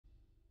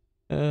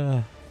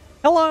Uh,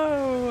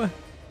 hello!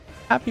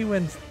 Happy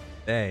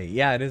Wednesday.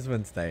 Yeah, it is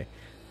Wednesday.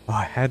 Oh,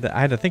 I had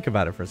to think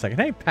about it for a second.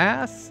 Hey,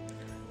 Pass!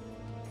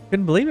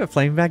 Couldn't believe it.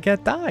 Flame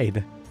Baguette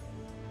died.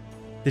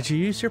 Did you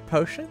use your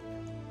potion?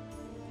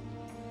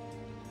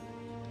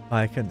 Oh,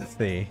 I couldn't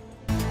see.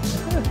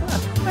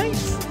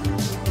 Thanks!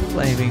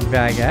 Flaming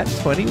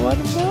Baguette, 21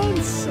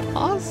 months!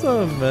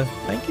 Awesome!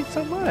 Thank you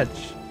so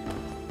much.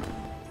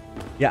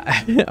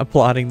 Yeah,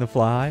 applauding the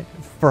fry.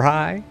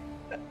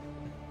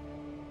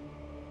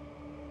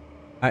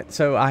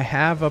 So I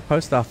have a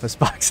post office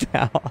box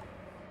now.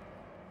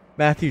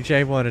 Matthew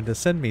J wanted to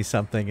send me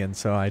something, and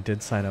so I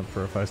did sign up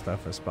for a post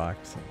office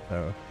box.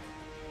 So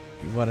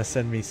if you want to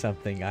send me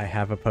something, I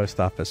have a post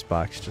office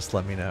box. Just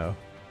let me know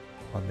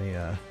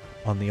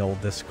on the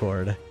old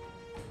Discord,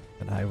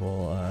 and I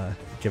will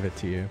give it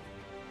to you.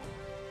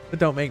 But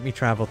don't make me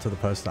travel to the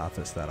post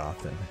office that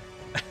often.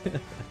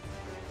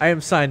 I am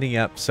signing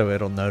up so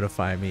it'll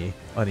notify me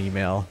on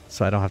email,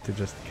 so I don't have to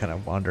just kind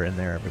of wander in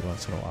there every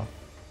once in a while.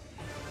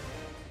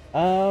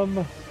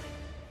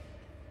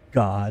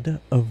 God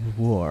of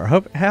War.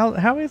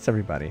 How is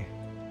everybody?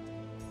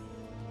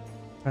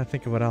 Trying to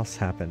think of what else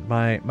happened.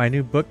 My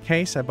new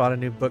bookcase. I bought a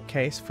new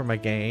bookcase for my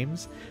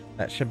games.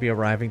 That should be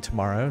arriving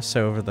tomorrow.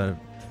 So over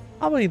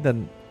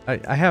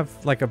I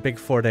have like a big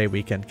 4-day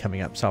weekend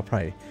coming up, so I'll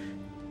probably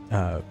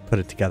put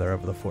it together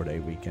over the 4-day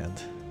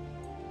weekend.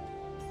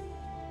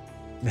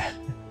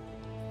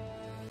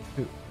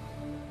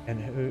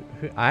 who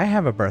I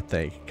have a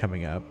birthday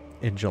coming up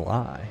in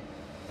July.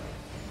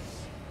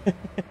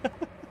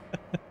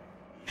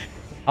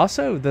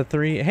 Also,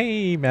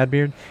 hey,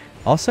 Madbeard.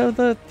 Also,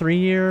 the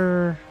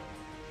 3-year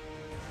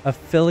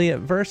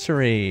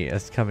affiliate-versary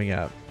is coming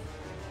up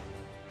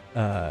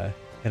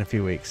in a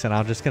few weeks, and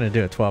I'm just gonna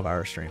do a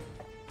 12-hour stream.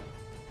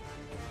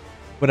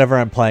 Whatever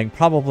I'm playing,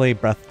 probably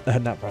not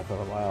Breath of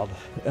the Wild,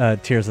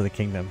 Tears of the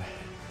Kingdom.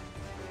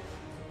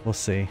 We'll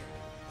see.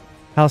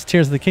 How's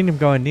Tears of the Kingdom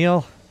going,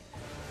 Neil?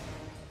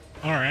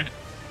 All right.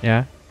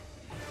 Yeah.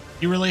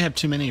 You really have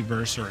too many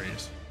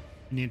versaries.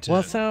 You need to.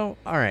 Well, so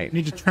all right.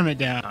 You need to trim it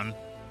down.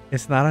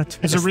 It's not not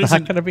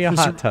going to be a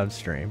hot tub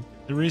stream.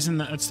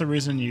 That's the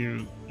reason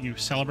you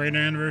celebrate an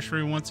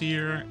anniversary once a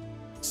year,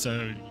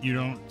 so you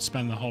don't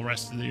spend the whole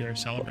rest of the year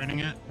celebrating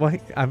it. Well,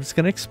 I'm just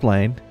going to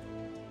explain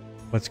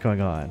what's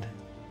going on.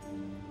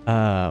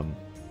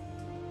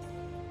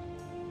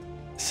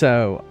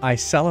 So I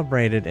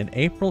celebrated, and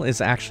April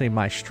is actually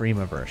my stream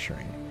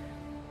anniversary.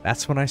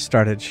 That's when I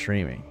started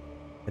streaming,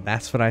 and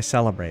that's what I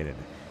celebrated.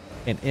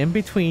 And in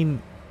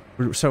between.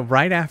 So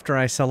right after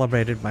I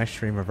celebrated my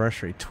stream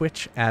anniversary,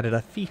 Twitch added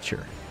a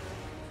feature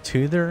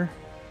to their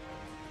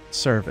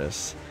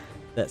service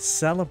that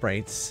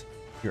celebrates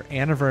your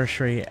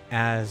anniversary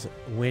as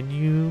when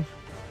you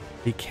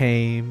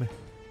became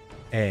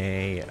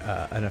an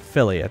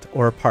affiliate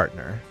or a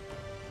partner.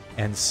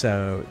 And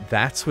so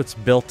that's what's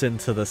built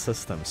into the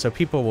system. So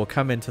people will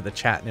come into the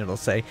chat and it'll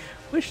say,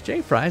 "Wish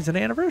J Fries an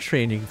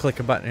anniversary," and you can click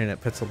a button and it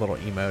puts a little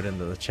emote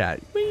into the chat.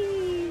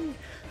 Whee!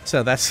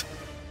 So that's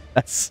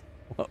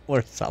what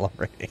we're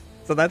celebrating.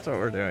 So that's what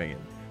we're doing.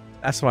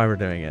 That's why we're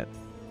doing it.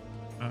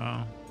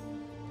 Oh.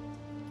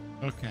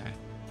 Okay.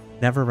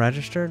 Never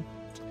registered?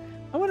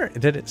 I wonder,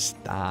 did it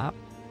stop?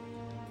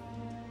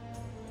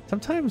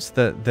 Sometimes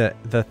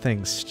the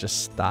things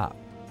just stop.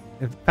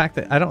 In fact,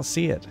 I don't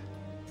see it.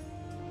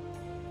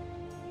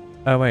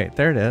 Oh wait,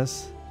 there it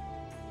is.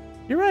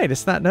 You're right,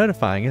 it's not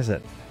notifying, is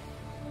it?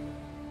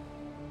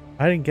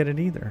 I didn't get it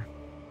either.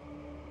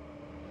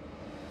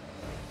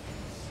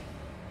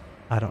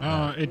 I don't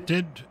know. It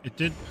did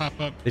pop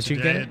up did today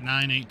you get it? At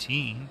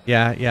 9:18.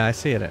 Yeah, I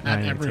see it at 9:18.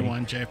 Not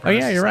everyone, Jay. Oh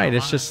yeah, you're right.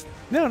 It's just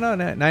no,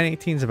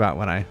 9:18 is about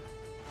when I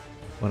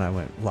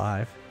went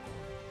live.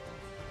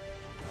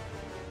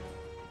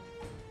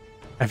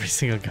 Every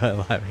single guy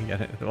live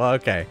again. Well,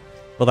 okay.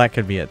 Well, that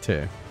could be it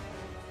too.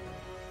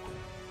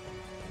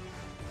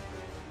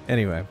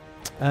 Anyway,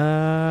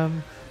 yeah,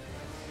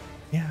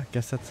 I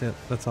guess that's it.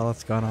 That's all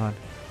that's gone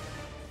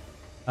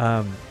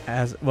on.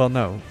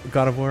 No,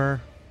 God of War.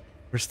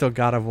 We're still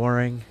God of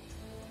Warring.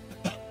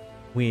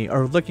 We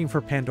are looking for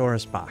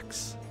Pandora's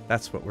box.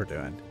 That's what we're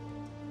doing.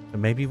 So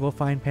maybe we'll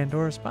find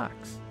Pandora's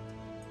box.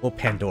 Will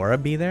Pandora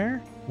be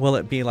there? Will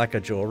it be like a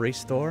jewelry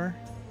store?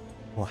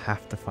 We'll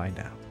have to find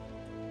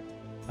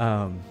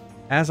out.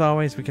 As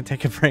always, we can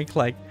take a break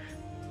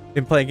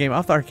and play a game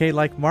off the arcade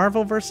like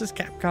Marvel vs.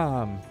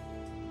 Capcom,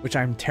 which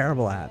I'm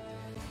terrible at.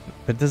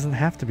 But it doesn't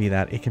have to be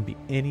that. It can be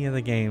any of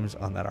the games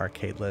on that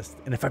arcade list.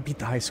 And if I beat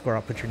the high score,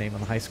 I'll put your name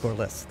on the high score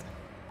list.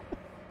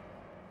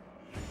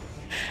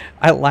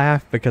 I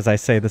laugh because I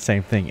say the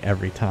same thing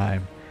every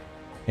time,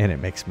 and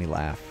it makes me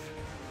laugh.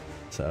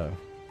 So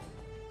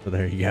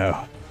there you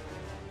go.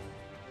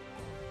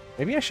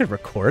 Maybe I should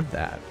record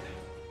that.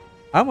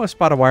 I almost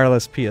bought a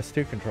wireless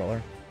PS2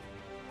 controller.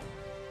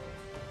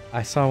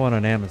 I saw one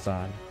on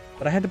Amazon,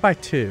 but I had to buy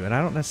 2, and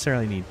I don't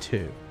necessarily need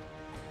 2.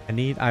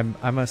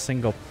 I'm a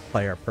single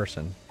player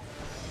person.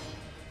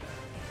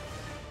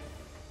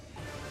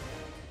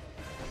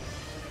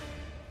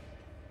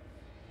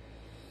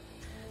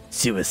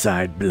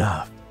 Suicide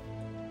Bluff.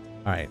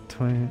 All right,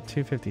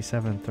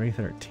 257,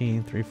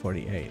 313,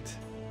 348.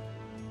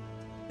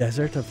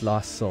 Desert of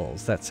Lost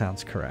Souls. That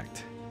sounds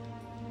correct.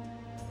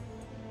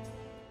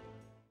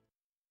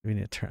 We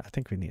need to turn. I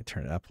think we need to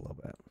turn it up a little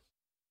bit.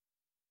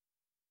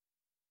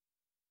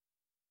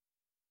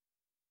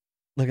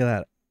 Look at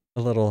that.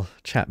 A little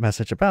chat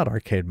message about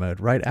arcade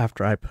mode right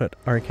after I put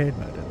arcade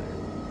mode in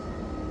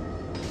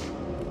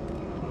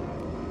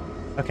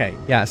there. Okay,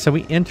 yeah, so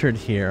we entered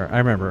here. I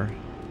remember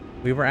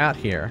we were out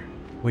here.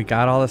 We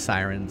got all the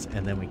sirens,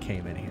 and then we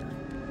came in here.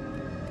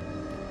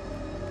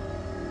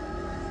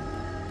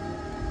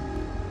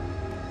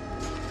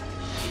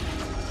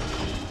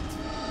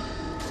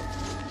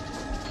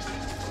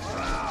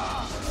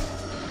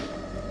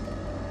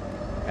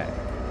 Okay.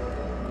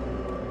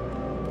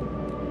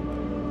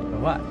 So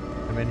what?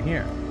 I'm in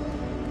here.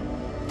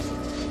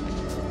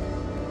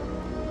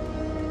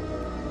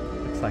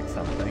 Looks like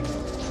something.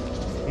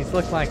 These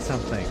look like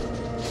something.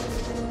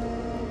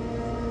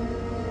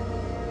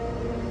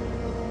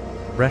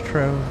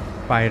 Retro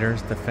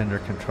Fighters Defender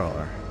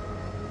controller.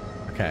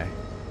 Okay.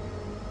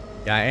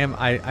 Yeah,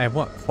 I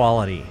want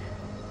quality.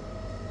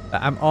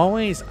 I'm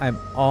always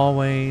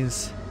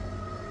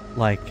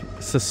like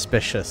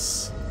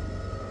suspicious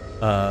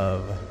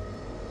of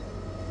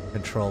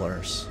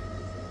controllers.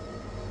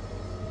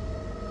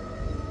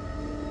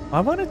 I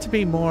want it to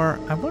be more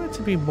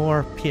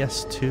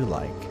PS2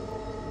 like.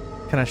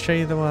 Can I show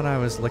you the one I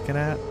was looking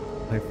at?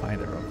 Let me find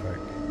it real quick.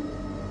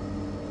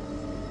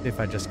 See if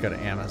I just go to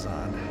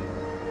Amazon.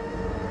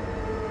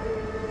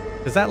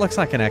 Because that looks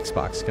like an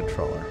Xbox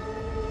controller.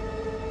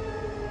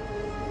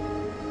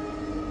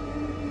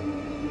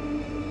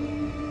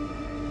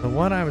 The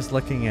one I was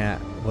looking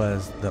at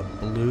was the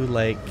Blue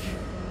Lake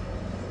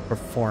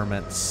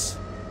Performance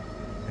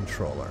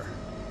controller.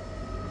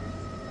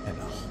 And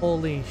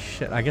holy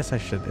shit, I guess I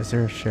should. Is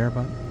there a share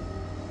button?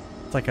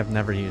 It's like I've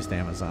never used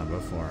Amazon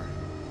before.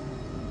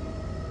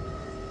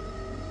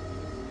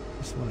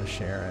 Just want to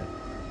share it.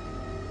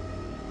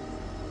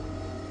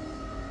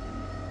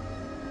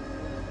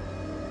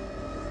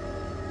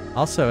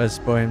 Also, as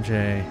Bohem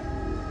J,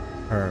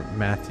 or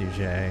Matthew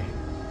J,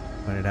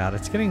 pointed out,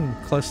 it's getting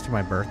close to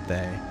my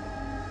birthday.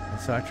 And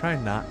so I try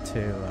not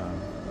to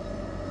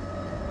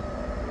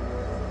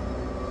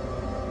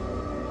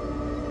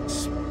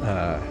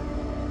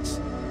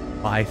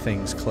buy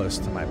things close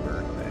to my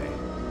birthday.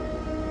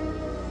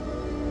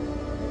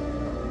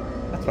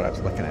 That's what I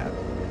was looking at.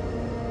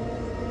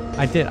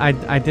 I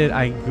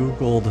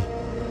googled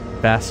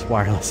best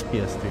wireless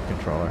PS2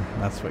 controller,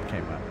 and that's what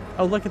came up.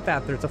 Oh, look at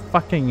that, there's a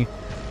fucking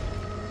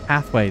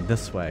pathway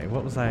this way.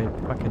 What was I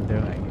fucking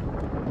doing?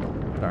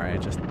 Sorry, I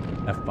just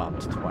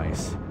F-bombed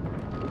twice.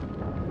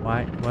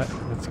 Why?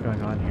 What's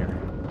going on here?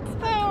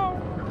 Oh.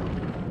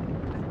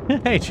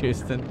 Hey,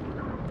 Houston.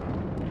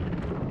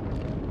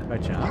 Do I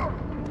jump?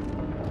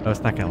 Oh,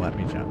 it's not gonna let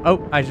me jump.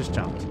 Oh, I just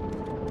jumped.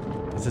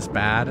 Is this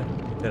bad?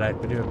 Did I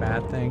do a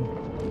bad thing?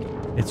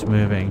 It's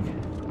moving.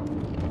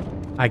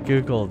 I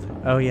googled.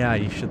 Oh yeah,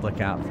 you should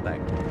look out for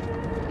that.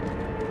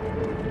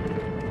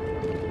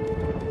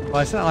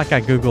 Well, it's not like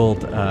I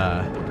googled.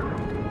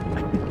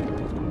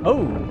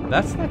 Oh,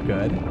 that's not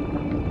good.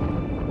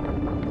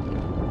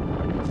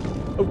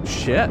 Oh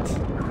shit,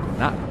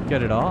 not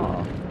good at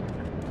all.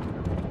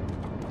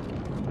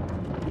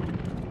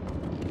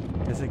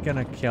 Is it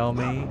gonna kill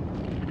me?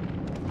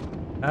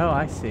 Oh,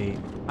 I see.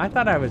 I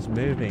thought I was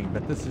moving,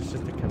 but this is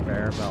just a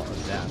conveyor belt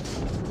of death.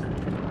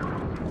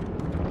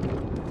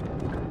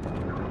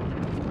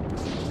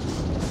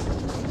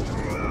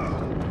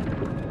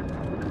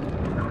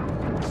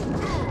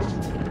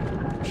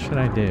 What should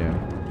I do?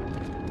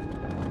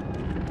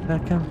 The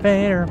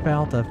conveyor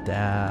belt of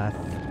death.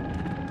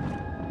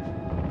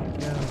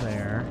 Go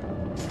there.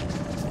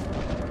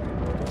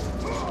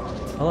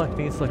 Oh look,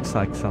 these looks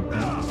like something.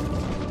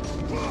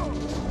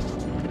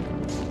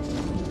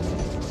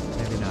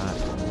 Maybe not.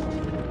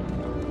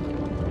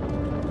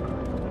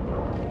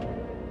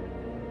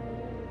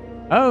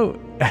 Oh,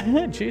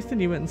 Houston,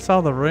 you went and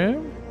saw the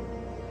room?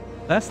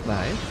 That's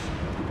nice.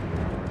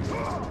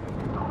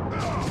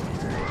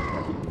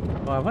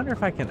 Well, I wonder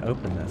if I can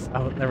open this.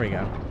 Oh, there we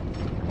go.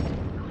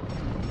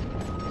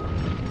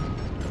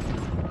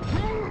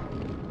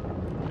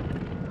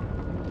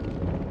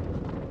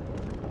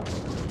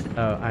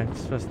 Oh, I'm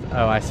supposed to...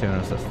 Oh, I see what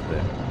I'm supposed to do.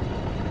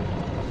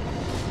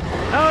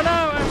 Oh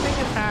no, I'm being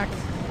attacked.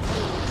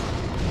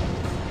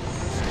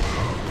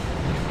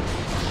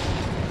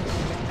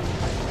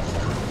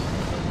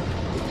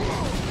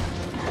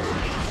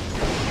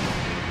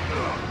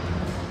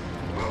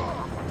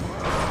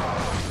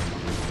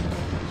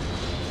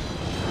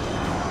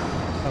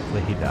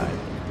 Hopefully he died.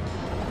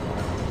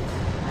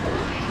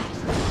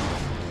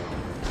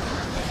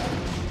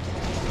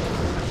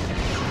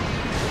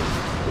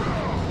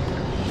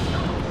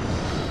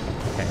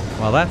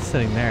 While that's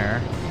sitting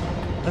there,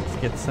 let's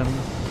get some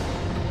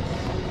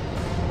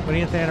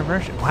 20th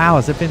anniversary. Wow,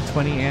 has it been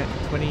 20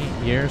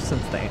 years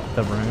since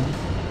the room?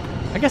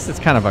 I guess it's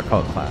kind of a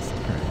cult classic,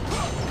 right?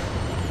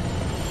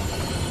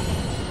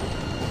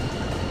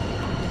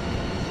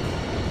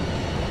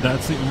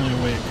 That's the only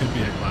way it could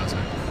be a classic.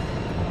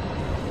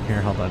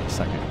 Here, hold on a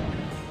second.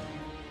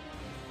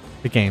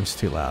 The game's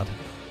too loud.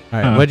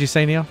 All right, what'd you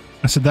say, Neil?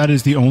 I said that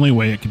is the only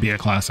way it could be a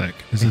classic.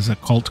 This is a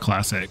cult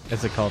classic.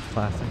 It's a cult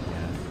classic,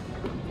 yeah.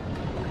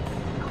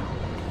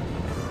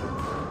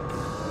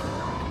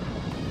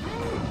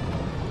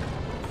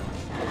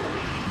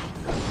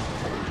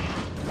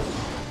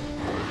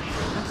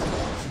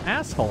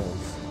 Assholes.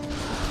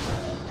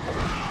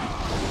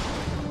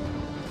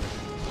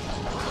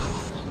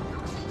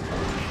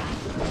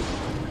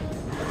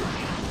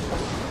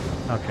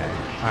 Okay.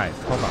 All right.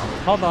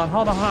 Hold on.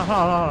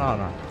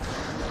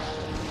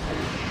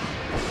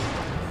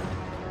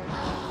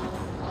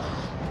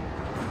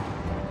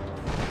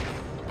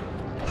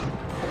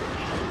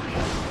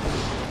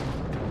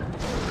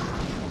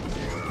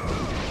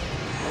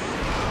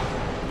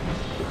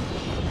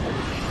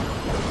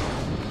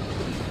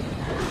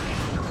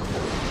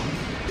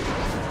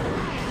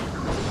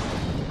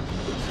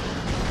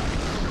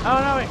 Oh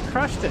no, it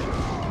crushed it.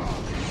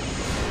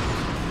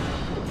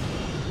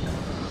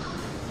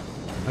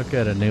 Oh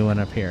good, a new one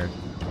appeared.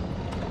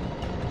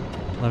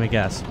 Let me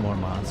guess, more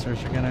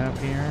monsters are gonna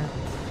appear?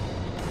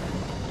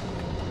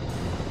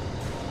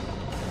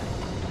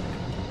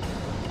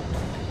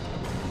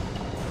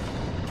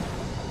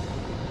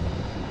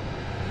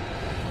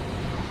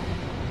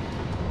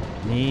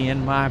 Me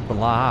and my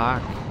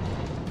block.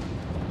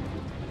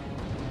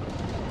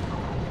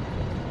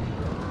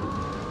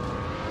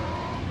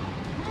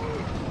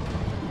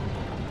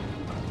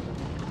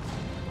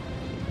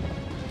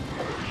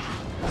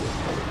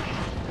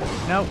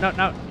 No.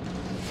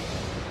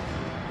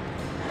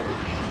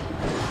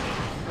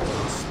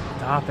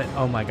 Stop it.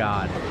 Oh my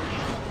god.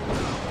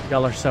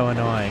 Y'all are so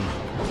annoying.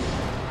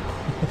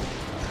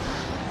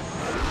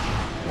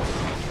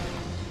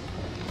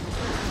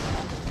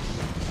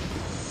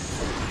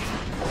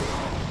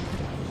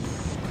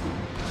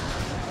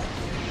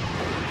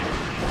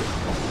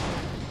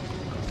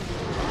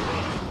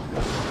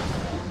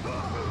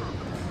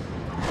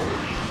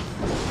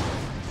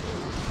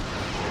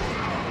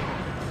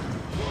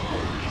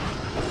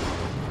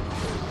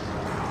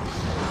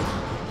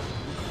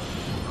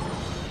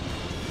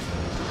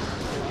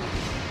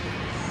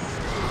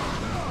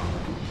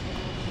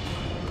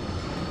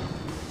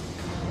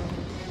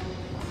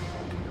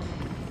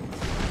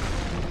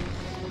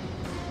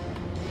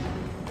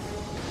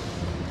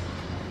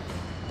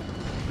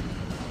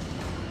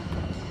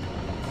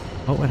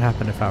 What would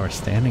happen if I were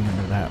standing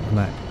under that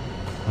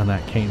when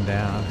that came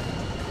down?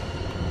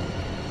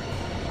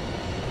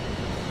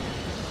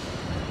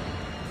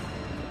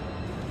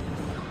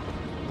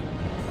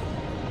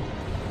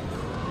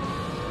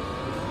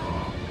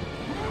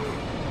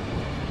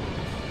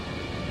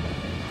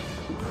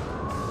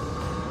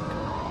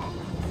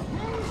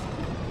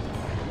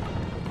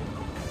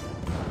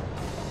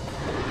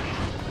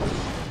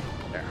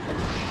 There.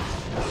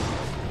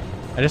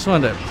 I just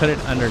wanted to put it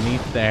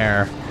underneath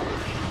there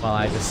while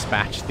I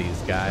dispatch these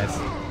guys.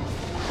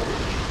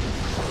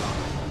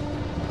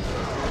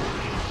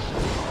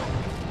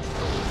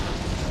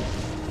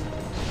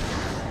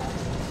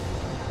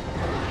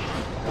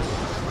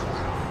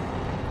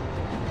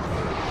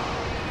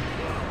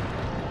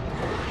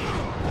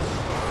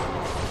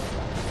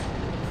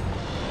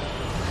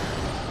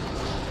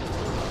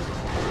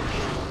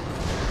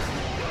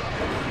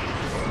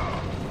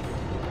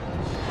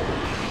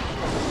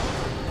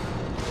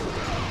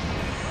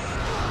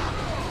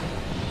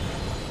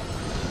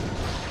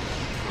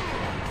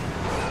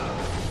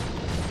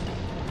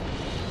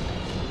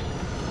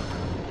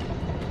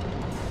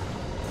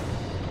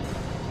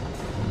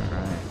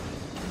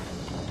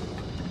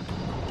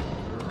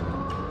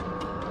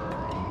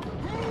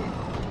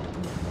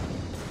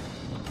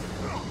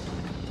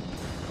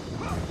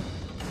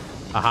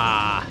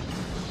 Aha!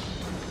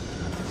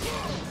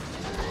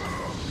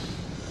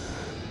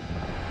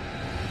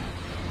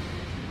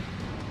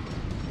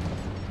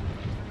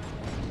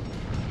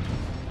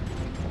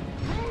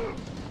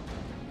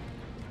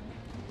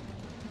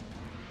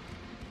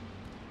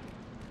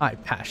 I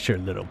passed your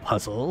little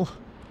puzzle.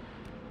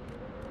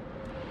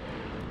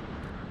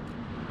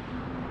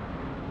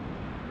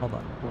 Hold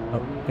on.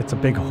 Oh, it's a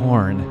big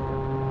horn.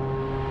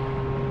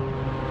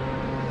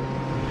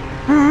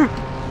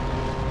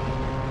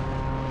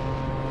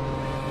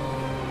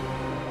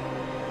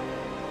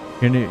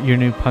 Your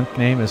new punk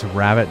name is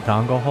Rabbit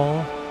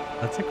Donglehole?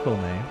 That's a cool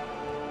name.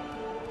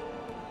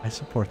 I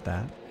support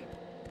that.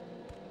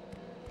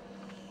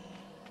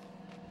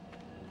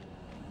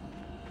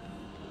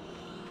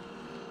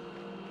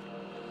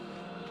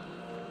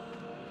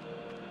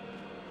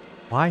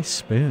 Why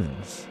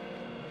spoons?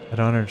 I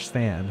don't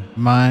understand.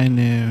 My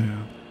new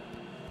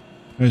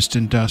most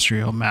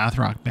industrial math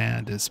rock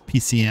band is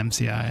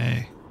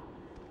PCMCIA.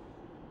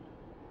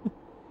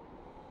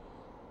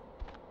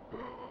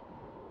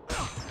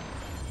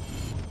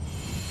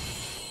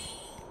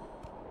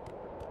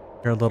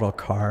 Your little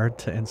card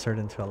to insert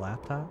into a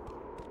laptop?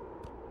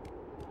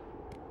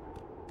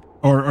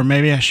 Or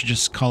maybe I should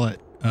just call it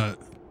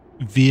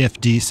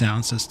VFD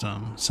sound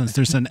system, since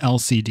there's an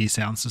LCD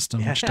sound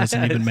system, which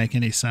doesn't even make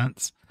any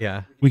sense.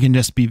 Yeah. We can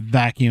just be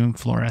vacuum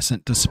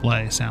fluorescent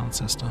display sound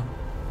system.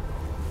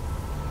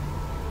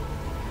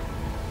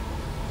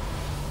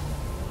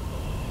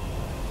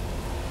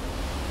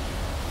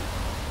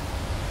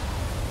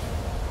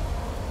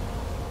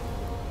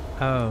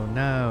 Oh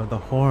no, the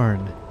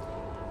horn.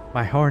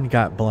 My horn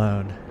got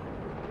blown.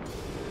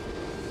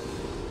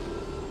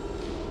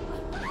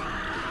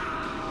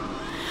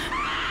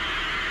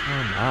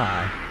 Oh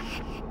my.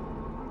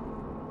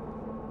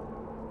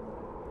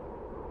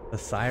 The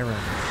sirens.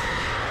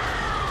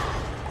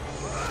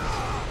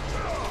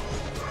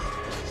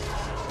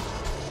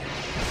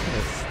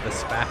 Let's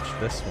dispatch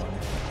this one.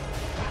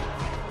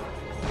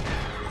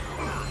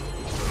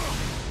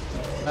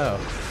 Oh,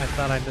 I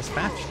thought I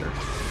dispatched her.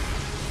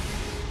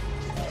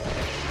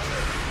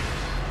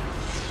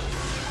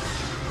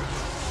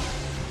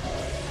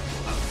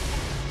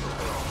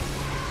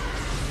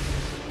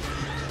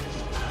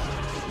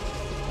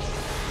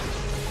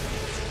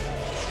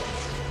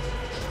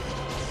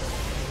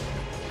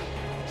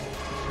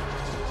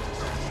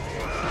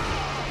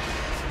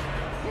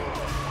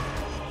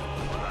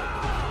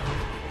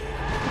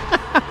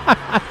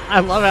 I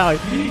love how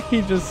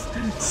he just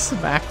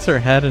smacks her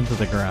head into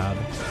the ground.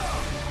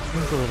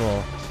 Seems a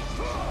little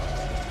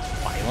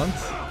violent.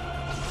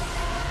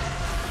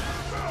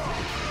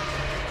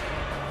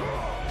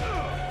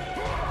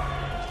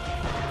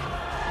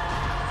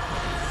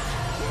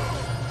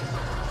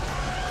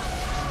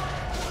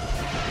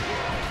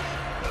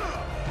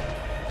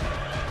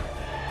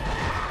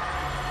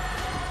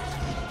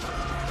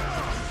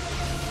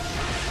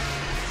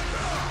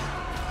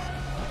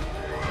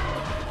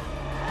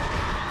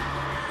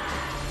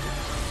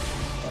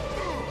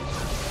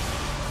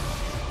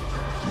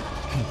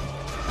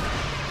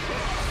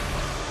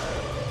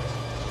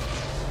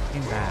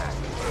 Back.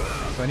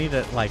 So I need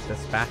to like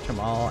dispatch them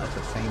all at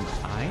the same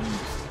time.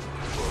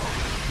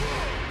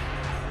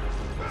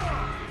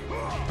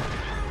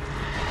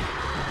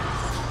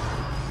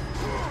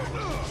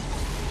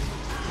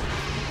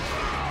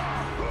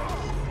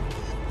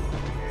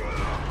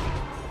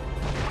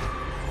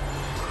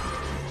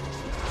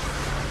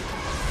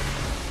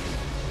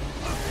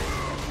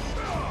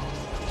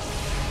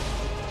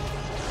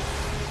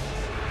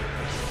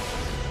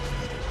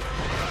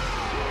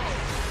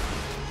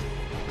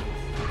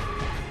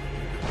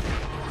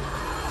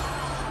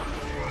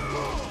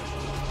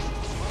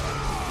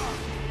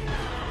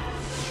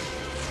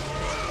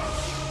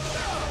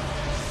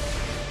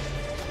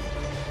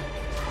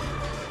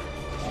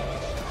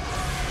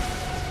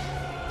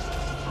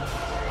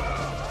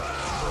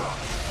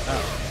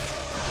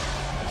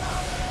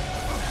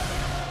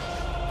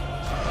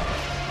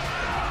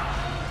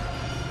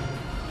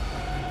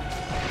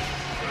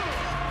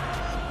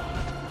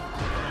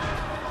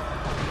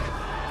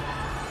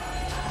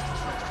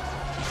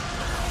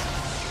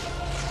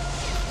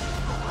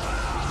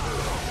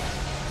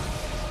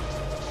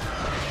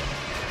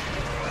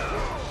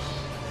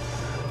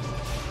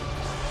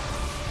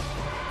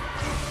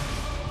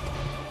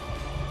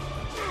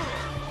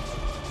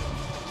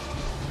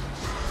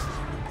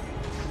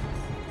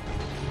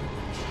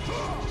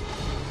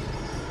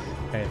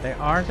 Okay, they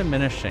are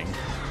diminishing.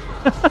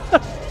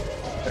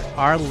 There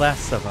are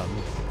less of them.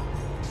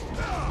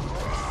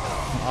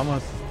 I'm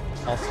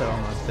also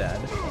almost dead.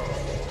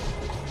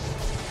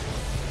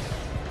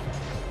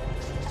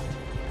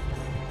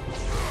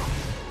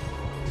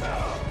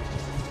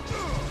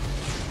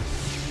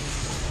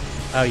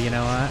 Oh, you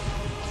know what?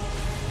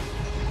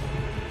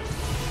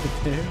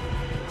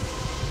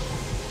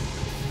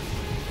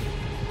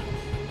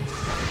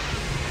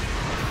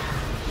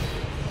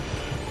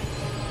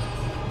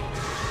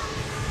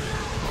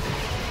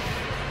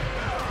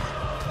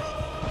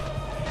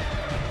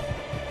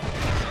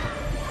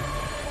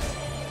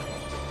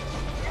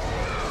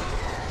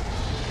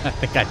 I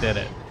think I did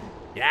it.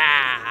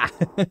 Yeah!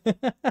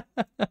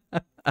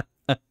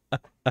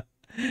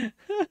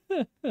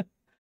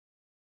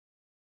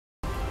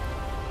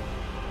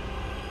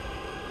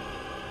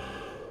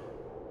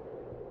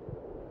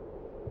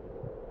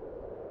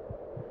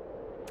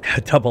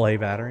 AA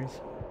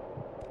batteries.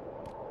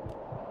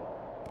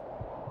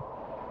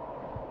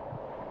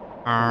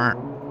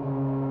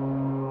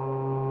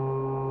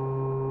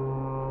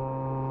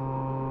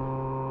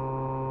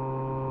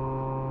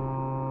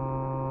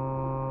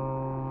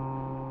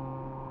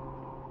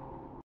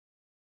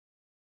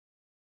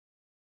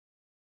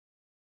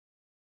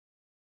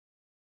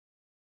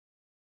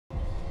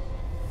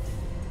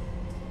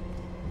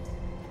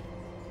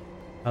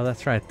 Oh,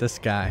 that's right, this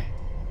guy.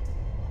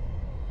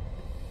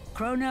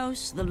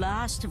 Kronos, the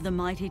last of the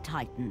mighty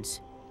titans,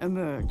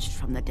 emerged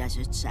from the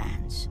desert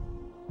sands.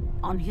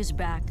 On his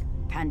back,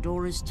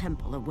 Pandora's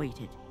temple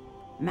awaited,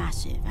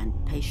 massive and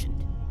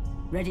patient,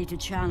 ready to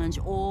challenge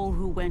all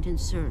who went in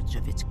search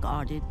of its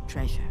guarded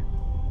treasure.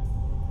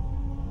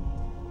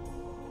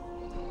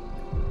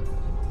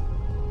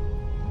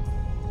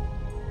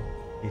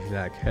 He's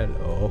like,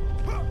 hello.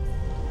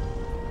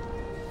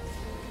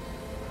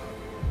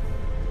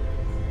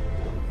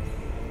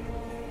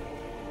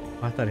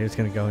 I thought he was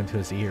going to go into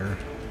his ear.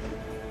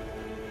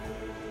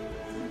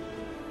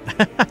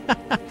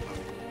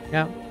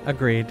 Yeah,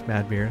 agreed,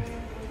 Madbeard.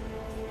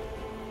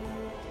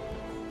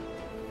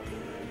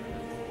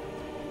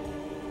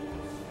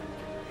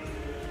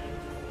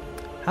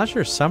 How's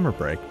your summer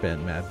break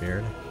been,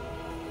 Madbeard?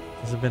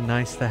 Has it been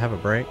nice to have a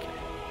break?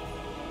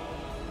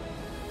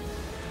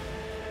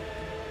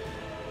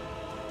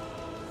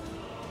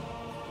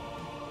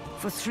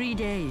 For 3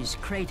 days,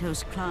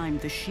 Kratos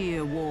climbed the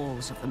sheer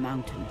walls of the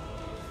mountain.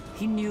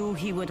 He knew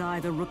he would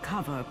either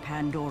recover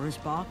Pandora's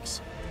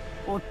box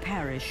or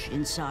perish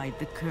inside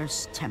the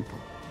cursed temple,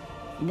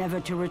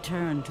 never to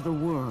return to the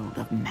world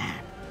of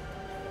man.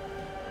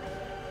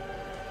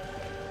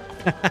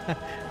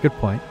 Good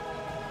point.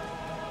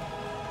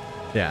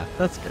 Yeah,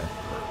 that's good.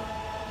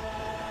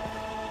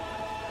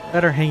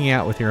 Better hanging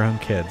out with your own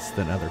kids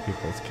than other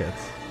people's kids.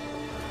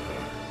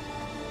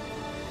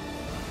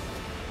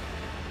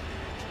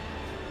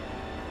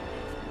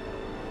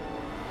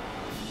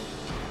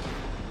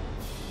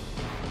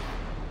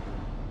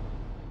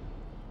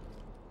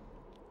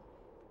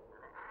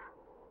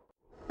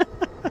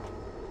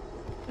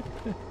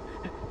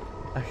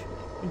 I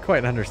didn't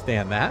quite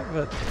understand that,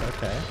 but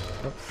okay.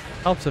 Oops.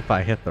 Helps if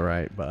I hit the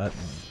right button.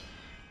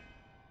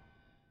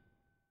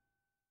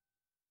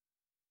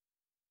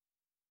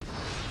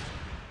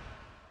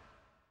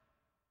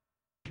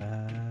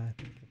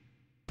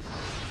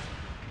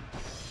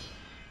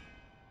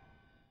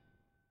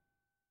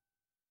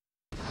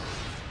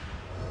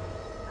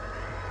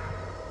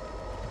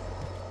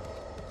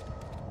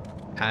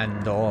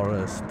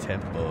 Pandora's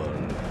temple.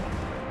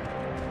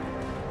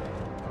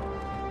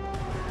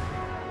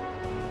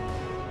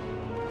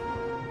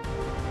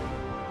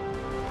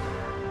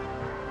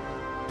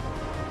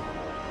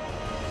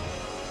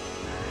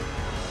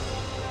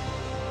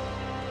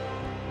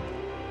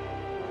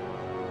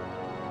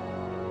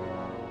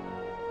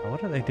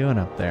 What are they doing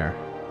up there?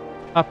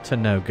 Up to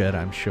no good,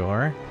 I'm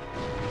sure.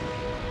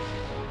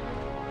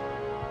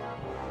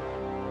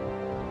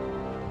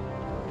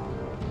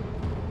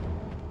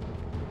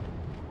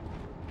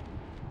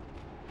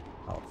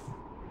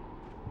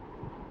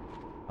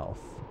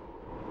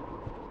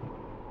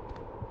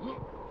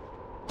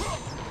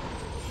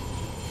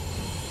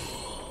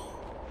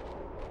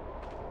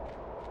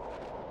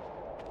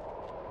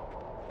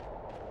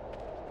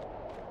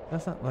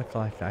 Doesn't look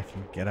like I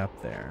can get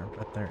up there,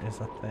 but there is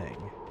a thing.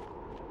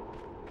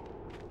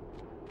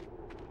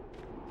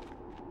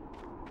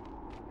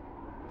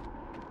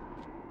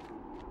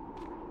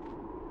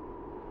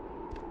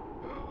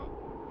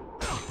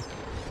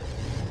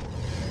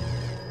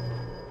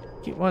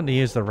 Keep wanting to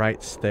use the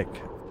right stick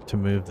to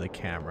move the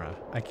camera.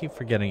 I keep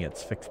forgetting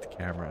it's fixed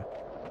camera.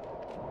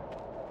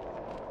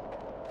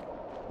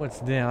 What's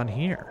down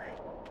here?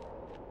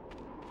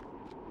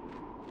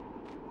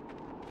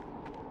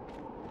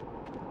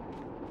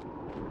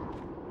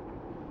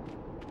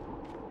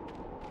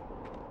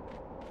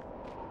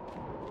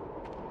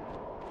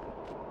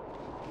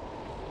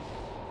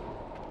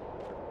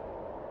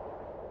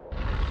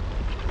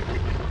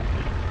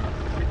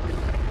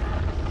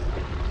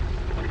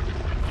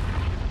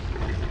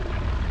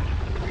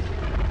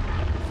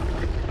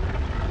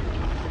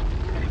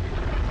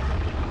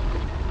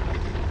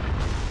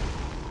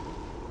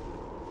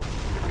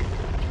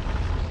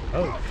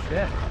 Oh,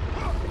 shit.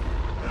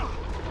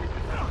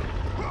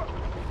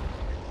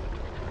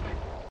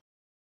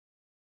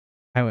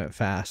 I went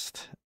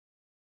fast.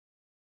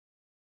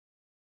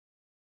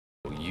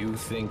 You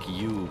think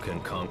you can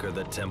conquer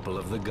the Temple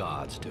of the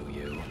Gods, do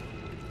you?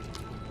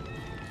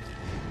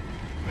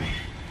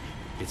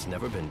 It's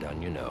never been done,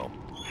 you know.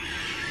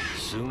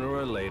 Sooner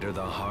or later,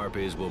 the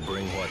Harpies will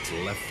bring what's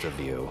left of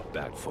you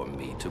back for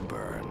me to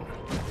burn.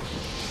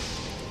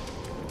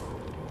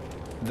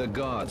 The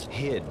gods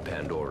hid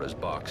Pandora's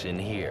box in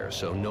here,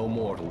 so no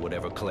mortal would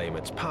ever claim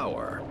its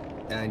power.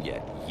 And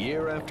yet,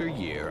 year after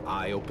year,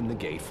 I open the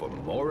gate for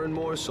more and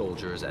more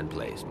soldiers and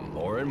place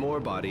more and more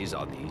bodies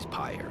on these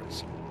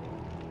pyres.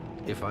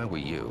 If I were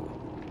you,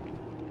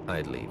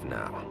 I'd leave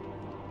now.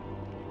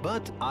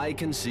 But I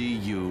can see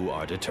you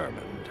are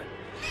determined.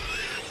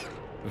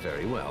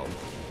 Very well.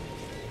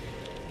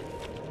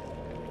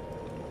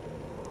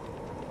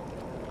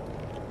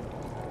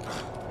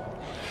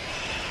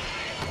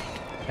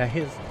 Yeah,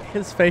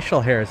 his facial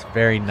hair is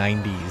very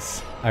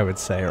 90s, I would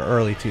say, or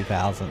early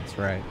 2000s,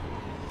 right?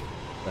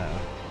 So,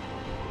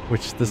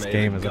 which this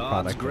game is a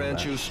product of that.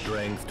 Grant you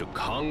strength to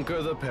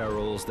conquer the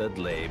perils that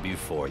lay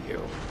before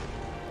you.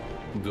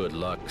 Good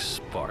luck,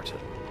 Spartan.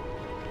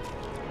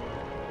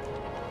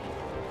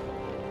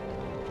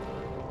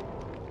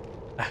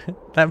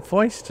 That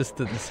voice just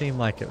didn't seem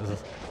like it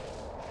was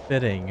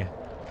fitting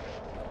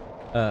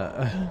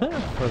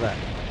for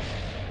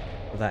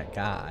that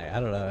guy. I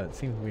don't know, it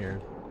seems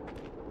weird.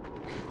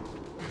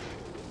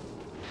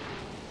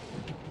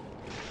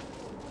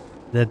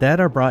 The dead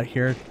are brought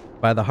here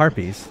by the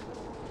Harpies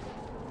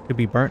to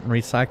be burnt and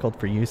recycled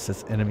for use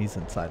as enemies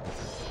inside the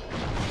temple.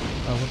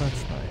 Oh, well,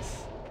 that's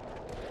nice.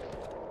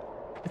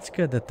 It's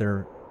good that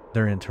they're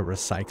into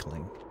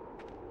recycling.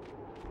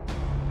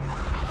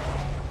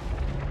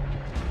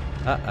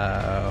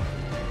 Uh-oh.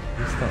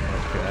 These don't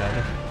look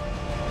good.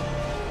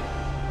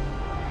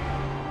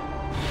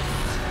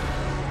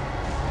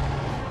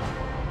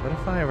 What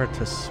if I were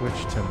to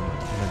switch to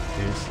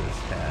Medusa's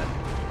head?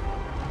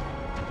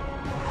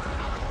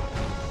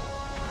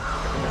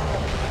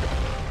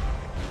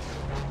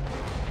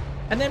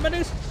 And then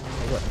Medusa...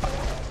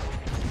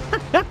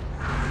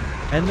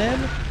 and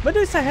then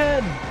Medusa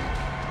head!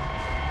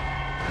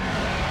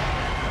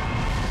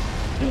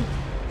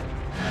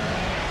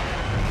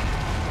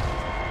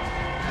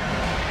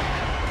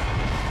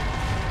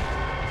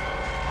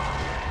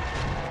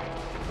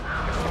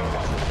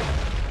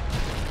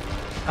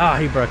 Oh,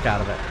 he broke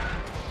out of it.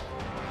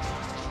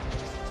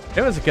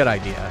 It was a good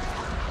idea,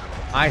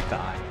 I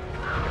thought.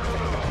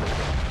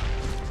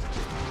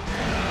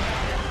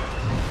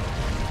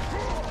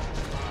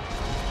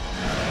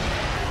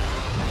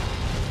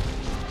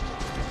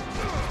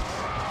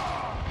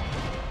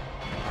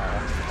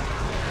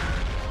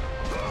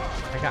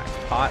 I got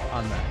caught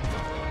on the...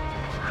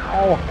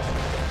 Oh!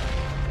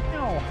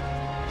 No!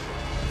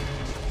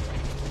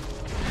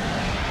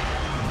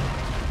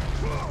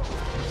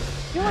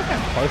 I feel like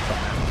I'm close on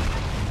that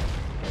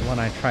when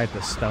I tried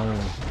to stone.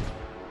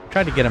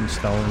 Tried to get him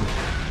stoned.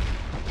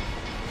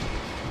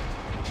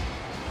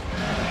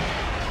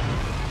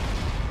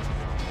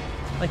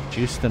 Like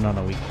Justin on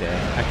a weekday.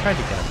 I tried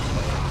to get him stoned.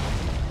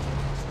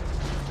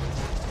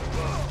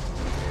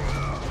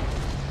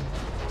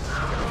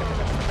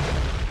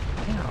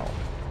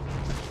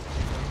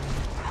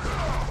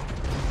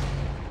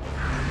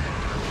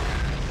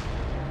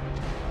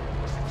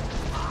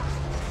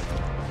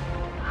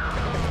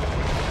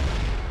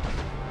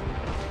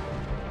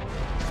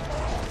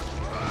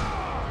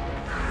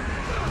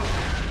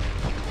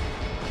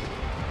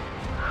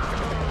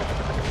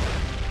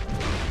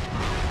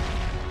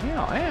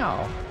 Ow.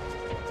 Ow.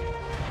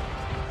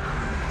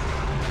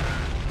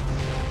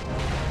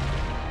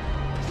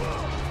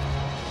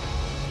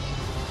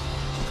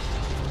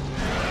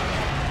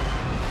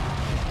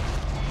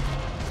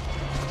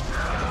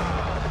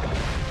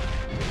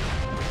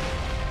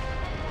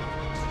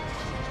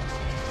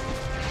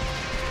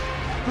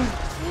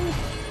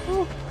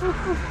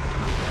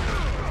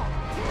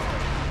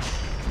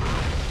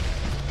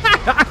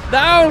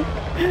 No!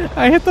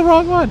 I hit the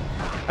wrong one.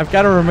 I've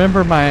got to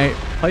remember my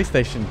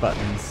PlayStation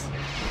buttons.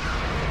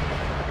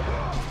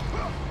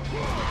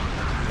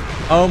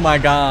 Oh my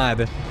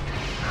god.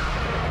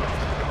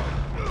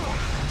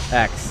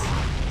 X.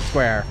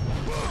 Square.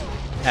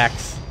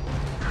 X.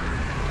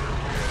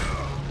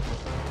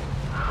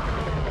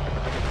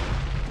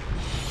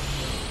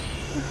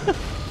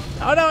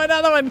 Oh no,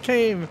 another one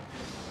came!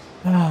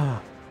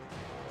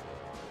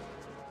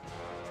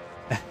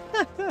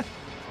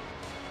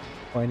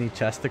 Pointy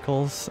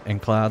chesticles and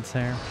Cloud's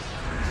hair.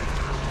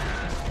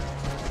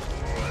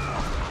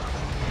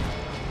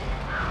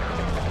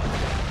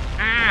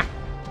 Ah!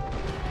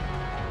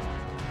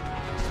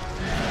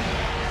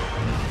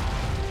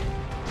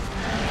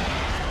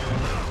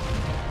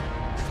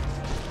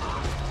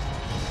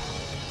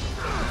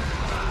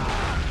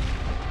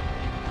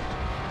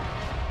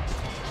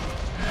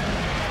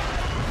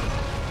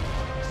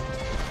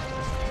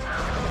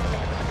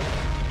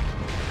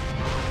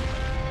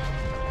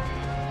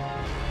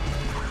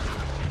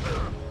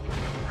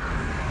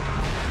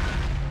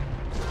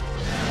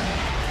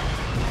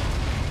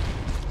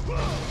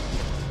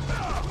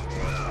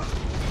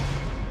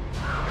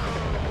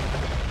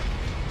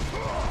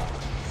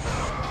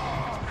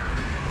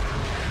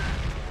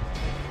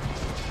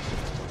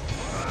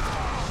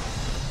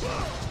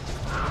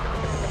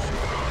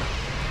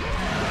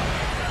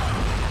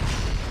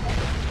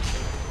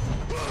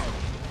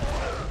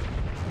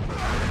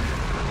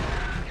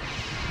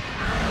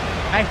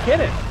 I hit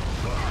it.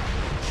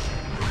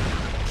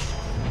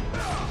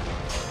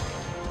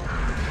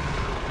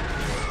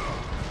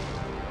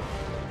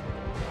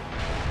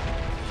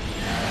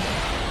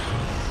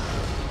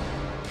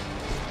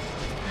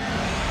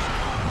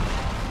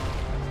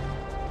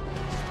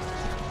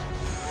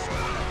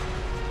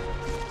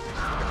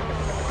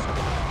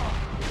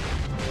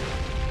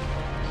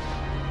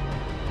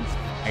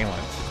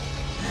 Violent.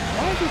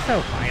 Why is he so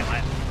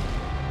violent?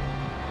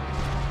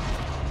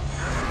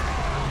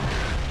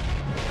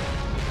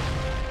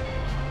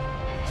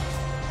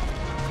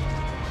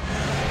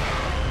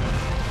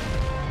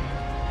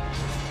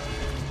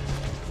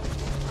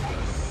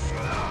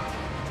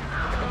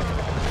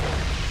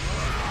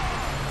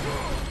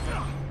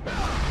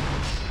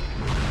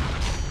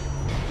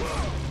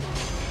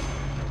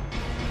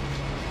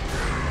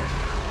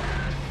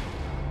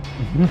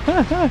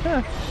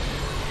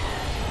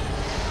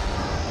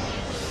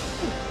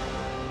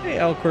 Hey,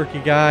 El Quirky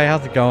Guy,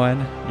 how's it going?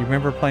 You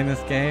remember playing this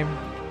game?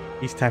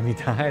 Each time he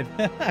died?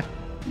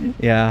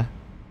 Yeah.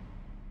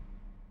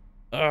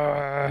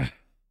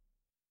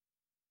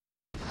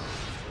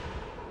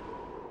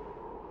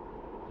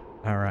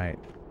 Alright.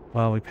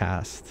 Well, we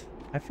passed.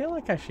 I feel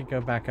like I should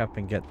go back up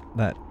and get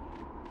that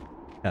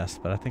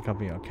test, but I think I'll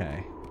be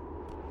okay.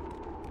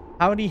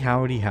 Howdy,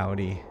 howdy,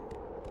 howdy.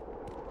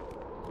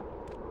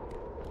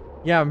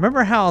 Yeah,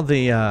 remember how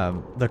the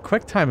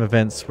QuickTime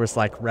events was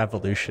like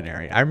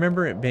revolutionary? I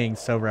remember it being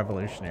so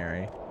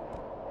revolutionary.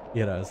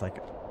 You know, it's like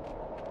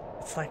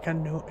a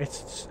new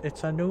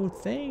it's a new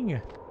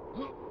thing.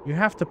 You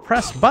have to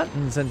press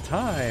buttons in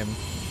time.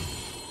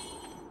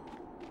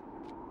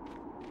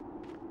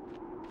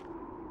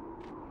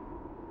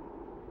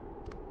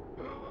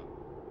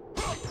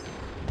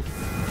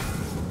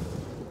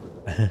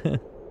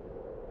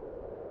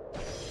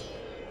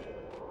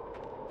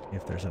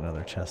 If there's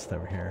another chest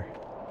over here.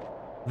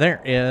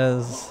 There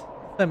is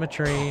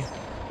symmetry.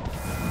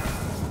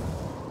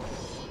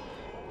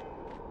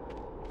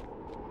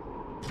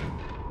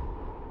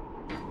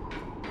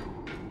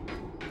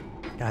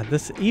 God,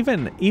 this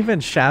even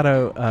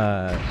Shadow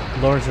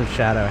Lords of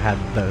Shadow had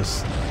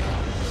those.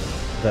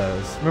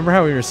 Remember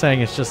how we were saying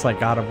it's just like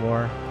God of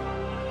War?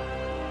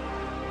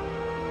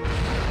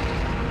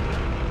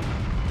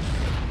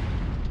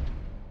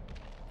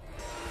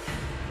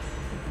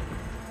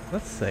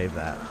 Let's save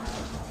that.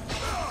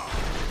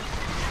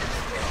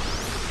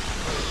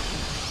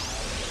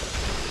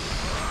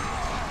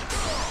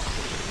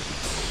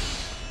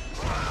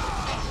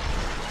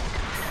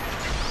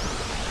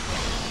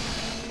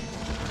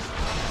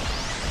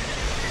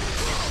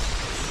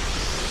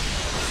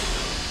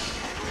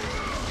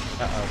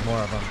 Uh-oh, more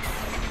of them.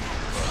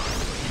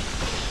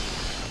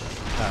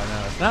 Oh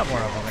no, it's not more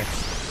of them.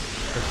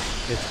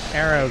 It's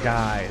arrow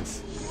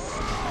guys.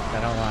 I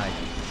don't like.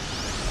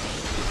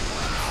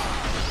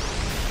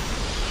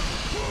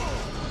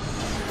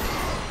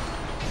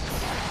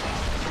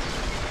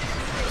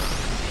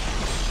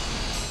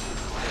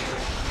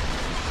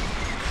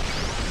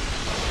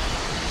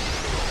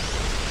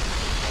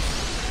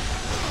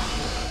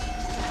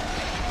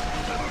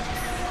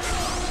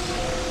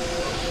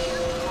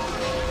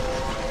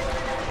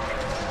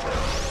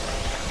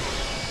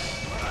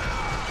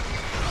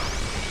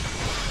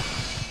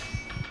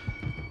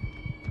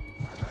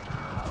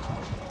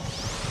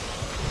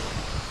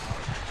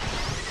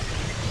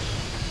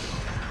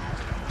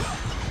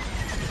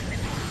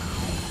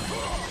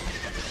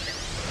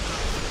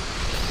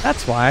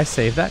 That's why I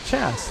saved that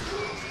chest.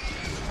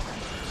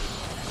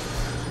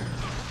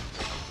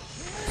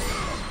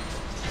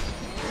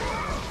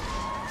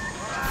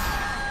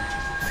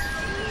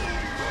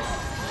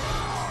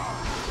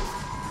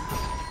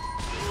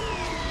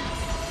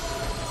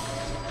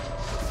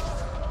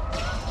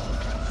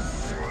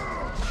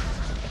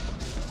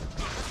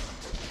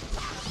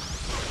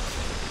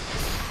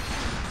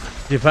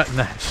 You button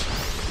mash.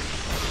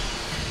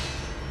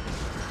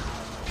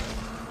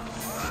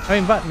 I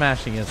mean, button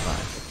mashing is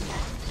nice.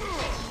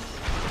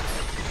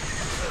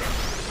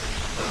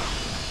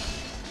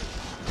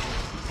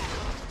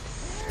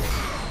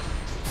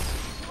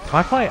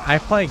 I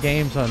play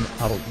games on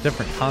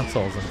different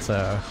consoles, and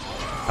so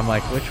I'm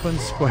like, which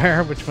one's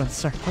square, which one's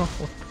circle?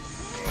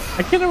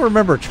 I can't even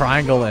remember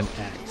triangle and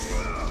X.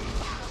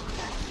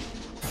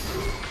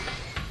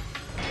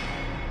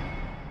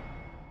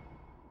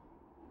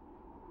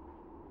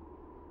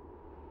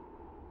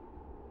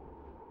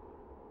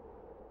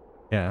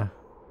 Yeah.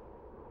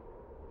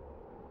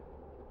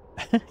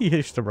 You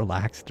used to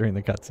relax during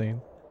the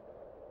cutscene.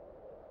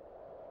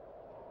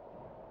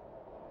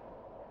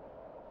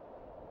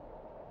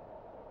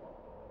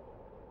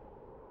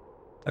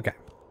 Okay.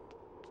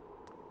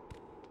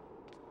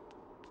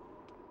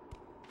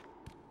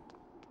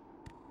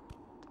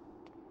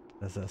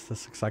 What is this?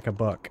 This looks like a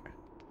book.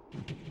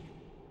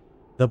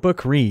 The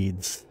book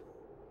reads,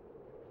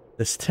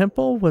 "This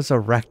temple was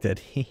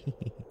erected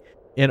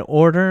in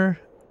order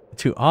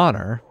to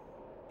honor,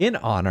 in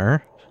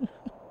honor,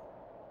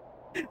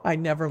 I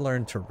never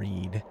learned to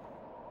read,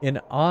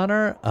 in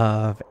honor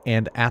of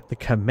and at the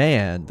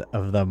command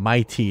of the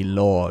mighty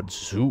Lord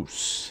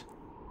Zeus.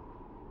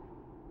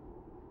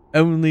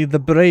 Only the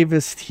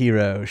bravest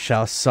hero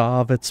shall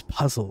solve its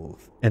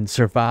puzzles and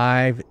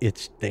survive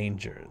its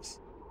dangers.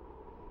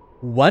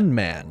 One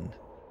man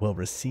will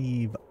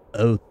receive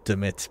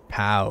ultimate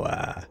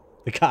power."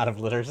 The god of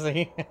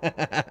literacy.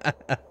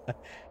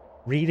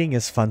 Reading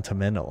is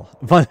fundamental.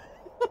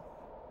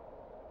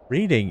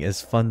 Reading is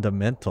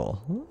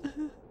fundamental.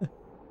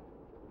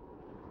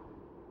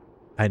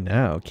 I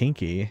know,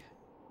 kinky.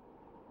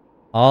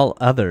 All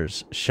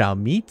others shall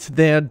meet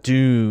their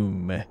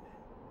doom.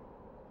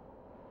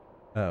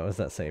 What does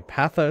that say?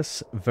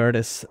 Pathos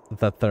Virtus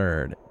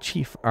III,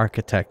 chief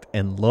architect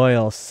and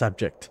loyal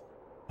subject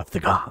of the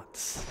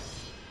gods.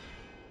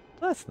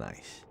 That's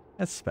nice.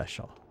 That's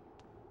special.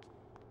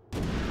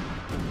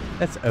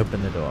 Let's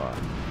open the door.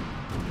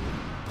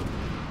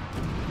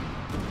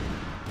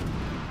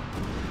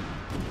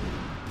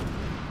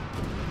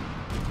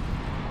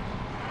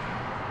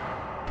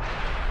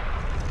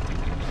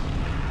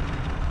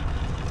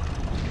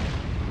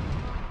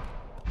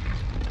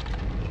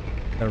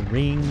 The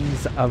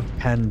Rings of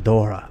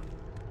Pandora.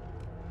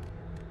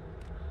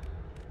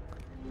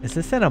 Is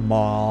this in a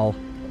mall?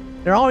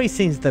 There always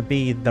seems to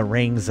be the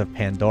Rings of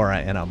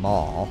Pandora in a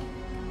mall.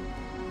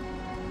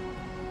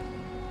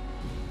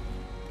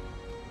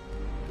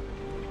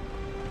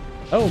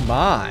 Oh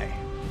my.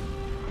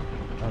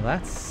 Oh,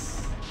 that's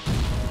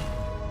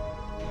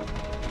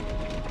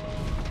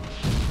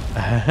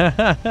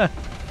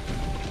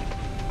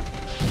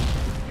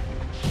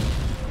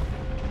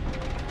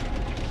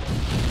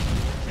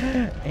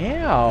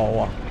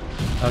Ew.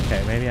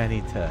 Okay, maybe I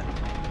need to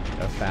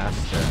go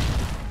faster.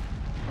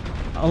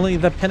 Only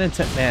the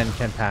penitent man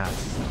can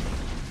pass.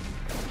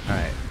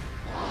 Alright.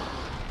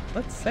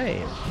 Let's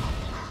save.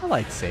 I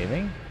like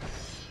saving.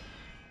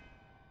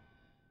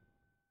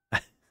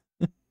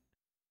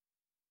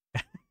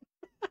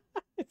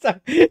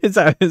 Is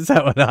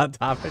that what Hot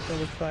Topic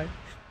looks like?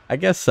 I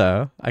guess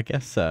so. I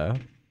guess so.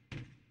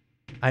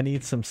 I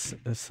need some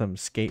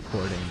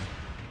skateboarding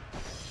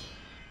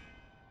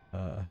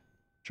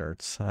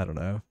shirts. I don't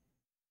know.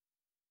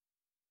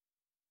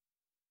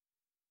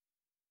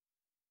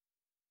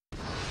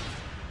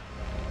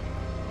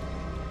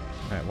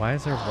 Alright, why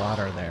is there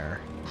water there?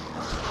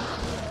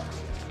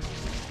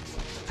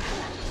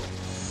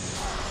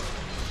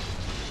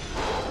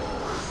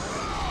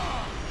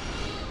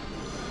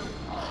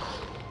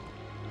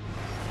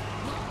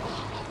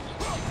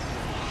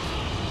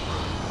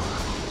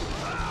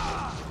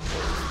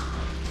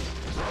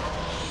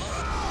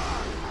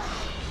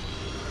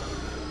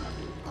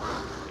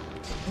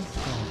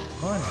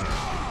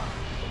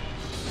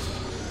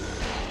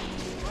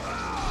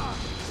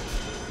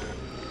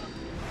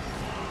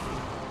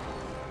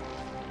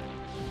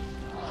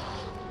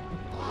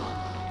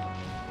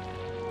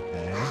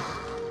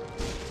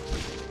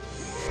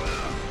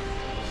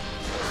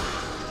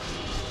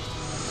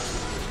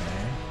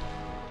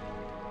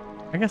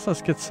 I guess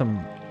let's get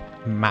some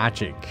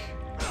magic.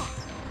 Oh.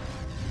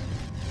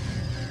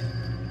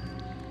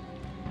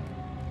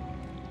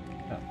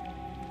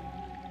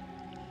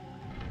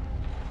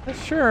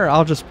 Sure,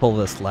 I'll just pull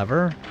this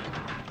lever.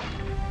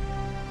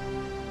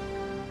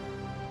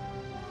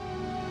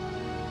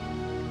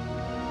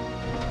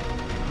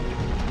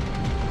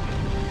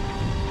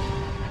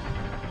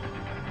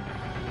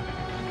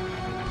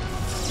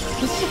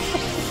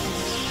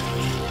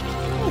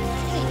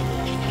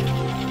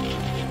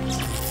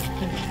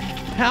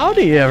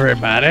 Howdy,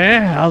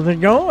 everybody. How's it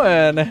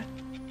going? Hey,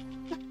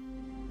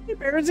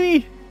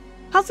 Bearsy.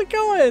 How's it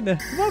going?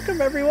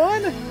 Welcome,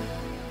 everyone.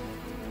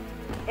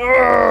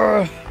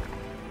 Urgh.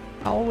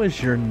 How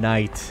was your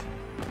night?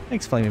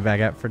 Thanks, Flaming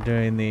Baguette, for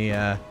doing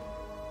the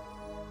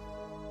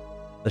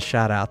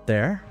shout out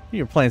there.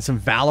 You're playing some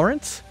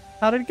Valorant.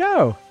 How did it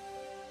go?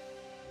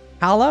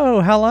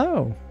 Hello,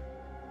 hello.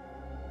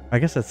 I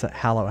guess it's a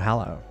hello,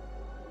 hello.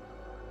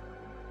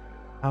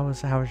 How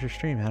was your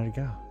stream? How did it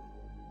go?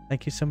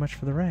 Thank you so much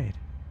for the raid.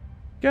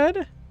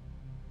 Good?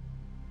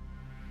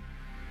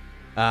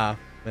 Well,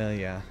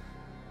 yeah.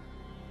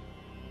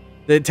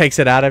 It takes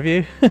it out of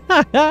you?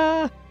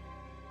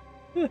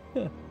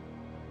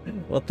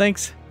 Well,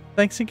 thanks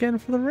again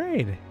for the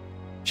raid.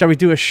 Shall we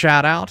do a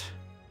shout out?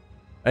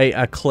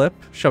 A clip?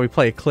 Shall we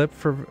play a clip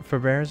for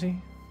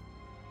Bearsy?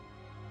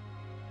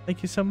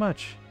 Thank you so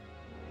much.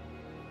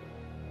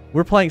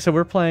 We're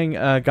playing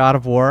God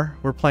of War.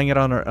 We're playing it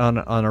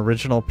on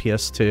original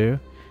PS2.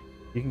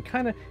 You can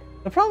kind of...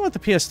 The problem with the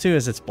PS2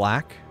 is it's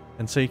black,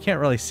 and so you can't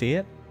really see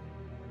it.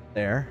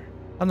 There.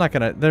 I'm not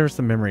gonna... There's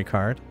the memory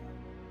card.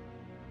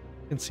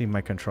 You can see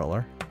my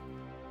controller.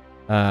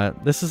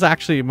 This is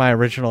actually my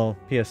original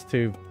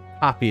PS2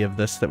 copy of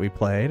this that we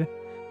played.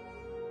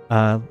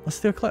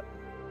 Let's do a clip.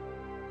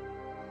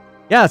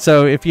 Yeah,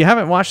 so if you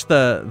haven't watched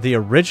the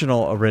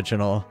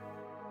original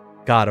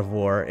God of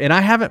War, and I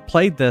haven't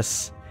played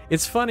this...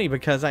 It's funny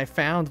because I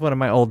found one of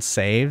my old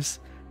saves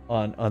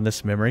on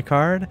this memory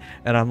card,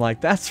 and I'm like,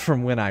 that's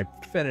from when I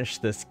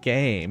finished this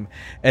game.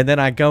 And then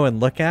I go and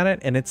look at it,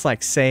 and it's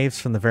like saves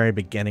from the very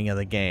beginning of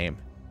the game.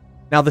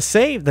 Now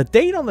the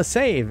date on the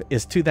save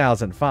is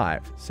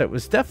 2005, so it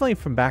was definitely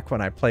from back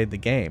when I played the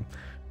game.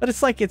 But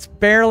it's like it's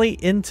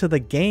barely into the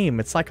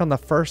game. It's like on the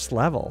first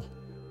level.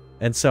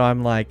 And so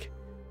I'm like,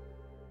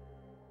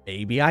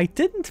 maybe I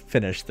didn't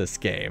finish this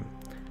game.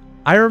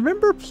 I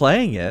remember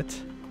playing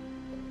it.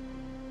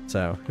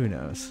 So, who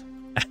knows?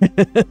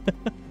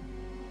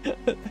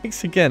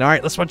 Thanks again. All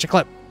right, let's watch a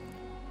clip.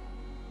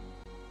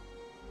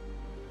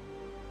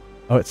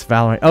 Oh, it's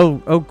Valorant.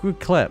 Oh,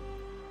 good clip.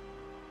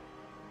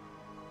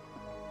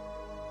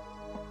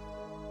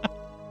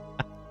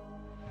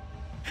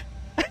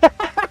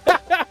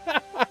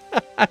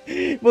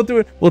 We'll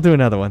do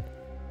another one.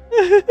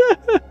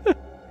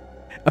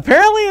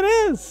 Apparently it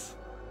is.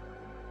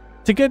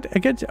 It's a good.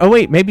 Oh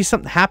wait, maybe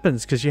something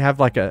happens because you have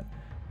like a.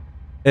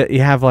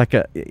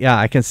 Yeah,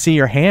 I can see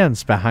your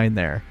hands behind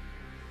there.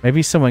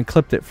 Maybe someone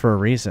clipped it for a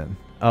reason.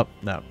 Oh,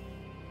 no.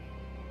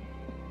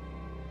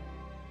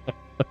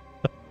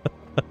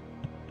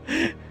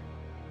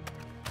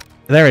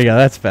 There we go,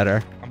 that's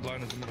better. I'm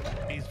blind as a middle.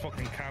 He's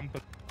fucking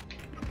camping.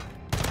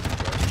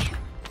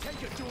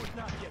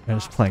 I'm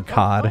just playing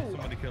COD.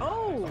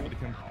 Oh!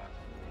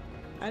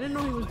 I didn't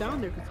know he was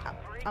down there because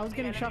I was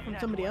getting shot from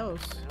somebody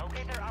else.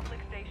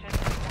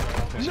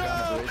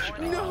 No!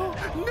 No!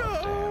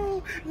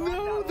 No!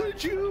 No! The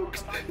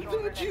jukes!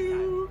 The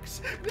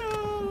jukes!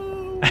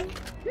 No! I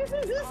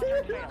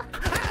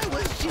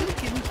was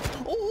joking!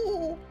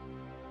 Oh!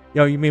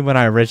 Yo, you mean when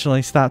I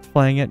originally stopped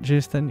playing it,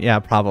 Justin? Yeah,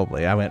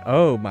 probably. I went,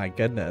 oh my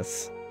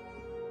goodness.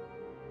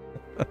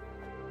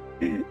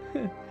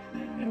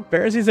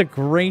 Bearsy's a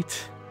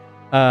great,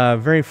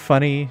 very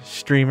funny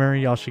streamer.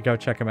 Y'all should go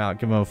check him out.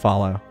 Give him a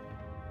follow.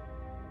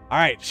 All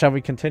right, shall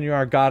we continue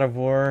our God of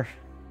War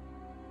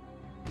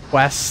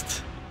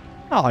quest?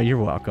 Oh, you're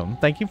welcome.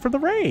 Thank you for the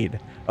raid.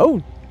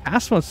 Oh,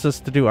 Ass wants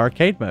us to do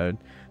arcade mode.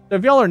 So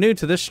if y'all are new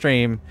to this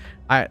stream,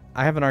 I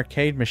have an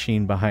arcade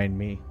machine behind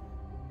me,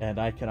 and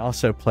I can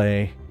also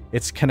play.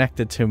 It's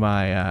connected to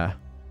my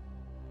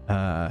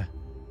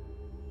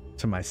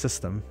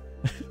system,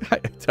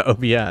 to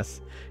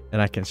OBS, and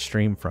I can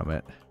stream from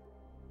it.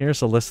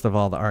 Here's a list of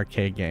all the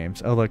arcade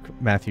games. Oh look,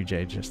 Matthew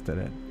J just did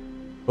it.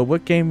 But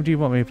what game do you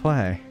want me to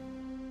play?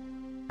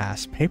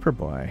 Ass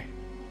Paperboy.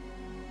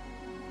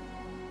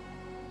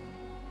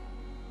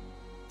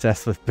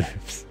 Death with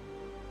boobs.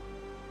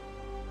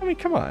 I mean,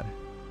 come on.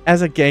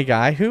 As a gay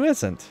guy, who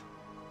isn't?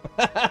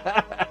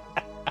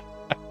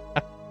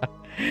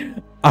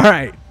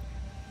 Alright.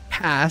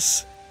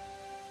 Pass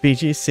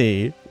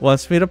BGC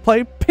wants me to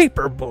play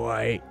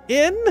Paperboy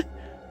in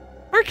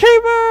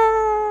arcade mode!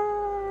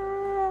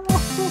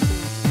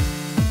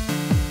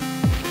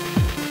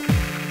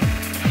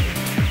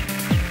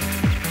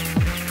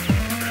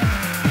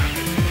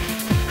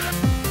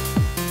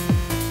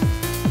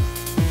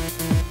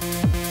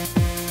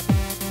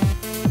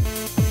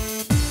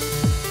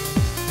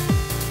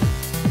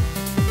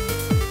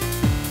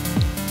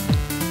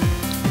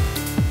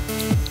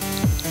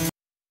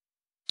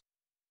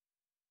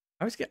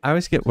 I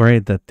always get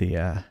worried that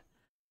the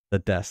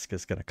desk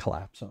is gonna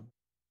collapse on.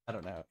 I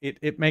don't know.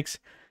 It makes,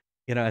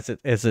 you know, as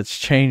it's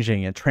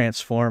changing and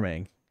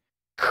transforming,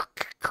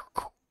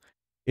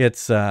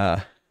 it's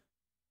it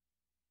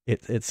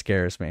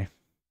scares me.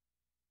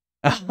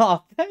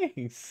 Oh,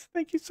 thanks.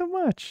 Thank you so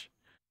much.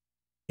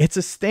 It's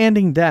a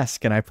standing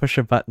desk and I push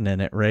a button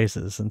and it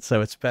raises, and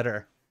so it's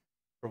better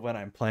for when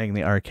I'm playing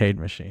the arcade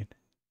machine.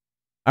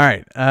 All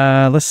right,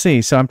 let's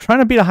see. So I'm trying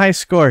to beat a high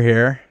score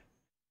here.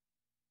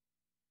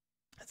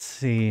 Let's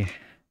see.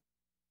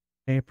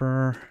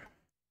 Paperboy.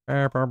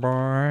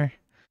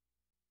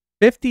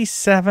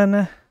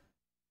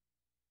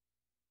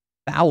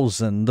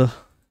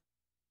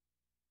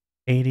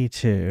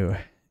 57,082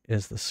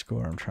 is the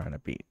score I'm trying to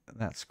beat.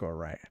 That score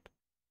right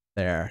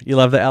there. You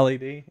love the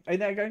LED? Ain't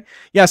that good?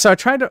 Yeah, so I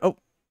tried to, oh,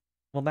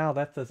 well now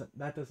that doesn't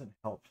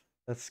help.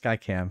 That's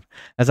Skycam.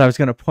 As I was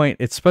going to point,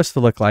 it's supposed to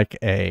look like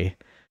a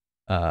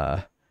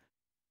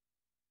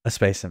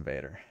Space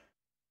Invader.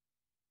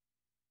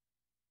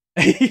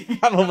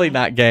 Probably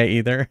not gay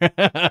either.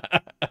 Well,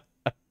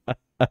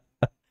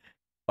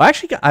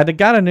 actually, I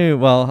got a new.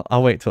 Well,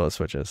 I'll wait till it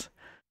switches.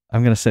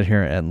 I'm gonna sit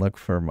here and look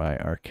for my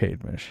arcade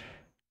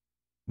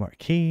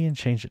marquee and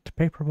change it to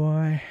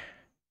Paperboy.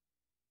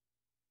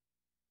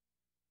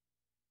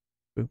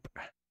 Boop.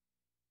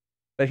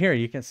 But here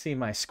you can see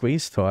my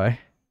squeeze toy.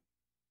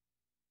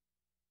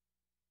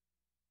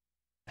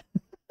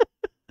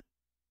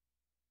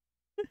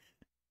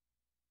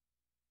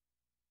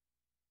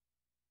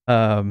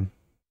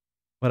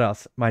 What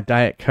else? My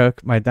Diet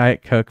Coke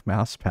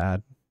mouse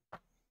pad.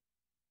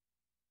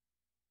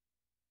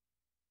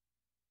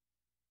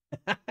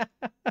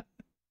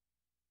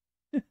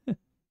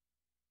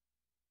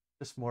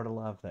 Just more to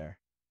love there.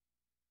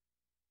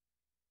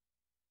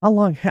 How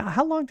long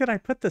did I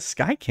put the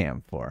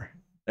Skycam for?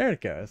 There it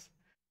goes.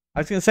 I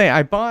was gonna say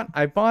I bought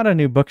a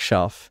new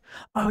bookshelf.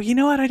 Oh, you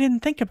know what? I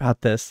didn't think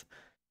about this.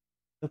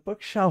 The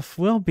bookshelf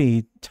will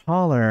be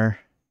taller.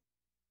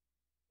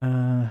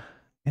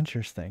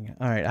 Interesting.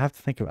 All right, I have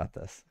to think about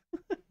this.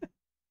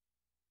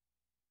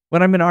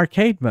 When I'm in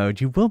arcade mode,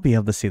 you will be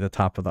able to see the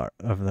top of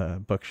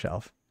the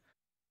bookshelf.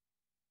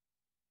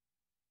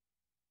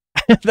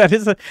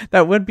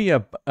 That would be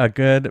a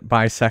good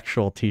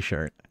bisexual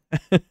t-shirt.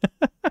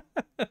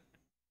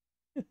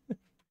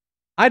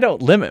 I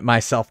don't limit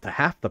myself to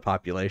half the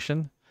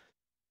population.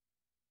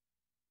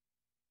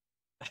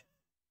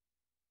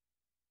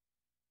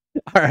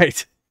 All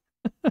right.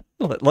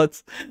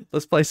 Let's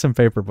play some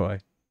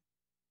Paperboy.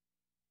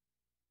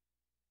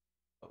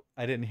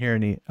 I didn't hear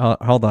any.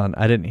 Hold on.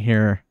 I didn't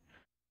hear.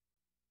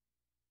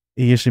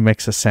 It usually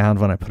makes a sound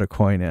when I put a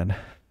coin in.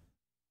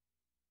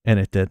 And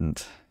it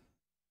didn't.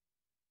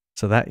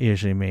 So that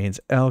usually means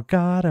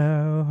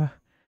Elgato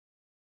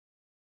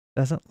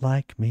doesn't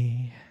like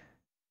me.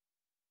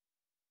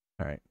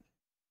 All right.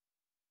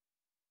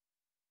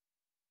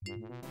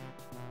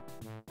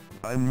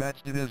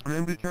 Unmatched in his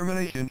grim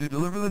determination to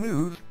deliver the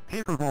news,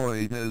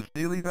 Paperboy does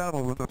daily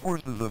battle with the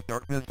forces of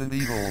darkness and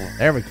evil.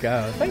 There we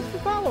go. Thanks for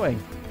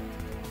following.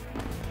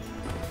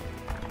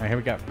 All right, here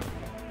we go.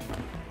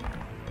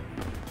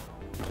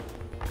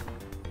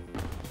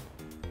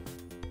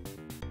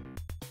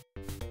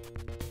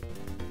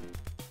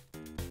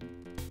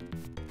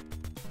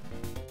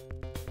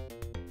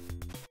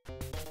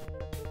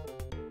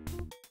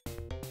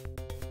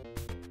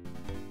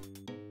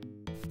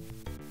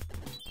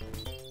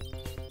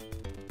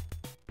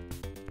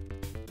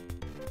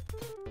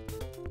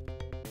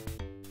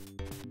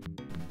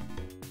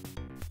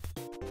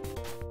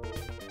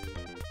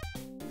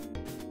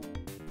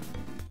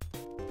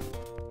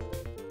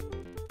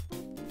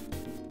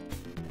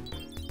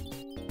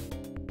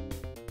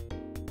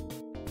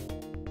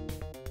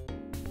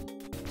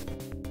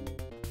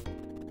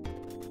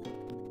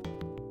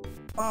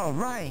 All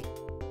right.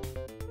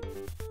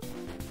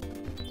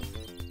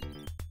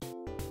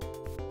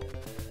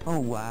 Oh,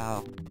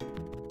 wow.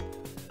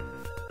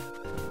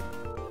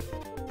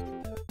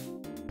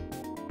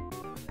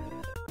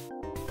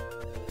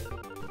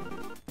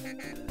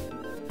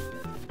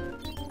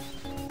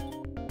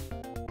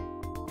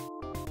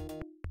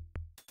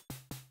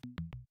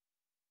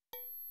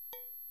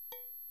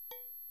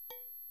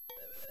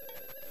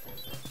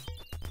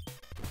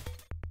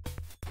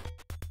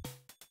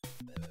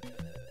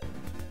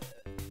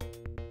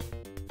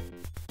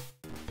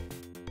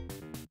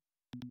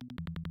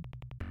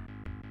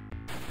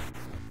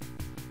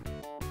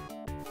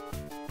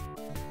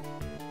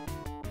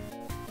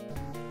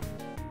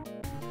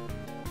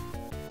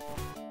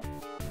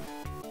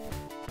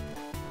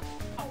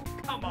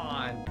 Come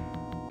on.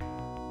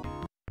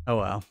 Oh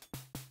well.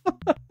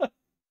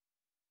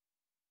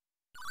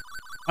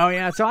 Oh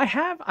yeah, so I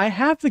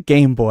have the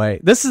Game Boy.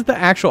 This is the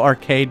actual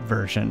arcade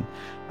version.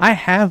 I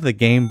have the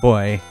Game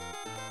Boy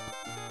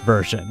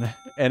version,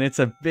 and it's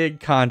a big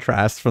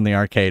contrast from the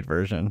arcade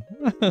version.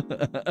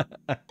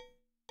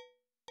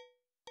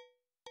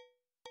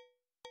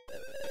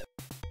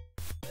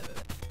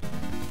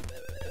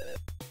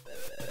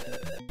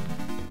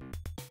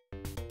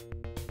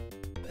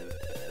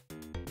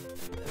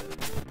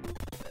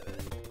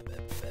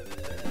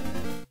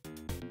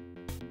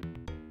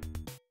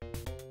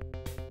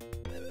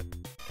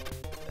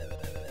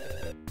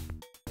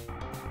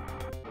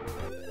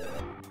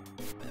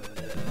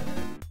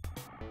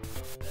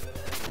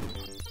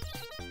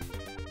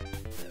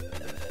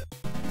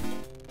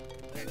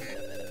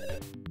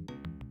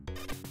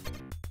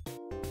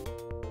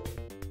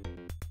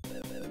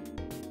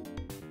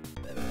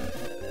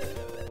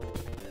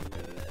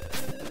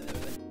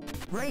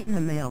 Right in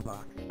the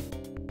mailbox.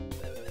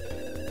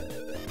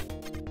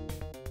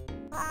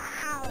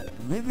 Wow.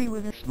 Delivery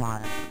with a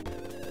smile.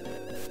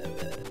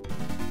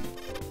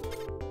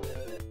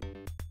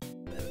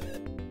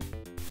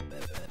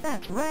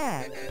 That's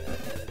rad.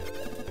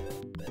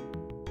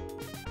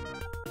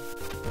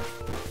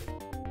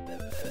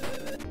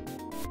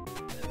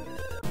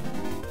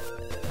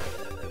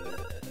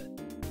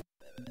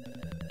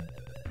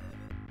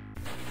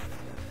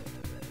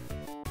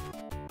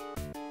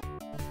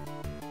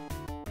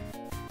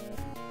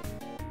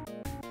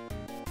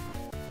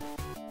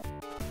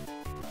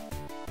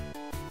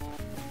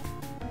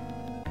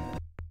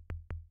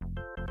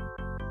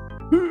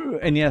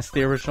 And yes,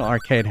 the original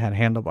arcade had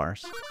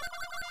handlebars.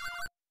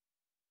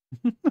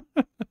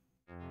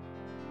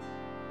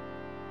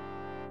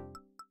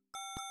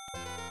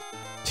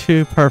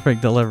 Two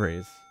perfect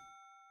deliveries.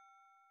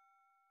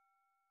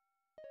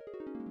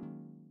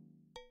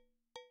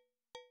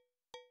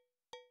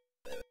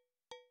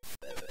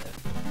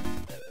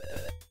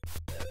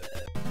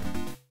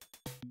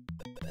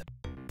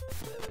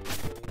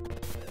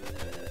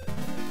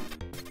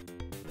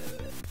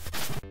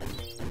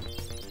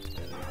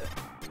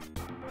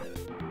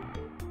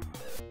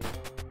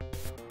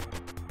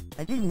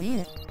 I didn't mean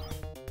it.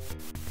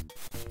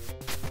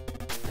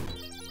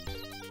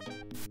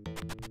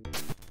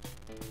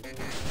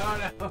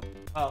 Oh no.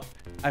 Oh,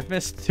 I've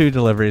missed 2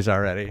 deliveries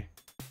already.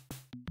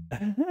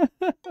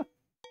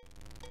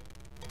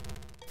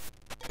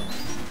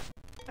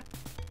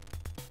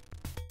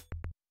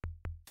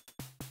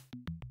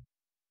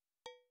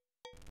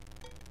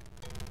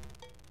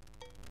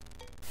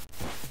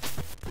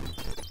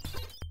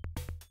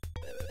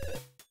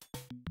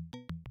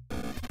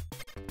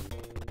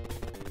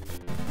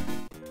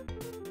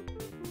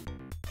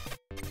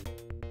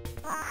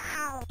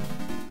 Wow.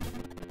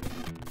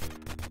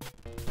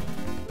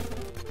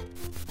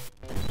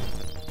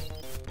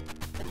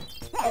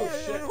 Oh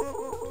shit.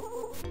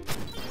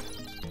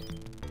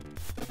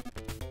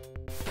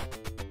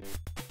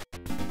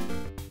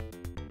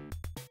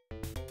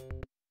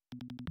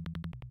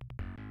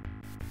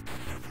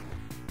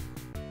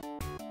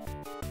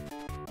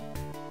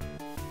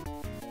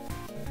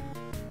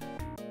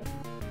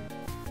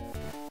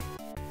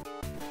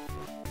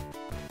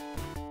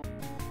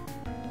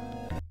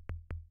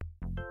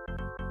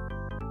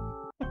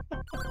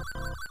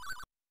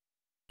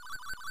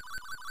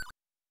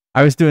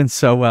 I was doing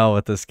so well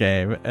with this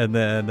game, and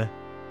then...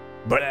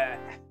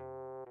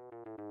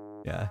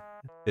 Yeah,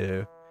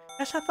 2.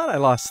 Gosh, I thought I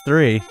lost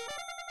 3.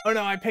 Oh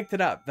no, I picked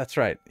it up. That's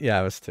right. Yeah,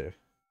 it was 2.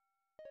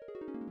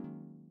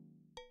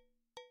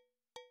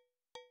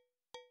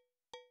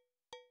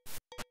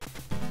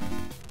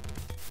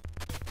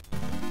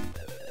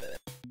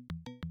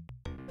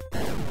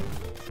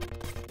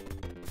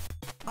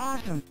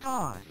 Awesome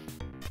toss.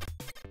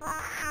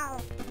 Wow.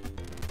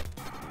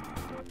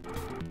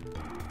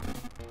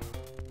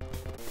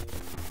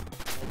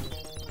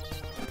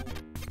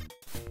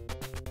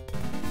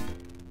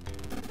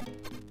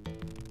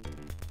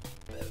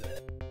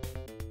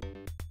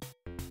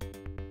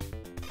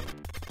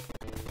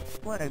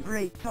 What a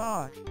great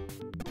toss.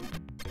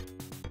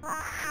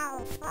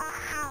 Wow.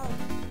 Wow.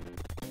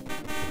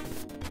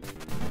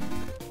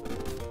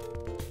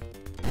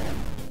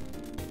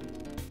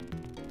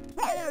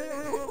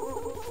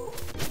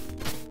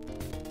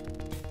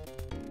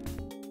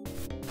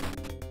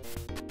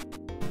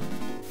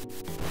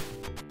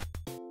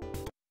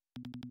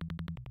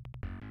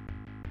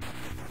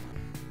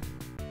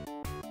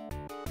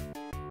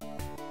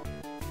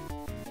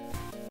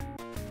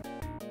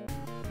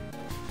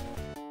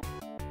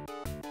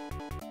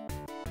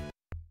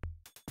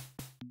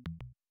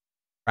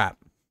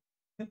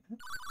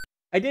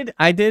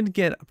 I did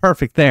get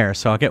perfect there,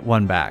 so I'll get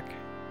one back.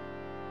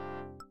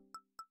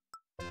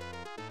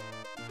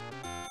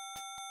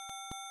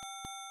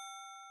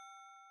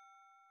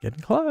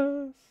 Getting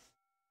close.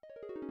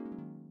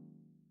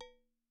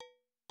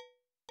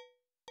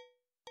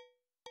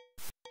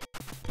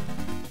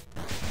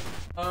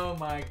 Oh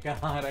my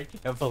god, I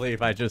can't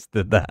believe I just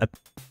did that.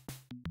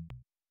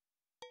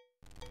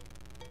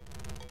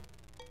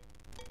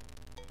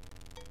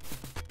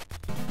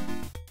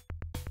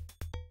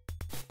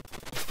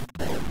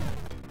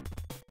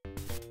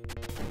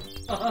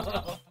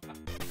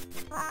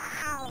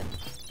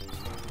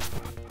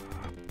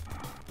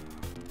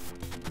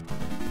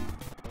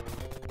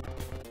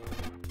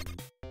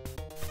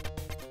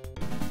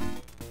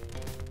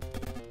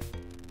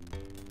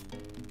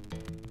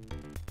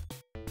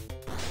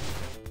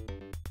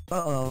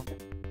 Uh-oh.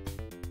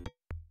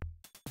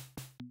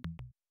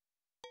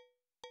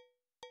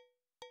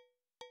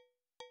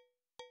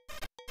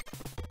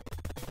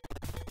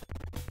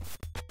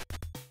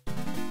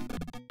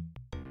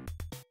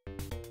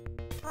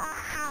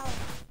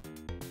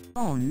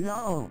 Oh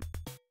no.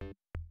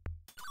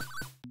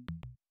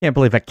 Can't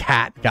believe a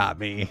cat got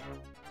me.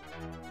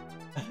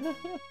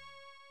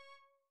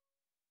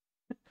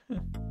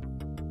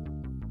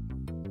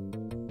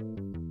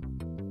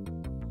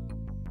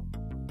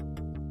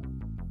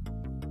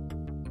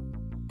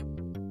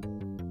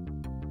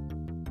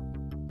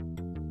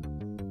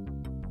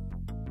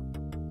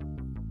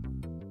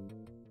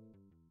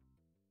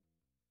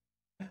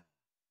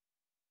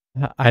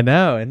 I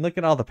know, and look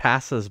at all the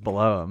passes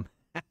below him.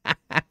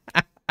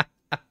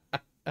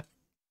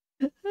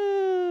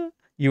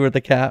 You were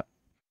the cat.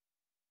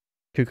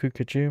 Cuckoo,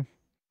 could you?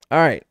 All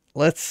right,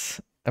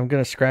 I'm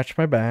gonna scratch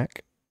my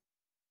back,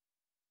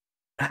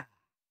 and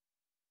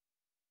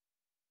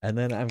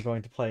then I'm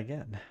going to play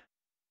again.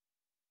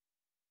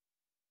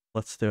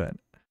 Let's do it.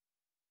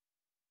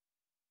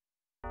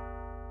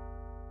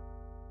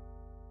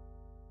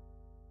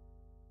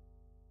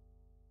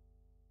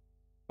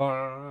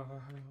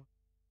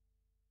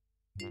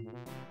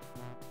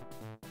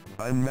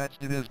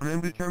 Unmatched in his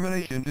grim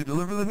determination to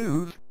deliver the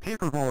news,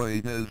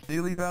 Paperboy does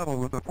daily battle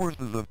with the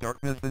forces of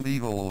darkness and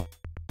evil.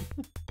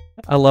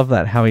 I love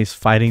that, how he's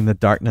fighting the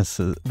darkness,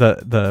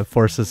 the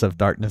forces of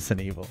darkness and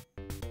evil.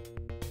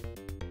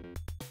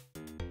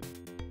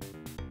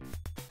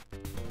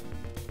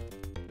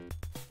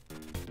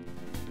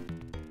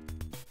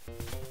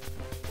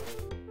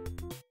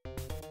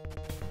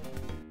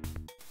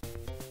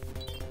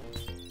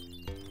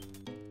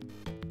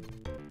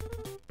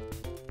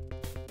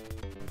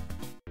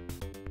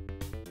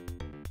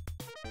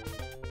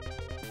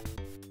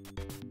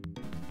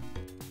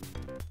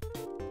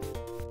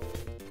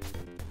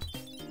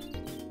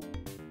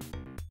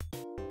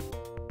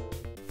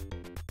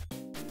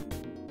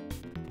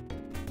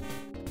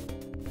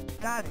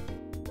 Got it.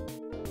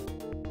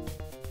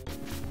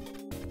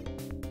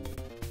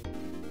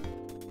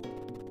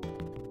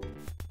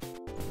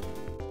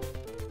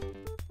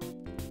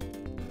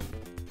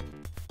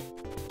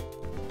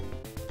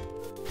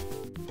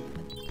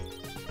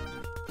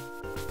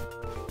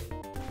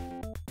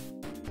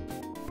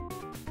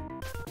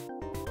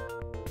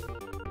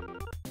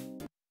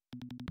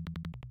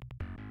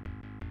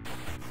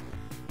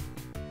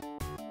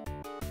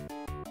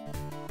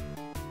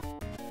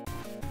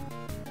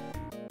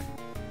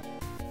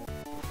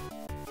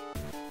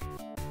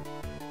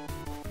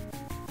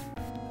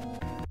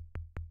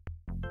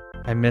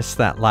 I missed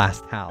that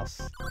last house.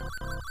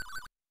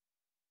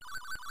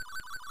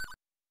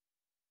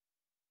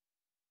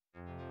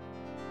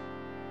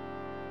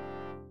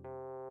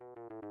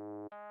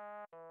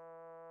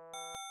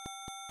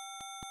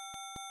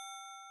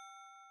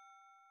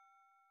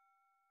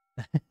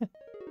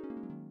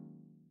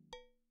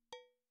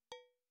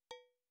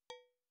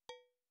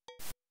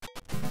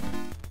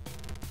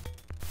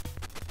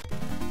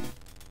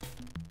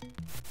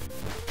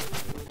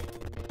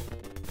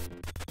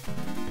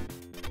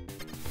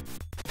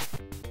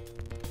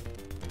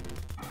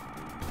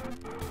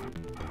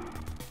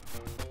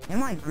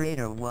 Am I great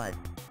or what?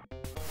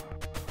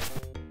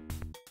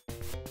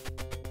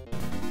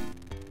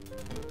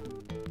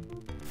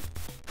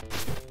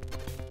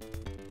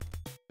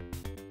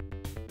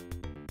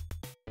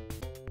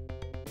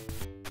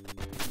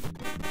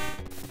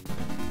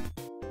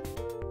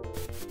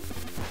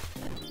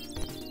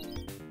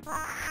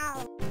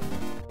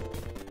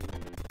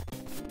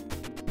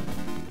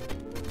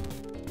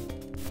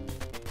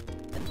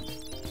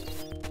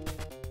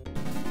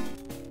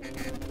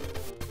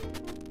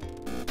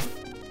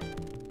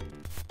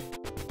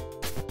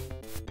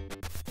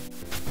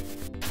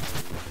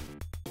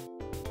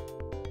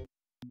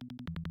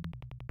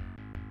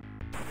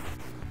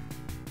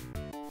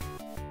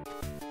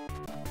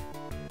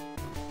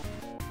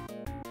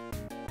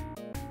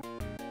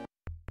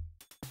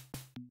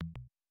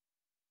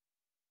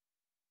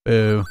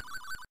 Boo.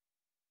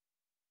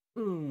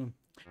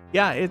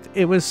 Yeah,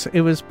 it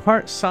was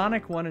part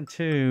Sonic 1 and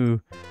 2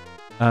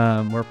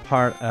 were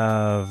part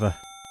of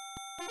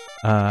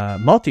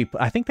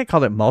I think they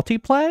called it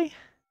multiplay.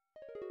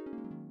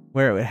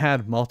 where it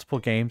had multiple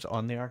games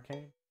on the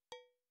arcade.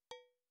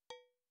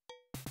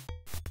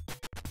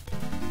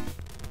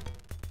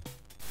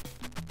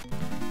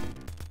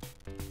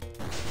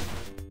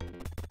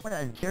 What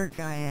a jerk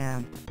I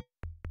am.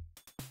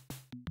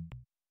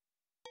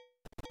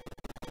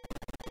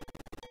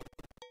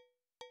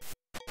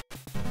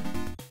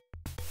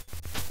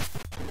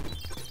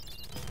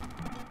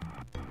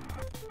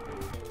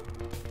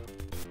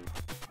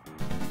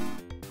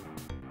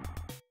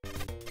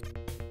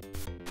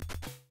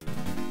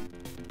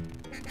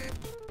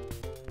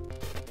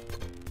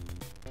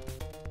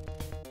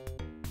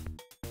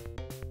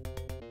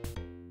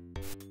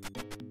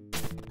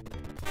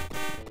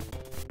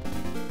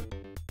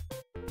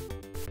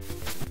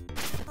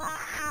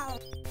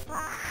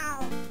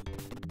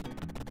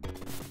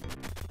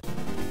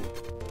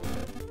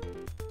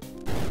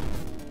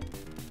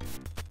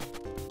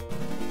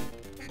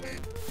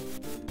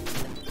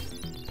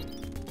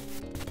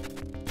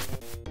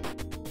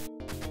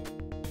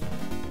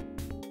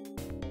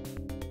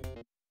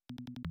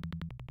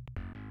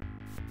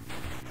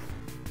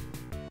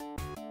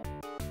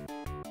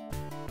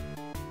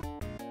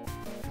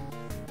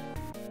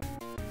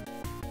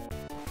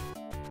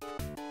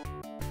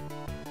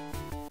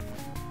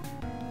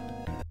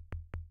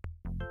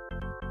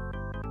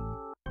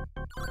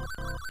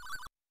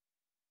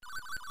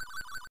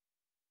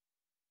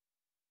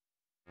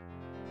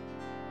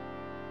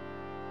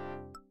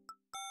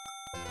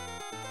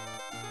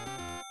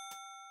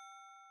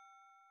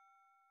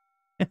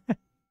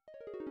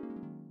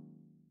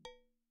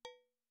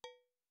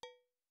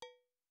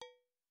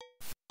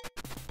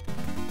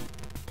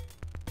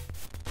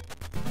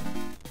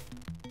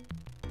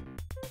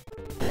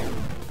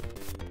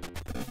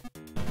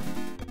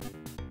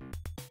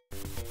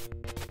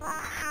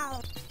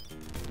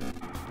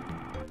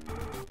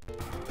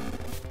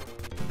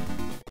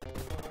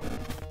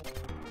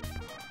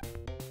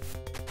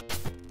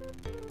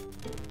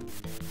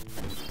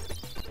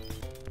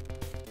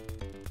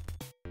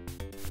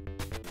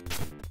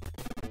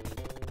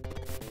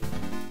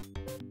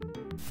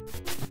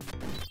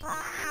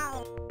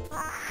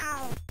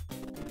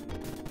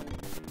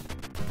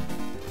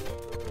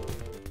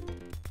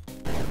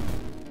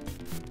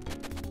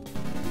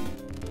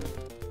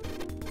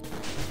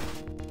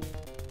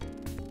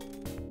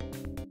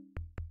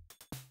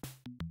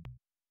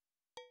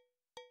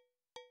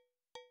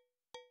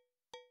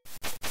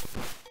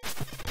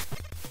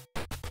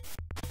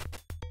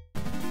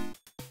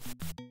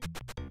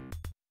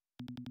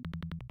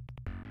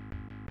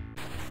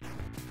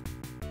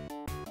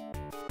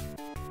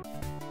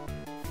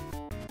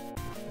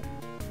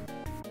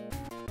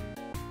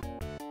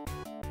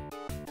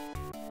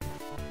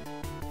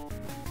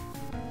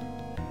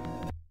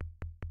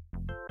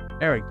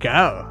 There we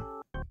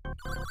go.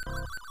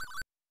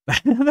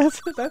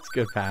 That's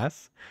good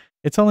pass.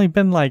 It's only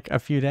been like a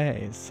few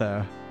days,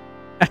 so.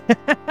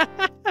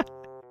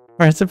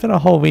 Or has it been a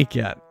whole week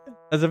yet?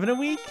 Has it been a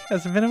week?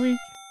 Has it been a week?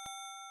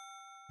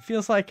 It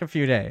feels like a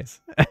few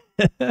days.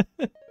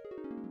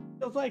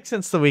 Feels like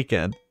since the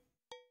weekend.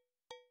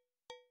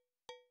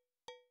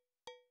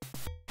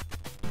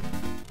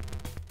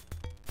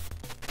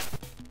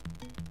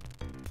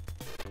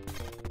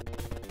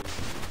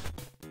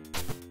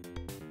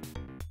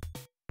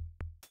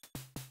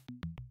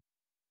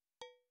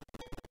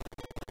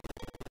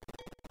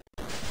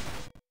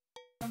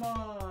 Come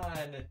on.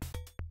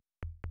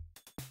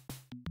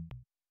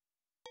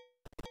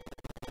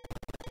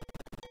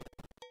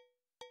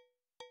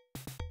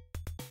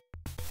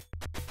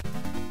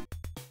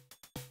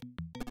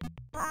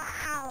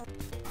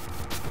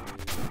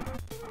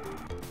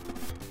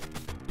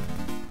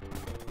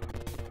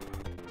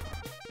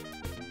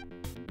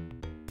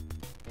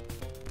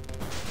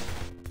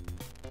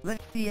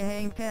 Let's see a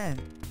hang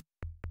 10.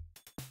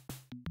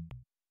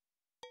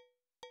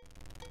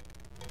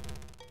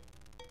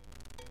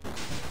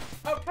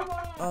 Oh, come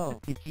on.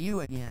 Oh, it's you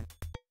again.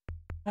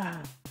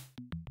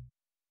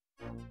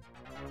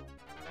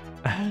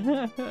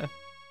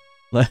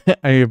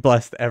 Are you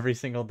blessed every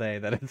single day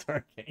that it's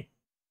working?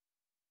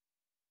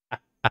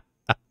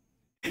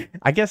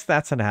 I guess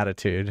that's an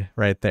attitude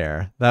right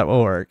there. That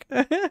will work.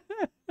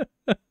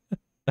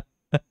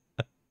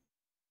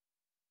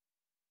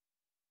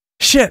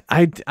 Shit,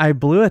 I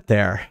blew it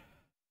there.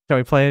 Shall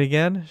we play it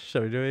again?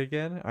 Shall we do it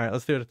again? All right,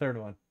 let's do it a third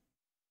one.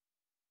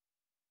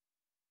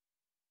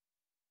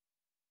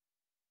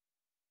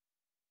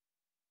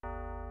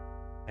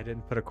 I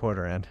didn't put a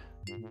quarter in.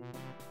 You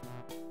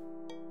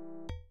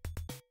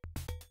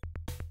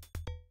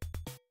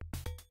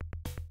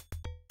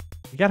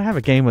gotta have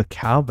a game with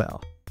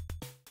cowbell.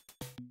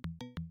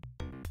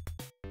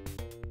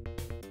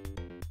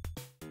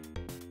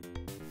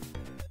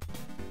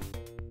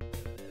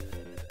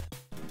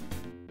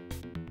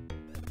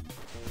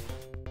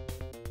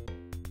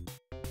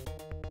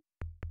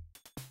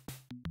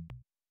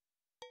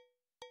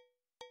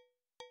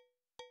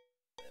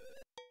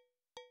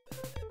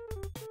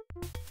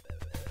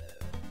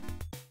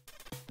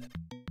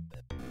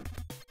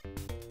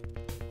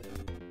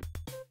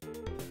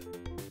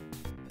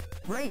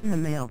 right in the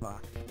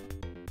mailbox.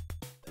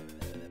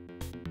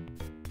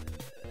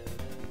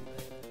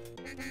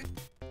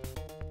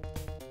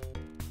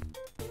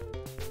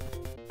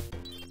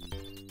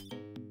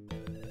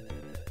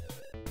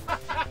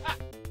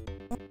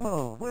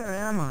 Oh, where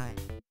am I?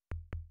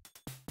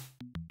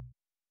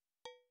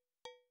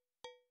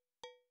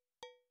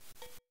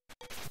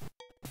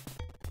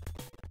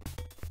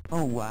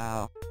 Oh,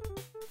 wow.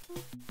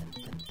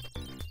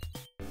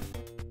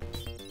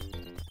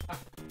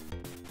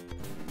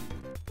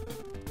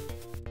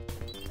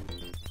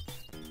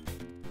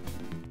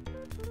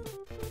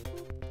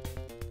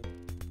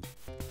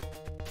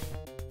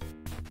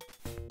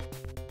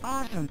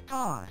 Awesome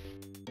toss.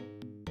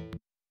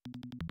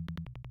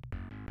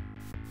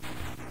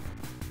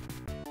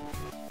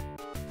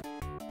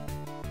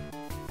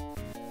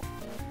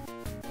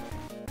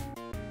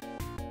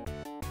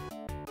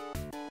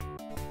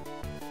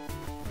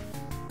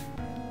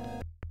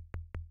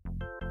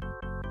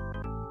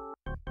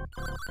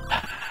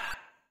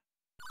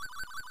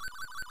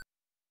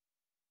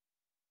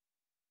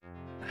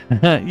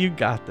 You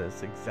got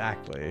this,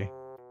 exactly.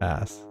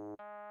 Pass.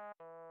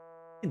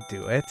 You can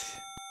do it.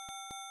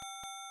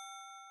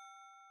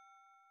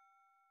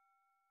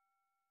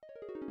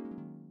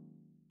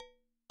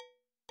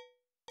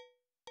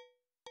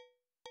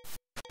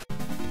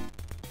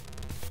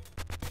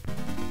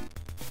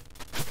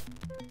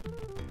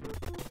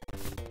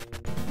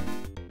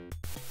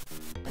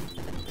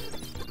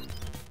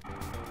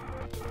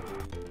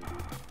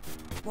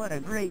 What a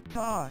great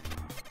toss.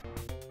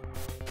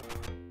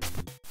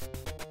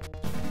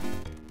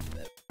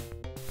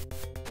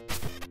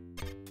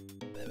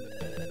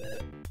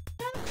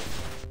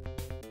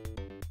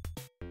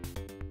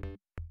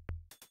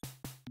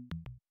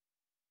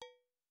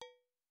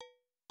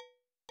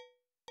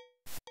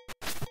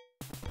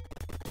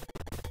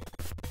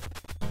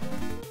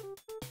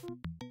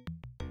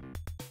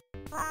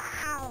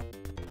 Wow.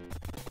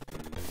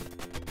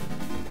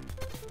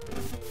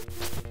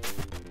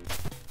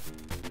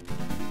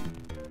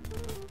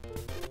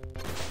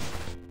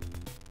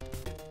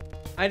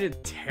 I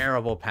did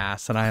terrible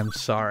pass, and I am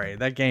sorry.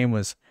 That game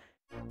was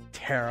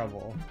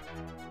terrible.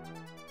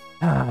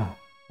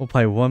 We'll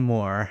play one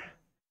more.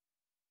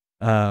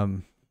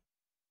 So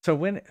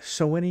when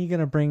are you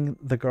gonna bring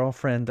the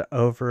girlfriend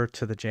over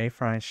to the J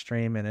Fry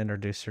stream and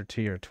introduce her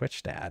to your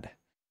Twitch dad?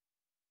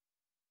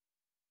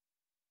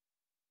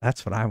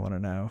 That's what I want to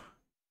know.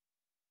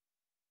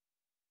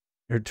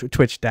 Your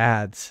Twitch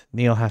dads.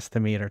 Neil has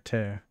to meet her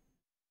too.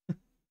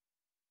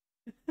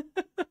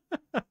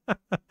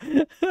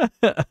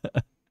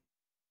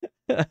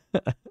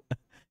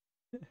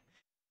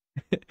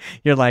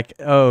 You're like,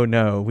 oh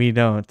no, we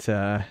don't.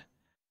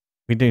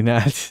 We do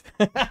not.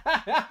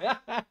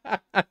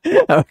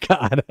 Oh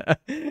God.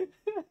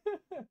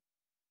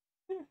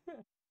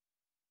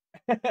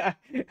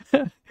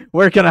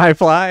 Where can I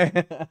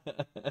fly?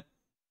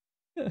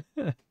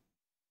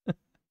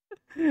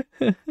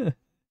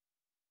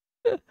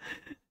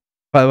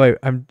 By the way,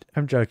 I'm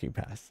joking,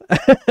 Pass.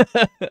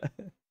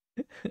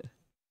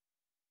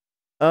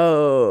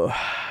 Oh.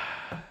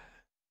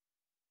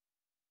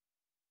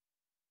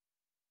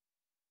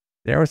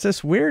 There was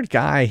this weird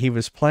guy, he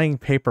was playing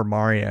Paper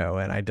Mario,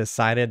 and I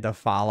decided to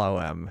follow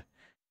him.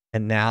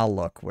 And now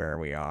look where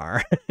we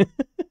are.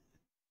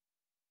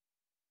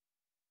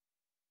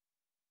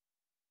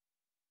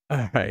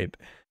 All right.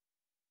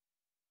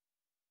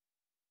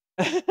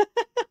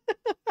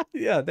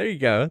 Yeah, there you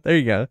go. There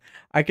you go.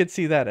 I could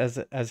see that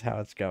as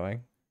how it's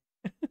going.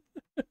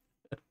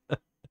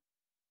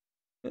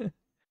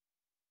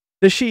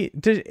 Is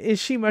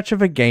she much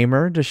of a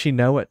gamer? Does she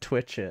know what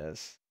Twitch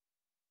is?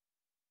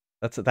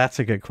 That's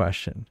a good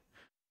question.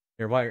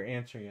 Here, while you're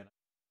answering it,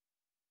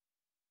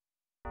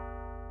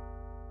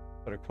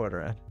 put a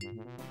quarter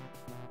in.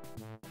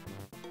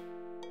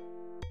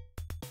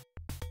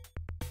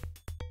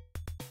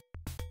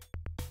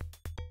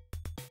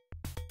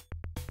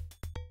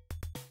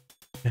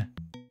 Yeah.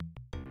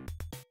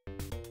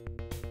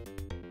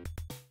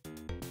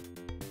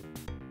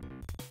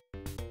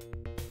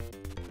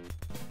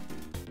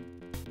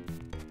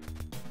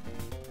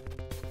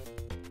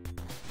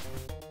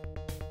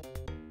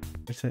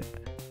 What's it?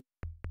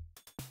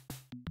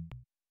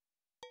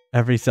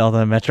 Every Zelda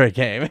and Metroid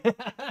game.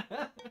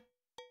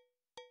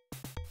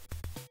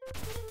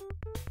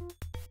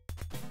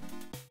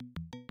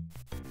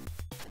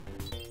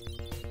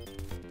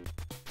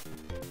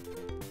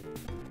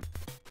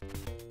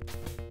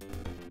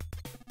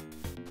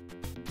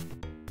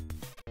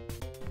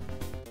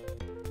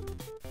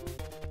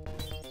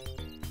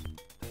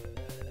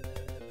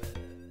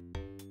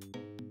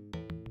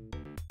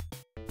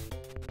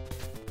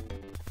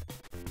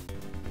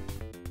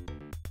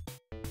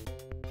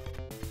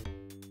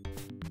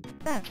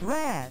 That's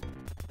rad.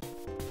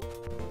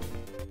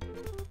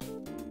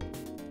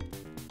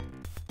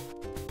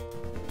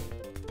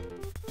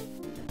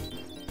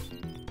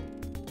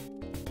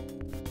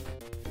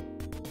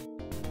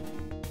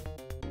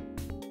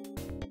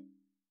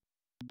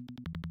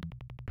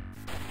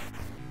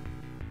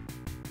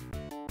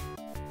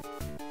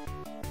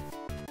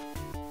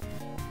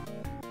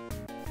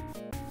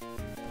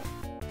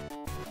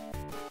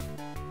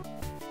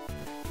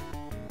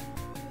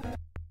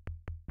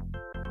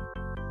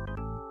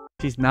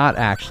 She's not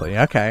actually.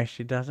 Okay,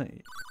 she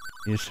doesn't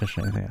use fish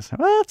or anything else.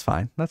 Well, that's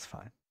fine. That's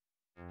fine.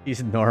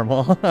 She's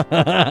normal.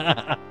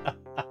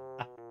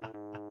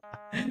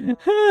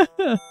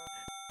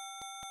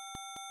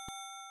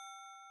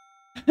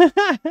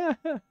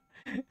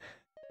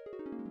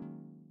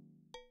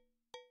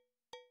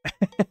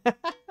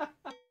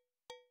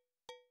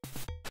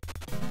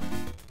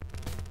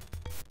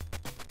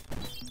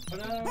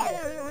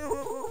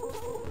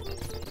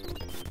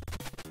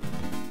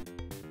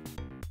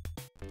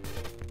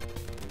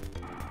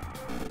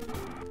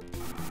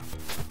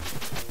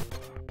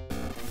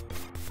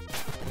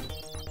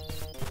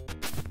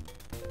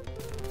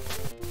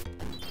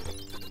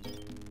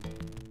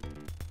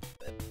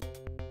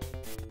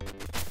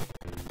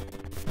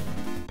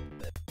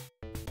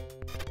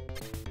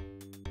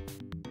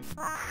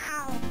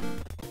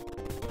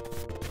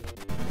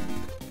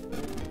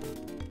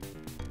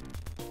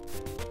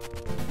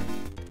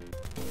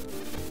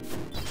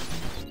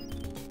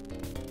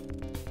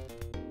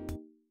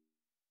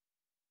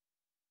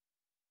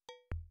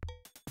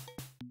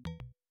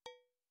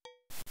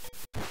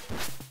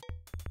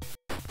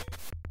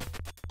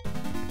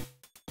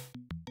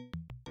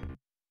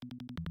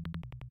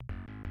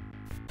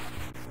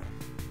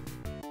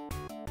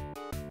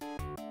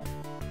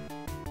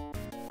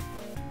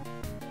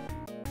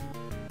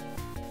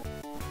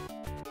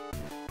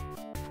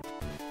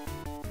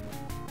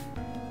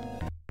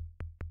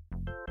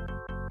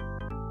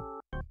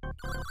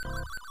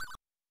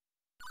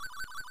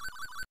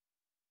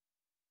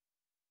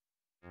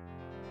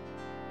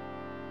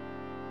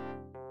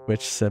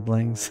 Which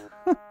siblings?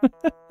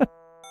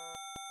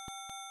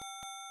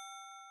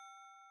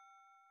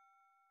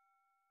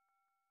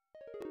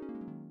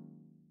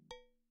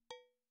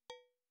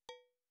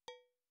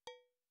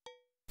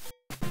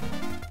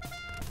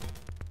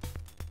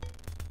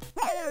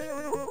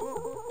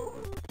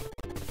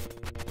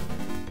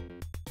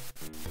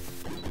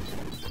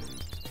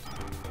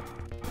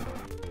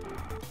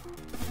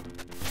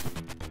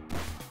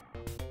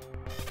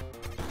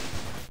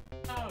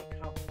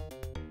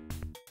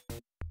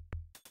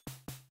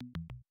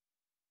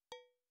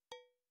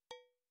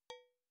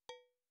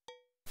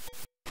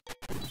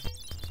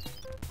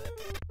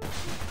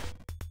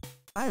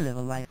 I live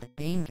a life of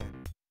danger.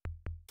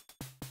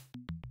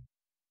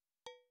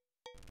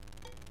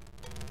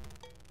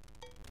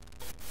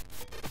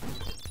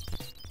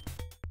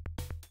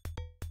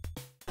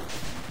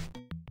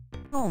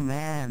 Oh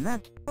man,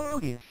 that's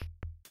bogus.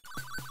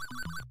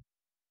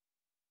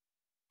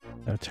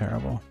 So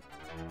terrible.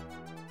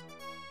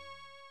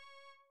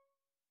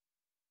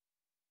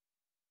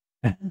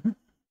 And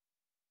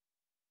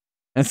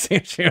see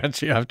if she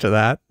wants you after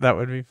that. That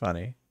would be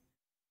funny.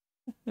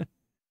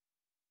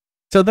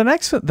 So the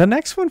next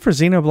one for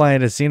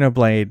Xenoblade is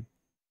Xenoblade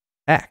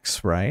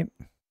X, right?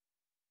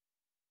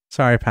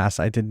 Sorry, Pass.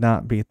 I did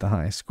not beat the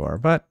high score,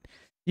 but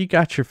you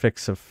got your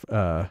fix of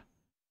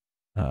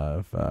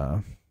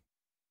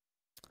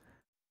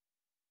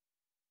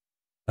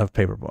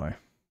Paperboy.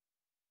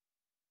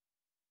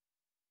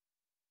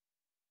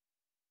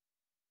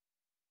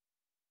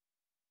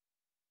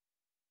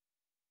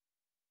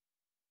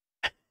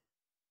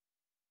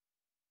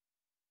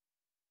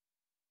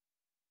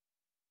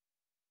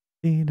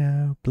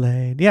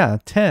 Xenoblade. Yeah,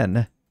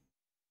 10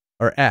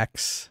 or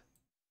X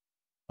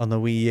on the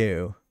Wii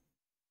U.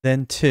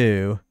 Then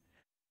 2.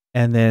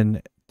 And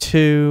then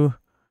 2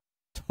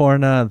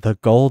 Torna the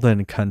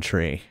Golden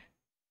Country.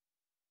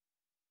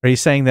 Are you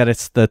saying that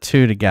it's the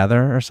 2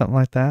 together or something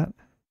like that?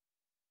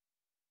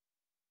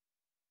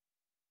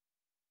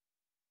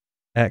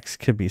 X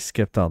could be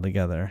skipped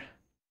altogether.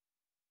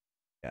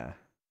 Yeah.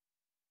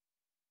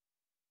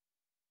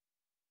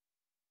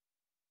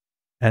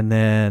 And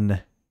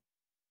then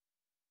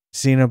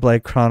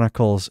Xenoblade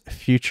Chronicles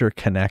Future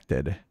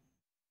Connected.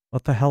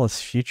 What the hell is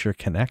Future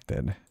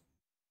Connected?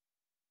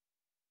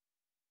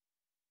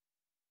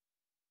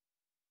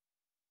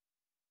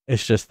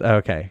 It's just,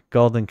 okay.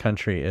 Golden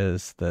Country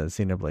is the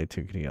Xenoblade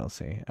 2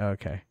 DLC.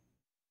 Okay.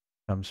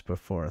 Comes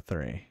before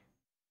 3.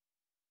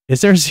 Is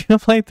there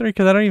Xenoblade 3?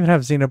 Because I don't even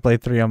have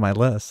Xenoblade 3 on my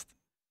list.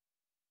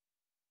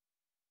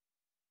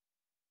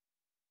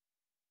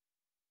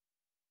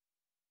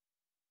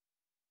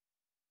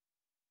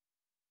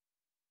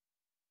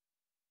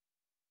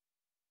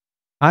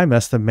 I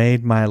must have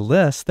made my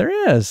list. There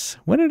is.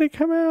 When did it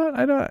come out?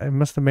 I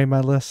must have made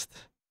my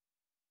list.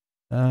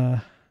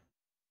 Oh,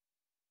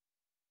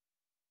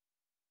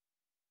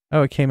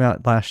 it came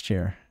out last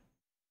year.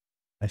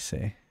 I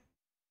see.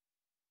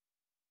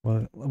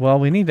 Well,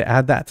 we need to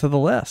add that to the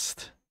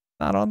list.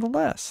 Not on the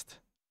list.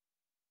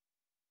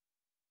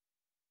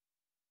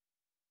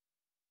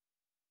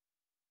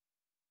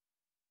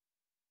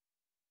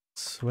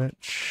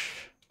 Switch.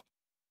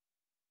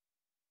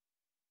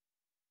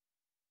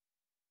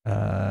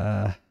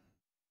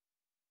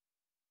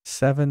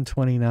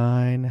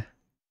 729.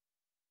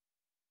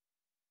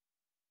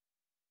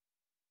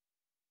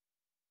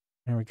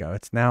 There we go.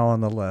 It's now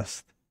on the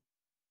list.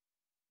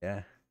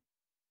 Yeah.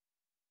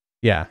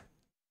 Yeah.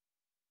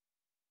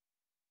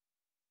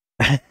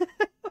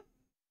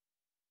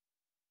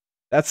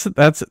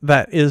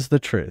 That is the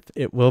truth.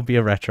 It will be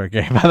a retro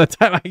game by the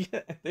time I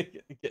get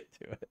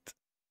to it.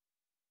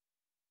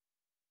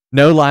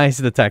 No lies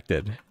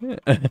detected.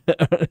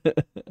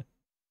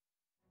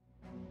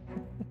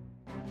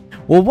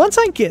 Well, once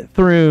I get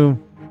through,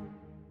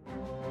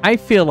 I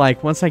feel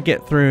like once I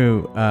get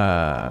through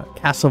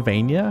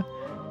Castlevania,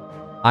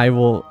 I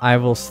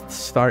will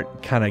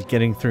start kind of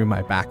getting through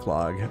my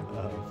backlog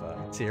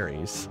of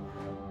series.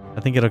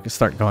 I think it'll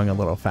start going a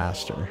little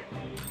faster.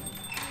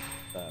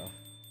 So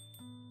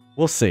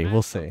we'll see.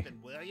 We'll see.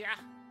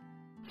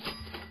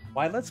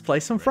 Why, let's play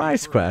some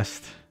Fry's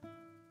Quest.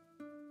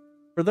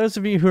 For those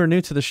of you who are new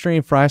to the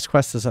stream, Fry's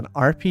Quest is an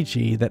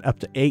RPG that up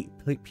to 8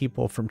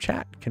 people from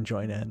chat can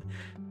join in.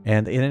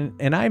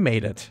 And I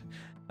made it.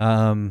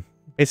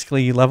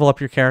 Basically, you level up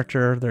your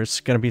character. There's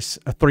going to be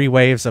 3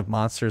 waves of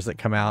monsters that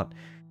come out.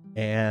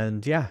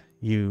 And yeah,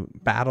 you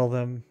battle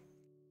them.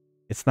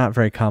 It's not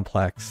very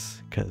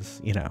complex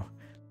because, you know,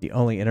 the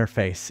only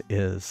interface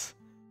is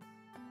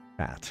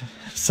that.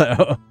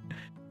 So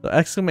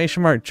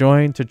exclamation mark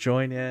join to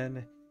join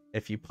in.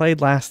 If you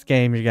played last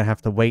game, you're going to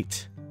have to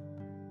wait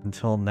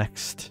until no,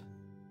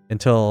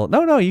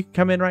 you can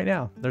come in right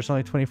now. There's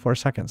only 24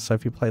 seconds. So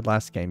if you played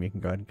last game, you can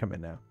go ahead and come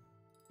in now.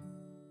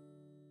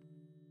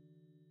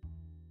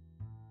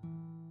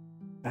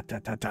 Da, da,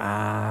 da,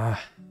 da.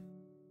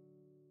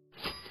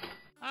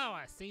 Oh,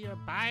 I see you're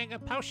buying a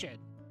potion.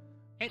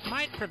 It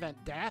might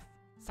prevent death.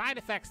 Side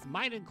effects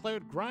might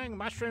include growing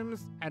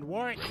mushrooms and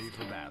warts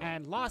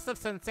and loss of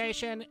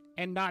sensation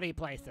in naughty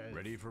places.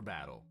 Ready for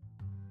battle.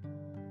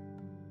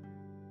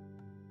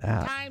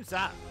 Time's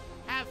up.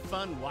 Have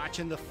fun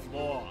watching the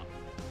floor.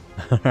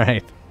 All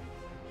right.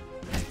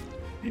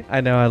 I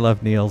know I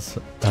love Neil's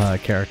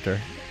character.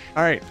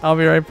 All right, I'll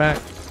be right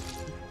back.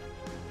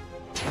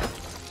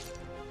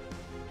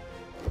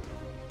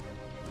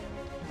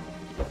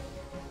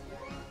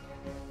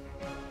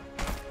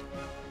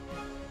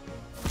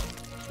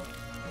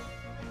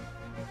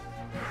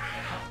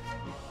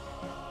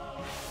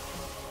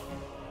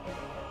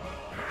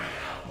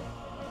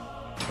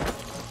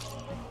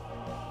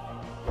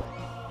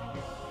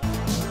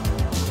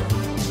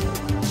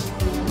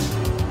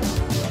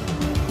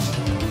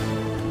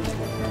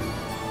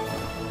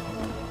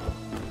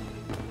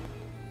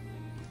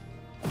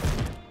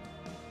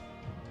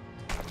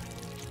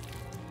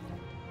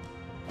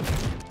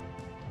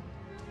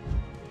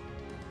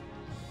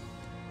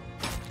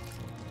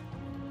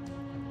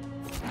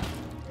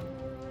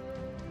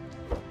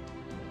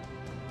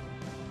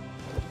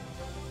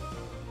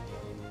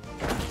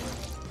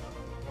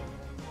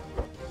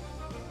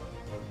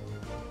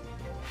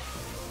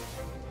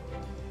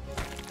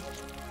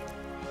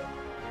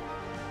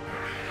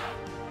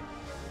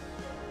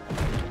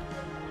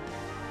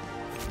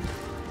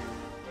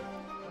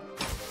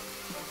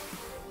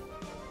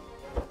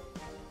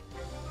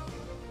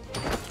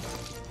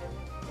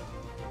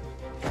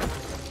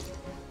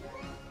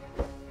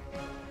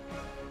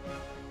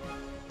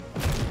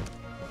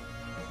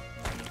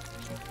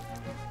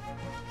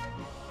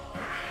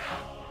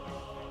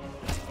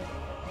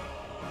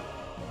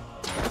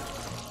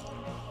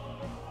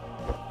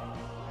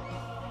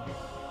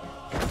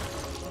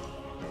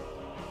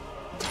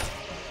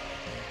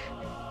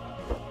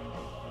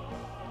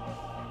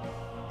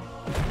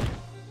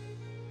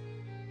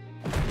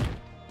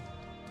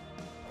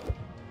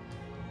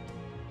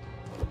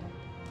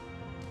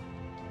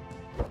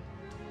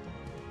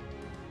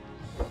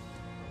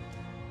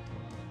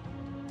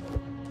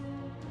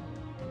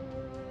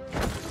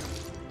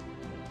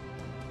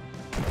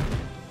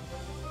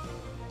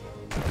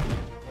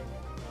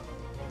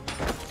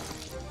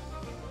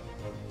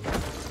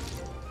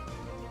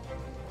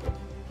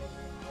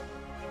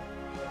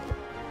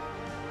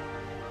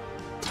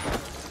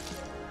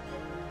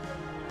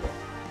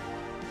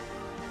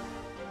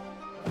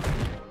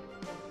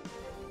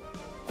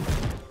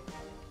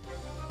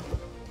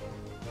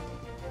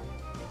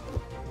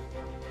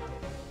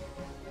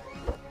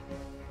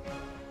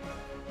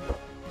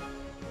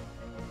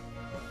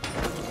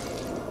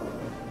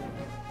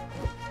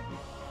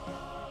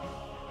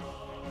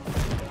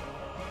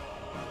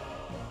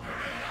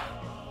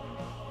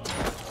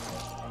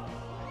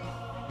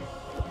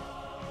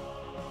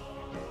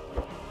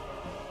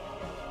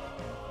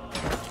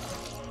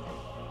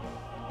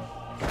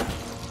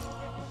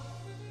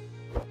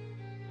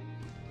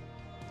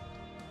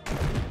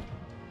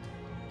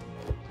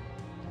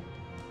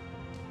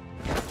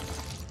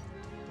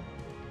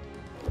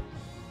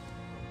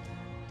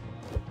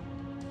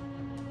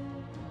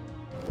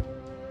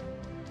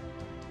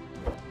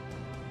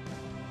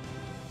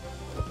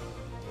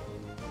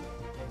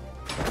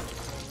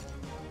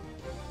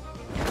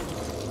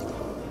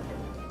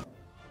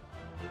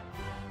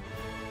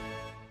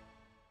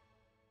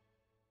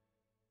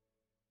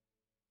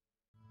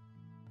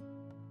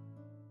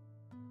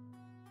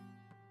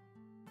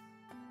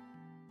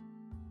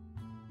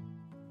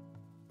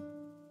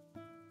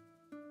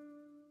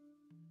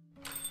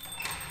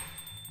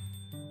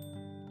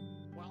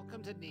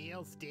 Welcome to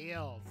Neil's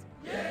Deals.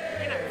 You're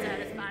not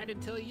satisfied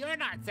until you're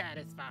not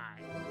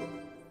satisfied.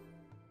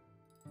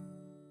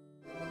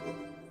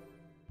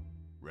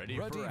 Ready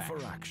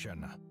for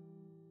action.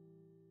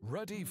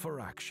 Ready for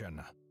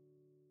action.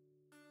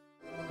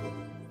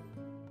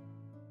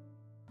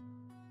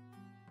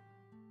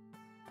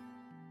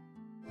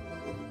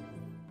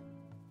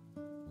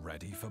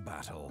 Ready for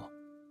battle.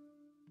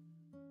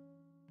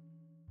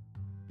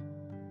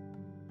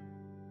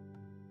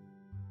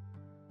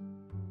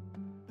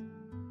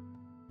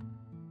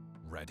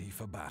 Ready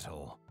for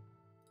battle.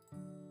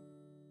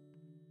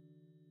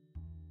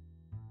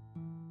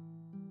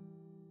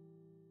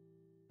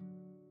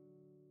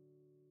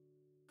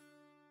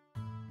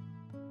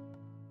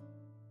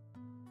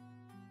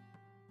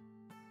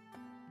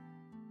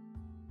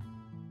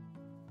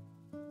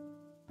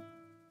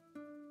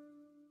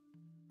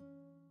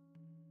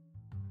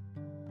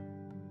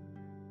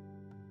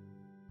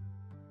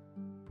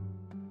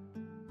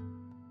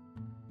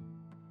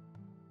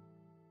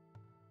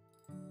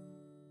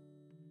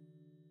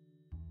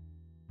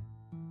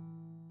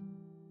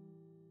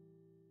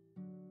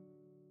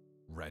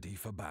 Ready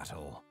for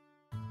battle.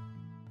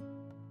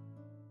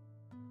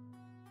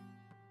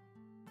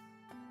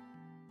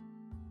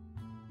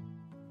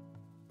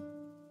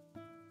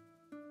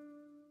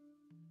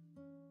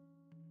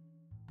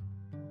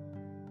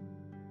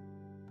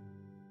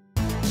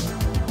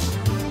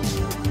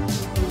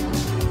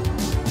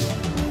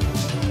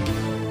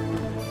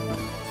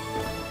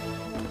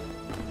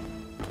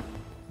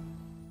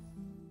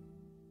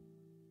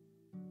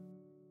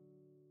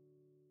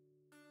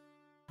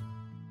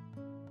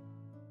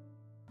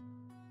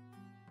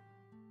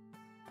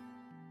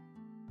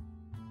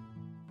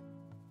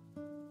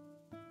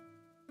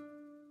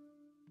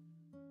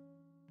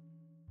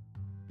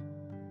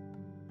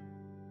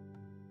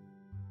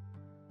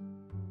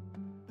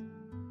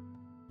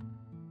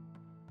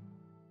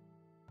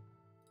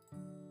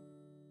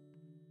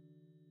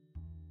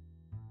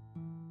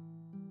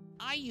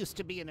 I used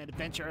to be an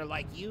adventurer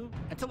like you,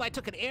 until I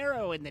took an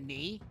arrow in the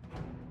knee.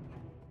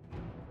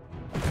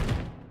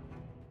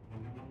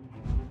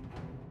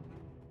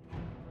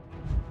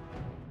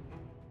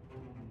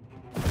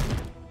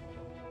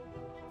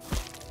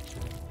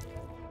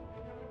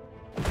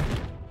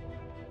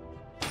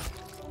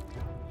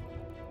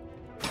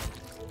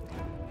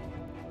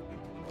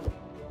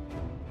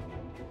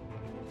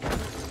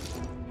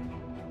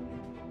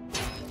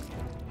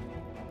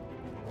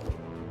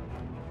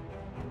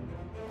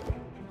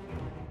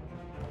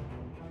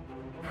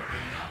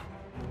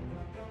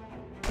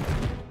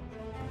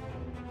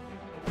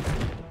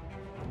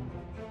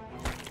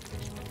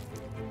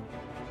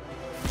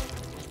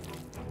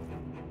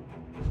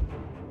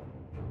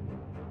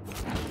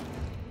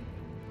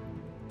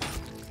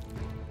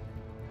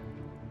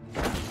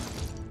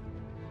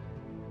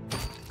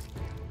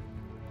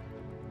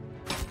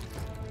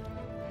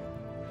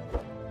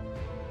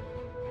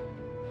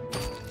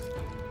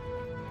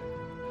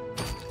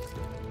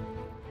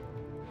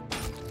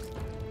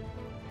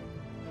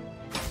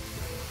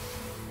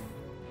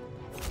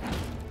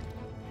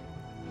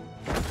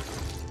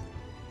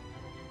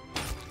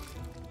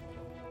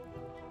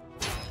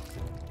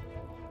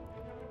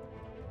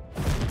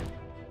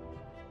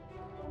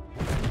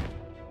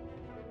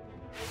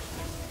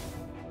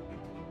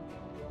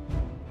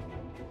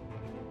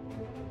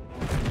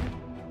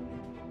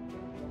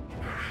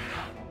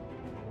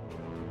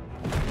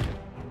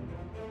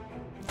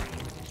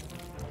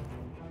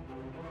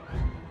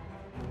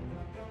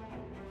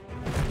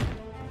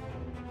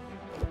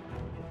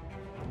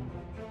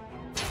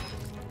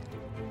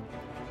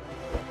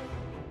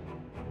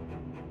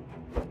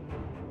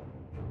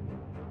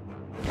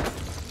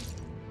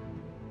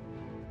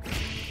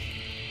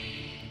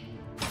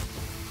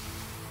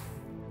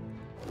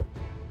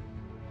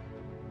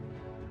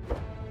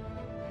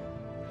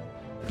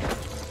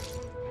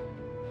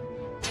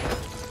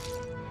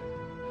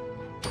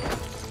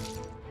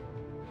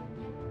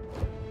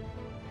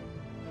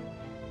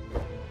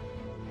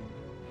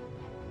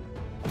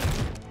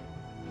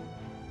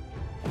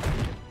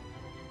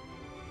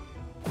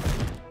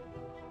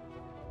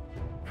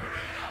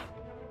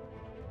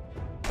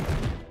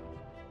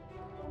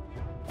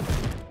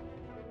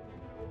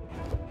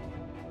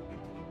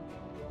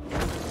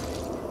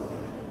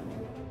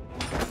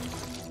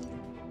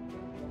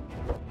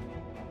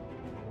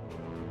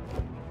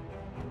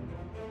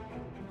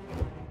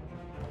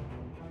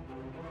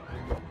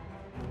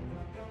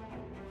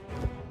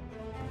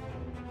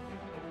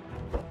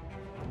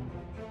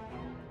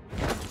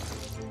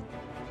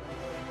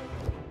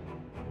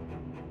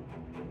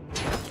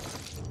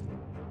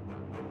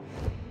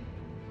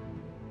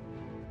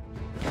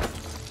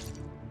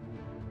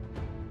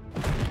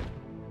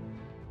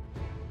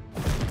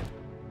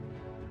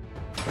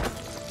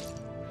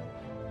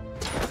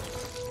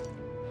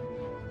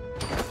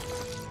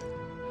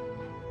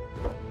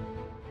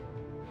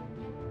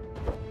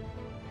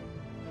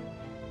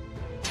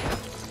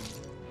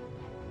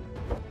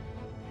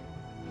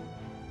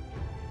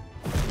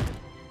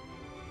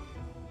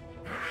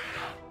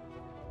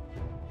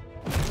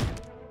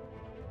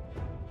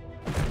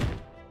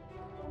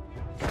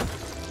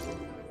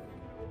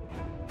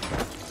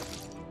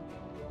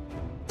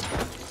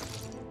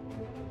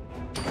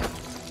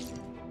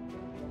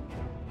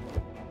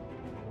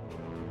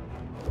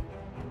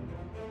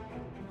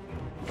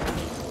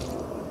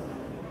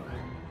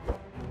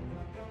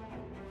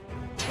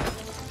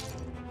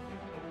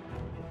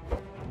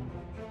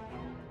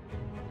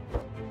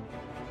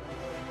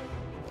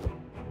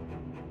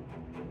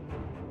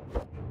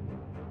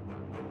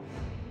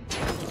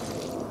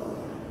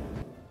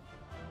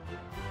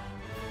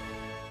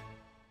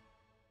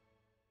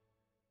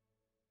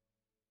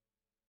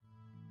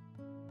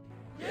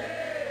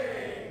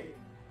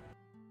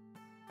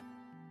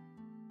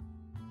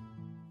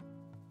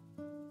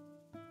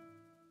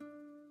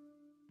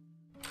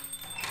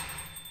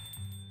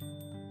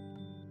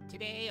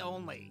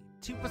 only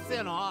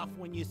 2% off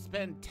when you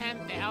spend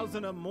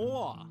 10,000 or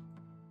more.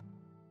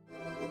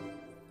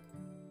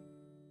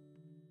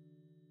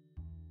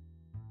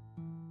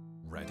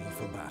 Ready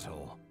for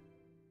battle.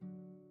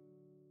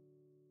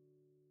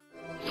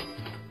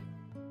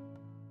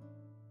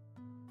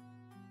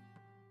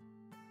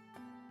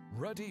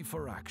 Ready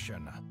for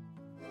action.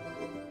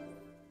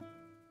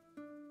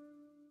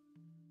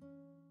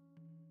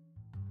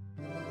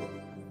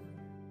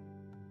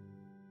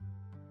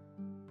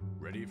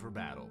 Ready for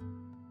battle.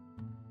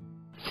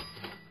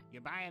 You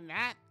buying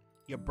that?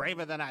 You're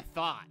braver than I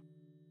thought.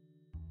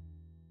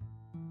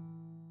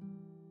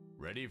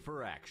 Ready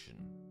for action.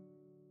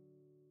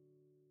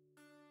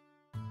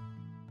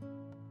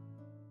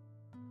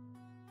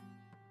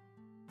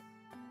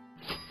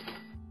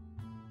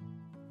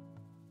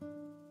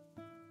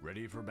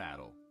 Ready for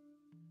battle.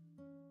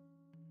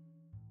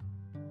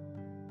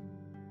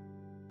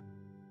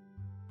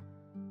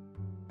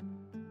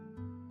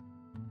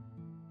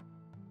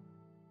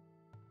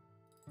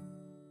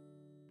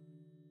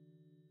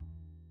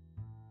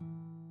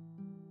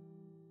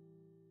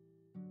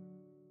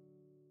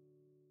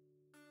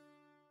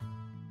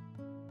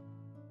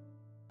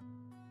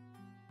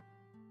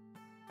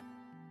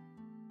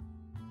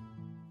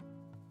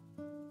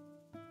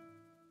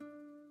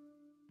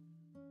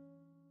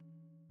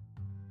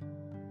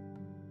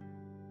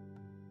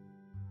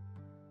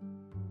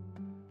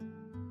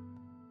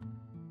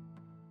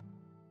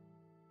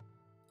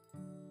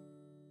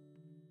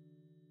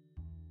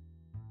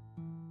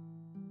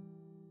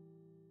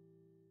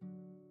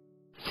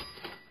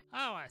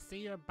 Oh, I see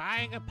you're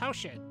buying a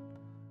potion.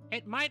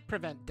 It might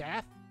prevent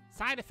death.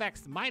 Side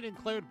effects might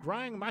include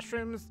growing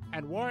mushrooms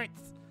and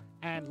warts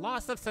and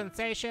loss of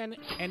sensation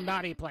in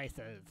naughty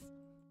places.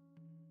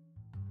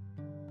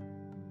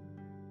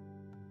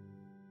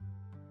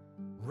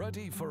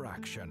 Ready for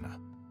action.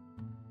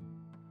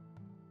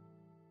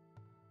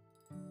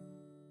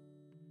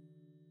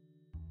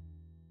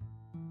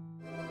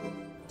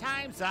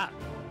 Time's up.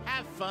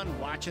 Have fun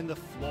watching the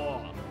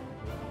floor.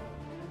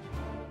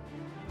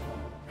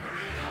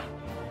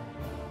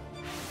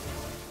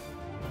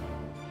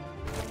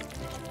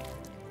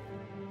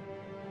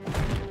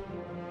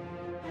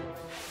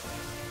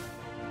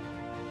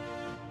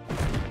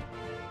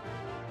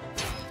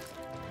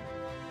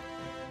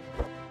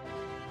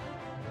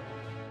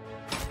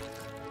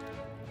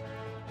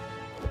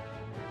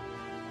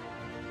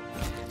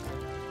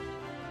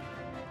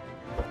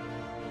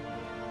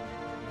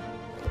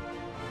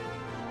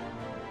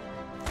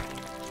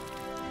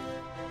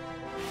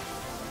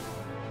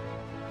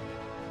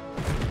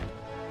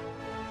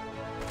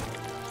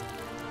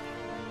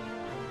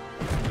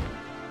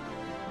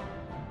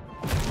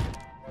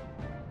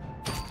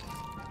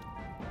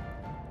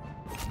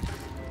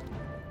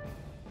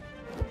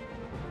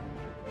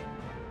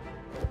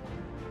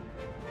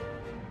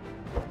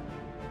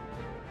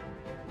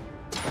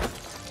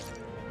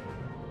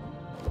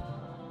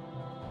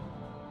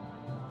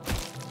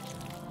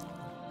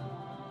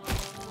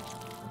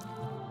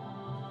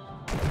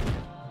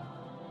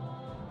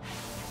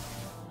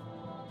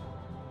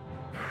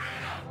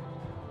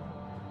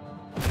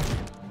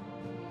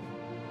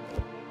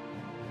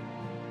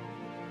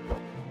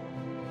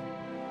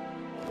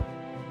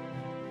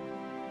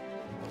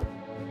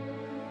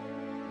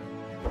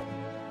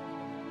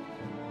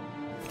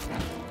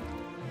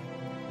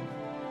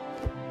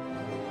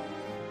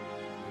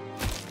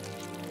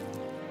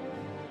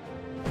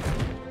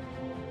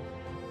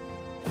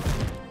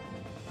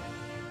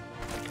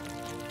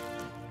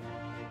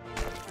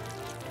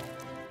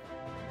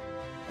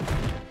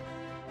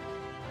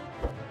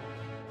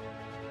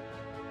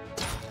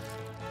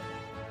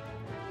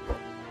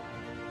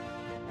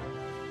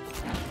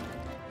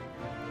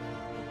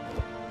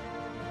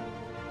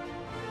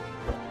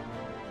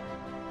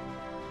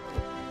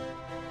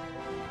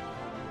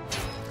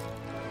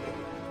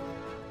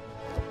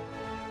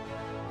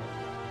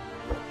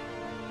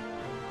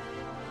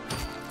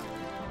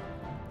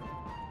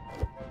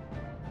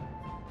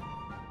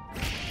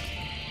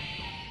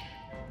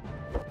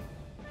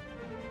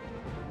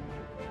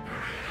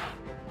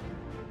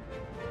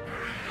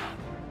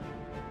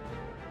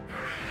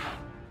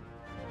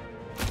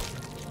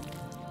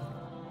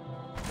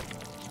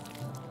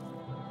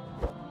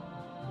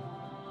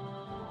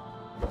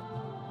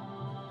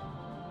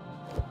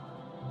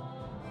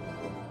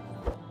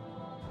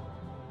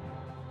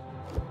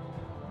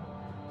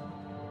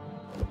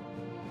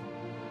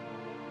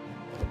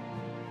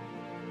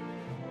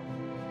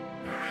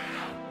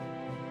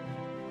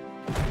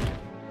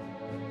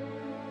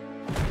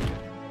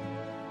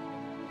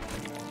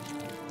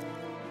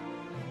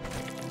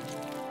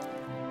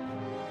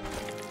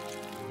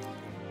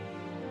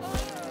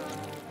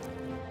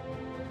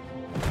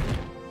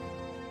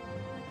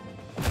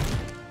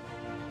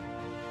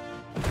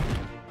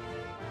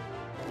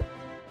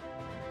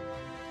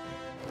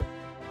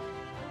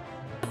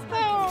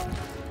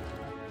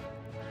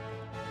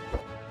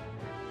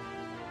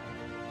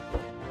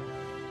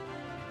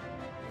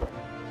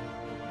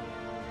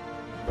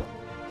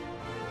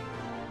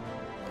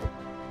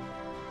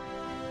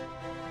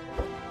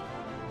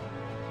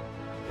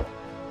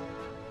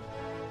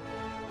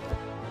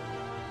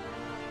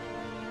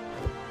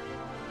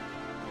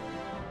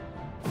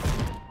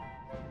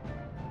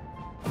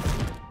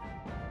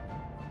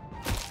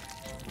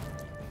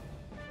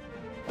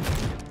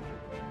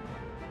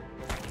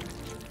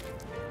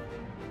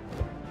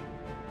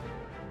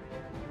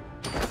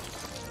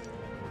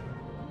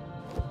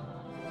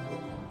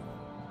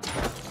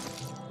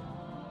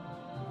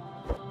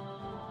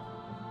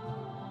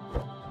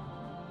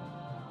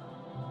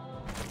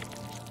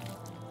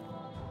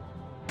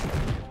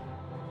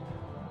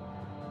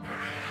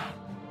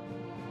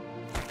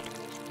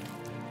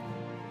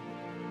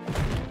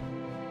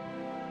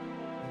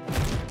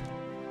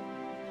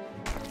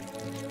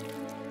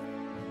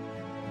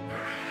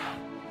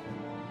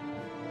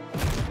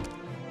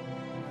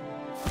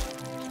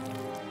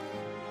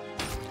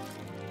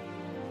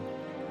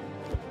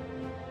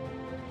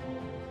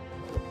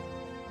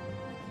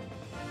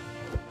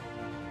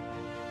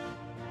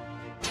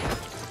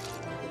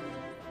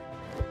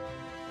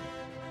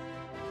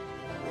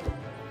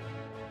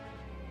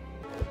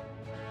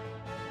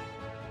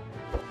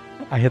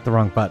 I hit the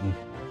wrong button.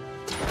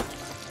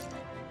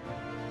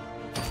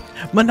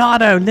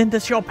 Monado, lend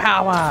us your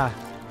power!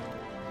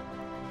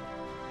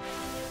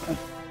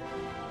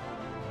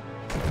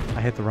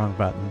 I hit the wrong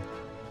button.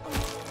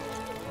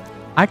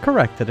 I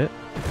corrected it.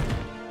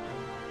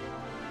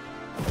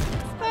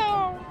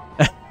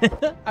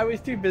 I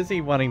was too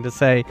busy wanting to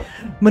say,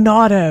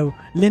 Monado,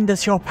 lend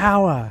us your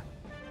power.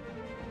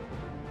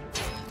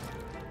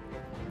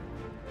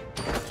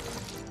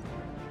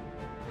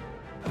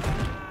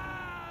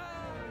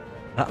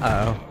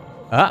 Uh-oh.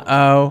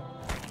 Uh-oh.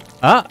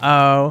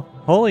 Uh-oh.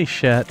 Holy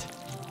shit.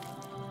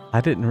 I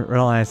didn't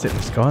realize it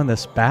was going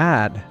this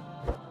bad.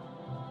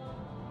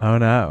 Oh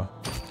no.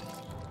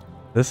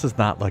 This is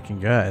not looking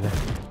good.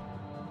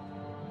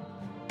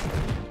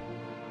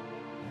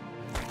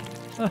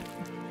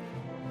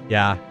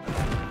 Yeah.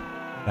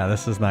 Yeah,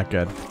 this is not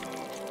good.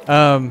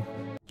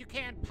 You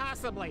can't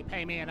possibly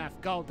pay me enough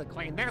gold to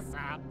clean this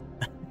up.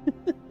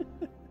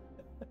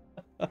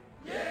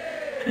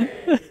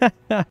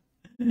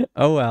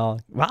 Oh well.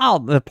 Wow,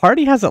 the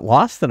party hasn't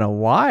lost in a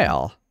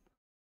while.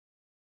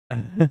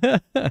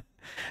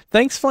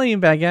 Thanks, Flame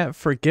Baguette,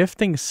 for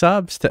gifting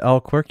subs to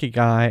El Quirky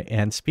Guy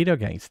and Speedo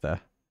Gangsta.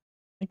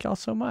 Thank y'all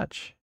so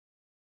much.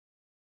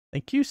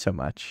 Thank you so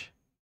much.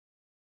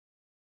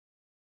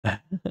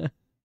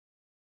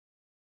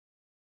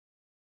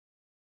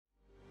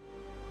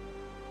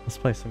 Let's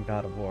play some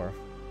God of War.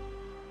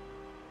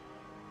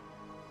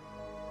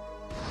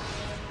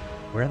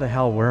 Where the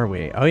hell were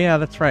we? Oh yeah,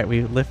 that's right.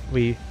 We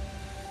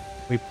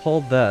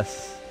pulled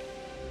this.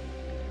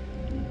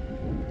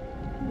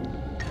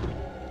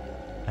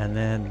 And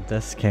then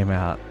this came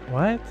out.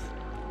 What?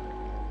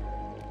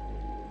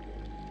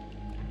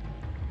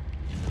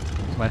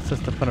 Am I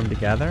supposed to put them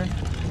together?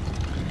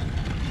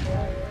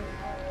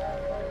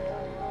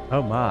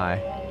 Oh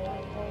my.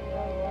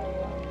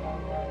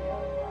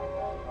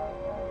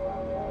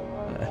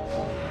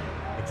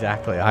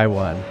 Exactly, I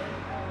won.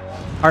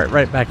 Heart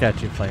right back at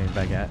you, Flaming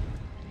Baguette.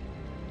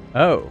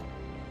 Oh.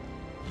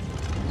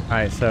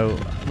 Alright, so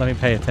let me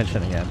pay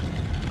attention again.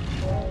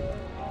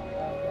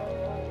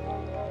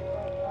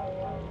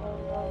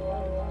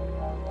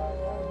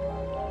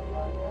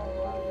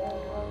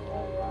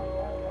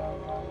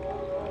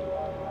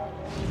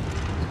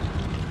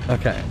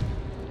 Okay.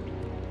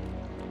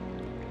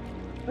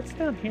 What's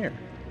down here?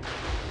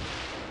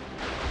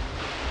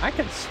 I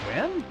can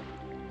swim?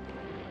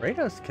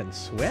 Kratos can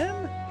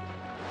swim?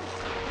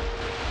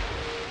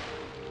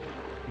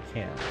 You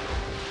can't.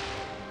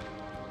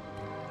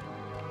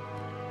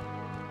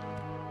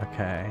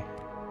 Okay.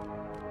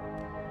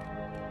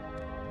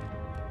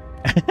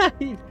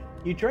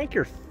 You drank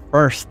your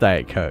first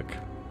Diet Coke.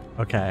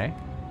 Okay.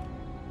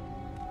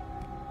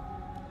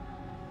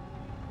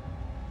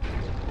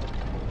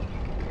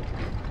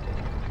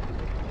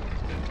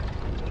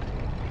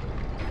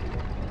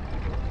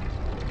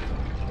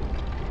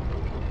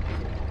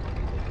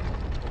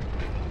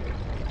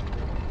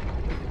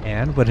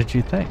 And what did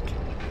you think?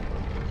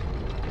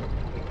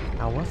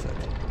 How was it?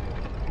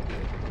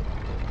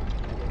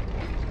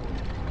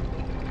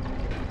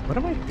 What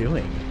am I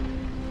doing?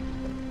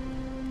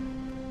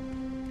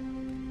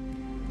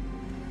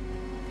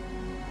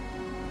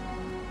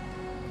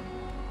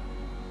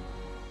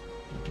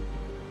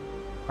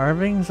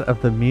 Carvings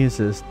of the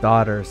Muses,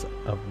 daughters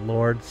of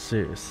Lord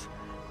Zeus.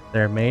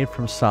 They're made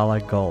from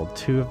solid gold.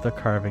 2 of the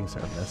carvings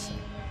are missing.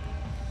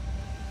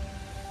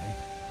 Okay.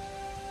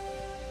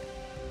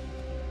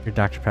 Your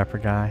Dr. Pepper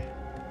guy?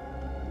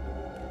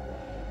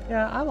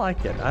 Yeah, I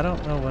like it. I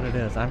don't know what it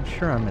is. I'm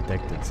sure I'm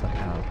addicted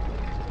somehow.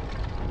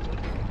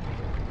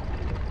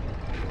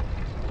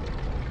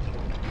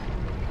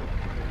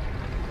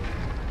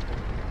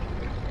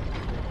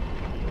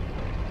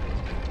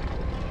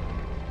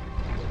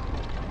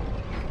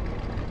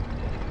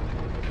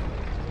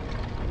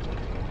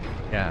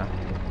 Yeah.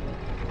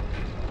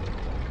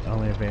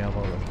 Only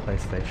available with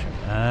PlayStation.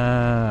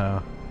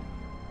 Oh.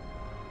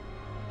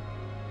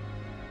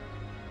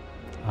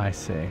 I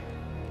see.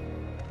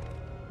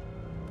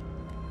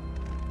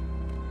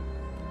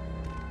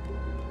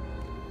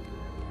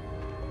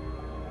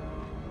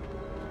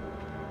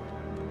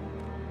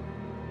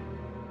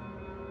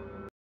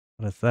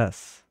 What is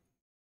this?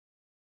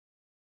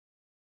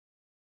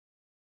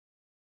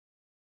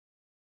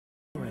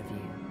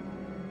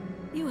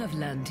 You have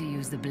learned to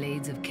use the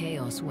Blades of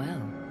Chaos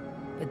well,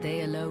 but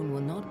they alone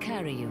will not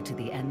carry you to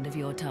the end of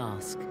your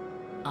task.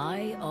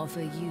 I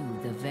offer you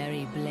the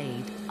very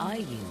blade I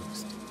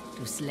used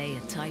to slay a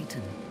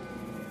Titan.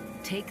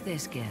 Take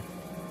this gift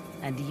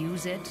and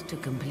use it to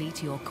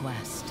complete your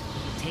quest.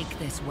 Take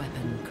this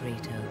weapon,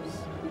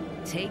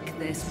 Kratos. Take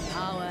this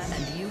power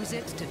and use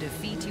it to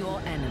defeat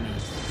your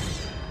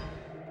enemies.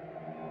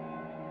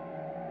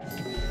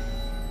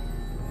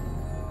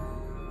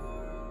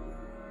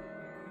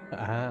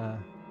 Ah.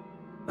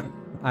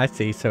 I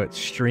see, so it's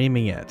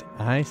streaming it.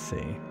 I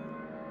see.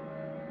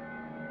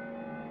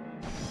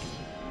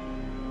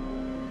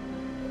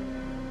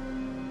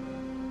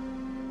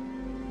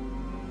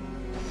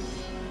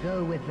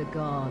 Go with the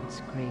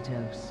gods,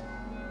 Kratos.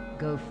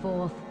 Go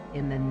forth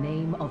in the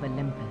name of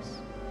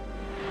Olympus.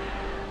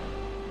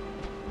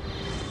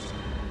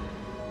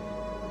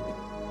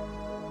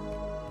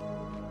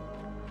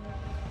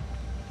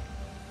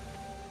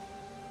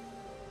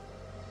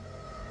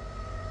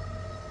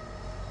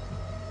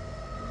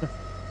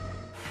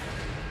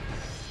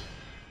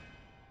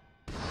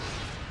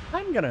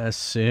 I'm gonna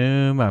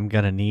assume I'm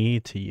gonna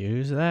need to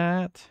use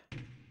that.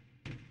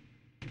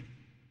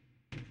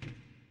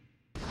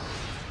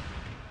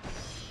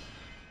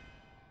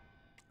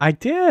 I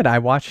did. I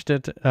watched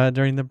it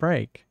during the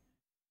break.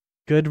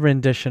 Good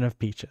rendition of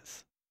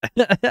Peaches.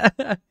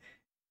 Now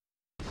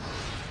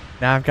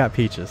I've got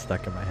Peaches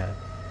stuck in my head.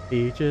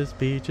 Peaches,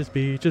 peaches,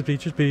 peaches,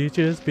 peaches,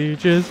 peaches,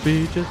 peaches,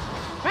 peaches.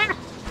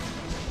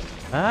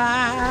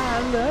 I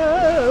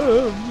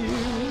love you.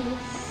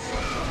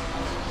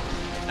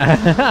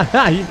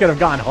 You could have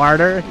gone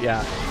harder.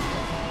 Yeah.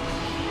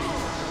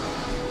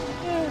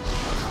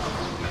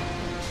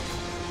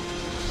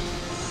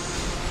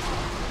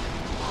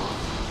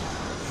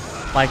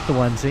 Like the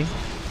onesie.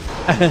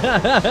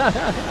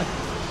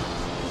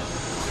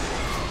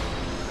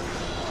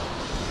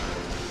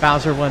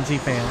 Bowser onesie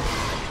fan.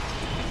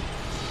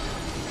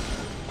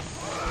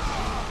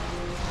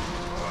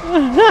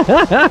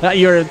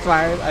 You were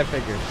inspired? I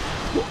figured.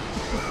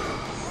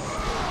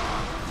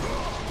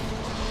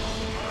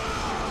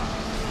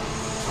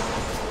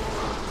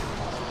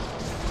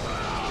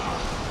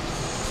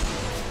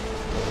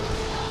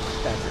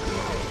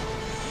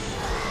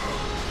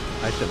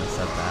 I shouldn't have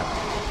said that.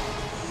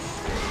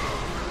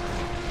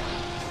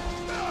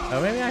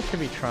 Oh, maybe I should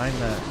be trying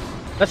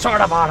the Sword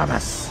of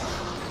Artemis.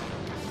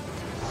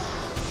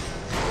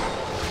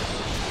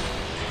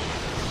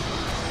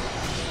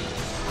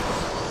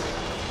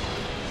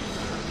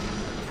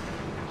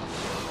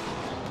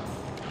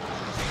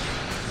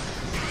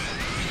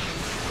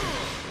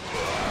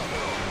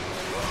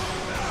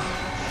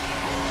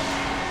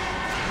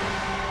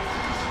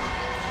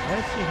 Why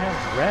does she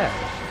have red?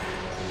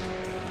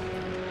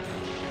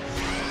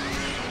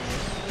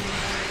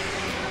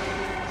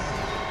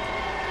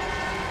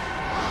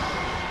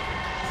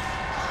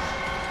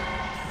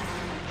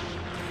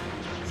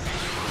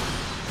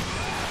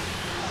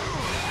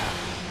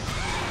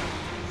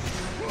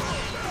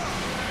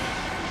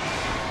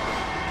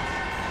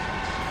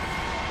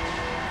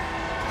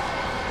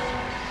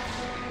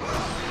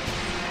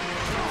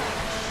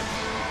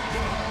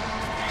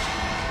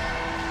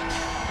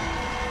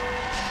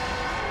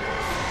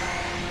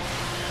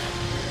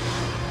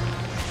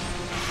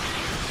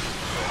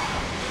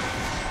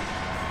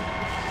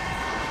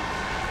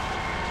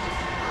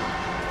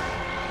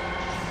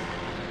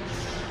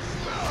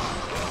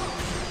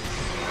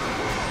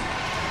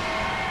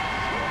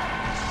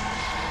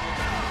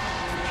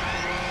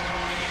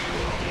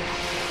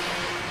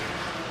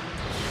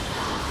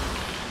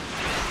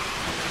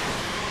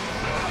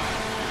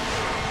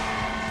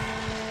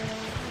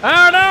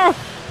 Oh no!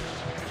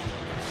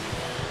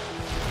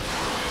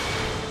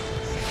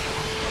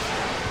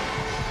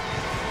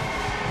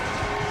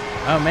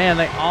 Oh man,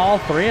 all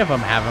three of them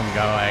have him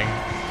going.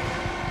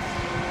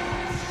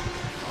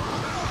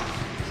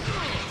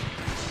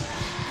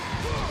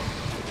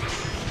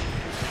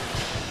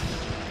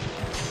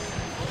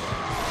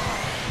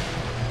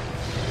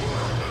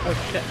 Oh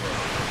shit.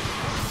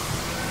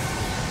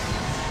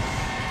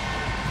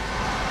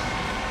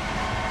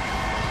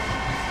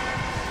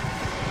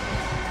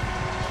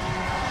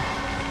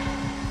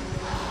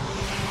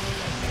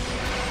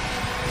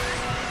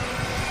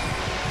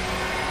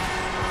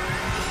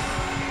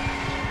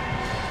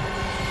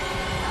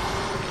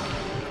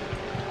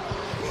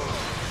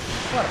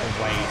 What a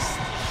waste.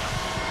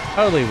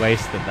 Totally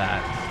wasted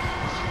that.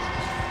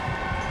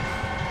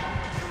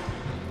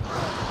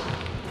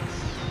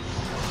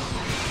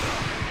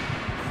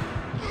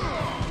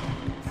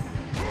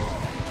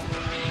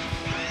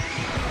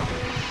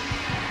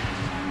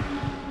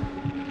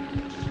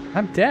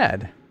 I'm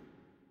dead.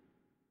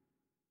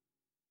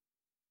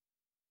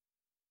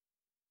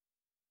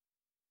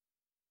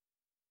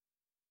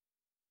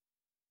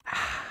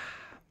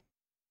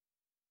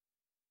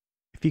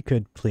 If you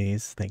could,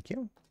 please. Thank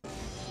you.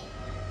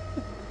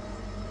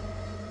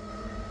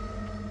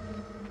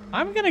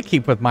 I'm gonna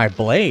keep with my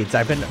blades.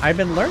 I've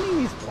been learning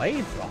these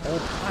blades the whole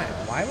time.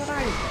 Why would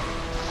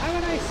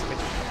I switch?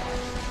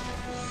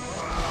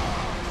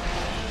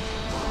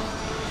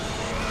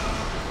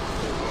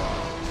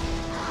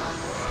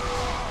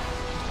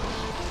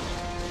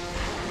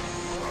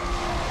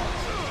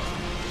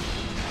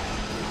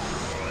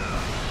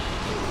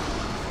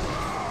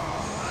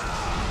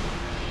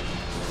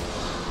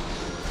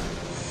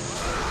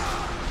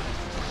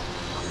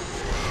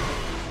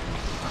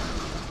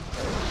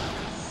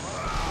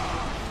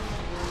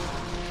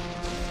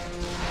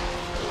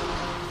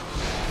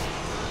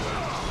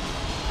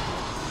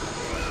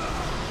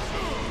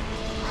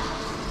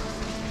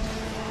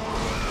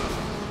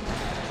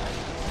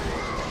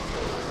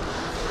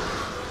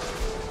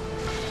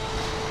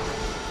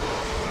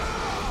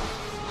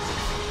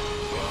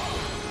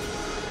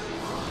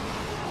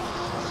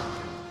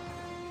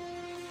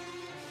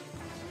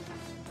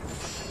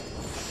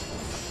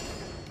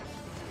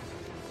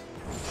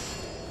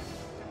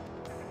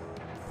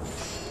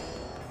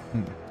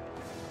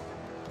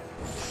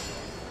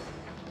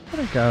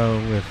 gonna go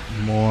with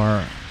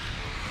more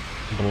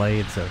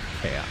Blades of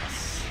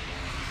Chaos.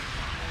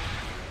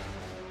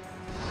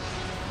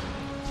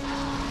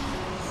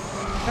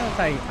 Because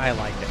I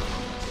like it.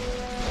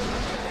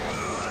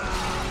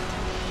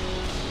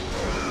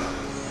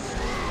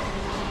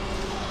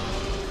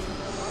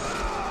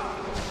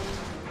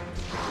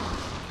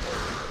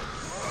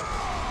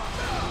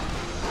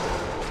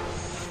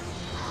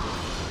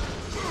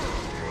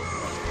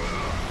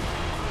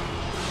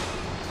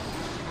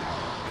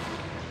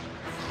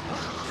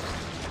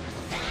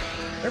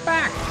 They're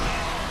back!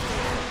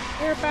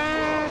 They're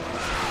back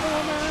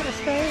from outer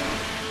space.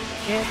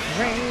 It's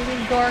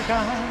raining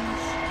Gorgons.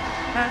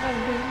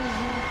 Hallelujah.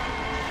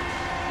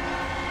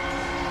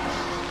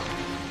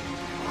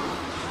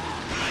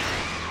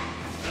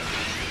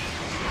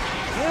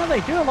 You know,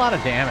 they do a lot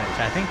of damage.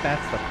 I think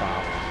that's the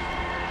problem.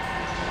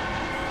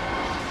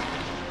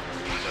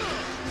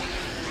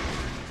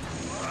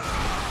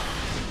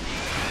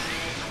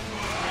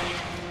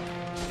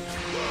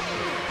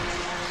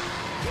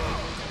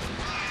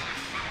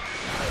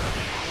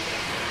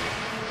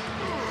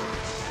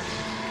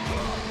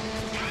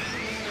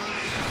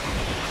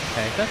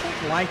 Okay, it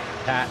doesn't like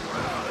that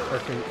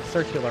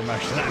circular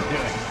motion I'm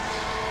doing.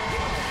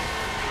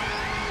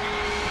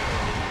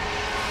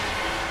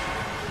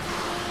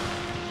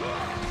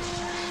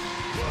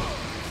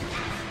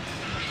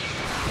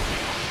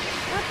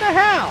 What the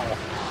hell?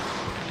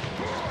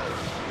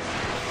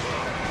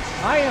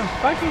 I am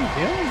fucking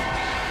doing it.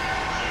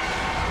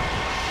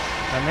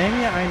 Now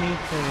maybe I need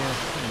to...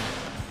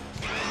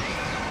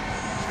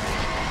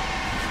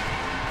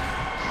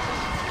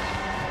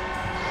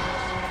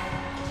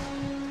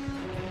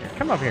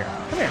 Come up here.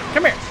 Come here.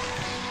 Come here.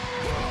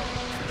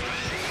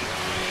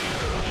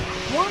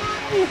 Why?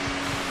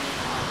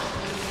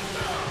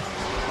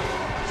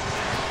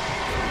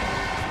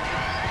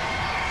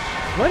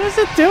 What is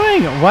it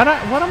doing? What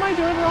am I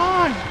doing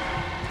wrong?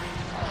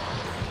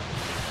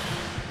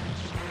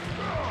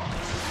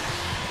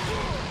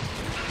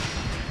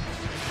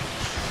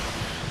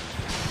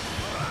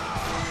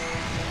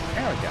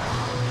 There we go.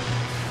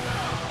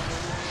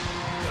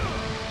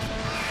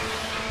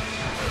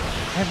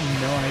 I have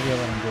no idea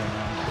what I'm doing wrong.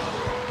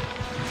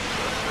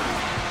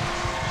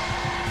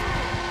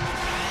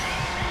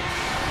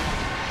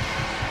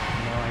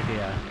 No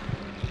idea.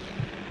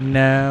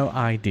 No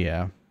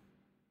idea.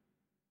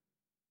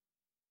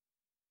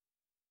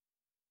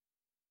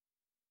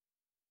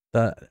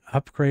 The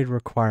upgrade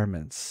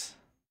requirements.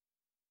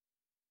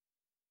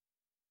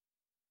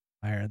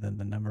 Higher than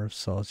the number of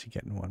souls you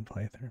get in one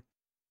playthrough.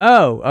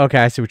 Oh, okay,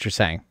 I see what you're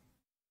saying.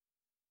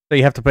 So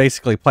you have to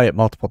basically play it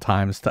multiple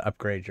times to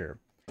upgrade your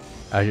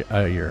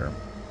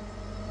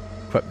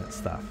equipment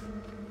stuff.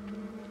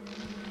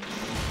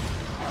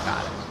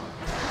 Got it.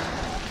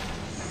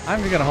 I'm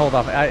just gonna hold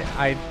off.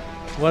 I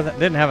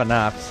didn't have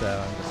enough, so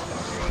I'm just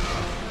gonna...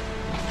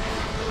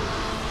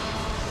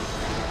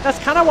 That's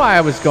kind of why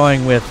I was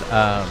going with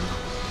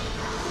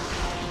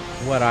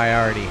what I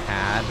already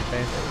had,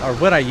 basically, or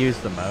what I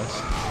used the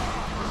most.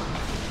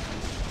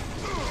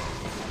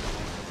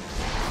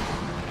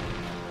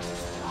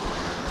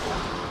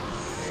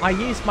 I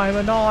use my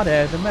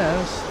Monado the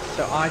most,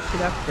 so I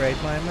should upgrade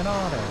my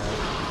Monado.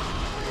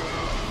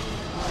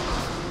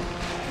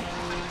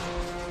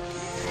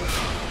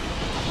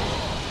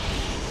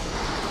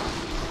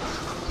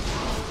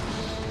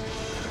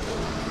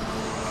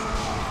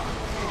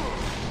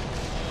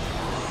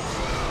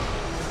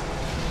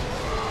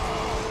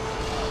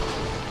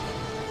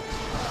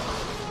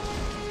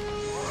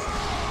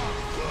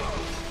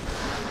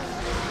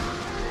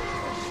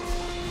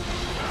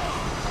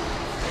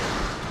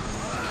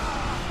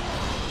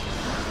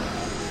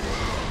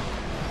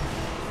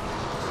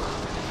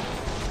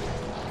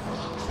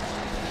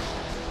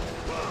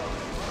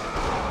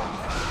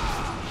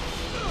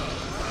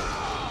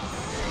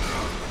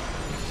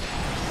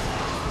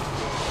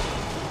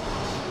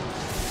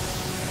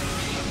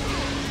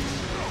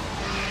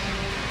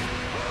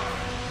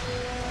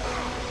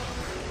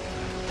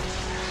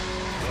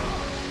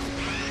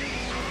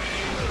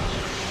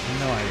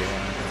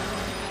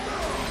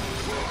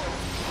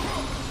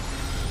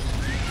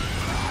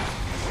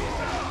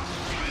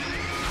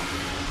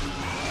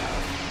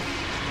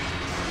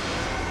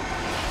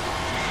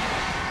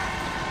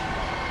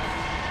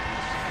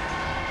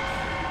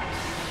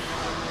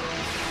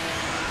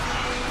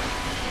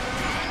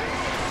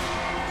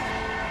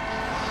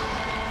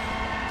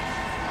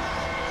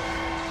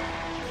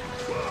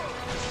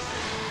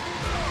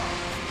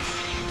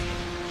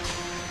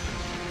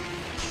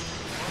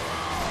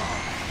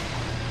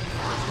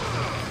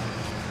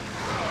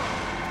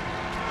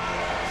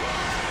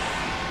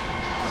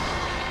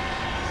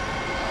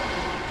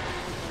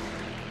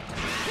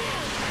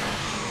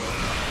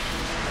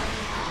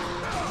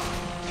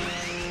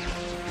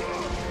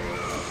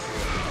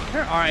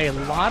 There are a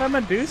lot of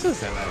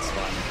Medusas in this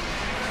one.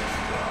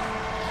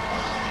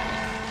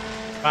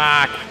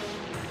 Fuck.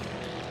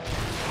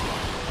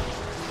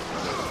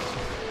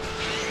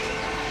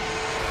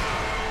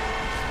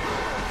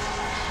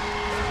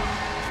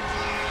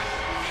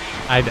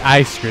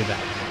 I screwed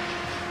that.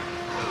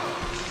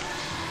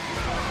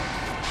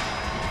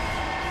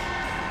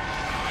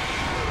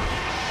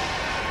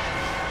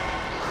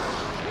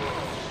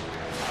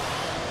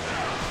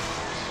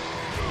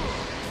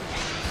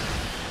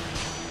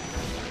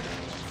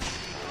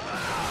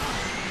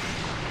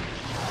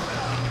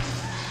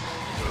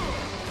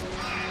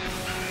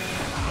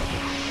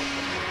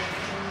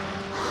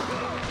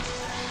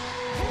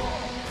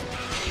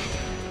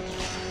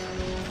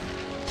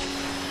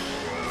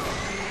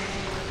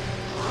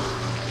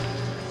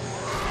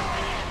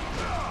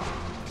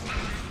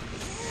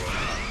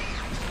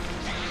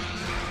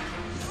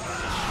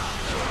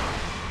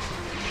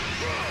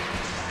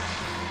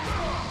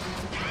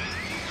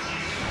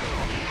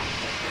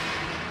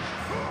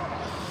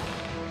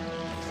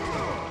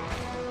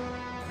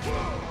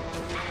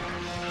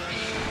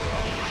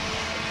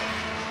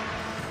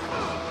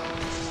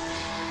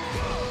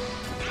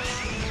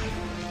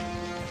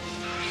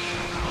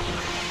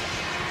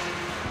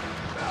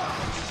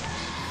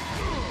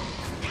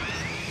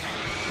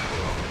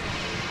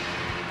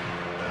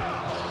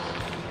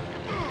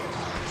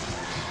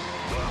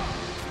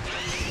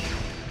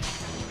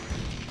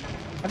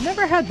 I've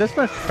never had this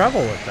much trouble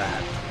with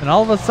that. And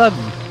all of a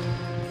sudden...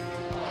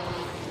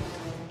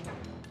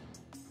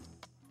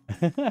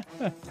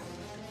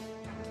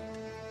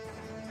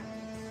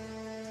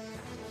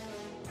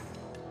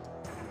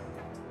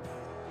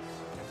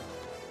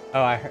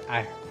 Oh,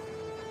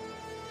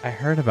 I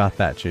heard about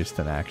that,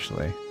 Justin,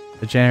 actually.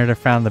 The janitor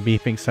found the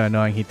beeping so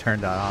annoying he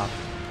turned it off.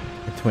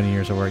 For 20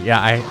 years of work.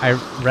 Yeah, I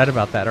read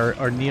about that,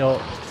 or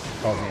Neil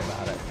told me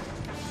about it.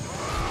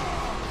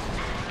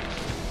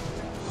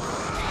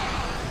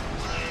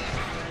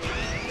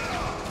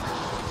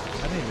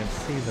 I didn't even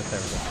see that there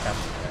was a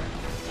test there.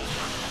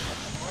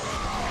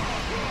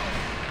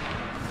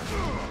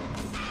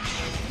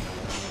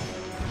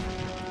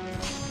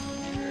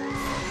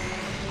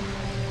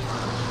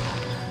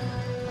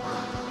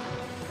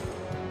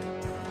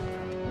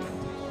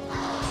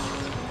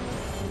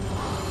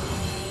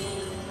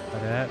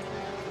 That.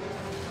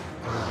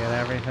 Did we get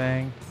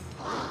everything?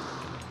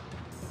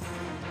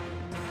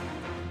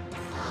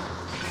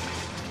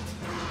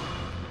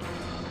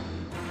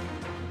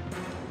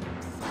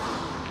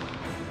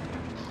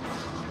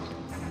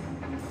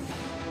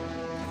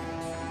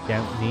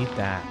 Don't need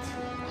that.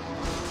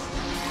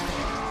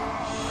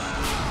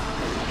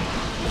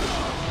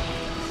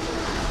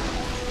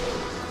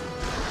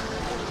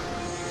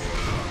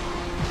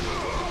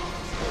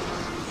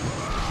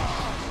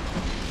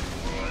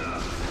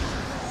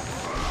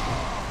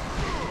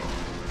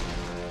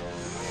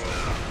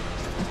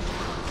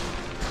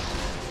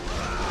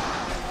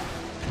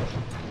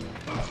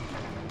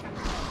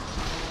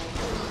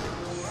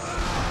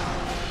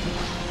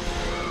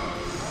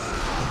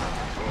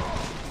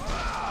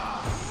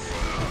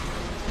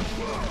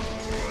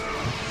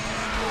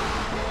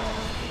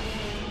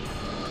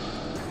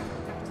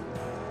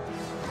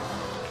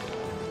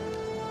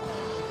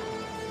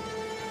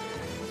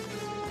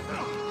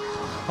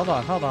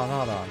 Hold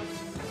on.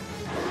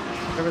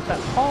 There was that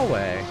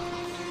hallway.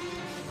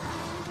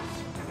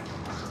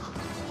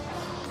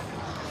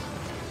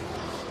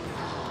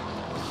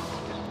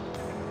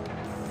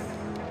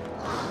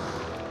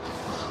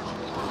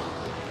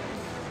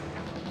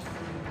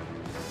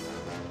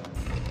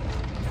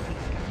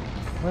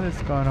 What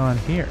is going on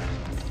here?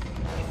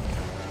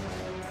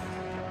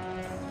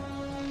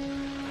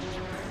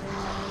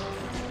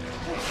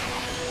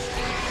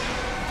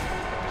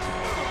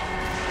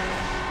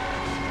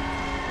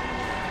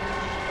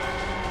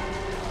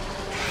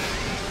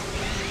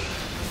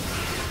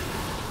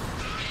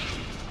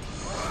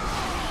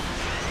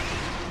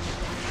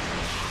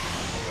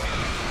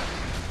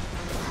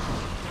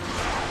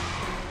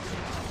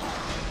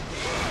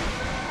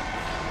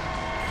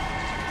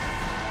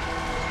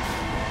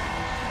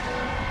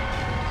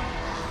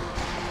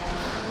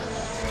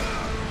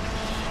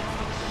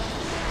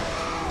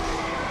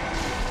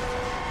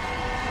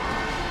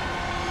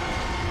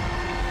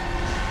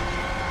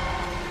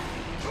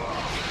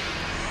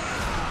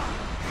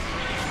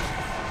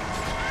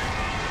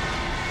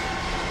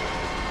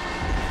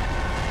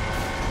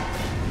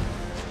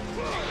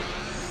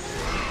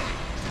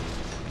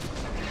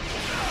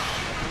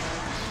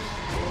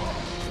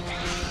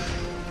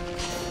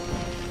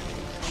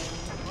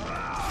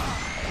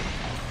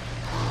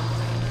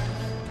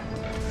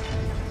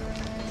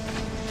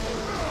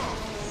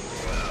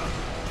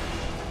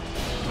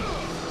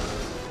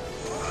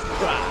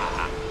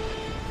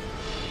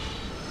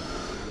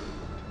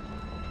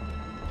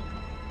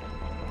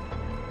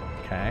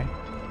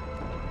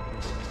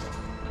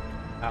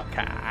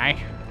 Okay.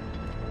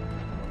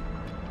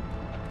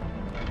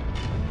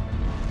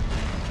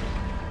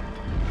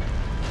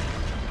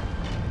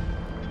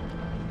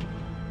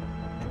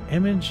 An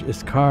image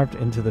is carved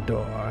into the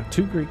door.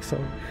 Two Greek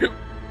soldiers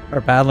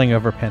are battling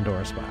over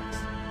Pandora's box.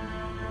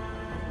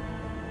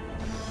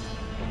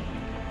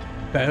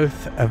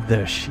 Both of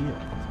their shields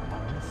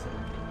are missing.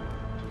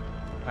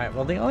 Alright,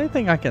 well the only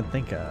thing I can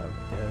think of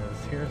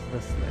is here's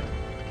this thing.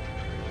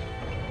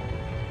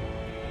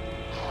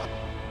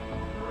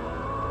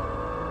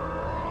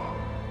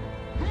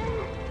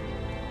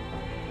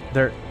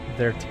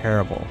 They're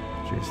terrible,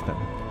 Justin.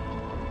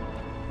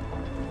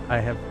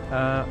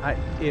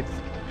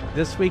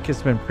 This week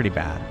has been pretty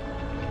bad.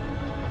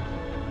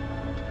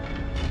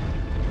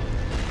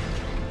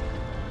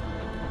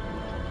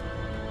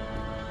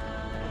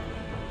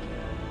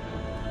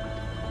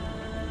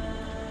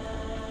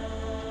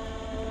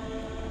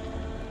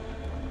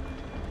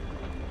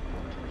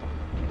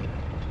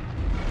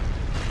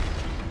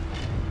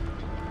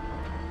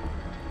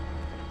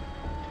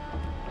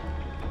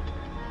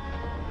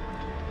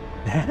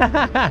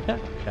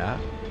 Yeah.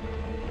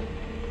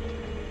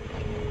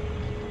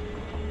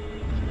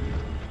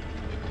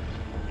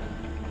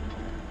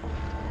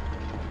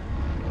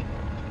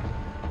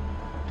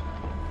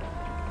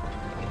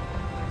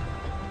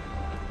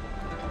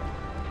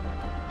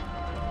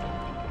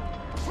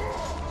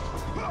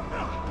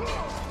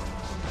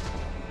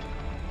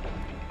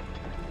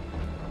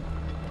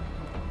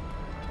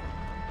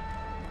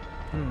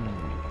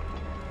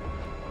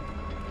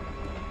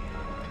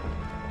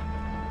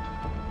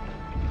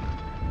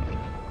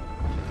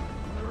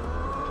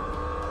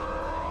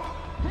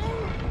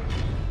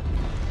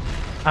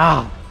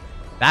 Oh,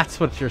 that's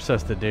what you're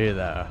supposed to do,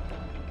 though.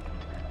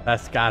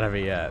 That's gotta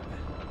be it.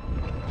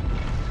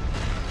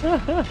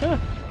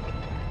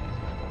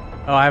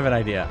 Oh, I have an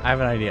idea. I have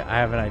an idea. I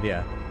have an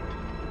idea.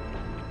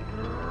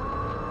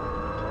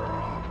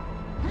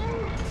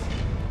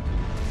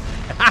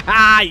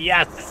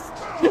 Yes!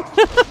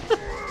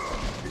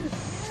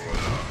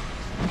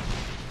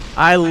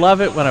 I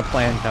love it when a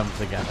plan comes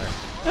together.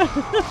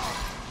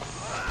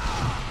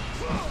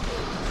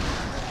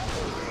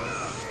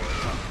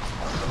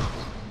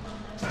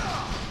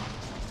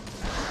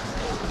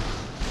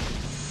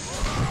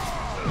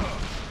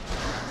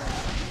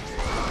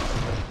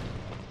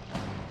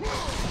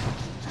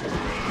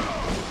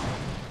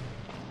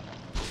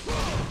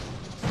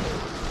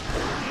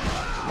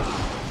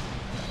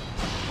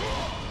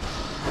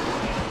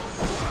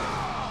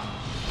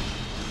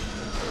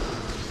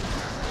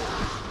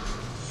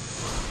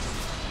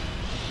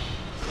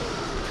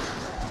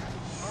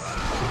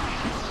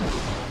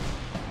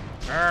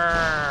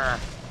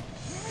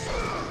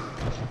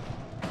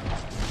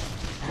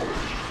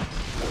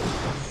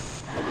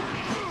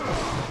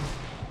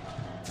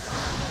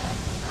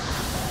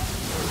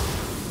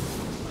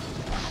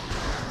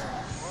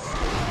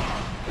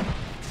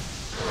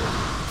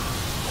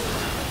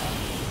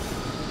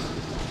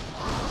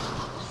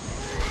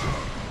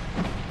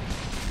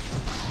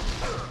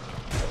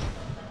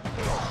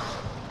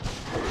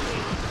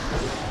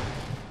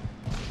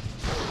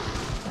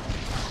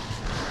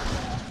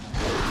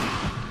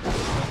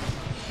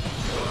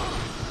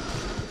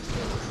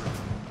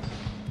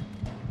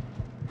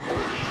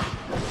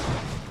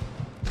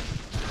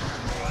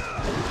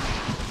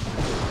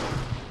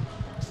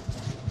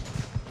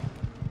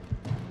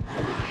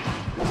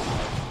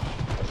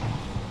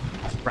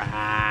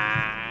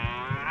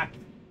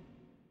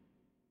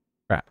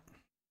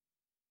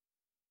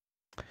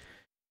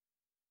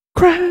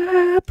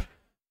 Crap!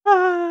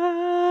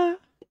 Ah!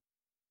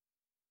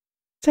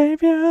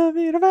 Savior of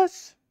the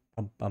universe!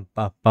 Bum, bum,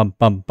 bum, bum,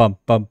 bum, bum,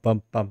 bum,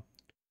 bum, bum.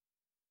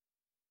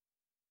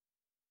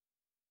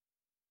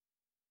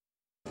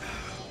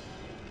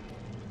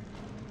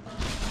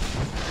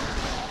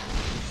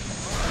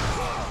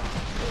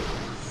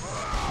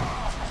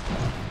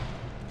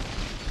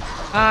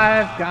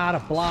 I've got a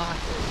block.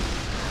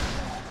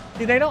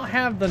 See, they don't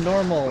have the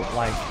normal,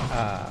 like,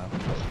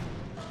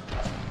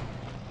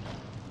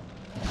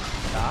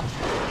 stuff.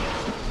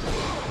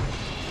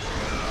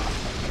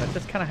 I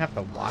just kind of have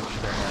to watch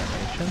their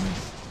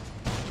animations.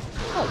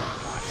 I'll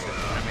watch their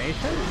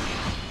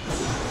animations.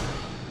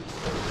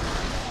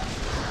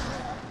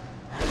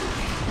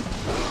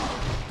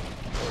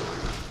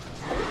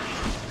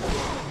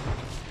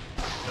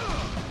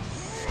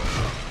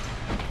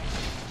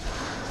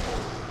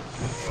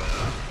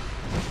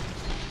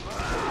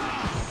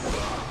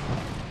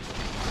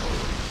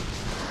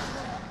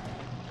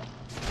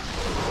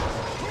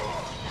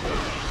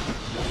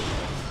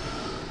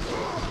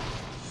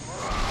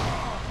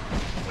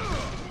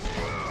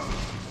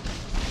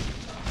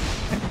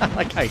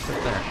 Like how he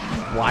sits there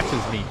and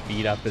watches me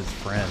beat up his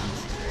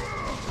friends.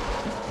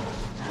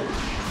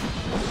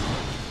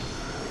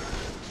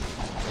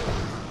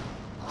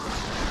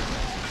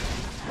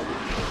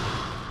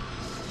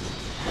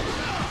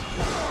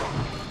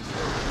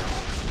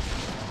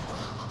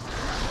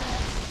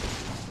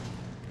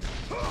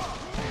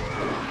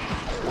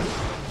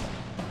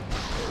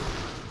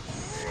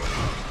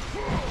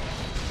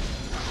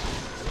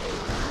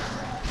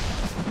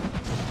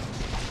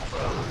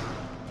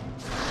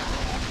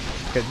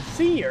 Couldn't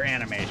see your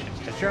animation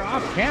because you're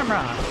off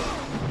camera.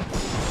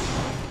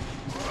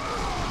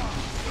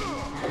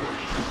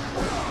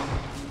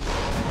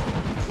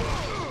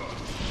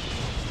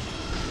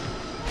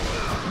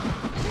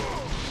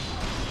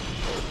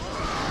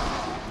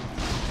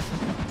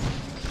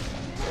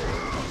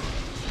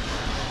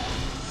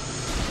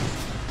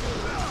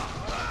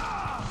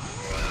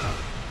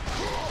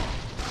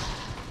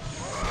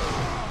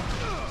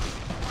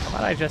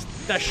 Why'd I just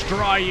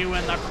destroy you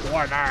in the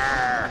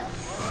corner?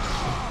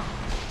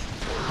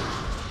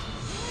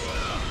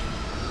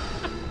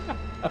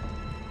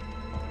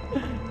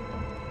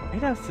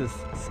 Kratos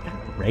has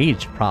got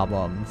rage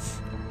problems.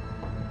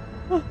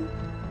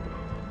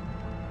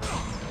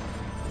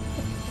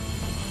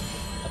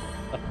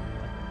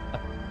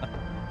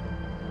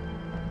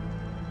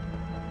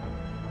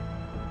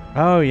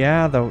 Oh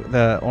yeah,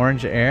 the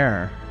orange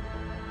air.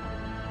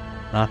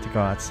 Not to go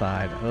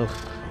outside. Ugh.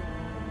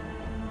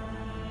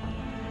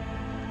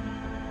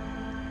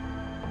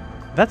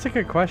 That's a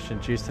good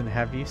question, Justin.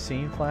 Have you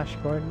seen Flash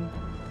Gordon?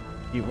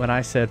 When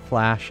I said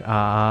Flash,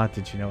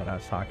 did you know what I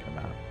was talking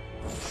about?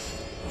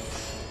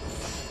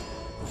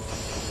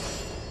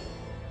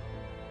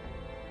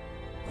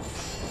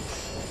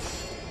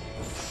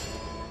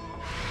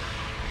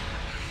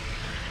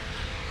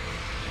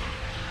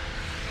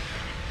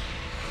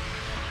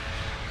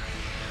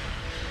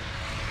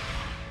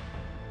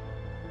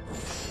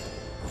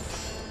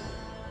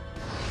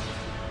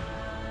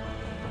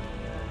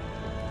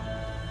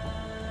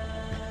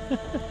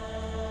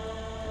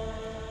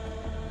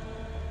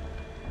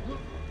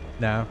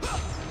 No.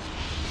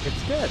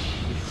 It's good.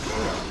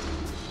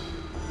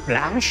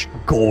 Flash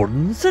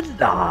Gordon's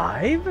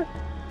alive?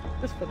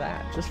 Just for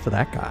that. Just for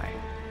that guy.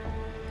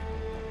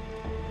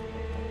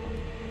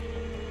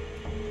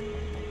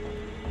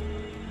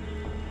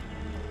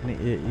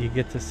 And you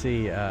get to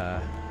see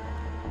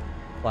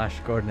Flash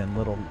Gordon in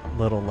little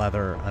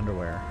leather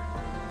underwear.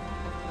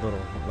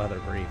 Little leather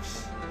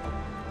briefs.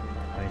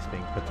 And he's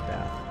being put to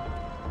death.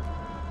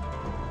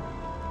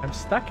 I'm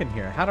stuck in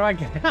here. How do I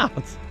get out?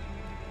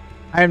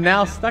 I am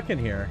now stuck in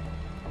here.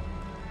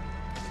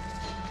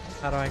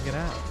 How do I get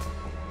out?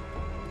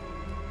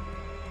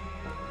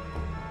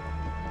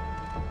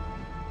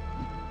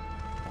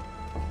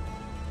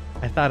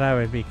 I thought I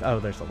would be...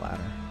 Oh, there's a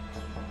ladder.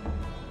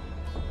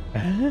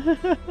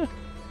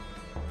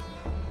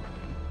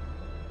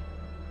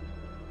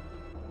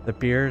 The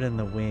beard and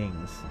the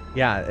wings.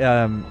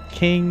 Yeah,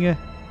 King...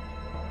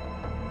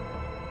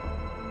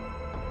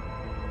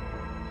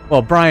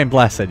 Well, Brian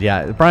Blessed,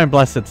 yeah. Brian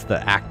Blessed's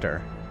the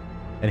actor.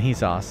 And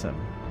he's awesome.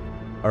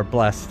 Or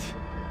Blessed.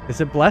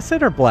 Is it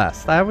Blessed or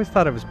Blessed? I always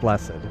thought it was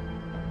Blessed.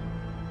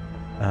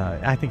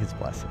 I think it's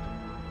Blessed.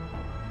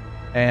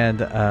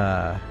 And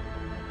I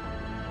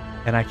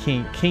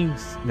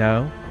King's...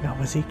 No,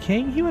 was he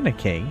king? He wasn't a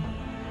king.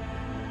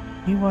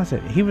 He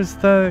wasn't. He was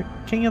the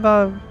king of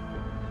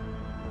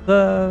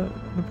the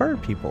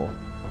bird people.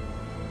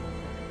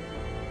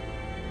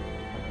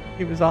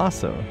 He was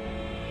awesome.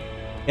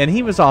 And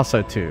he was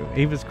also too.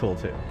 He was cool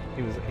too.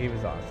 He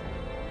was awesome.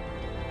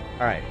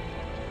 All right.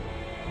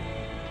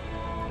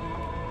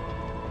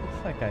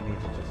 Looks like I need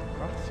to just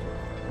cross here.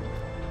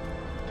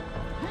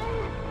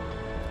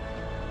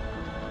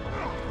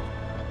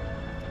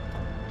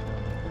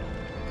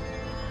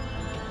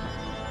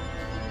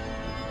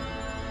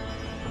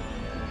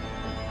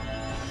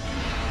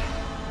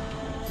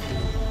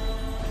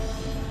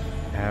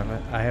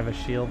 I have a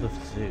shield of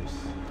Zeus.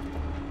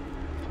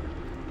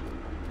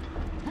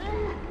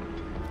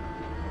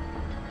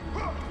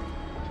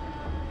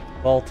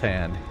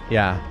 Voltan,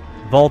 yeah.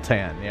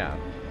 Voltan, yeah.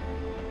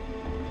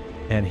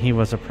 And he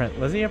was a prince.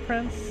 Was he a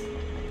prince?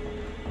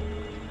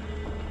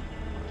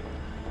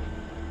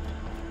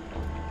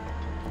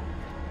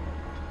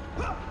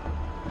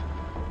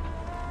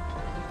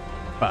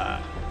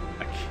 Fuck.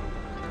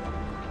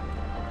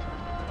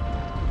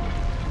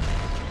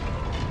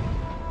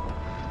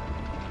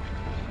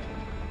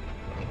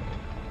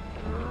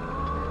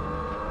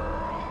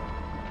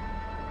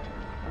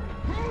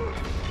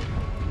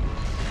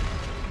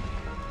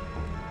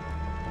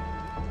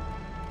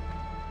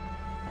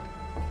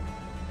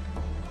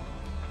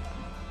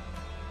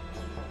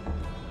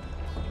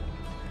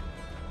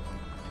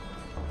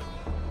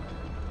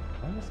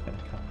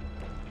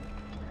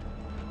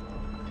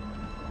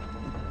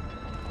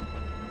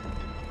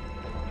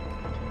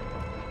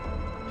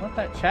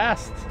 That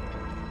chest.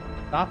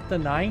 Stop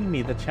denying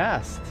me the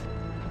chest.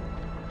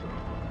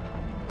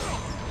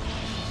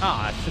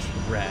 Ah, it's just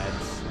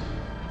reds.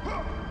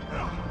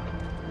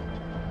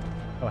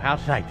 Oh, how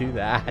did I do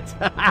that?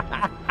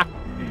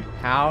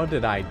 How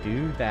did I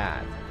do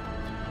that?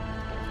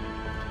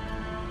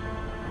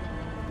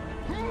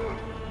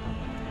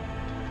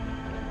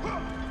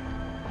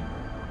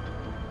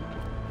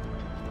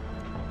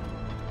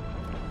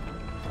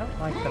 I don't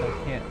like that I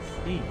can't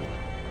see.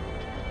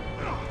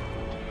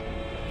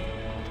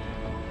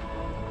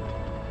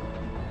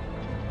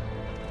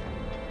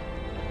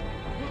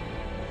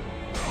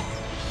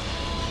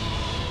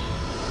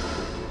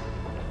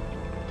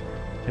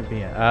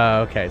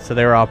 Oh, okay. So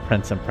they were all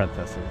prince and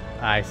princesses.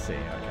 I see.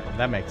 Okay,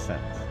 that makes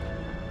sense.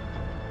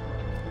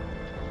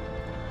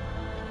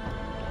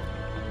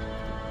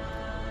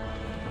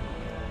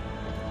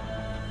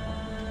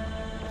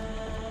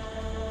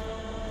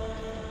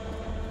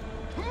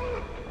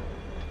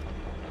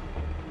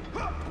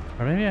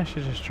 Or maybe I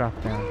should just drop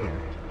down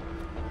here.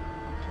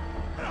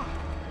 Let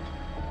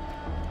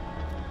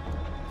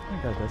me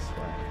go this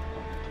way.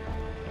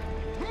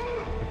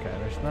 Okay,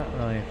 there's not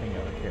really anything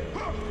over here.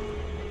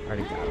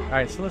 Already got it.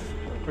 Alright, so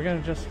we're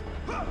gonna just...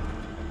 Not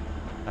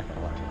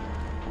gonna lie.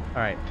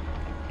 Alright.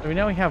 So we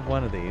know we have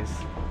one of these.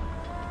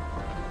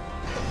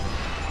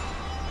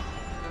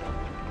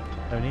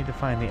 So we need to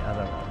find the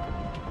other one.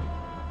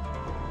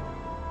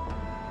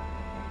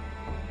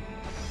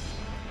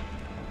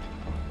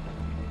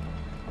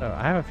 So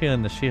I have a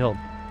feeling the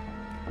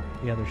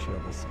other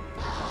shield is...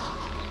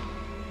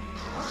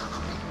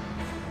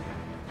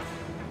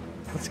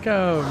 Let's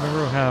go.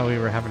 Remember how we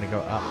were having to go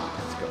up?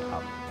 Let's go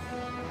up.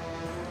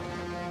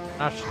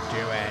 I should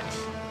do it.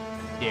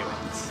 Do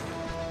it.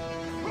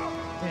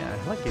 Yeah,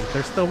 look,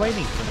 they're still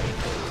waiting for me.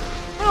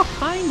 How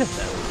kind of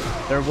them.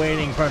 They're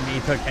waiting for me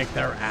to kick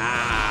their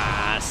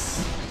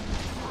ass.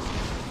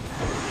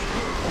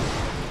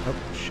 Oh,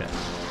 shit.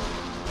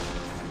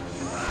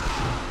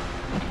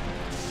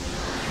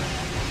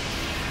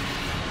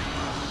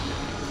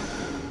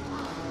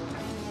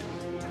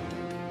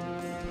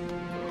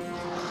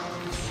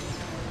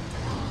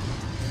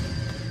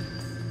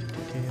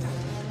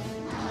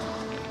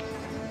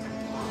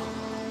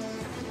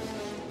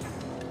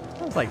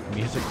 Sounds like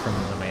music from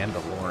The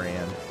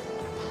Mandalorian.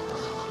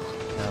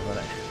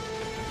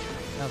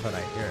 Now that I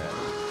hear it.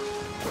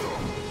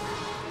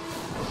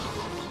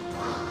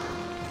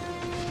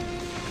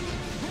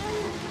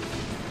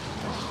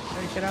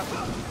 Hey, get up.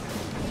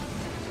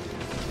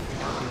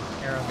 These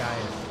arrow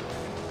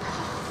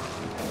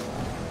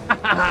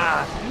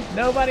guys.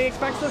 Nobody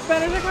expects this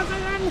better sequence.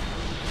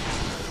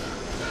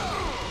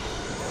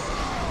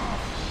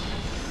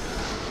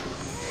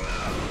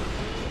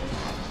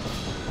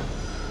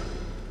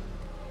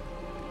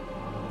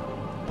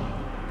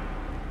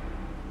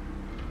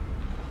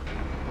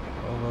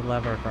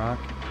 Lever, Croc.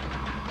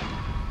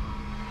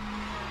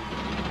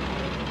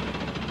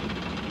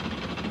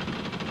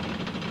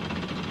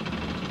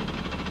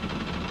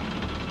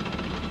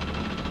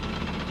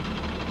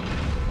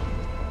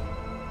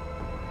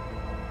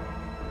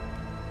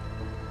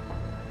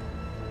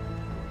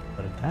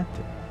 What did that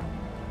do?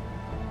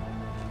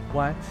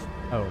 What?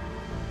 Oh, or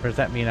does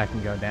that mean I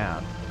can go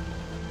down?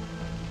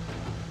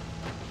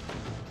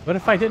 What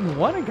if I didn't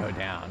want to go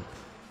down?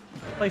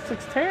 This place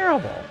looks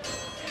terrible.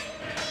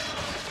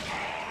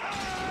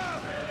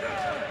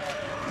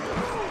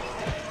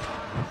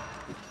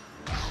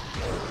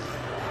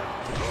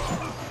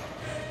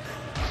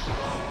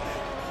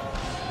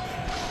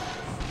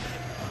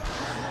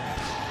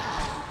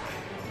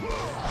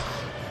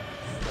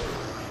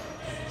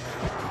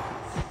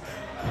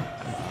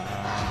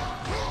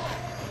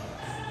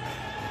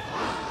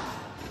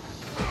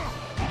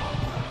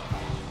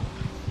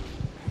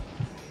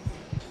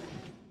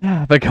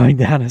 But going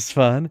down is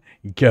fun.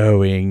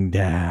 Going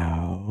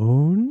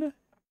down.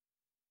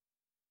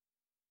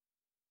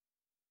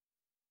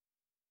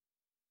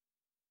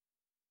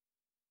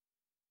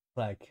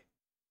 Like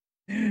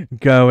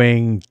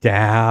going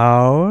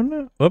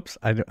down. Oops,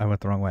 I went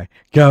the wrong way.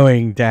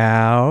 Going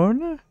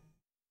down.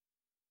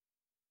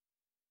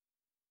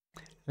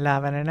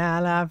 Love in an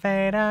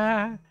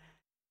elevator.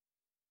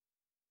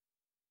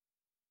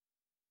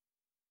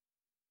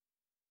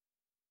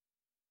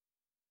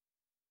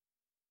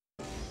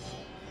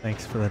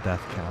 Thanks for the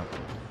death count.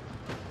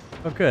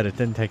 Oh good, it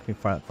didn't take me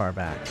far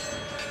back.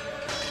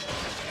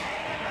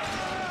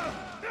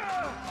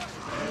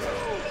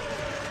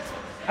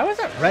 I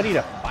wasn't ready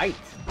to fight.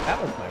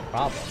 That was my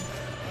problem.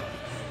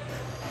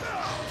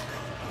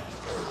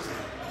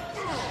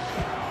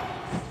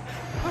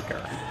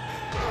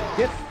 Fucker.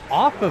 Get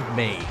off of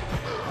me.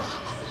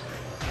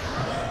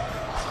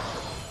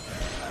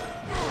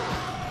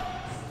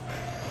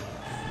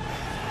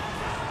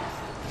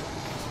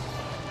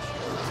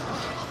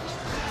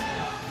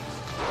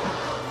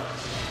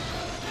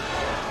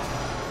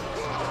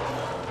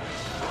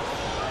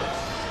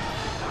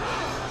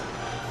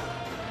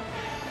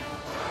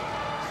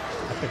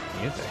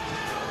 Music.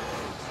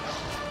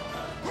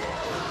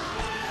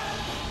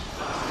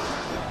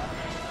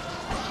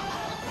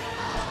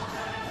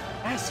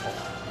 Asshole.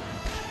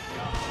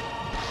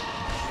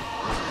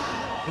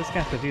 Just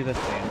got to do this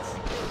dance.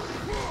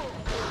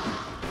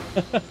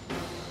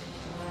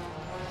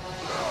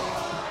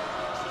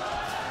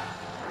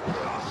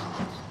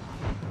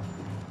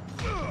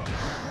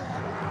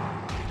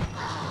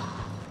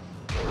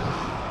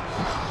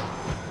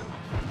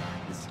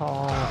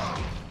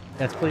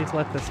 Yes, please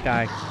let this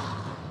guy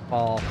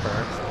fall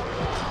first.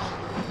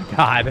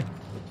 God.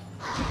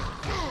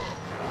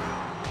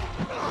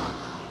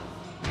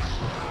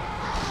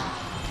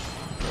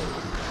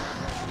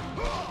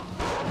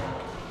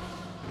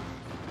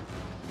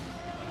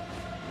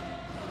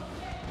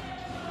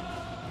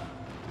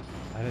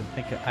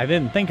 I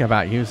didn't think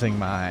about using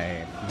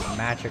my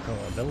magical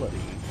ability.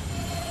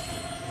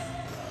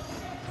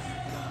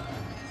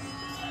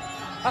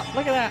 Oh,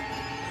 look at that!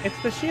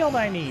 It's the shield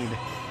I need.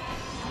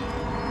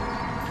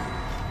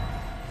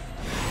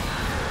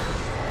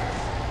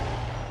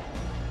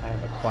 I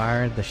have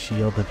acquired the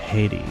shield of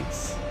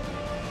Hades.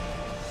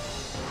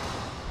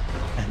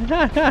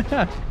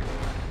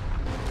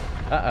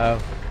 Uh-oh.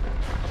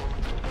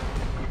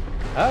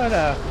 Oh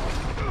no.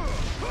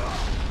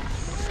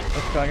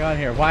 What's going on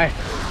here? Why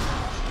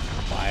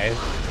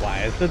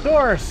is the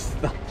door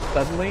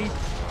suddenly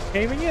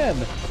caving in?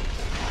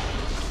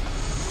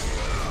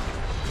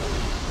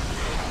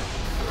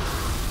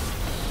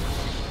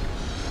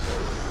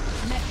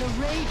 Let the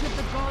rage of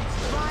the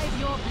gods drive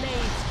your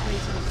blades,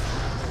 Kratos.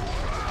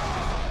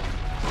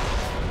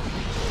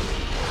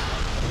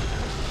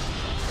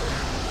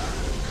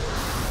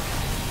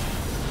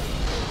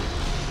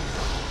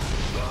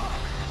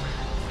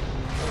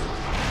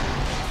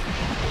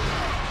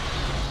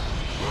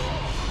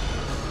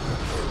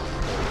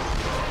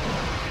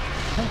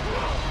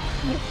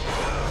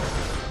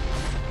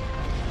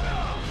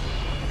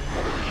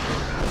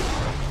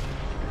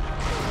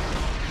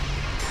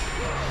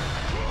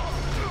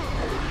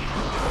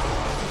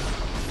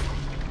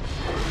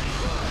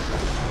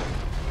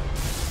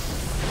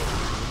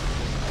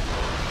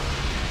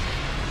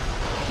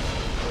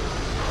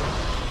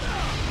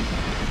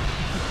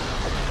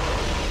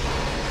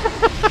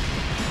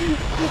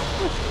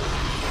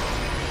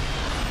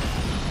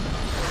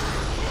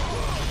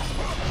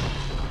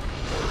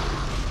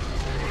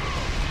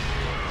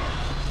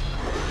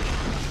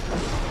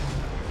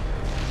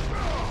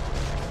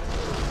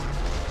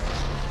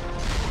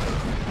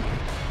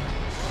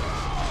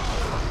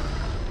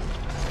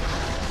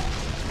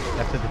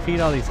 Have to defeat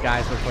all these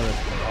guys before this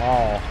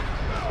all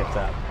gets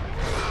up.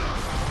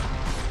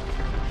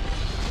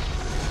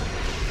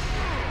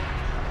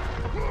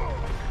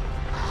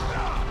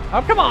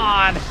 Oh, come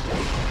on!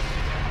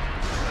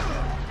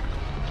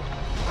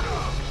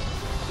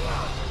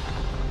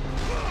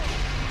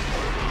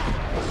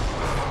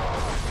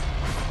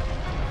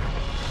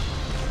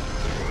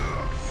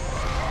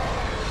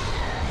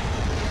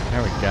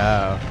 There we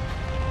go.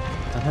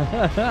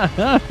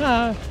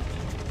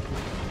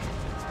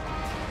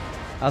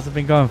 How's it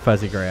been going,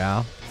 Fuzzy Gray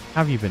Owl?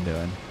 How have you been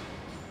doing?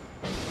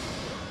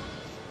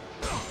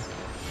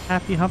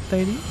 Happy hump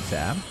day to you,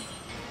 Sam.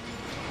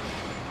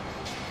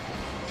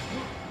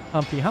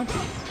 Humpy Humpy.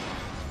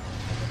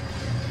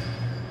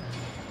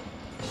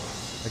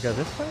 I go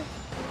this way?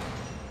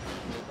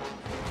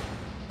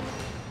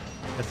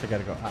 Guess I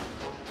gotta go up.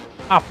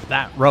 Up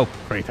that rope,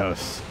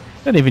 Kratos.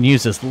 Doesn't even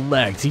use his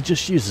legs, he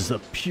just uses the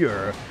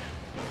pure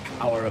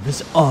power of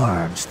his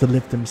arms to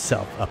lift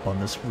himself up on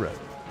this rope.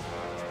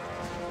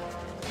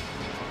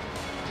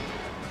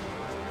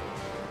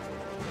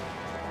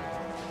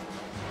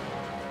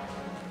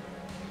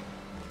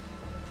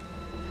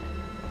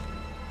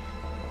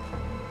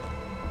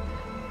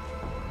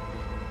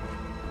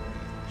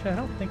 I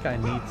don't think I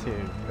need to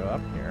go up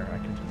here. I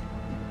can just...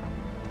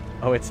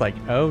 Oh, it's like,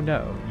 oh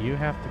no, you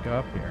have to go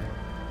up here.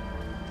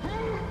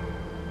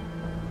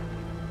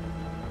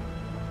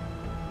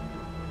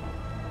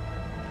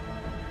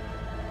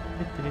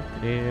 Put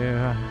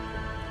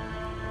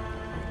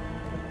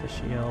the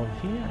shield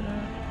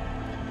here.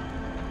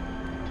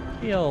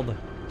 Shield.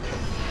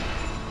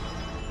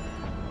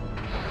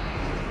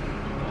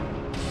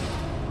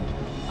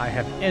 I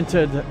have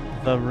entered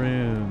the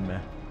room. Is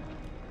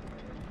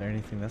there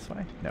anything this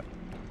way? No.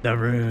 The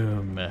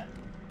room. The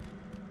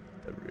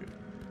room.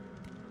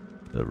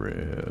 The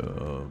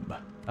room.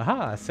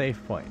 Aha,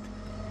 save point.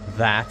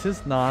 That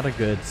is not a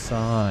good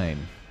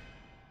sign.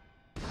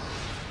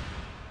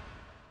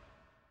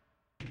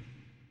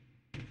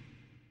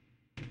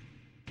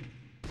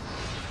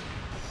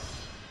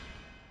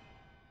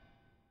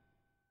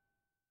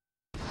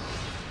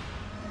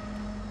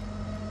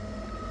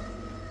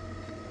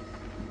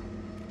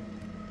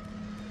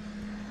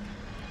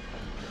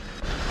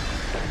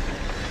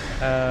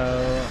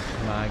 Oh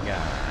my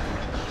god.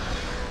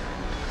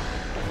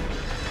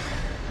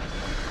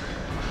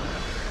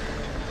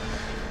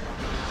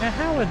 Now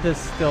how would this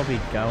still be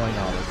going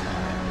all the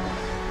time?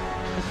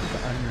 This is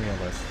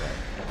unrealistic.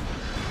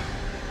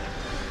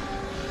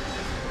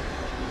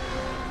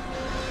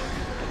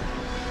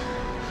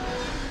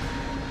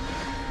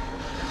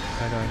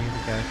 Oh, do I need to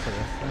go to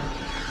this thing?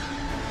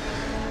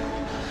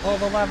 Pull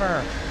the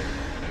lever!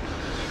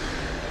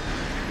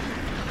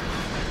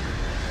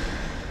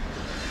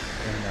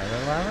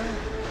 Another lever?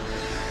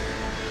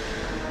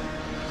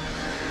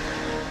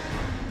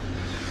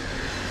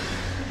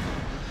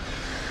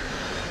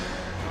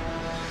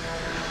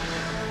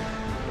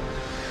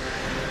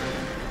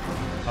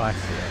 Oh, I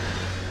see it.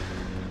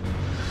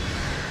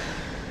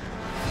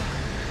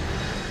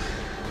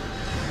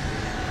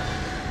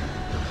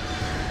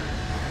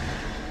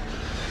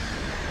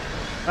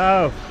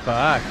 Oh,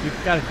 fuck.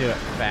 You've got to do it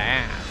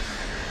fast.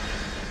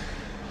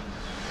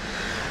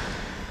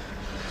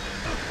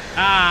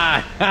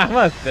 Ah, I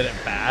almost did it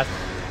fast.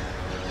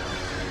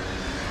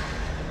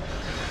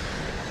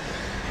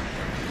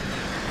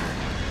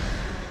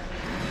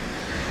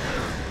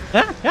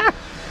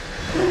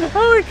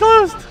 Oh, we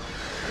closed.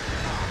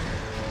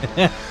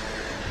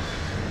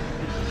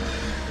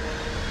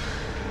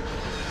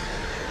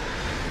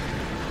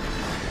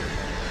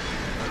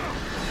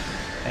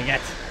 Dang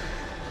it.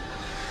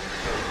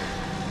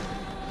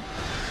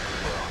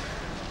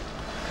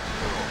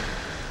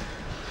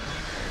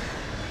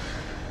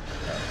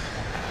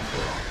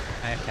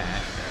 Okay.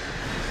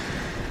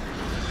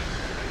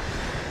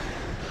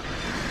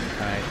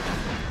 Alright.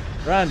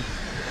 Run!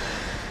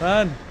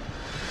 Run!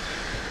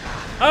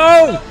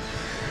 Oh!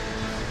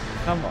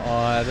 Come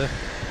on.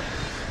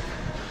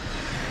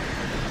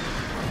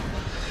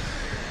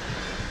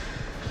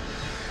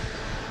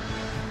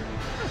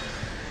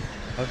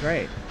 Oh,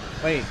 great.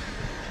 Wait.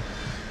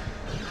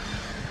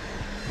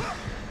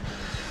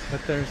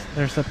 But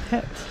there's a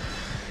pit.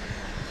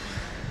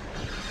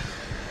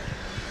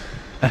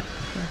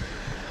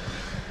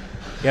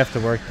 You have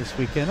to work this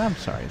weekend? I'm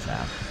sorry,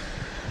 Zap.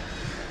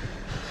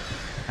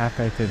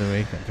 Halfway through the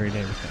week and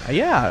 3-day weekend.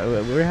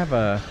 Yeah, we have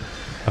a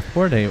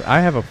 4-day.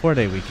 I have a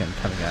 4-day weekend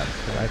coming up.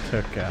 I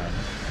took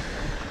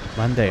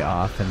Monday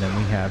off, and then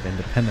we have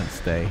Independence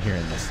Day here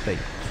in the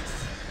States.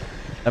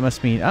 That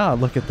must mean, oh,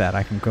 look at that.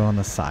 I can go on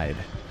the side.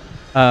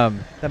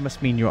 That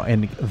must mean you're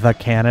in the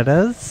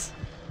Canadas.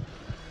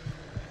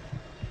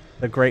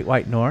 The Great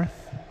White North.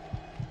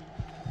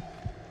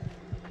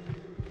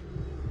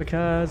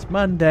 Because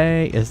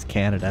Monday is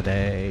Canada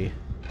Day.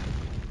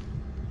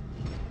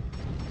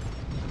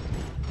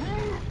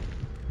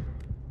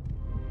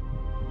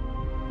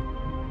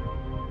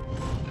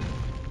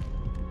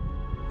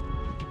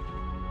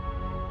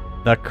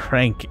 The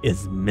crank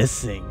is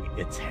missing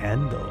its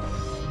handle.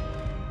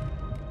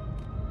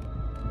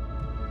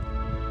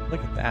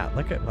 Look at that.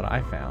 Look at what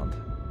I found.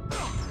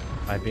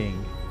 By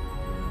being...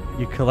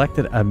 You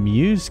collected a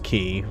muse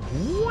key.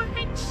 What?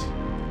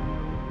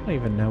 I don't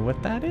even know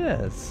what that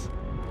is.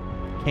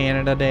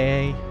 Canada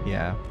Day.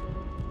 Yeah.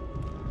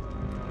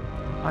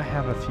 I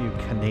have a few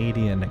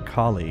Canadian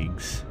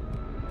colleagues.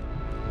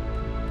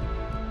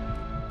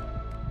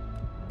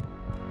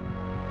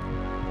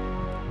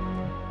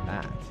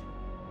 That.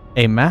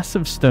 A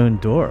massive stone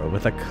door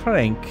with a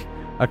crank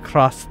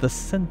across the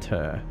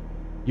center.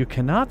 You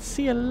cannot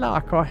see a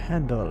lock or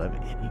handle of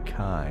any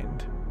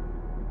kind.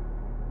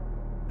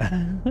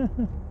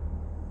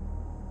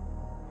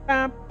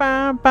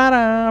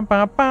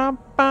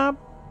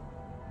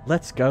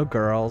 Let's go,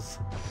 girls.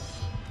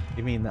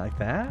 You mean like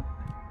that?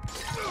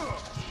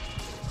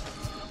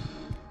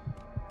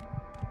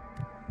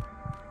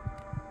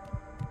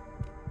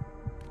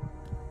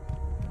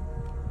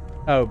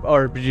 Oh,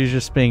 or you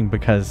just being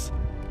because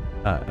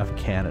of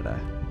Canada.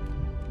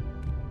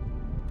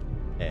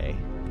 Okay.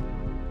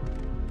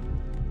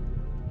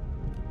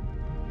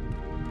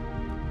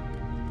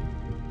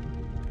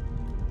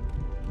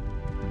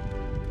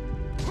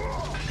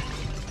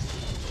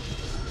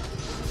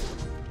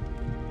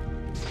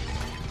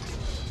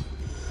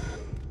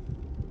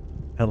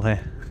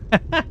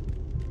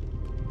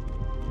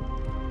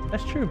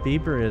 That's true.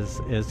 Bieber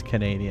is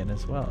Canadian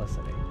as well,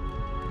 isn't he?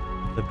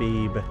 The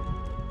Beeb.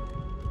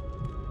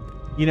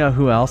 You know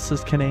who else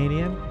is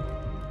Canadian?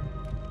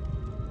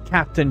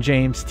 Captain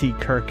James T.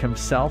 Kirk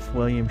himself,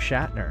 William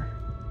Shatner.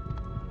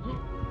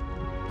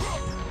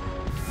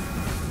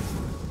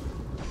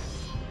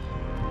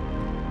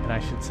 And I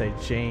should say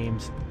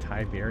James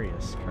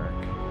Tiberius Kirk.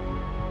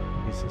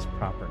 He's his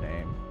proper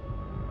name.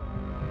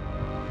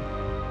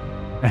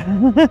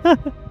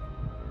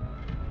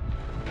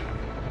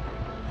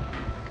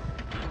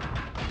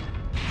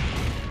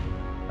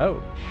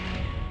 Oh.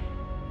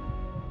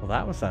 Well,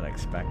 that was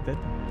unexpected.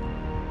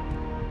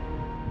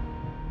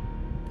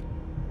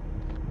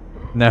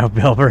 No,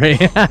 Bilberry.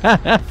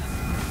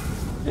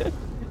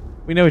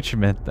 We know what you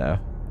meant, though.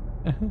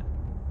 Okay,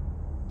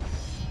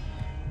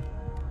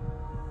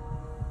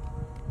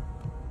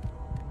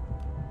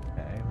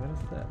 what is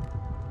that?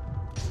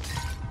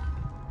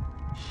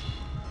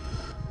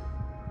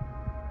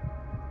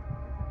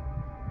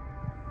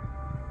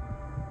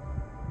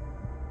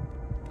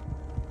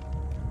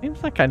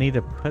 Seems like I need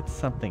to put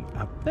something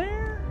up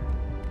there.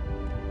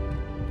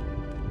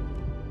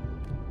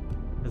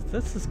 Because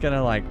this is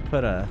gonna like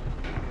put a...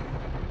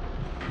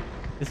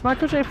 Is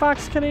Michael J.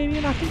 Fox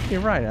Canadian? I think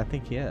you're right. I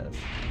think he is.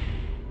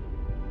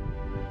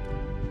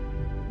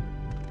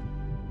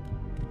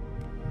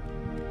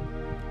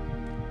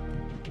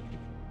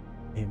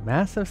 A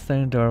massive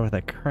stone door with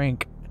a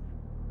crank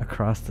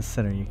across the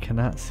center. You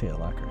cannot see a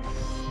locker.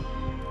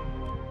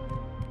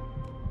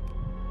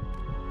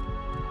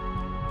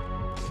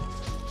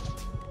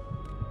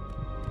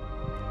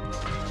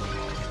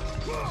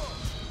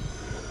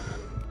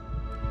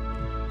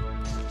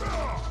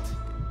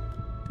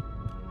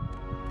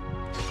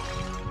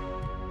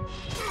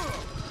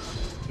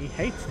 He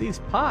hates these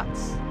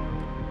pots.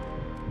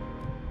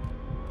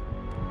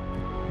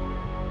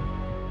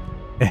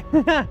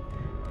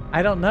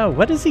 I don't know.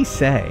 What does he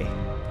say?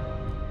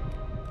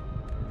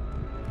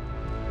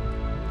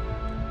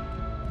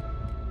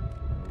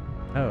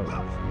 Oh,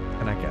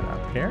 can I get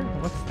up here?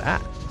 What's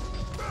that?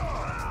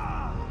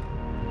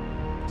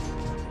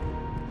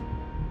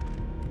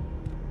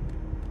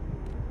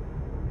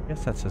 I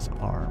guess that's his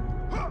arm.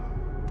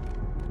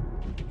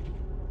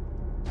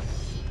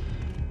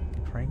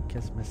 Crank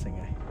is missing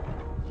a...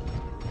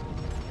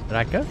 Did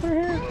I go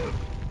through here?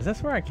 Is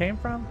this where I came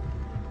from?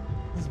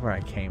 This is where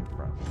I came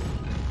from.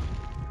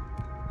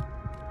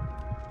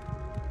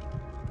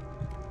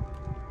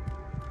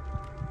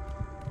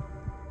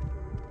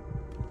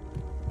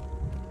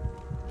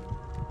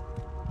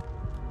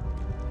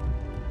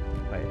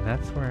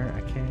 That's where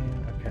I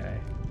came. Okay.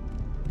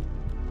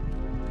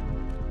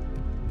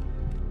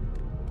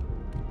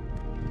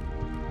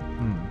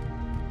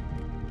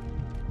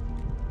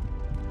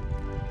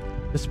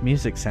 This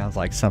music sounds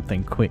like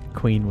something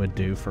Queen would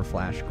do for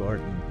Flash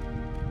Gordon.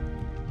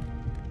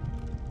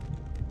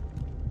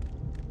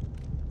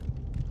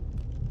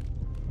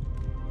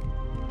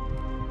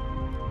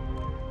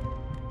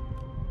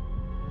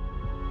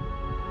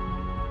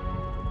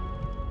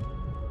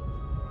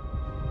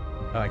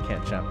 Oh, I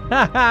can't jump.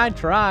 I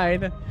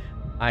tried.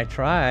 I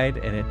tried,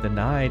 and it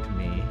denied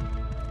me.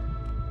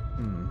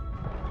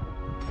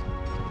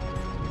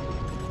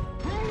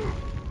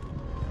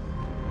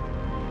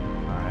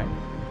 Alright.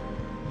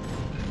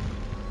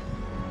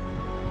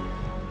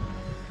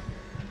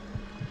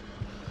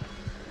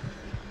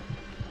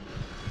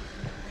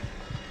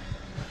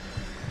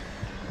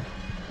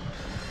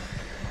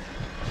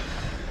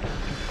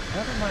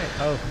 What am I?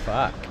 Oh,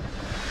 fuck.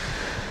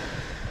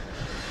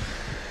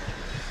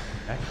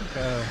 I can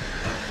go.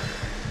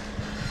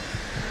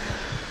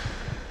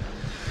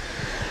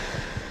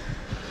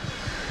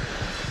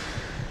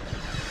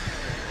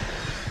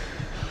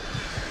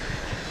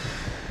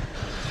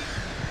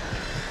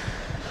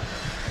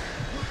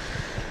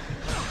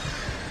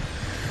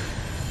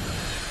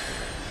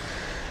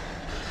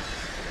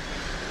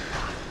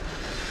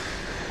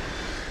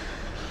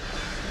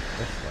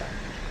 This way.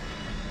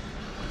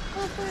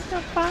 Open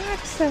the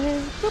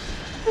boxes.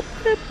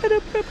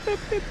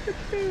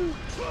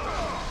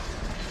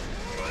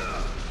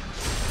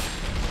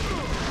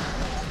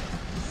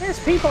 There's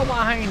people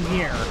behind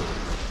here. I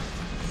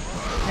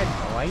had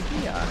no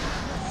idea.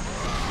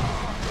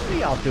 What are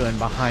y'all doing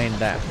behind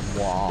that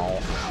wall?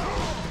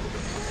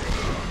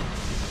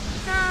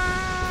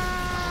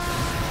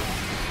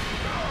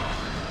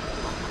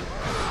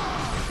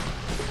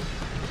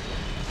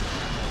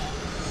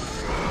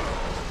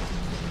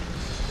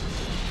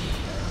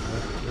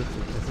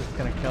 Is this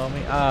gonna kill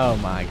me? Oh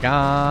my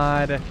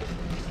god.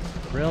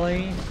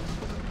 Really?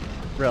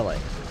 Really?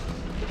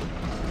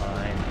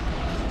 Fine.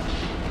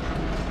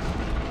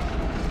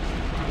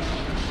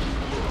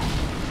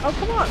 Oh,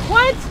 come on.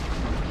 What?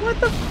 What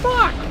the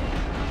fuck?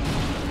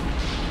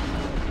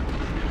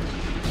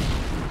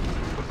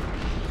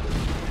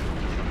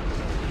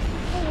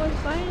 What was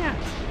that?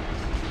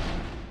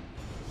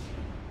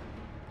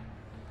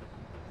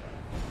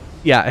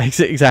 Yeah,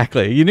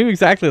 exactly. You knew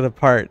exactly the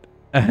part.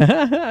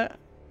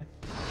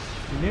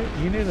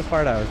 You knew the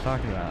part I was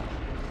talking about.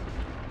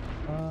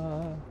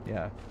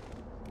 Yeah.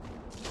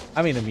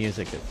 I mean, the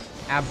music is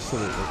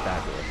absolutely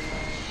fabulous.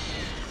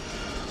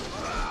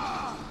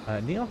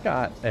 Neil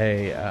got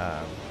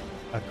a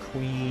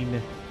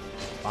Queen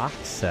box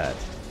set,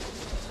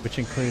 which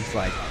includes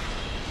like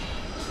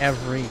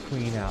every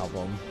Queen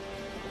album.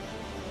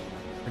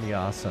 Pretty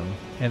awesome.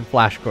 And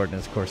Flash Gordon,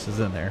 of course, is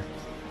in there.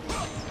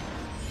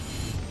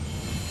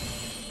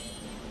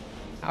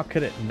 How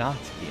could it not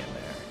be in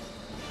there?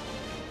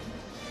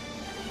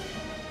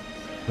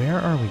 Where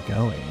are we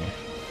going?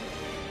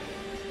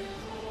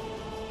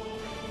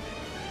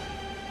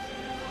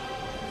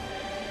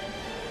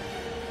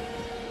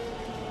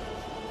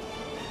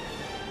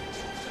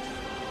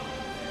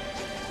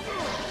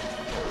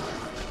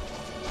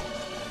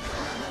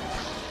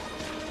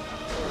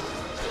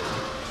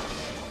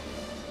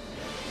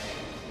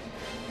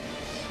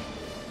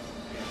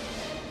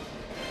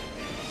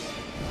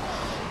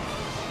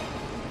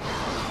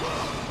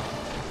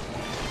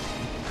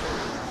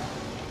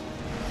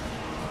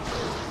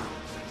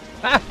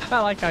 I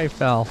like how he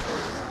fell.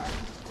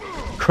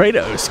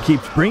 Kratos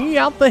keeps bringing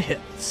out the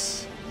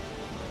hits.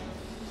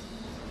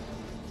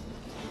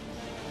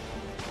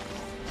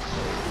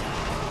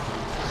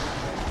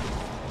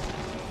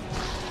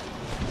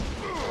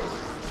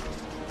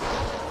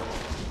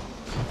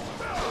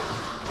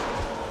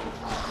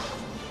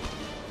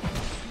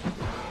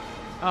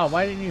 Oh,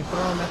 why didn't you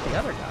throw him at the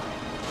other guy?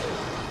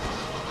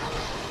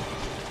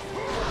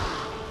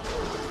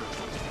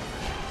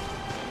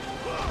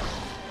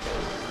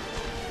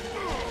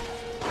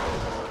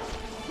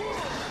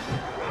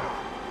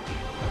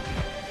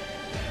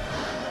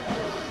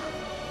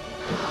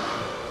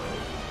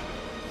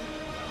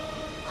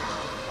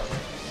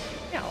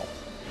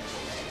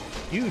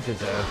 You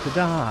deserve to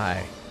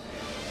die.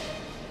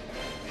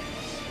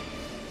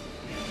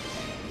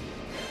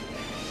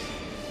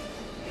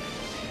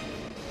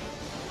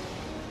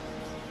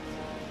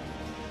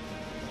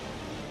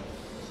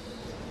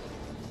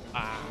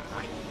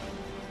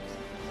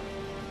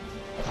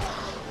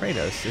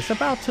 Kratos is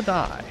about to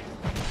die.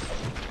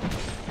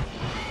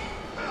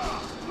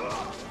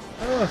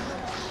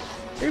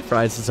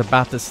 Refries is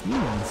about to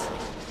sneeze.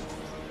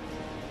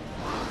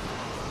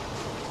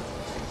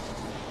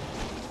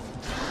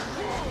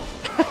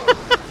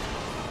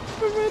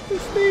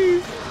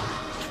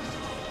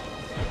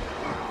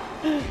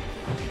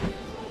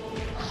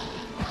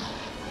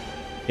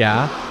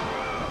 Yeah.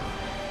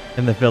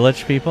 And the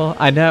village people.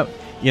 I know.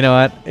 You know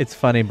what? It's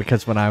funny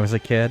because when I was a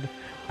kid,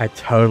 I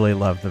totally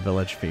loved the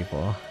village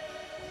people.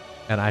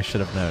 And I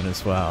should have known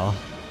as well.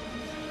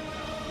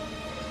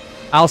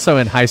 Also,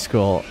 in high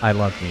school, I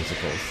loved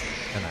musicals,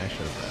 and I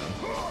should have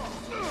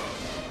known.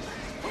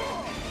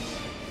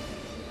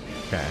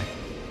 Okay.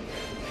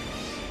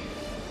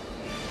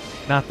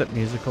 Not that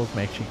musicals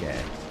make you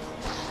gay.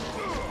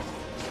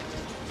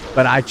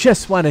 But I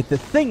just wanted to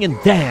sing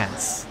and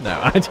dance.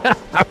 No, I'm joking.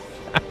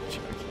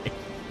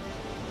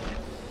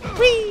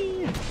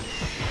 Whee!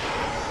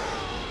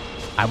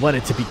 I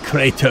wanted to be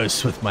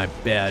Kratos with my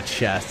bare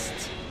chest.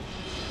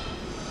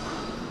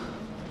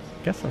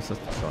 Guess I'm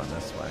supposed to be going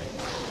this way.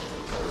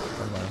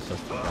 Where am I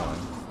supposed to be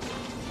going?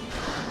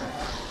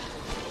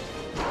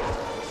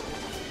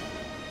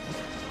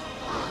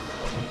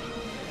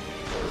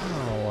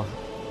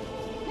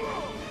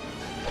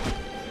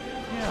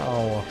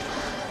 Oh.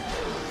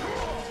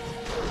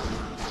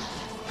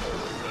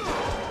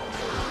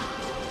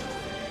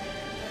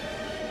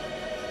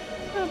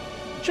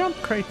 Jump,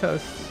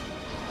 Kratos.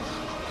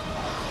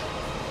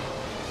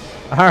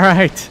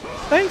 Alright.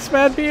 Thanks,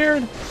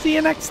 Madbeard. See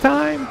you next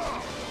time.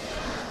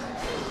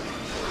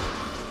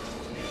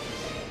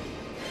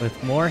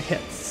 With more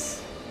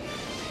hits.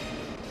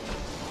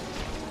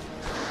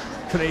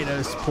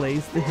 Kratos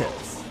plays the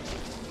hits.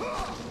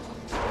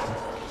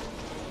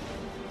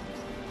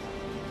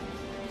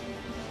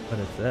 What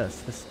is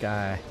this? This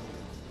guy.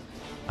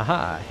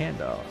 Aha,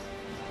 handle.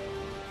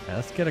 Okay,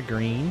 let's get a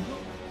green.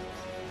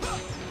 Get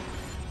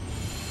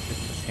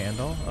this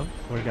handle. Oh,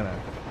 we're gonna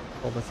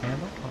pull this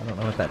handle. I don't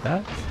know what that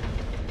does.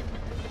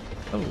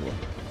 Oh.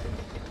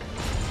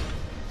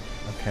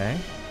 Okay.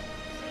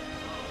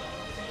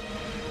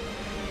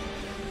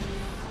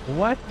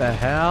 What the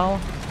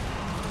hell?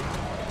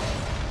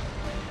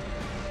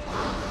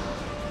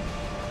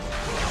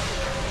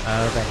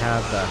 Oh, they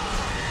have the...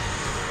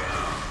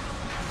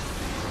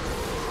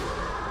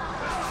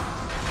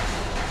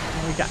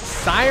 Oh, we got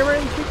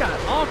sirens. We got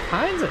all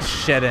kinds of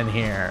shit in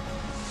here.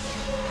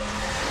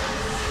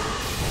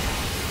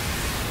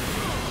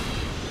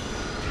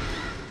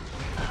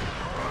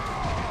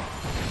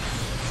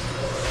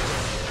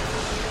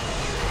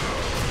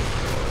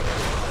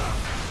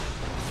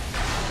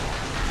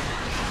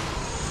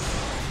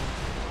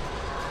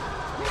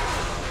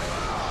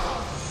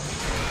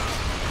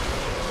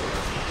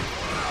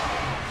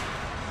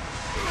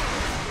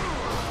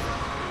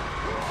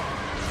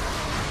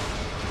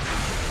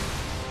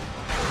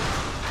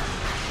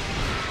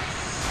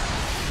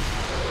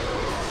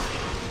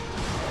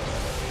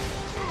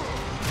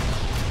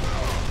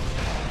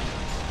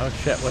 Oh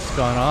shit, what's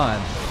going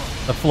on?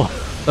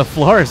 The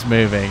floor is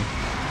moving.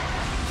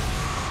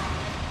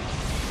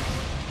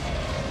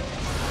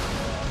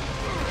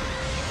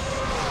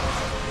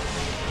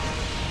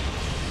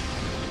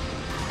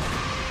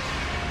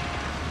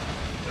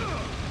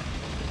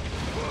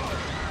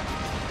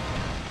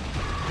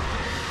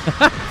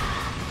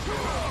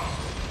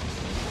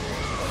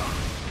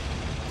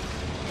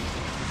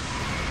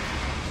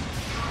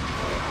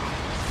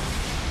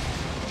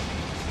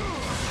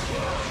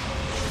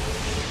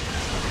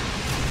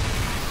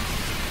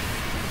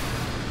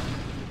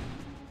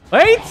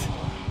 Wait!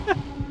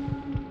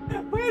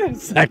 Wait a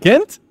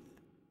second.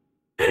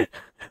 Wait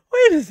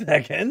a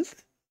second.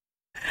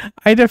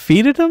 I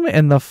defeated him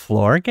and the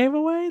floor gave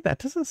away? That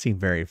doesn't seem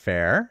very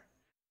fair.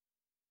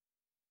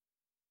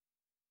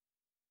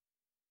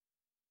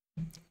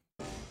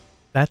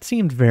 That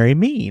seemed very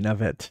mean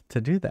of it to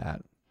do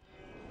that.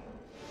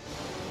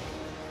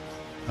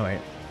 Oh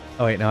wait.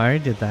 Oh wait, no, I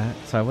already did that.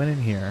 So I went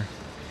in here.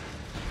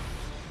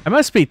 I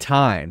must be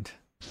timed.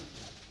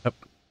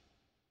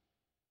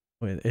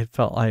 It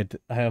felt like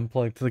I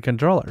unplugged the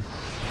controller.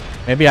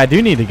 Maybe I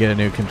do need to get a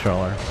new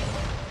controller.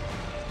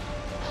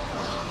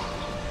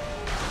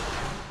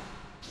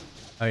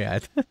 Oh yeah,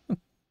 it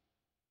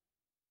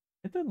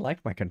didn't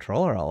like my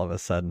controller all of a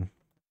sudden.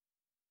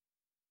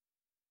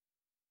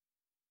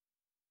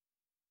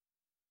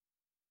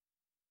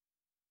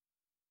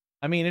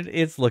 I mean,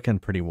 it's looking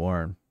pretty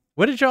warm.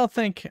 What did y'all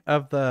think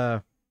of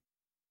the...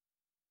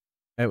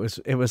 It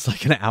was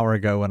like an hour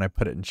ago when I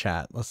put it in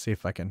chat. Let's see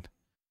if I can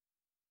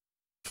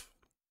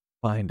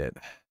find it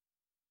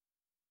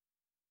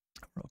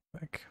real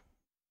quick.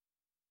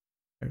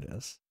 There it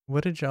is.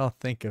 What did y'all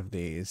think of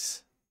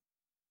these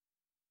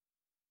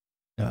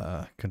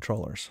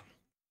controllers?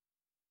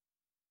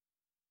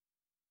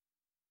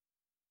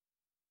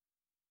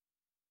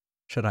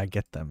 Should I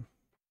get them?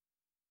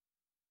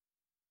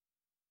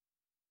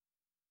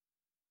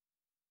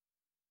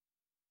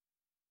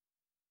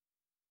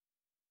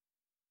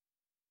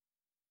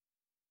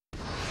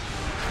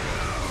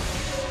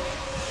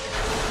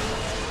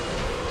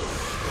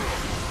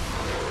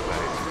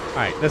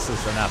 Alright, this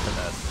is enough of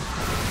this.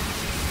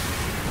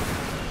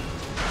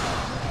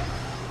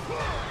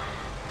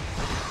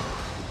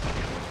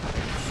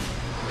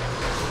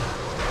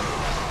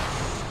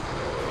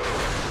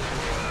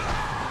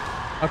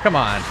 Oh, come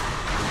on.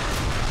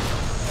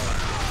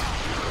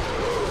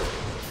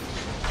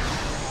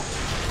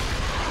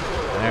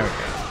 There we go.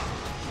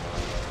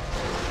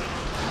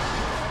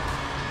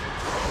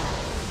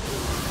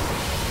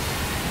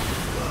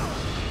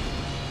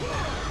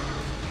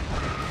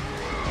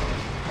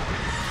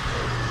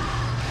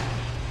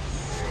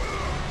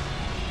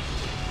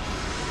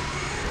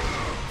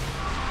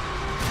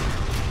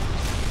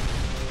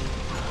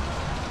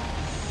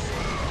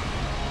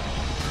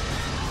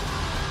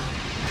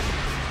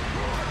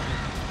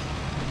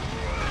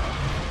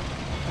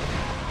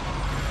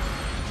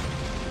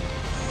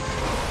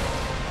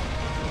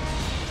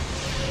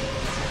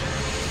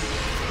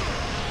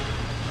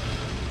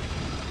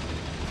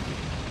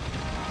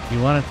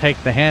 You want to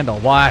take the handle?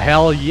 Why,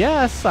 hell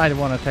yes, I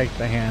want to take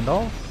the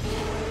handle.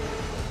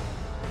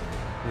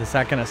 Is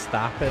that going to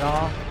stop it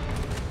all?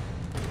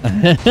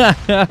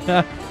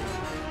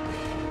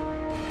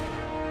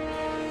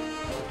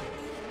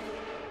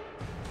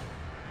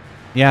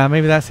 Yeah,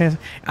 maybe that's the answer.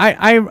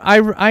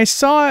 I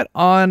saw it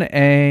on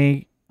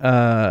a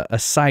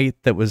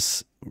site that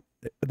was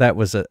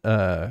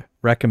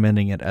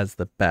recommending it as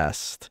the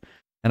best,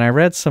 and I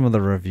read some of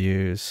the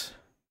reviews.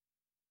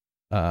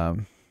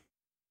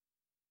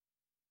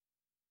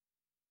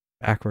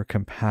 Backward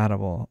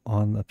compatible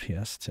on the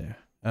PS2.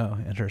 Oh,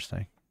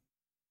 interesting.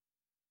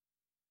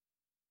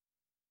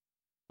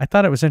 I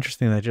thought it was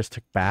interesting they just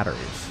took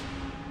batteries.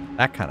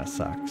 That kind of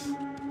sucks.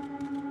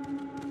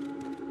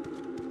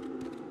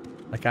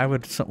 Like, I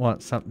would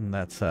want something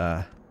that's,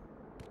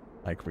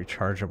 like,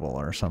 rechargeable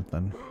or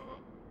something.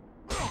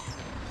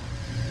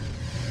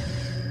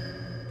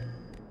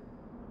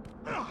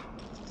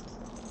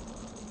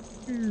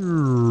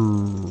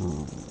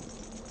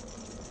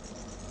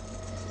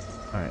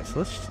 Alright, so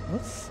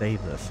let's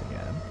save this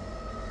again.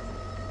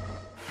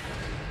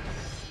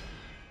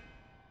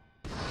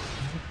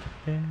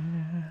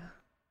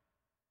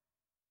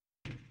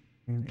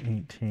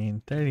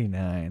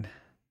 1839.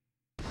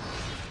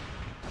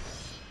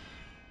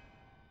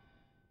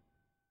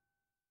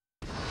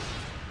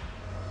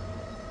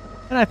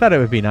 And I thought it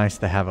would be nice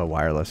to have a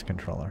wireless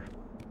controller.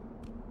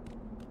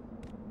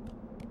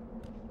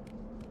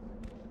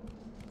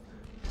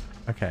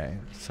 Okay,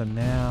 so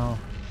now...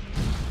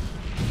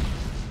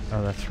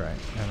 Oh, that's right.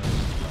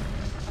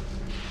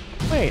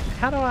 Wait,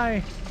 how do I...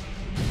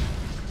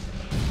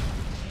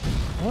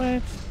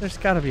 What? There's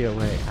got to be a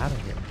way out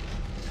of here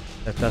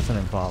that doesn't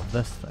involve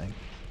this thing.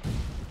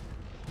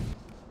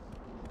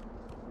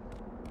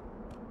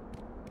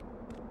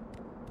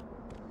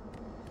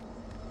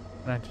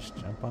 Can I just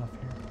jump off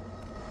here?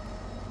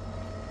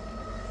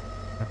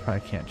 I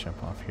probably can't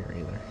jump off here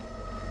either.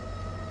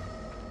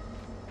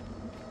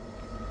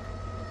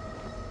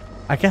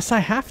 I guess I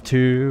have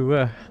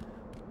to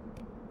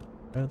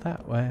go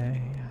that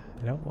way.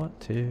 I don't want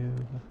to,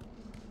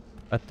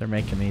 but they're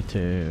making me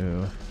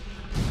to.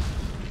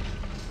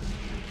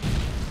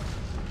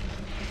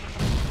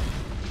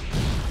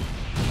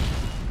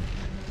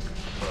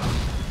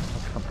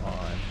 Oh, come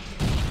on.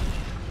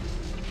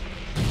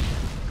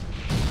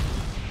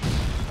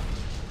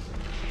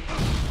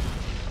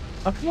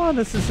 Oh, come on,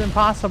 this is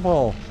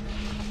impossible.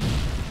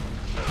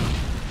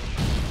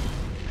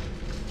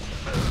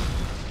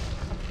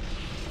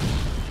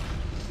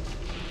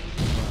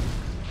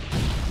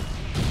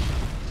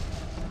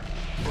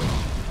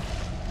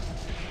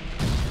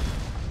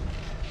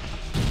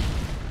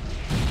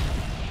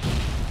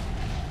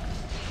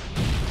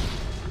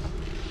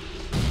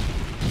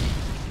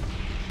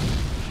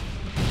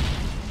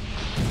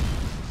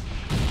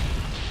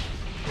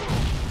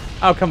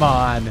 Oh, come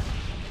on.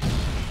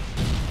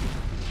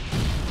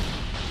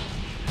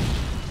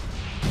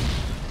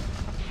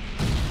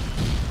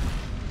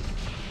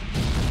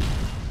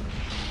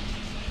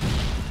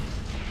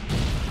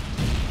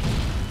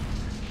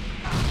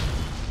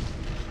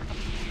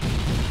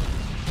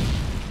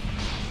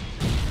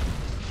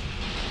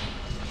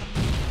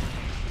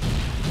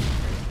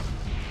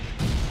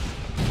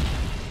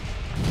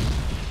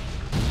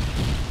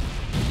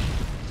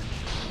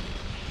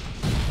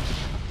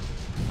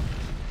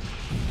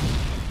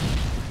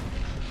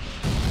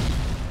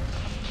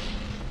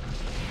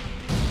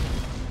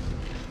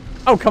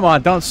 Oh, come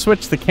on, don't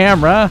switch the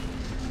camera.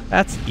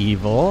 That's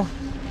evil.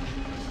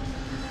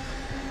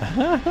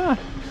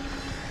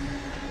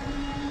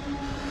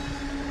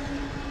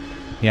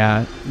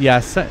 Yeah,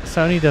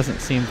 Sony doesn't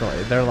seem to...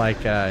 They're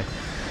like,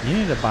 you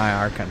need to buy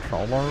our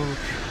controllers.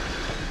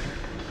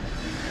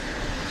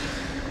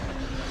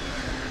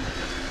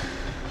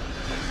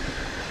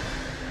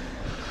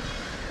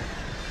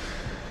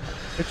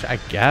 Which I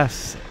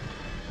guess...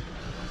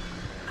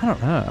 I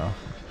don't know.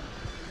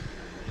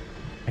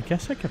 I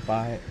guess I could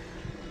buy it.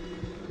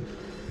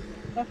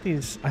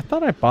 I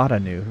thought I bought a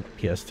new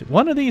PS2.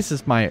 One of these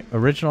is my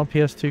original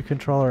PS2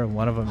 controller, and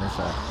one of them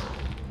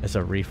is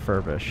a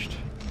refurbished.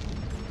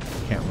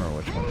 Can't remember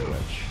which one's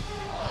which.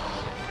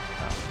 Oh,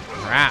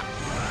 crap!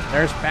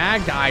 There's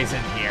bad guys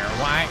in here.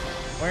 Why?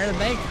 Where did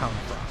they come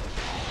from?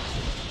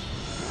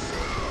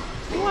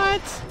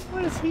 What?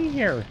 What is he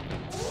here?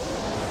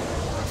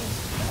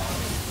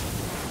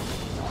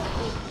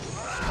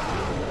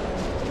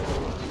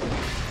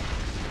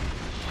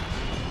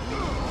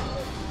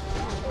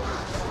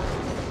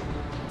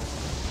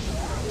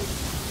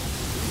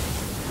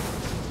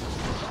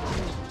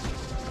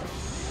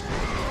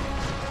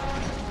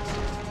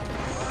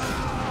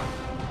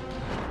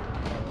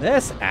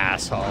 This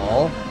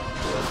asshole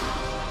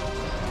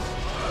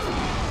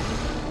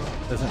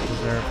doesn't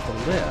deserve to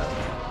live.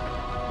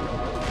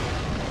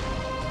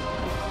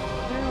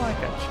 Is there like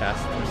a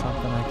chest or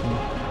something I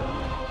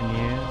can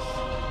use?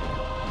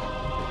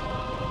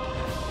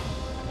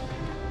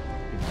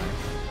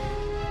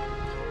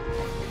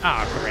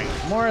 Oh, great.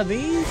 More of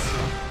these?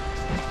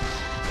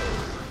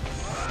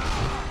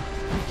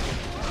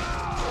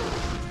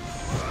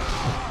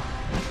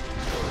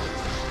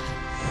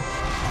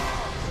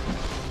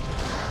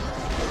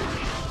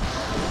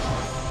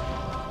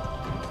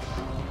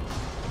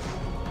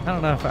 I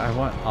don't know if I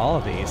want all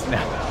of these.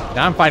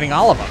 Now I'm fighting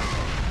all of them.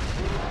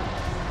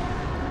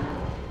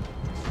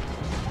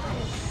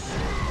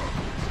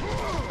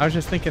 I was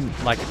just thinking,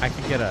 like, I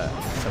could get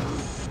some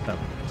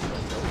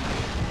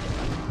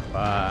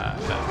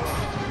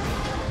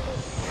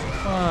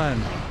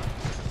fun.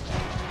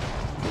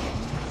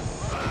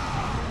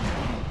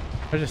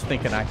 I was just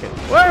thinking I could.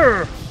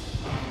 Whoa!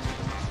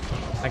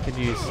 I could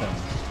use some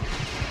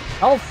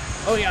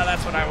health. Oh yeah,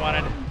 that's what I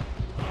wanted.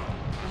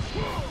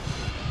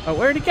 Oh,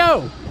 where'd he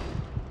go?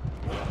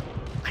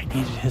 I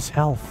needed his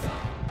health.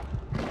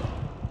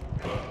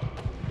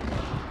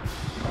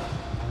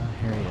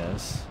 Here he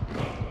is.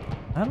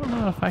 I don't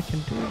know if I can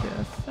do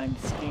this. I'm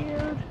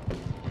scared.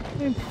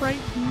 I'm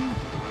frightened.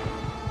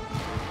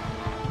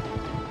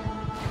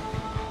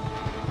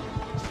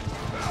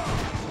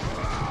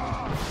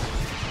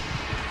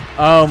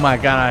 Oh my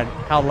god,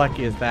 how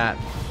lucky is that?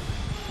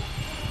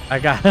 I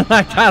got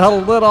a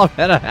little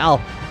bit of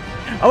health.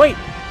 Oh wait,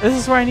 this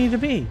is where I need to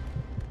be.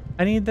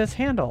 I need this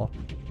handle.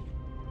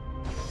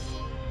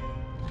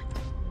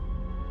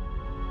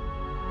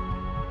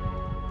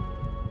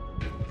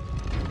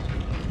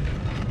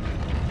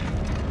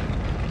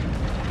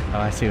 Oh,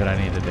 I see what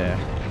I need to do.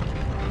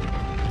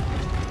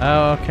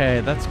 Oh,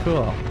 okay, that's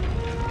cool.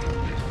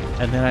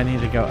 And then I need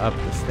to go up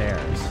the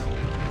stairs.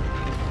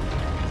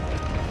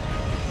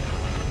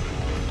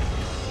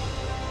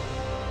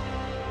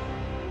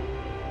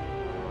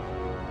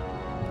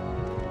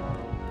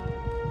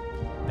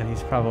 And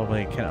he's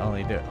probably can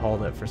only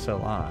hold it for so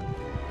long.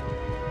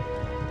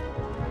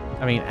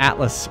 I mean,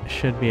 Atlas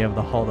should be able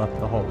to hold up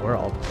the whole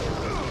world.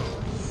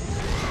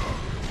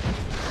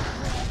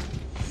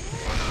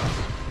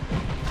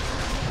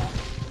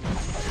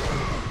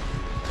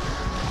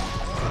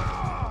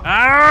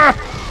 Ah!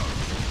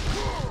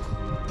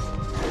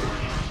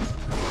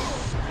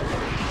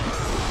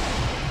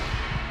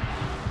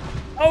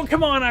 Oh,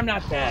 come on, I'm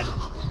not dead.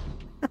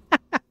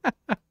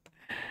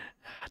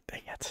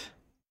 Dang it.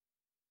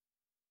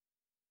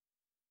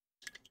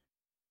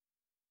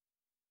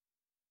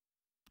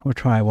 We'll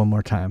try one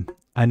more time.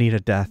 I need a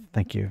death.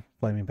 Thank you,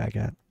 Flaming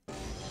Baguette.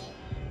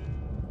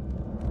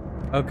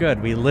 Oh,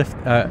 good. We lift.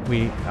 All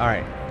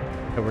right.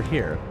 So we're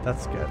here.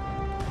 That's good.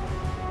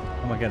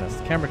 Oh my goodness.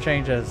 Camera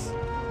changes.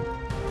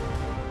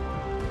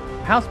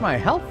 How's my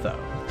health though?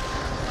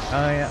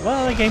 Oh yeah.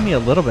 Well, they gave me a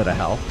little bit of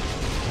health.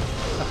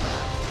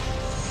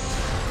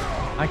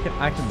 I can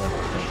live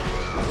with it.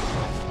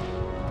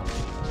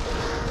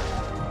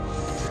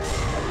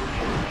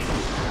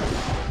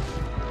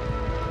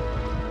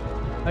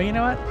 Oh, you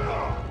know what?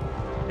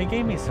 They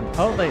gave me some.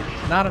 Oh,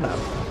 not enough.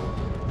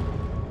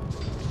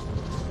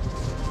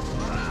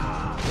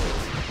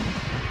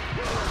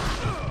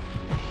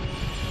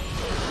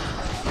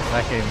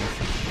 That gave me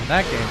some.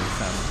 That gave me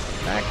some.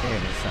 That gave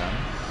me some.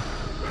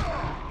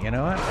 You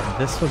know what? And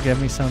this will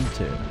give me some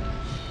too.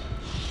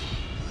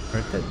 Or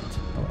it didn't.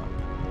 Hold on.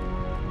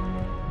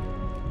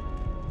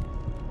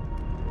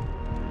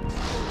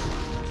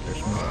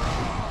 There's more.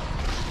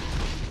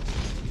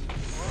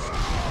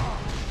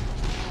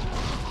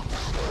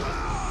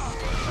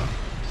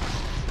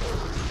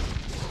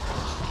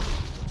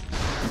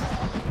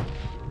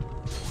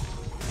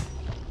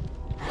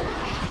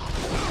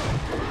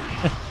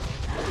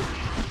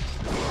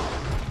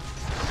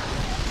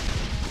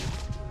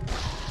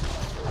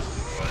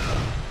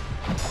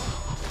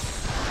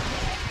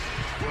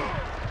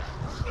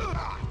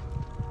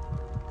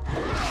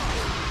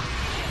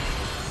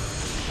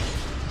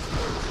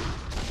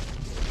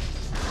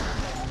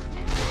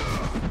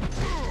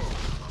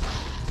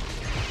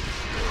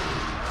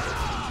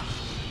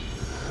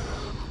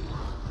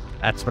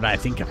 That's what I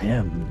think of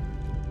him.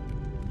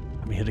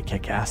 I'm here to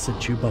kick ass and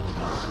chew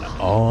bubblegum,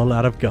 and all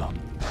out of gum.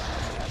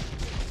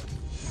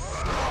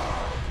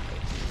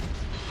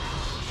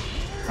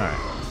 Alright,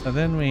 so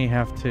then we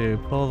have to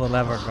pull the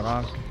lever,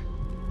 Gronk.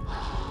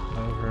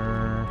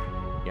 Over.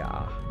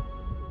 Yeah.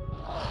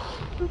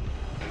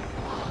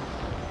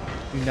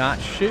 Do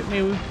not shoot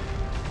me.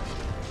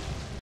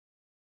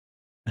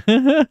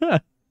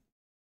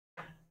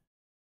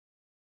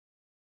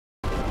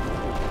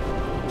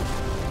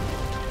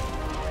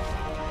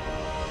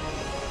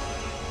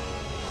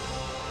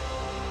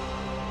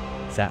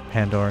 Is that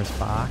Pandora's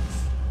box?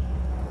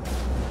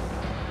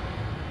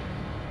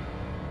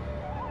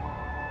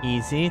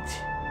 Is it?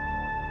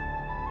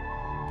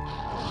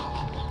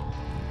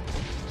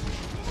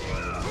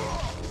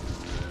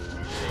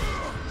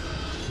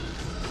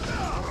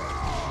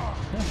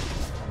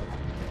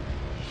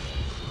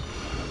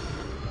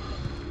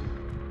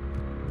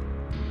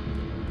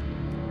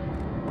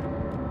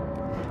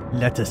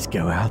 Let us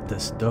go out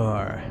this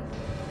door.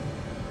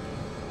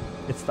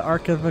 It's the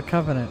Ark of the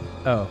Covenant.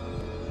 Oh.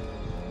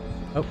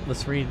 Oh,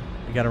 let's read.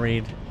 We gotta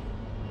read.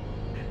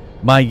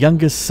 My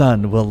youngest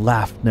son will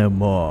laugh no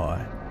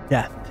more.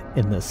 Death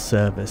in the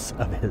service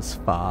of his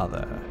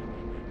father.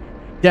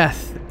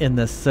 Death in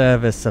the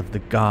service of the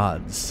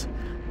gods.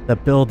 The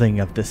building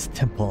of this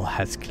temple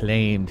has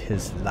claimed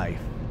his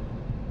life.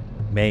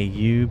 May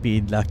you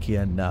be lucky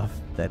enough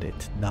that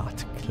it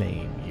not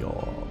claim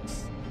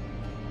yours.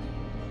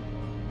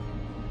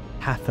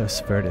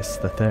 Hathos Verdus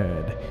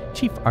III,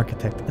 chief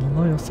architect and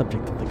loyal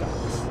subject of the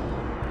gods.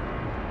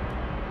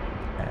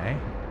 Okay.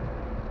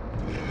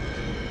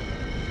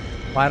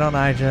 Why don't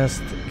I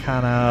just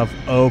kind of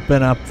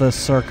open up the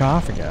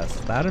sarcophagus?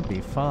 That'd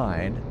be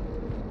fine.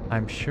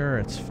 I'm sure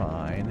it's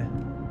fine.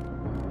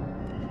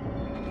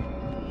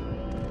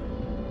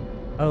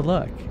 Oh,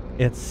 look.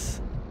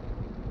 It's...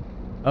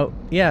 Oh,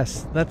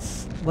 yes.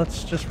 Let's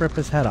just rip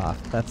his head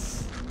off.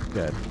 That's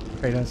good.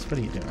 Kratos, what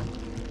are you doing?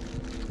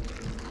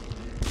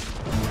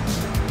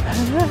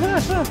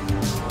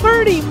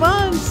 30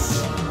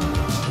 months!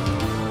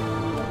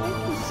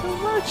 Thank you so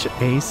much,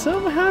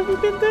 Asim. How have you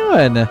been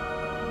doing?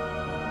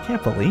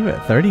 Can't believe it.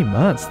 30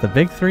 months. The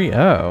big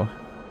 3-0.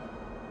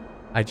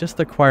 I just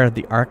acquired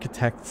the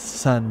architect's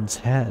son's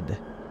head.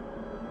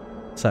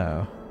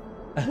 So.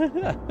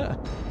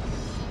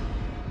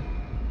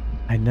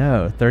 I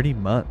know. 30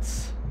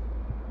 months.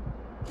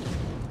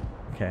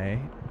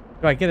 Okay.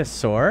 Do I get a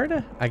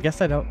sword? I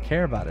guess I don't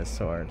care about his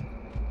sword.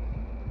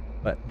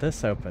 But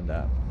this opened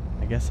up.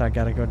 I guess I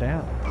gotta go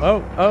down.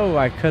 Oh,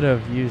 I could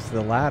have used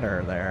the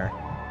ladder there.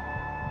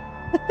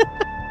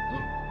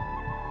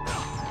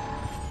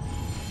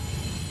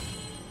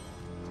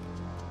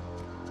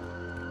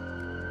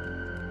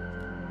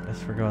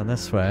 Guess we're going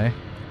this way.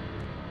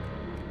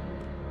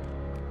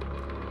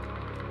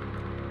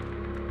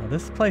 Now,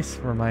 this place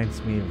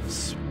reminds me of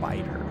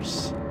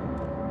spiders.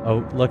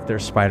 Oh, look,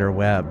 there's spider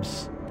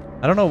webs.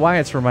 I don't know why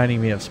it's reminding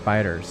me of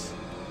spiders.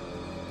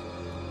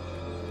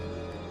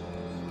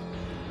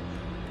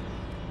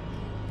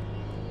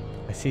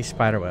 I see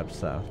spider webs,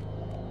 though.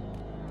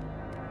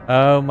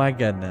 Oh my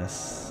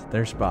goodness.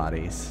 There's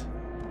bodies.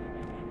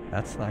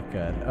 That's not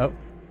good. Oh,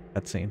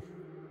 cutscene.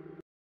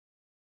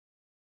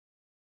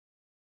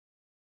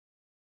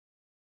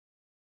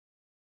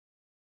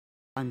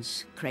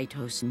 Once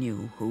Kratos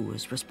knew who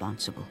was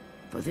responsible,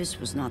 for this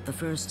was not the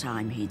first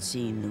time he'd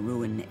seen the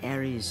ruin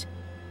Ares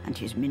and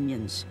his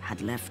minions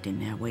had left in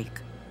their wake.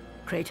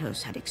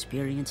 Kratos had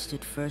experienced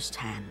it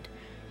firsthand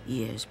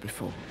years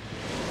before.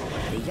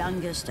 The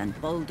youngest and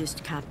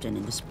boldest captain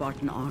in the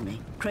Spartan army,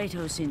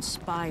 Kratos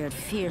inspired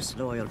fierce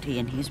loyalty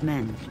in his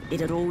men. It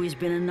had always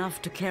been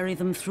enough to carry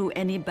them through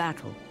any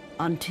battle,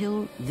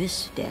 until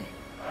this day.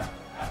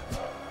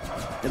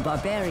 The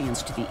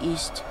barbarians to the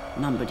east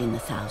numbered in the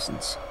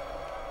thousands,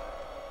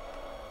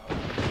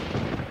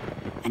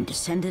 and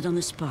descended on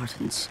the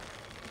Spartans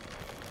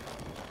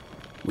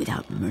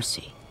without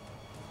mercy.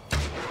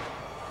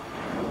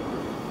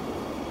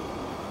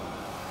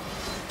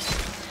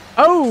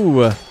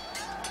 Oh!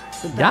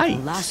 The battle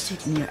Yikes.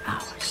 lasted near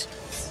hours.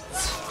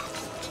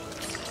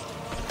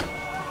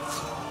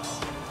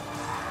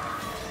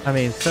 I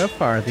mean, so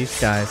far these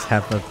guys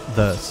have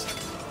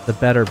the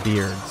better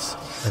beards,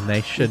 and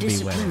they should be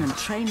The winning. discipline and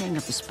training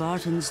of the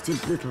Spartans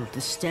did little to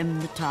stem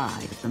the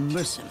tide of the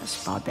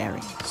merciless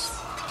barbarians.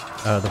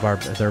 Oh,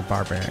 they're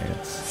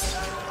barbarians.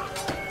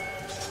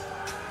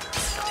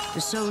 The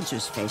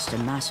soldiers faced a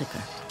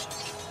massacre,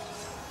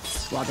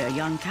 while their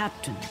young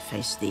captain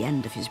faced the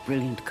end of his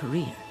brilliant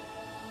career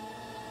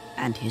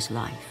and his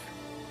life.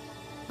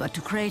 But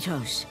to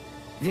Kratos,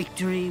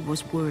 victory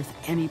was worth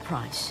any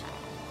price,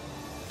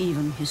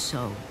 even his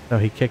soul. So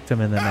he kicked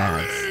him in the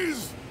nads.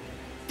 Ares!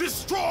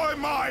 Destroy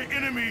my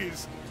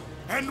enemies,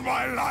 and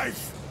my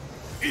life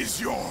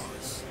is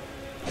yours.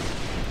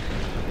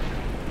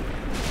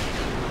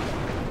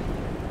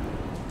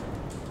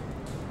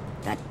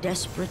 That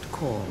desperate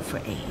call for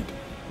aid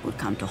would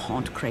come to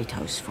haunt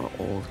Kratos for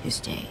all his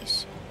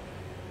days.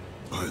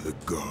 By the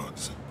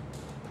gods,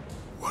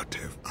 what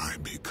have I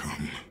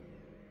become?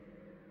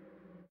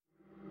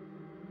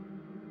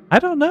 I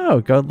don't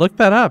know. Go look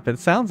that up. It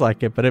sounds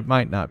like it, but it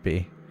might not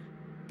be.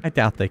 I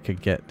doubt they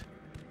could get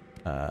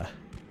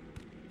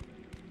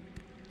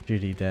Judi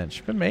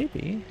Dench, but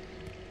maybe.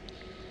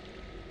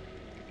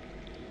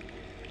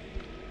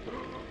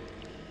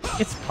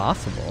 It's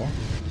possible.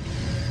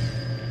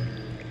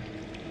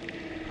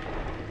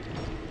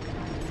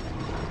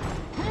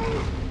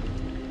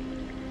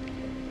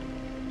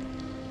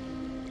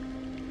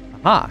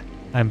 Aha!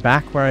 I'm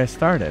back where I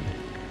started.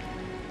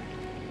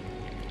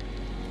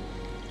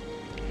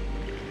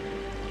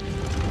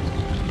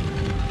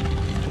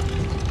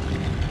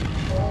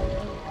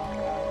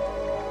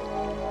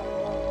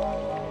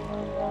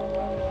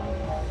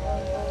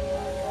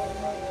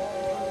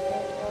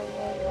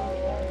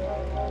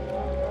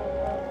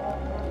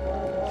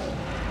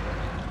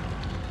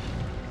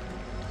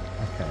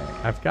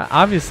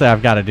 Obviously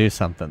I've got to do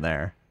something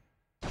there.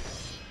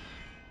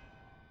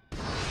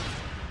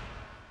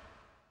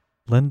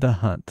 Linda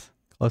Hunt.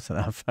 Close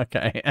enough.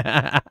 Okay.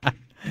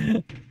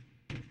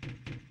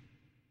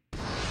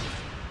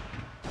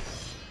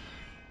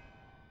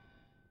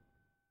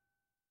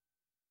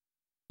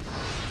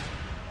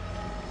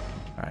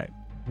 Alright.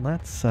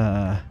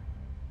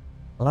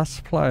 Let's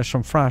play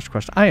some Flash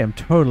Quest. I am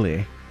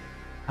totally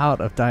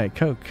out of Diet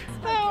Coke.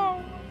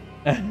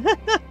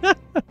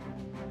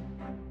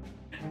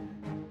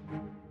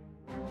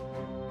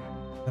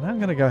 And I'm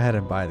gonna go ahead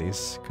and buy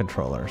these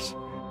controllers.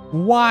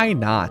 Why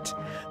not?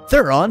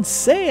 They're on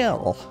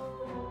sale.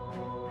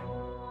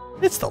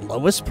 It's the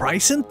lowest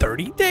price in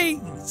 30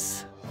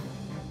 days.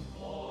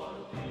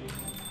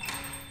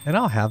 And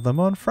I'll have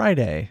them on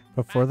Friday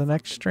before the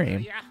next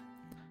stream.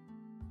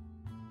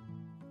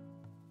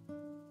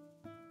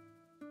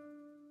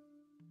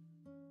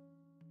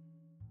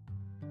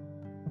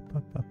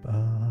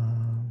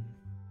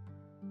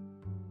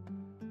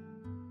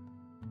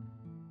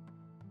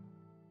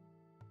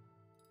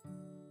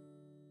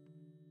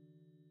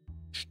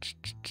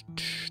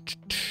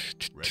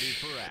 Ready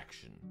for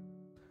action.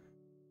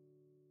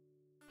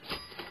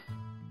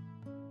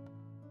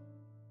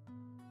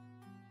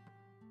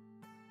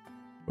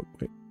 Oh,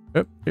 wait.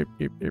 Oh, yep,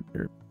 yep, yep,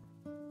 yep.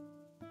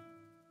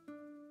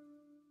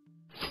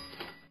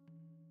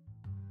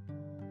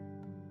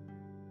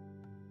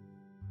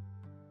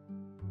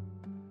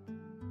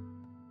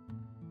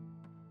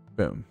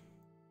 Boom.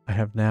 I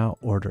have now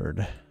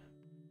ordered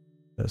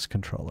those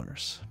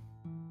controllers.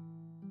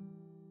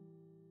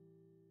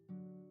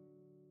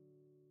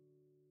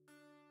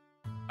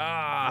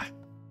 Ah.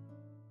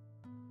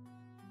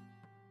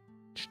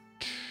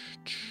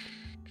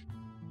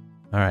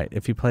 All right,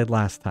 if you played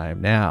last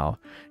time, now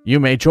you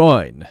may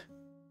join.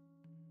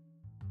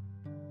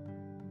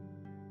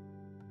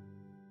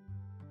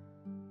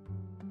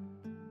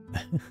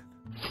 Oh,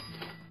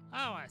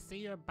 I see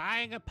you're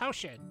buying a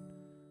potion.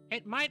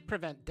 It might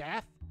prevent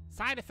death.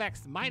 Side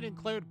effects might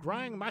include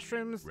growing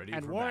mushrooms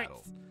and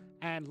warts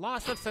and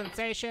loss of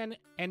sensation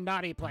in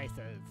naughty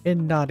places.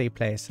 In naughty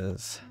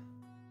places.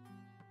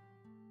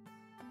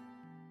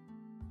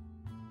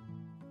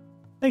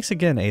 Thanks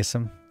again,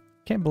 Asim.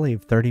 Can't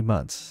believe 30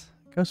 months.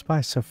 Goes by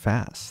so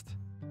fast.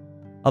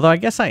 Although I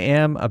guess I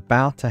am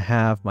about to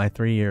have my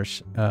 3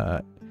 years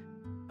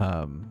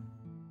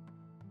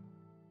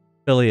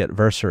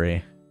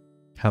affiliate-versary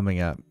coming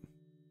up.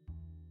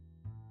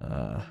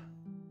 Well,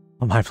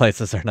 my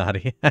places are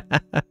naughty.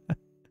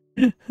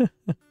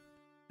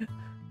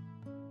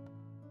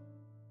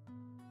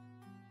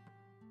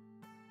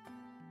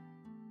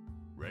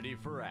 Ready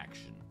for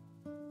action.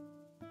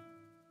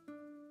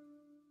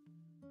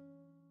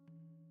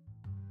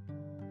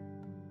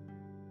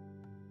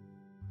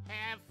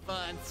 Have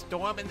fun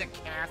storming the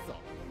castle.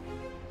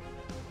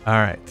 All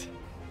right.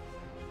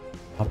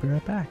 I'll be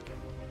right back.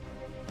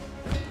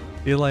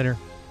 See you later.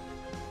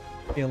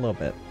 See you in a little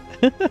bit.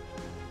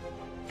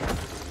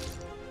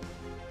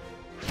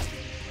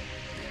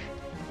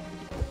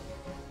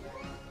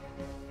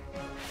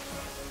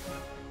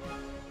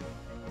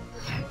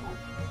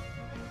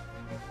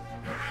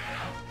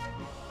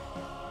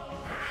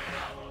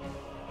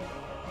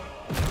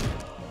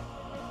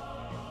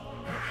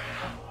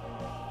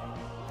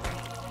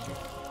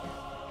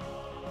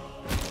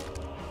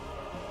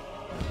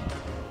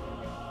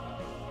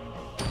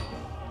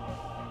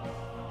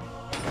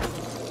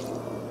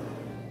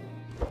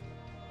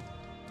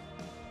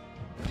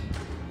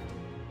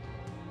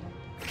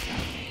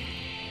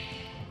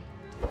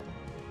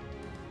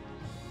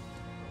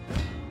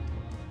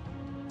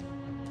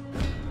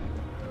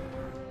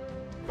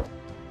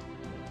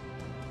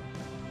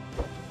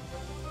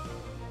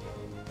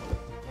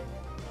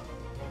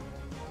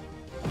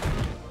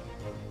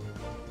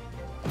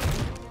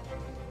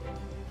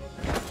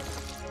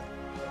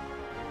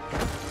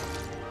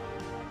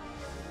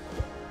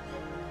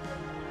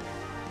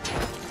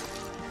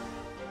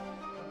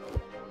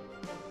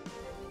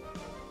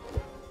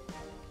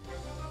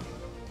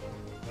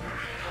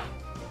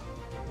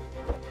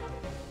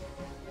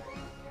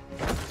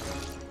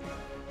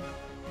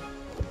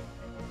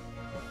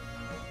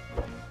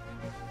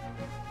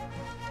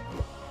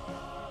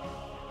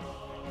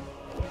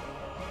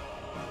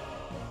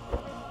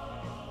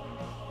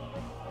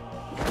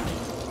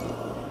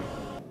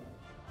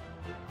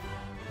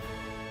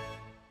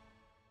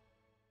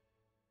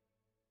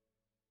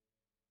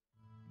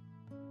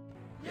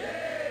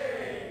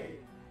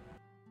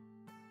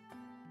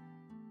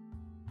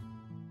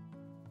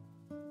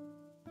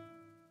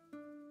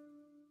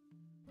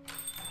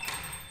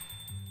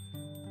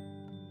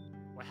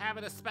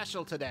 Having a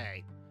special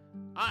today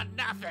on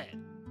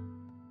nothing.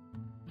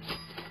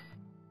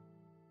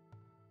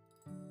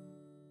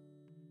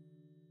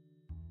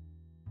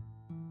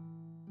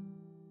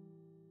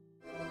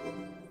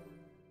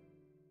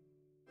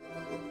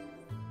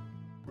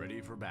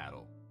 Ready for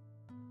battle.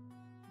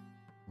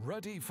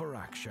 Ready for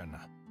action.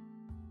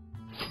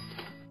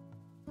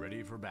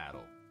 Ready for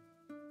battle.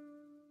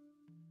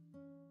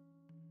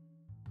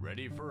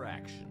 Ready for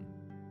action.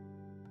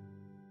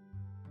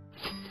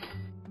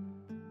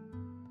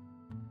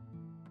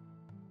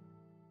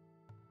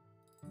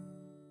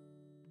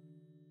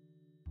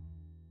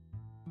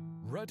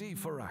 Ready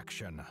for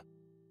action.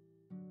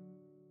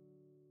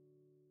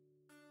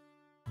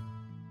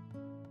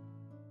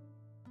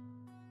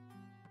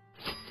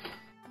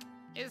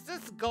 Is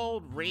this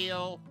gold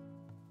real?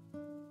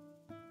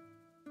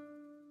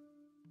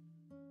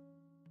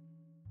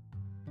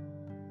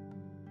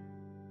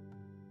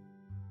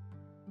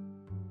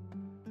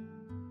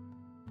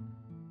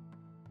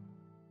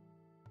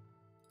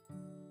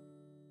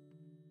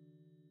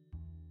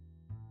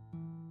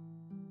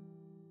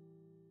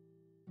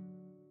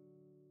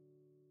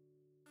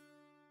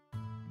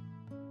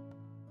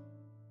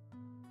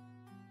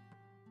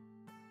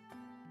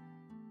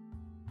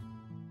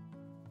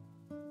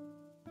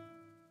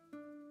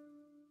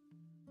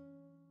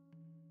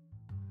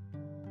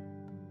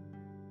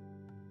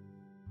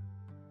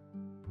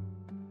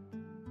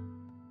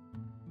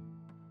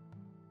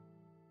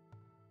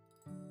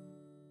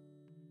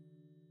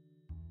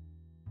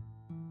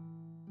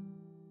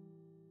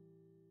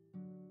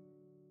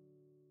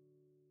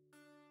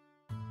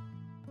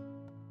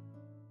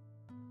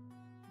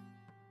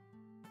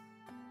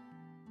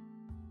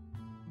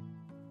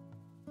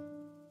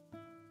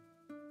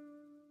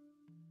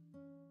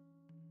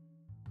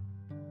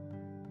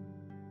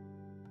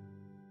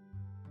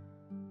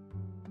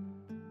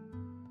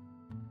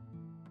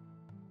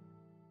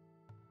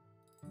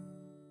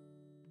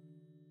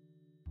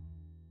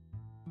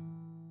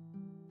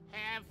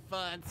 have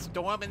fun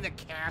storming the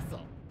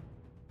castle.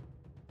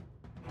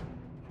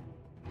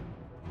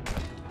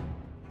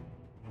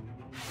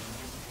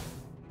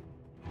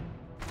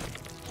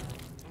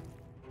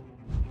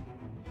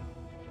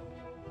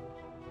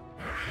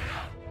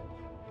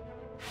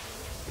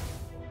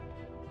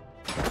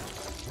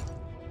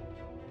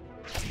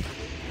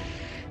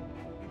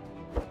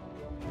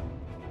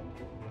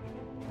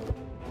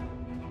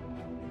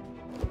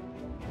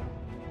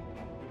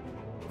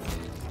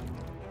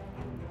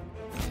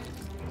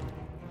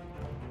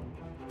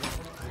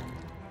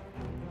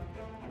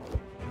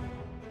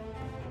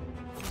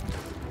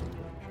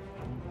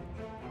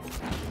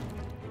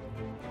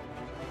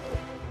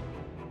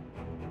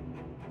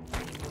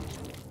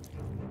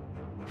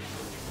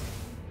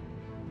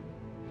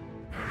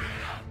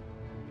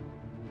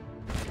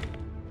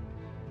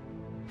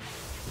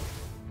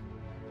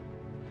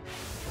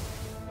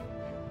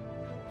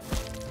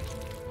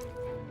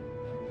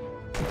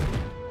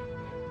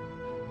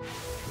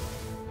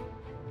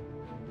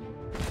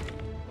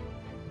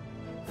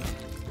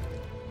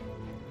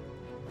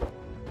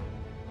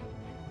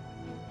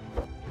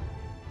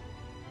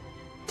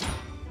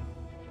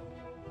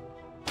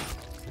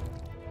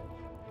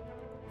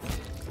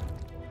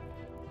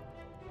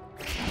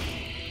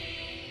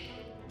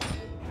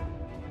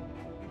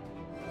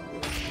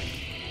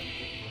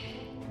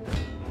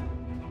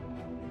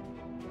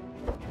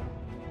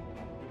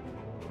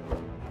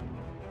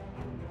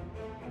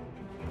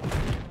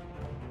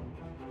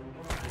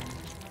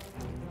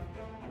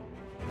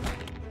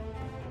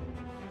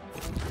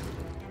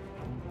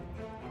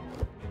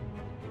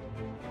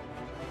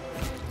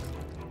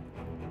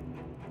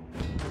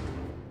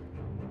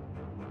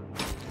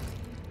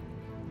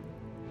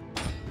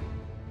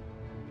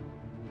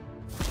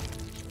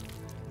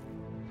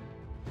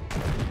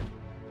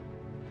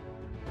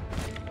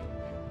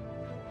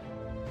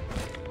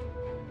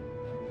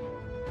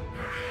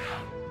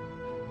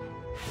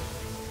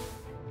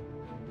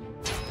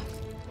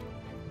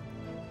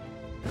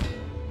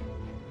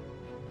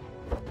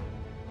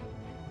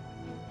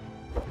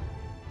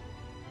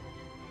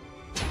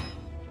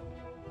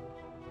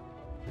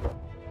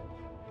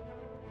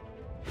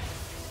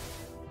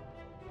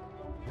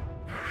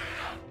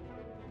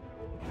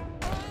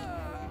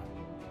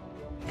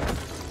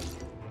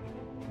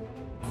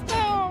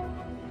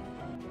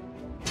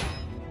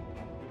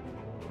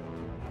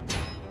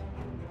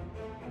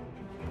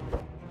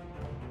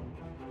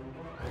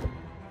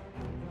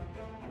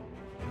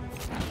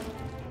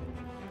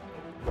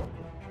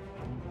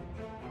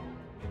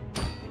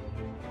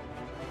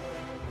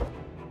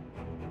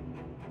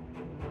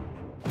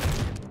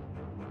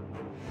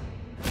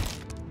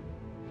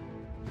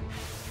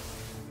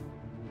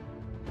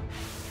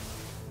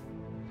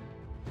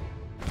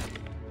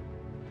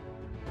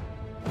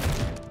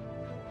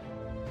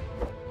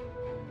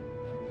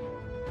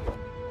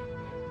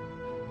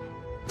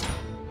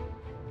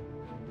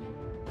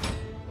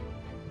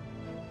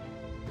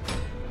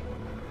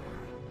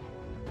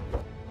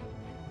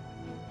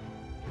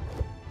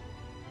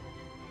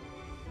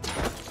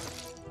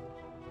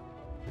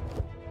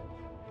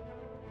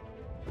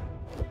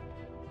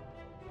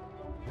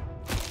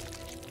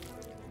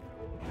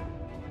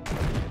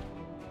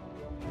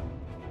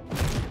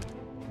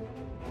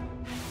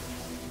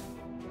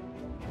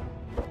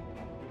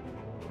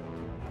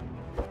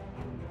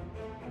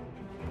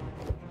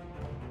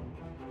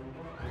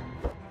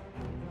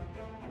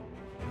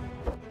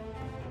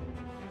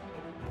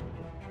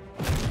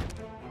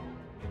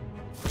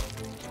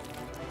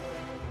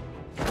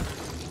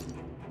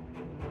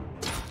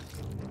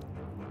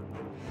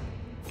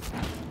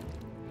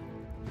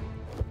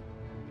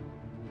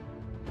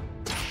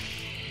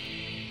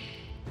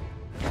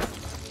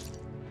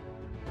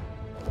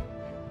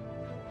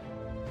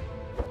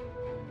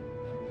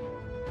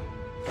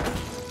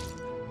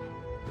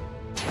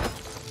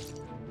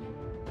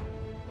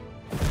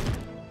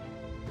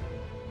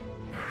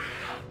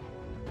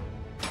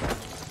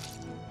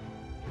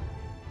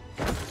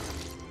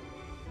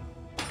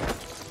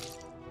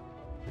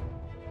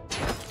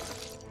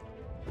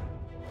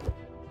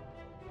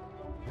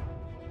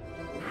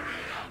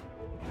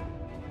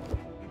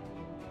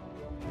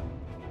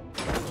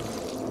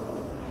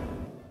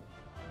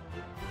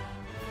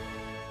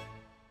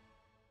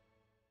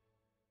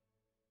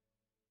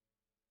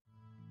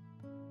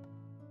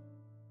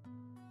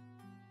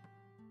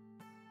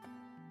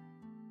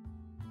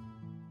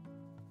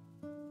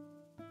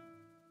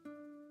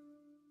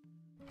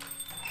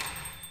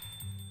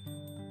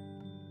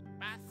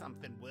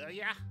 Something, will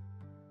ya?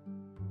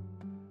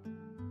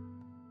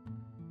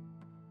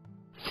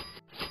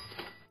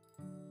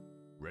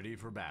 Ready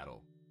for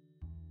battle.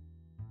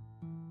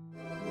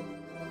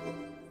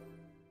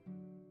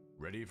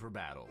 Ready for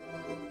battle.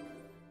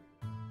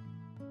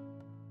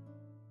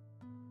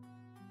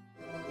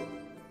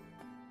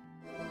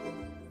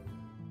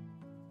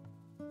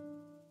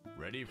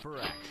 Ready for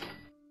action.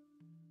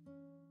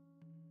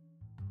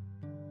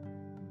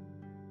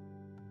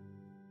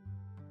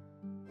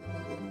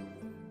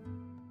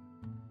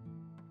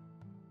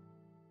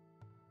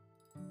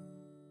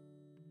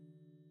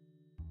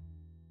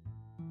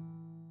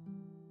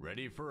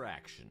 Ready for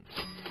action.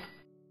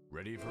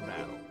 Ready for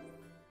battle.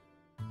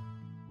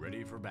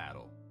 Ready for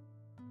battle.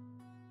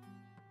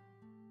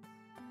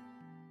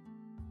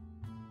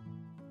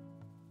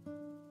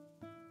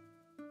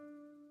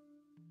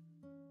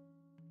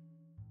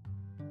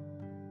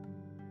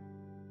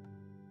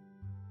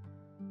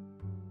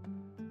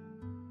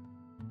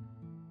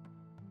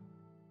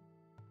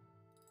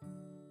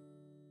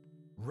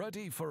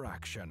 Ready for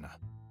action.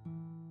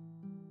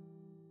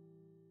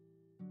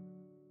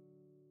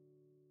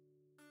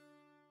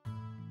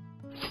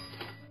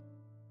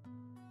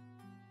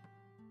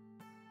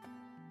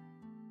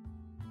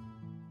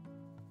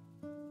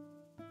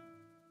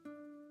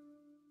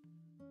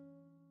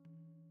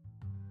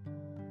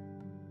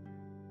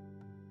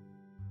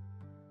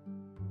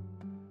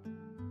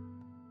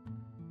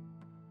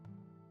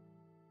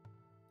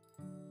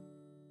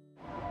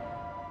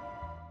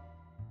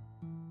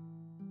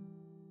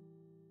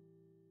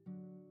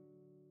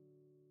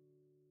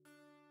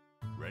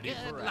 Ready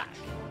for Good luck.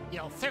 action.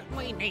 You'll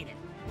certainly need it.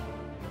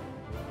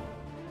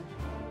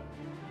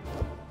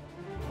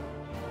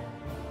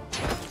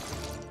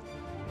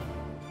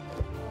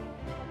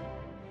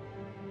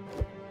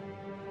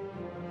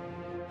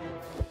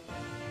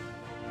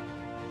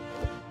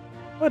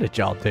 What did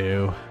y'all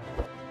do?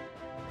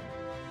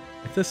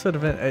 If this would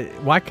have been...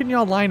 why couldn't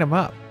y'all line them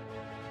up?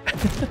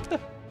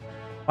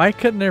 Why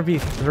couldn't there be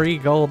 3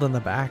 gold in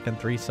the back and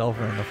 3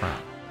 silver in the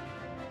front?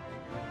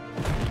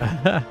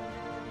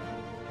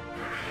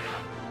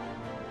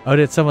 Oh,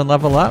 did someone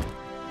level up?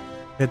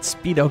 Did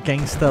Speedo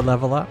Gangsta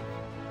level up?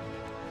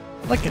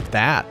 Look at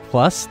that.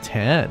 Plus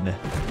 10.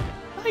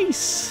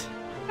 Nice.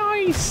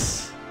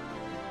 Nice.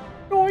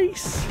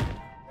 Nice.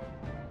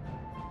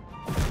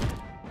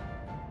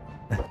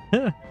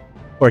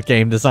 Or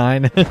game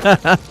design.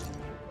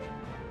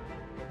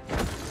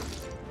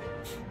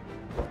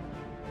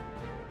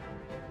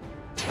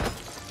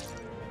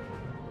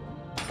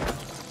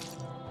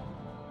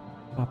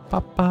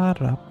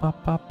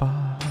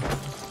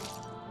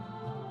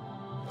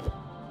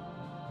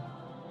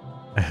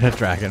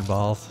 Dragon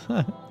Balls.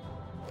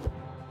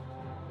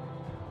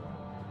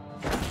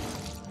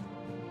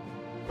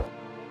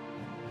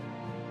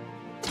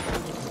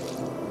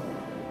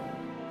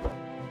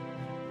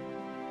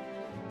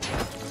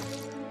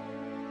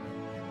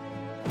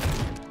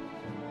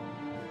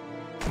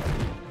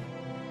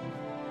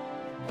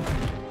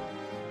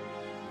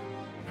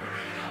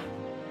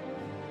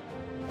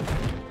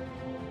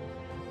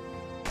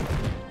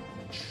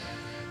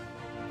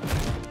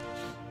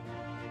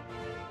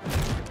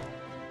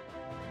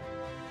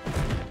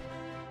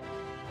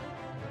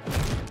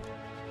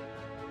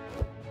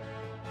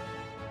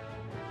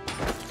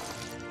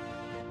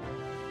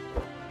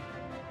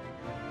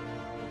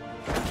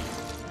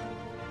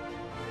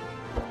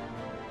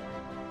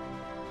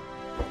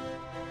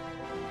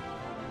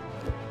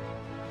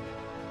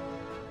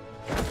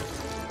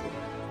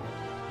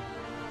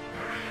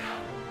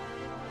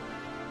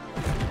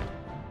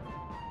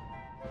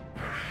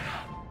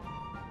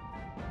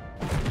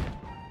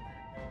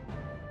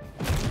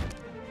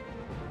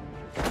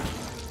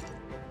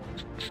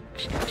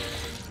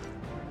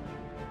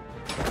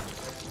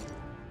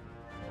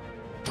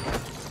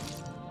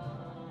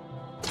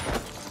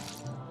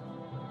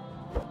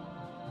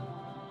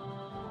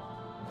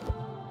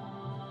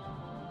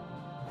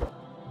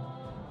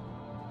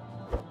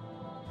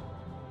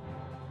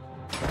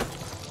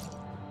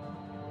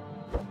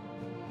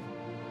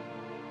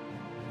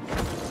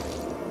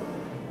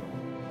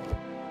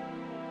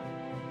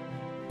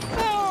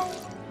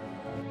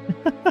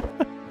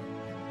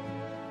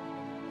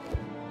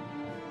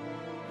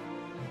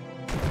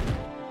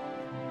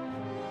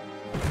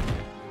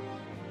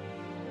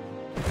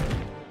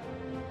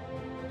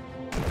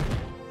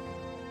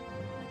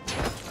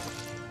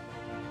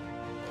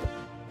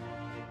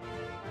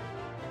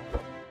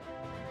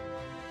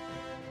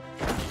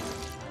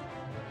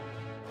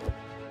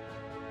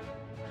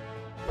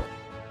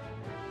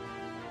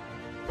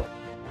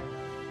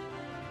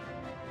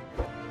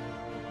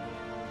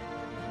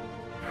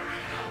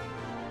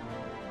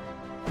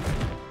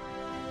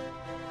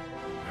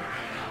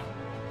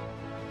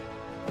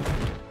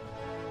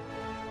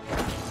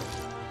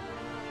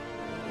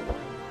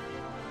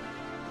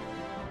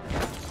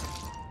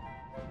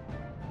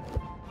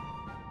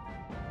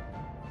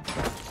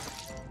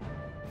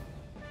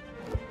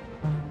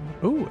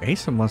 Ooh,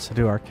 Asim wants to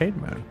do arcade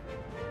mode.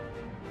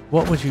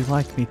 What would you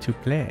like me to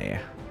play?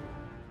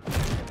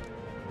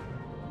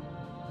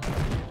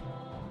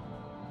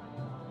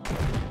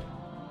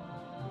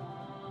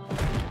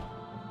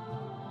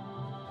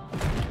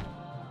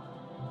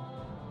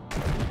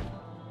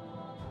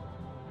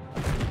 I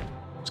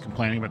was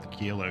complaining about the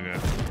Kia logo.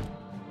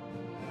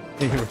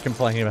 You were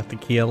complaining about the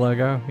Kia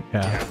logo?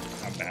 Yeah,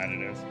 how bad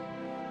it is.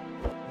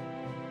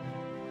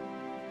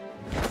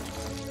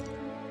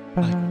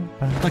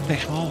 Like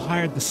they all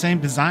hired the same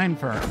design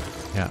firm.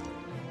 Yeah.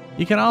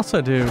 You can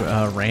also do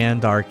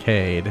Rand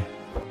Arcade,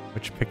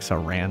 which picks a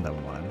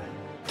random one.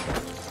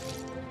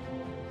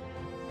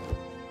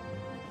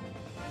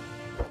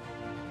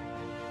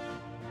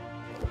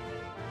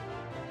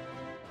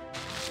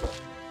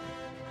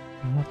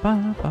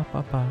 Ba, ba,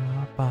 ba, ba,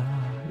 ba.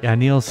 Yeah,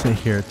 Neil's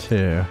here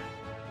too.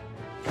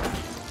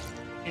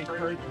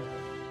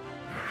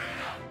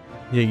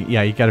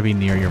 Yeah, you got to be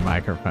near your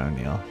microphone,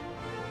 Neil.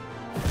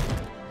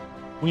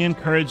 We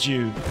encourage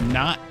you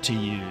not to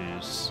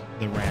use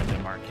the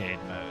random arcade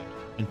mode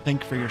and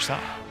think for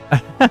yourself.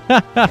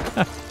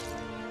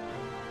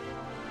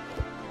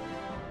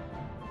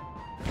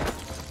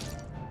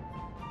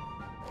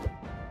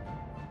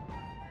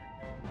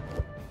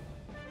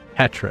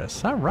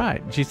 Tetris. All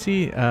right. Did you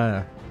see?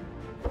 You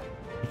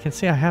can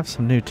see I have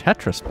some new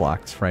Tetris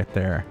blocks right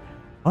there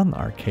on the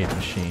arcade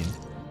machine.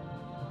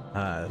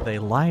 They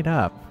light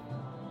up.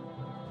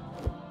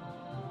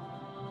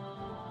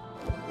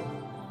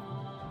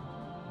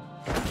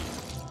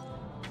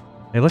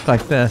 They look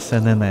like this,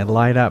 and then they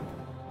light up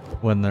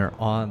when they're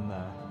on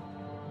the...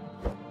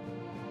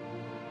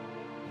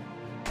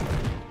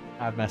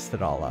 I messed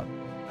it all up.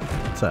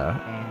 So...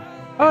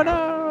 Oh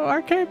no!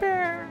 Arcade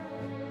Bear!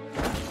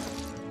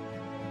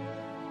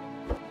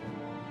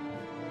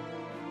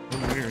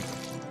 Weird.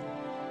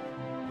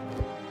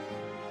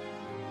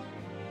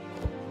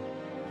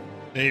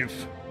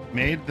 They've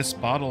made this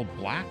bottle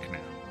black now.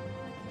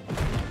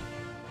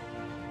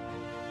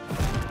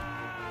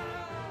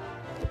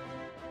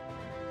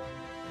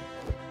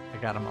 I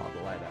got them all to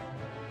light up.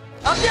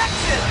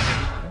 Objection!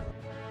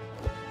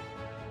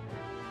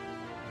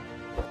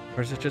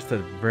 Or is it just a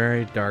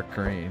very dark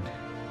green?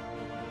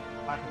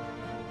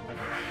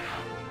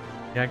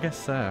 Yeah, I guess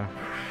so.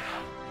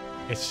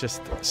 It's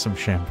just some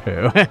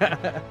shampoo.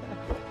 I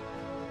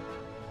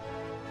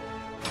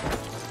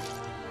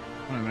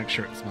want to make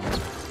sure it smells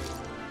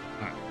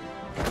right.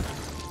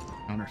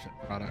 Counterfeit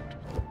product.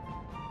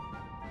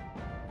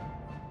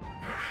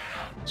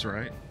 That's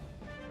right.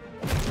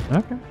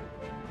 Okay.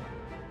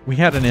 We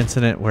had an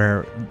incident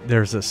where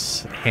there's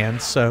this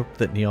hand soap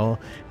that Neil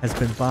has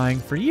been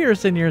buying for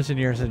years and years and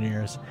years and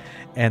years,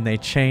 and they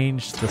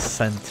changed the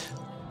scent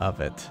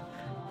of it.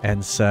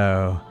 And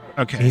so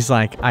he's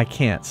like, I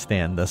can't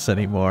stand this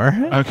anymore.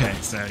 Okay,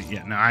 so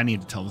yeah, no, I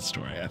need to tell the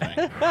story, I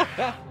think.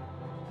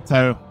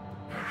 So,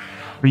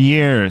 for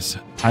years,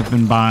 I've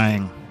been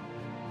buying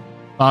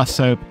soft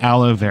soap,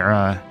 aloe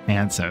vera,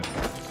 hand soap.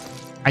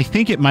 I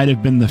think it might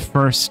have been the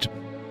first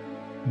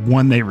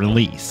one they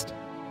released.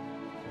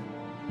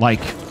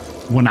 Like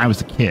when I was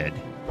a kid.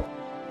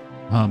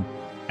 And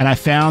I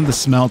found the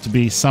smell to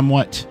be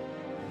somewhat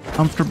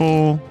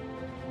comfortable,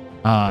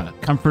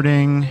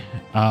 comforting.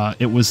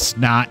 It was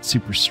not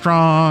super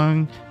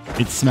strong.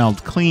 It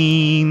smelled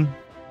clean.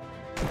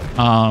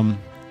 And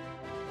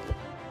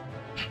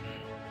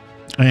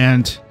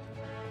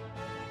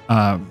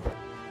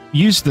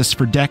used this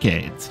for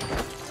decades.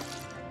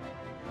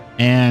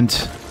 And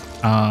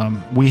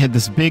we had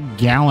this big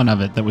gallon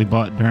of it that I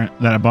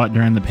bought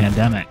during the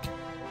pandemic.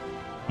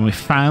 And we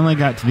finally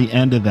got to the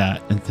end of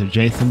that. And so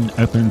Jason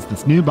opens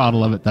this new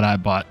bottle of it that I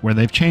bought where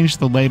they've changed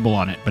the label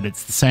on it, but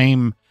it's the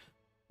same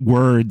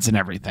words and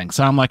everything.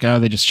 So I'm like, oh,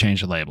 they just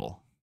changed the label.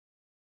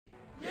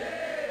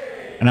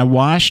 And I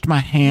washed my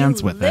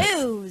hands with it.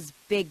 Lose,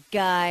 big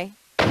guy.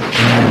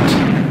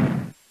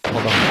 And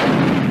hold on.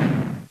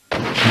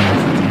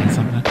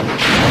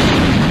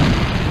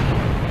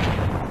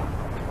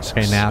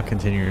 Okay, now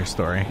continue your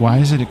story. Why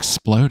is it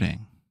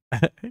exploding?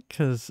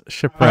 Because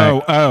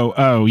shipwreck.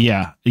 Oh,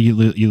 yeah. You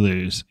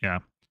lose. Yeah.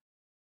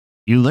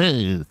 You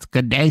lose.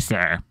 Good day,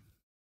 sir.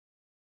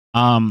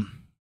 So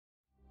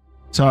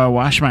I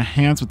wash my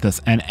hands with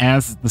this, and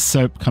as the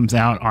soap comes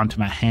out onto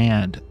my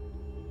hand,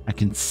 I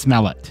can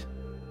smell it.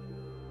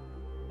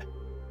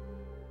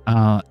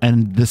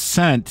 And the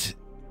scent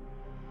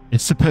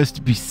is supposed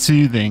to be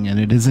soothing, and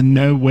it is in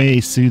no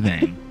way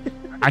soothing.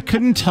 I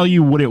couldn't tell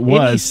you what it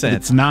was.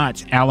 It's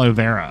not aloe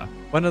vera.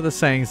 One of the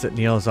sayings that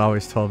Neil has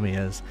always told me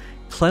is,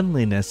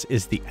 cleanliness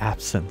is the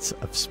absence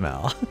of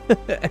smell.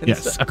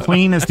 Yes,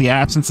 clean is the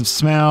absence of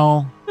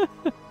smell.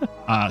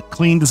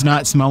 Clean does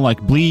not smell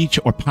like bleach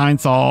or Pine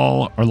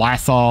Sol or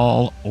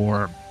Lysol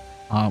or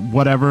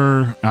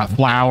whatever,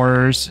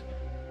 flowers.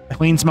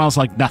 Clean smells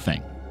like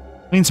nothing.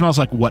 Clean smells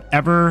like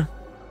whatever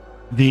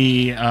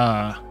the,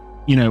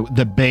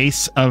 the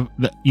base of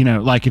the,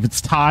 like if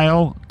it's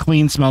tile,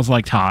 clean smells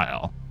like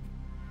tile.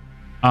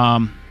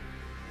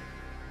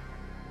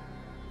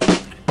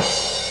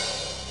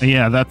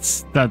 Yeah,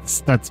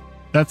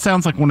 that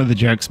sounds like one of the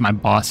jokes my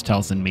boss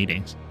tells in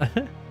meetings.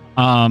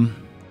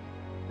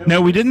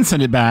 No, we didn't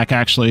send it back.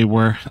 Actually,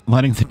 we're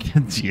letting the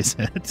kids use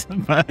it.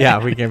 But,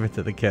 yeah, we gave it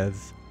to the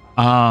kids.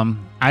 I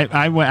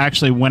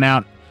actually went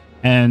out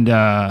and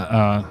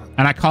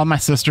I called my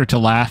sister to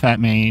laugh at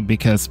me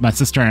because my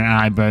sister and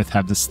I both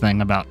have this thing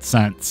about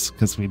scents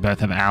because we both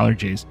have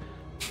allergies.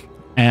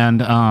 And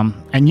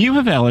you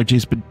have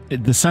allergies, but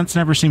the scents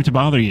never seem to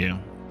bother you.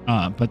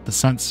 But the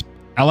scents,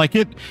 I like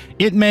it.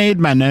 It made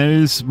my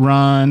nose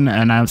run,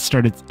 and I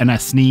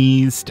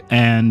sneezed,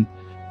 and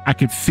I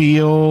could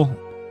feel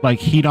like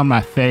heat on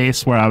my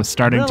face where I was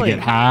starting to get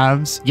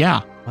hives.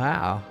 Yeah.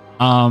 Wow.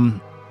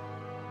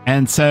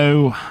 And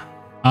so,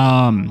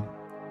 I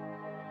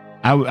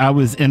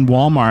was in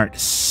Walmart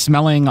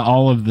smelling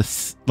all of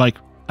this. Like,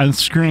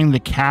 unscrewing the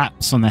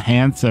caps on the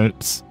hand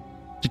soaps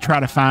to try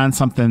to find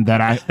something that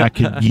I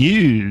could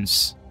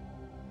use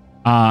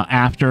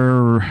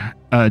after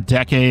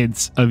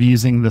decades of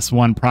using this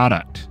one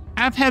product.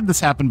 I've had this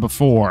happen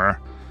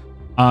before.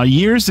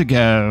 Years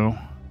ago.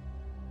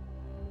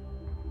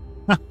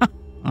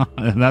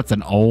 That's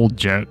an old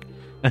joke.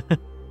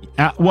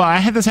 Well, I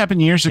had this happen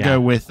years ago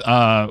with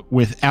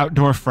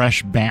Outdoor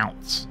Fresh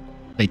Bounce.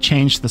 They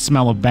changed the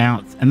smell of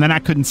Bounce, and then I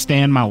couldn't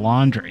stand my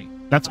laundry.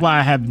 That's why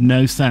I have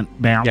no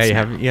scent Bounce.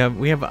 Yeah,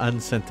 we have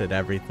unscented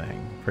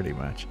everything pretty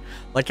much.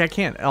 Like I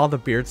can't, all the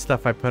beard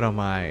stuff I put on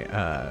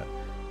my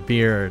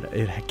beard,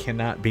 it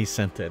cannot be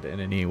scented in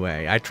any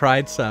way. I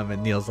tried some,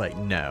 and Neil's like,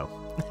 no.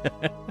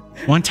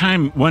 One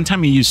time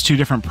he used 2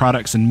 different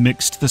products and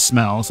mixed the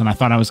smells, and I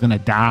thought I was gonna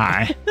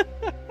die.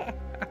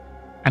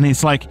 And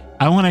he's like,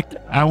 I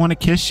want to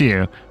kiss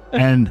you,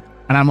 and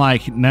I'm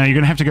like, no, you're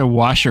gonna have to go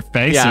wash your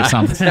face or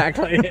something.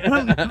 Exactly.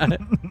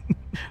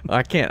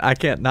 I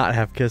can't not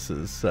have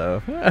kisses.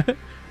 So,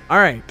 all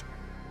right.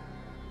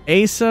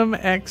 ASIM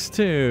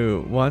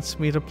X2 wants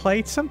me to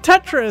play some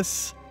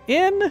Tetris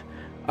in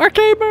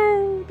arcade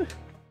mode.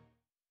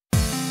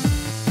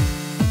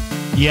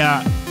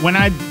 Yeah, when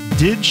I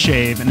did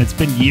shave, and it's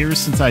been years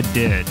since I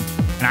did,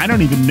 and I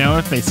don't even know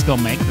if they still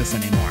make this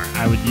anymore,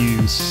 I would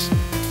use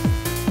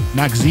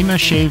Noxzema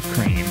shave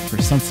cream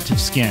for sensitive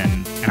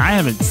skin, and I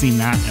haven't seen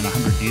that in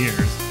 100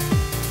 years.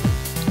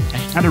 I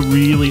had a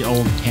really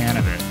old can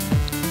of it.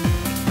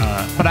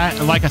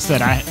 But like I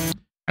said,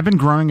 I've been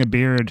growing a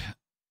beard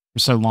for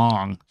so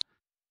long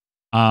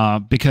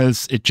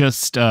because it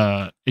just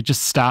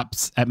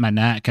stops at my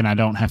neck, and I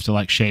don't have to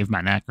like shave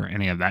my neck or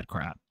any of that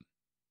crap.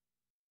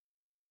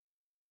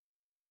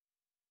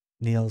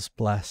 Neil's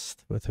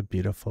blessed with a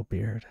beautiful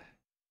beard.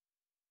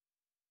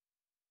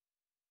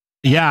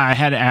 Yeah, I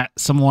had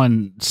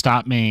someone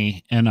stop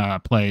me in a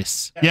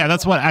place. Yeah,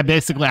 that's what I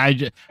basically,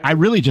 I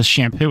really just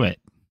shampoo it.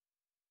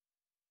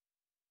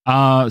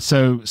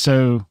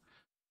 So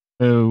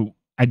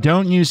I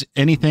don't use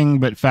anything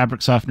but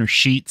fabric softener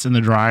sheets in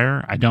the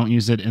dryer. I don't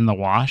use it in the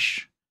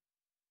wash.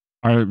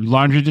 Our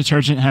laundry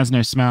detergent has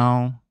no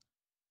smell.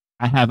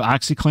 I have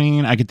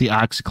OxyClean. I get the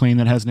OxyClean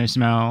that has no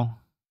smell.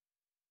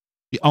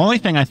 The only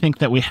thing I think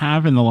that we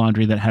have in the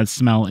laundry that has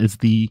smell is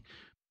the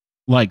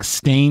like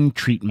stain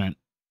treatment.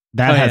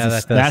 That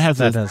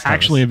has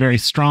actually a very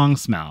strong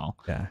smell.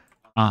 Yeah.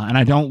 And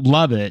I don't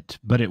love it,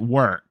 but it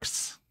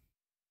works.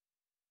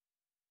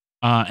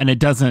 And it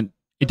doesn't,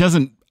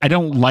 I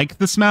don't like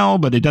the smell,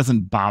 but it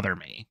doesn't bother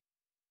me.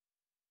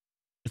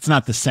 It's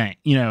not the same.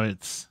 You know,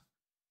 it's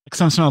like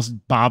some smells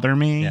bother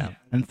me,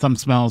 and some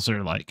smells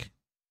are like,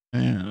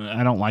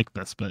 I don't like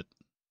this, but.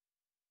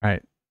 All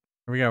right.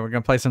 Here we go. We're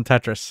going to play some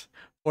Tetris.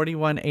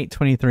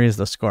 41,823 is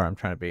the score I'm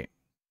trying to beat.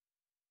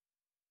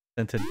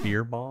 Scented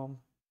beer bomb.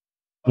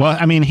 Well,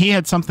 I mean, he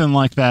had something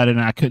like that, and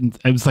I couldn't.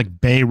 It was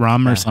like Bay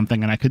Rum or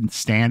something, and I couldn't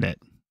stand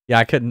it. Yeah,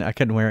 I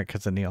couldn't wear it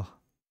because of Neil.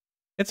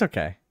 It's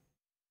okay.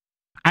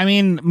 I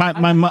mean, my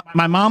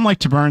mom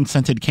liked to burn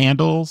scented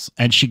candles,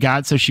 and she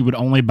got so she would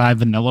only buy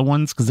vanilla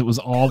ones because it was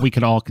all we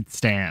could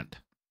stand.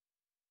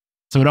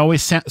 So it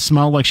always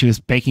smelled like she was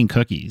baking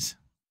cookies.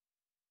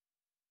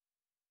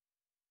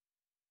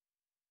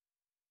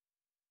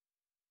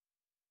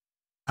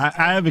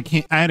 I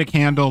had a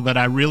candle that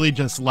I really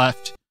just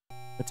left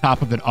the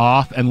top of it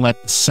off and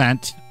let the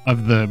scent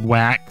of the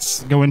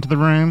wax go into the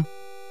room,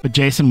 but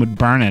Jason would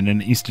burn it,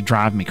 and it used to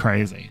drive me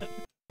crazy.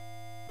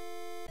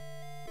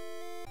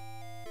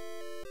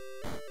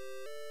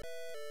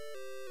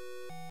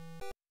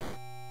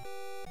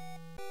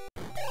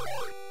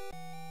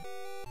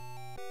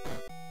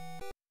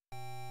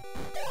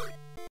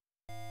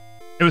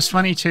 It was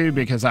funny too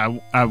because I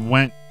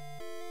went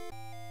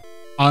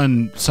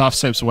on Soft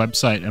Soap's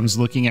website and was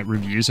looking at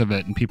reviews of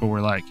it, and people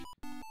were like,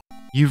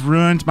 "You've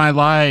ruined my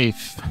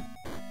life.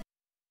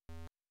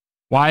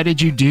 Why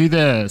did you do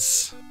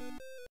this?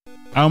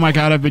 Oh my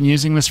God, I've been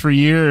using this for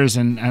years."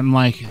 And I'm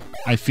like,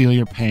 I feel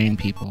your pain,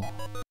 people.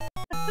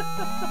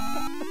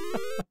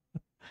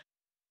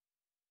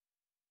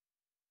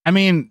 I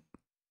mean,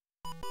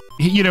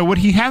 you know, what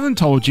he hasn't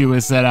told you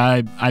is that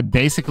I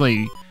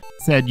basically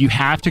said, you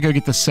have to go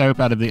get the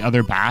soap out of the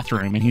other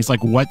bathroom. And he's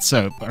like, what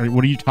soap? Or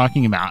what are you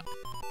talking about?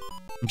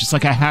 I'm just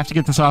like, I have to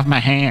get this off my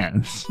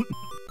hands.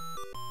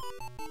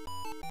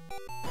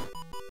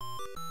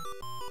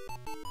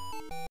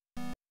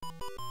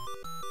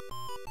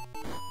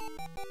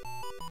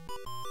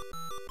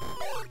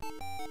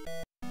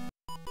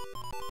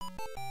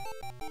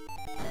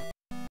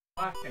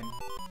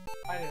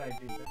 Why did I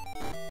do this?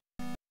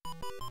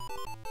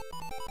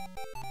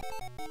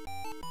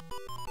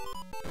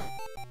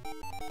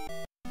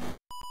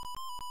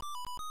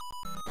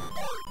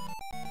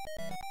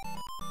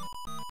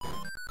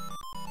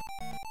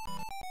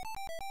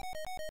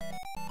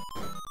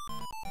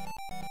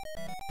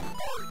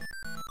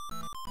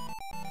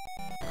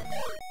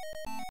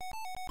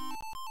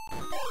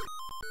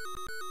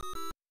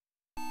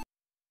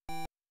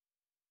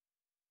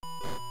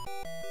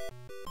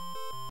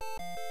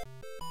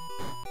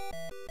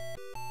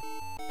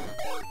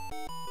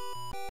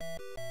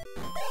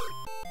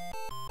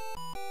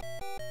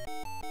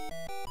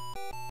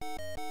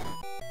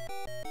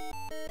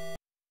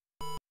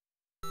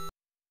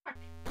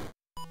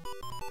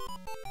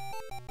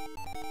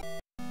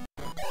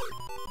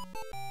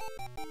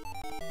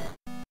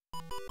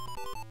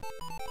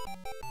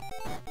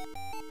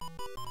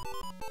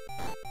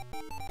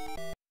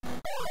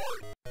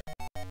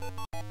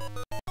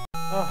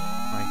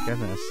 Oh my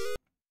goodness.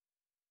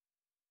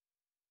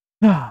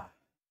 Ah.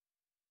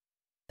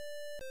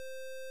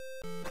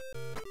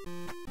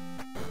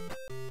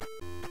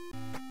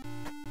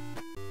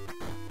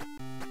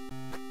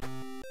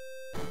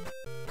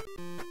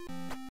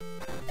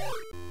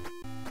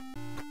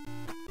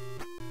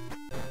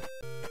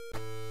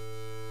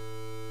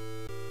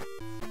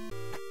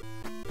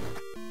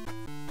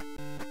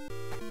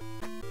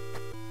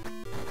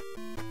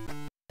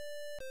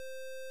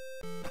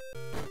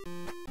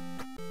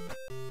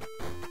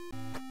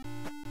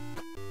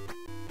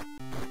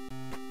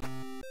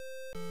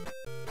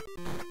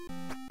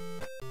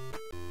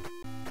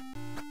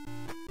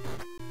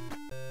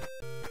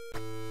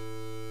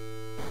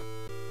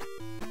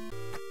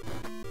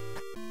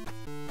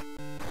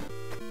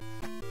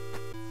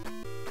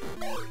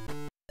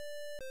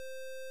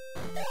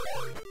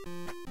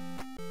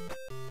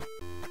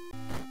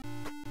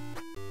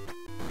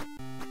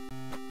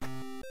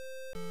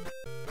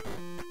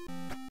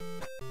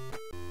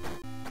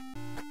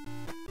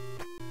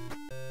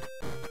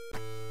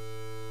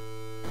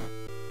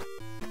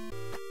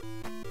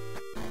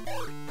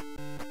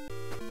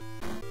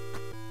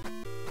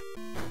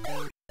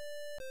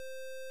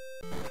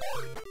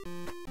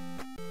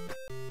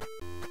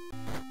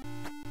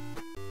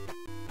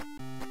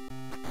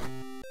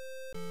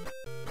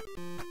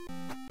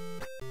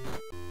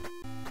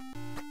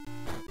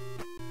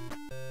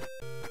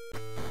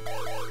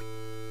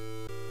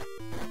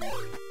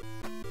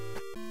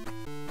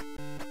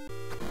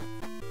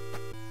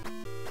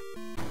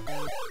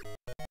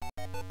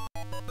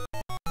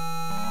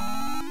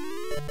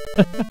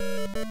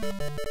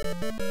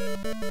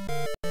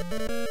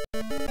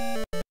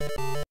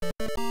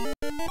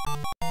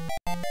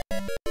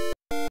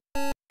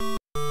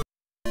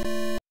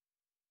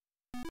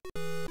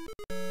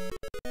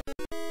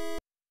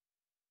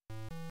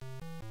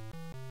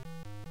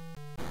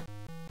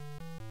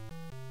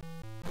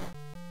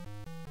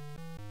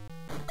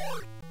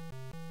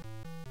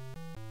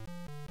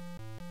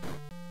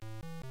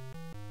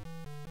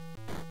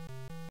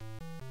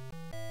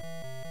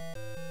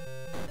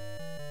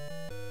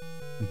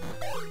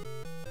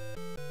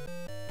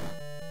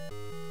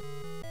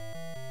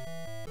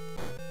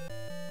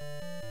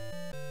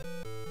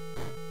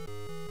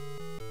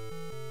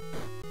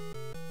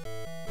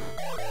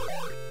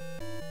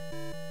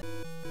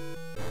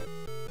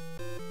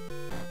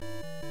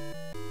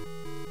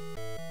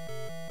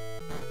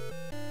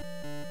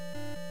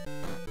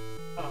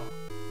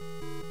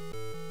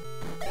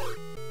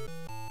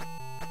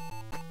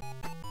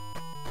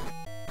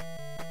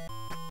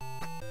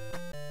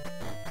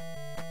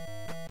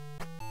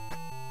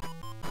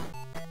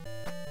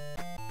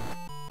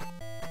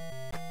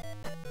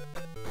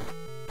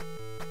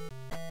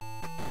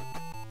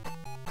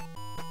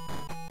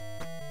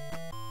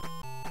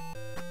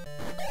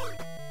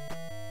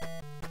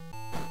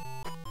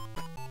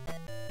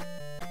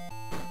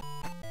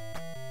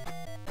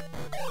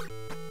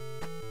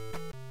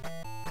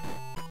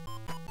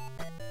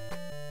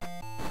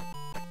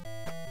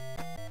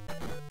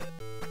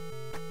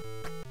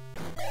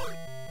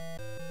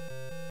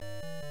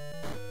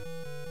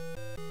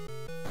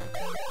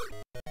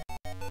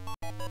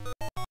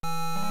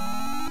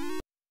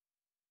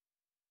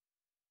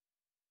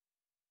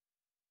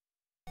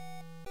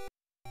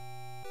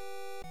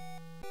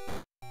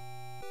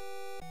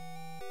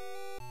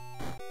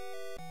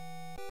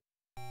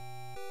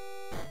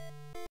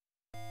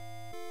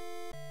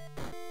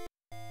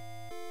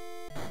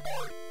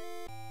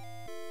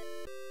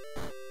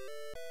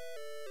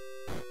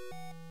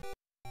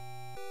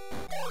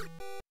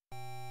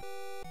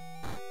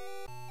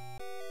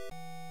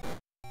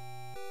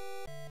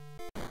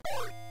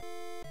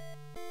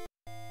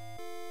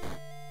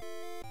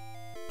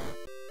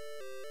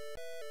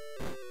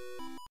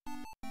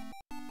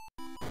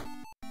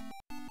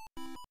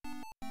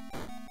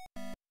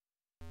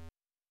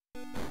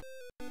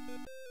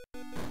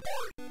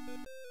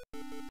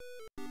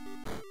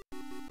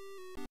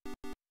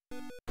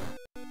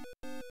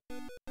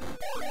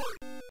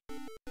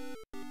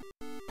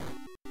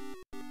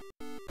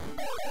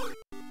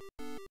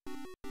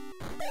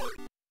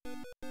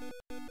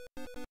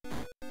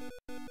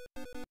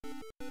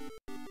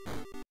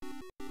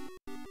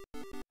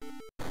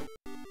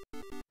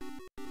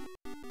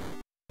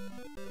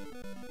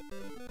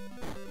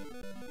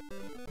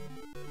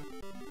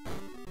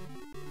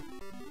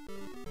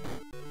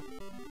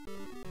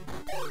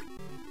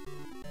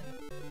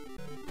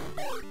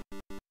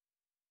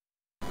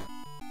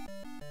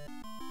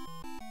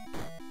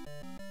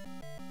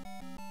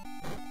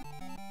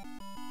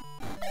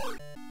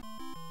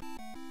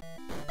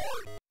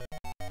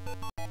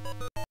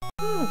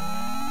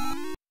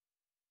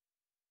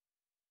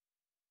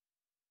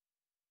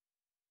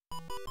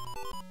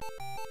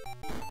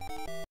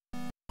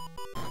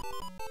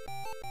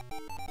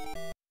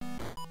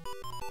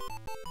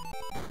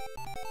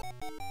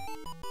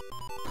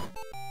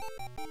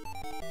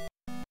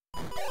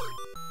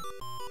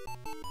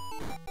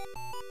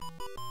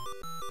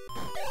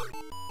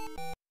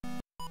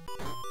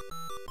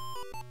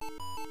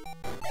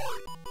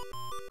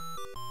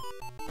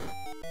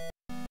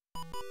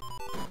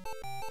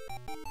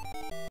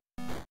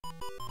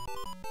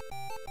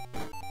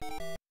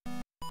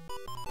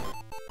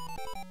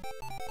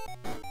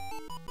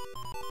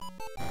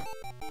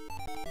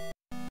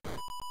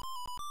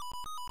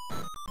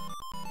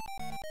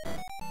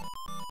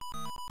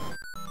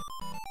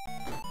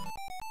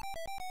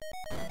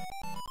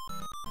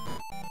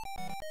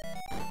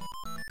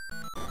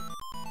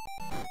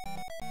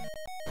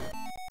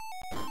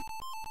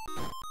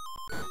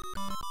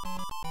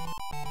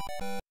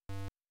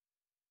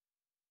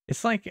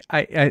 It's like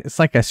it's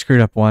like I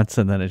screwed up once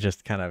and then it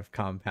just kind of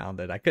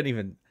compounded. I couldn't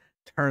even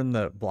turn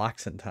the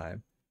blocks in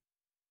time.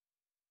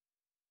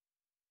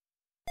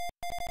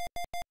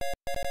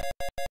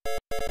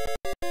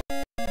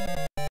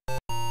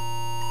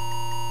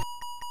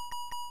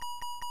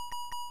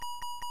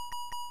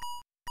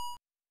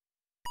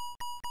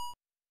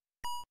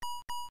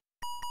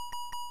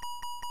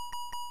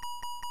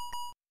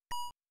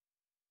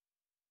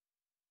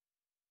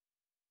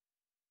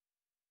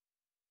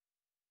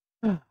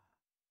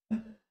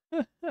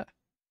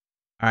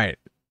 All right.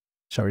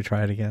 Shall we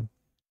try it again?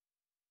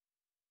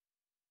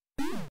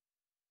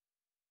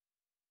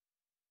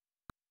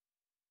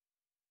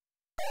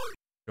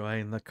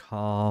 Enjoying the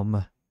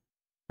calm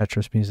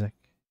Tetris music.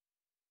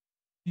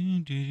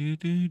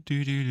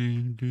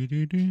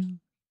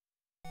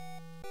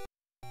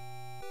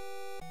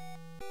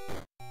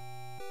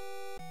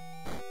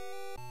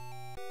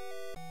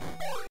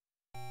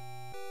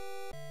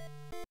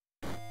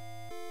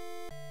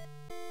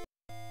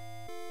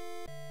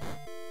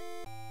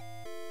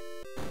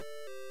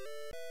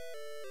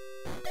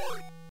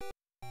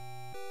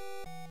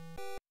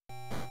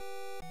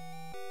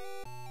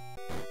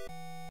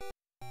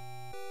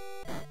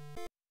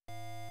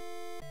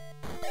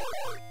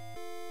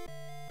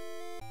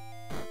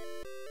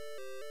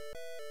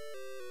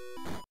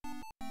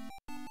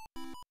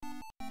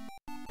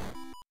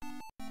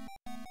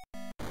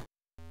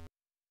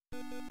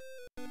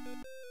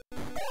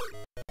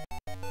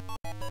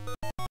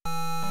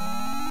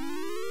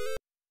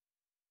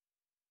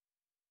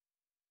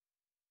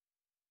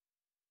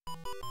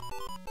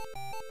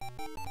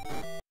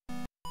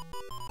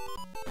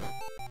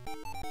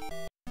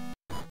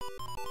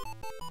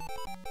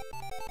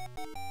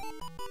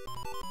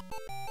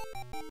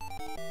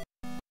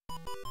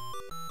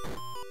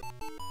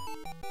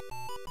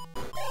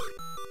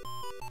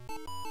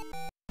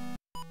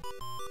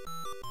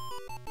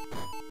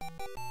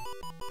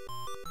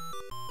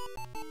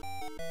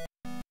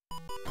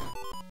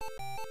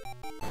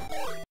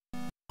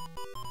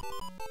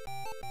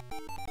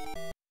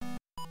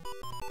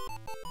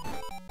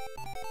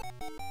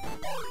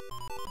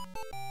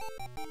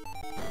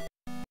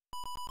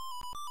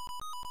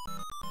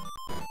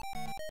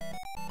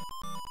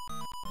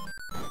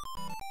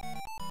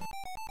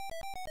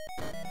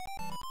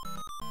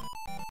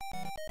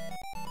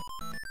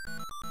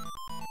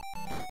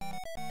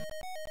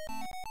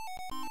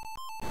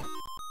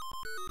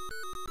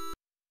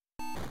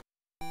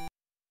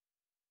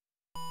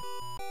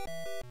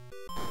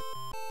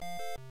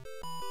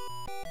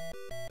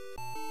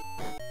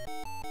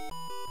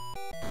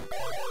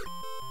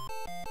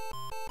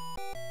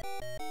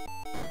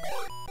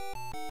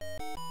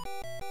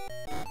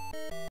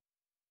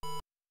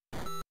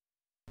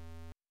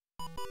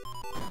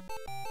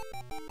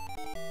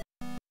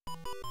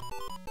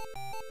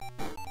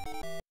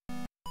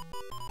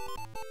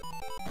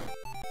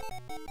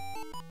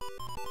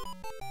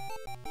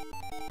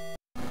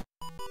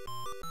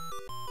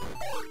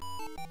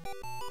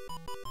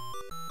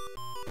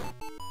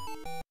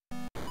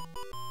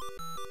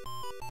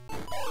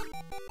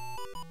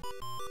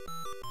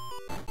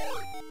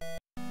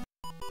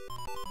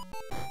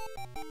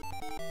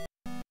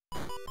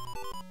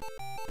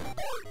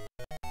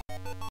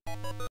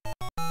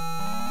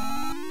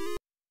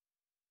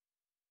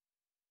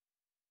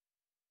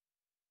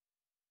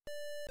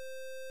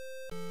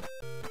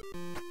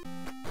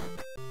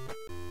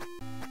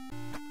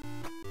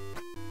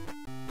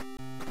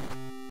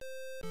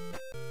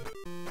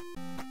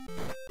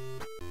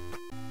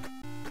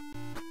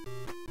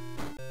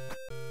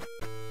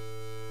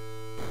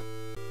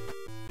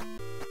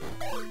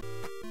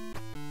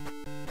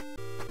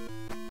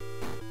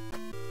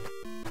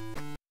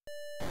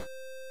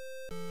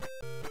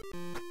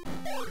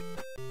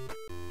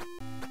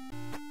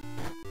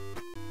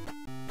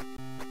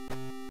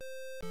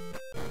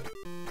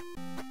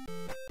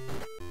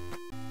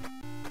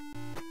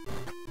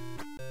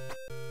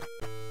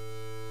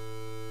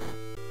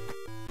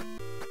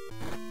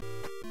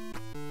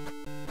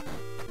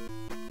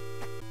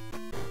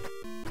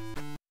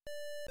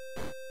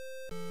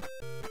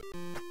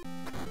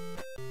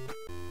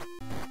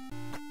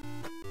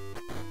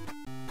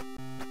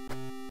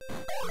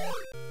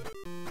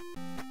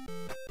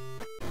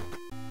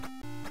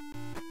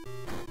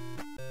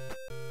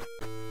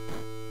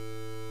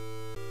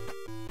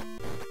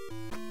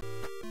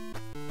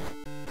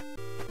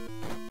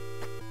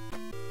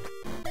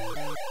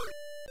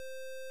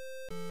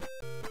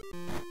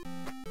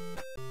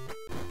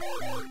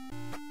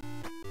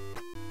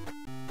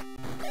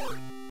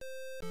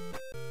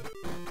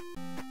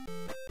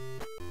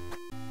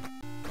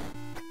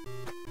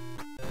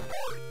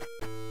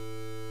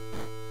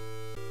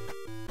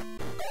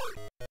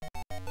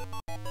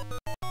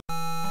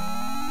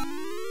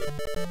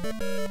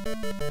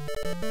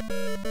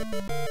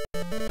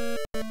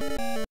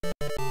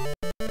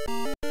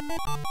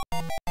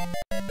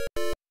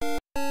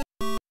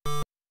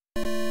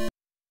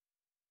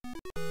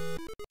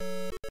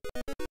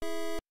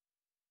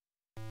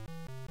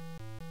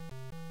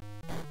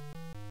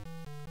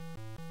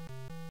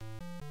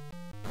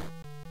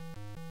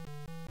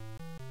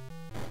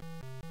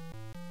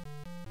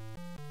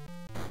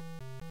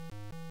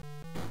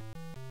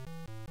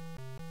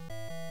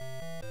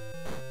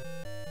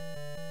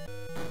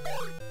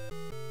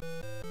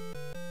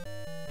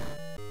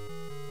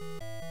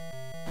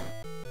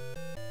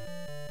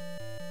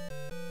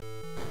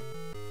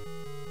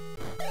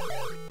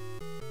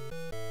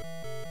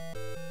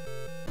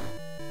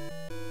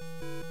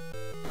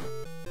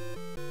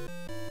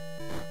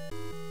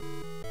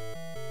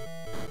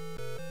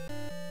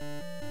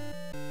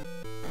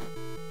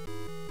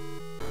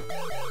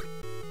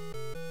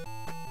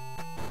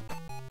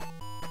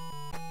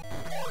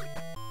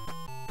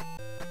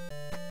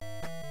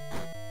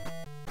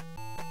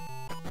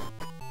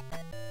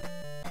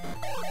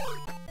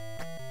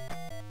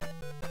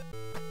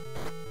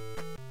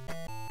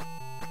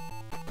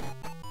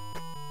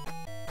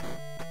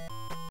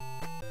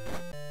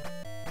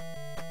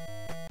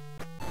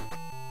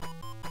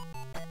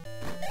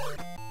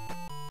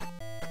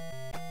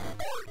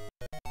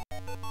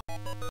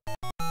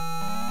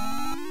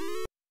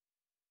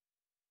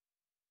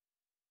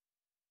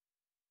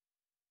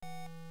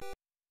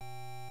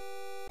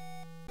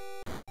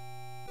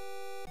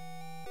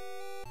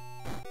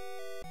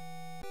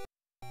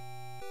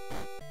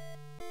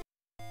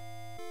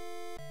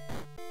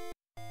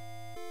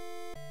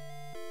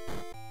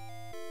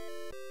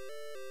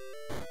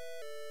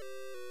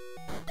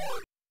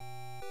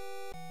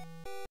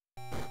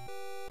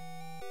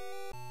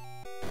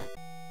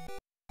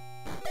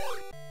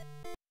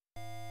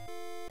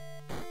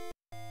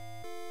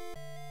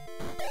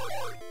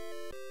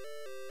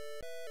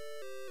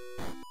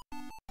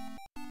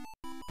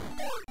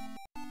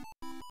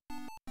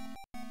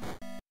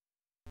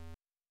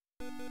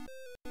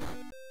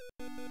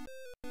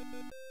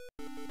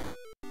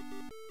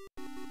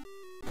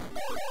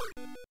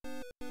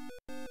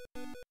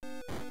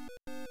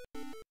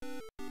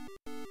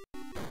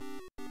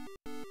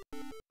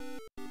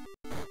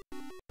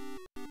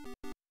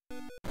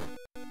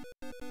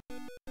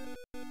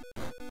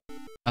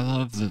 I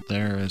love that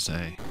there is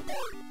a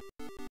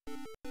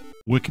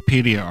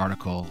Wikipedia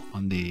article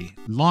on the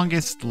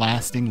longest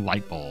lasting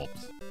light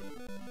bulbs.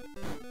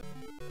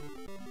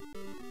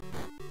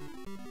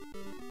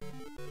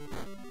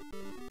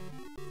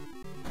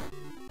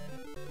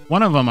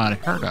 One of them I'd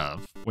heard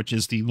of, which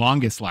is the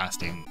longest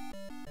lasting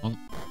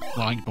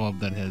light bulb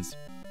that has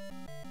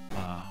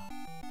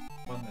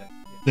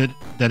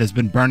that has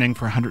been burning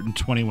for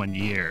 121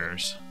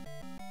 years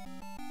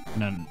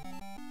in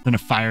a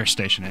fire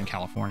station in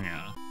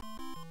California.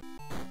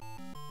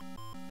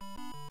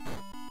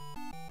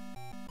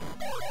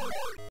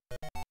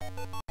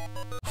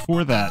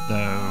 Before that,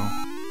 though,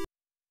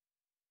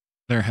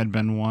 there had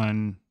been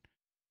one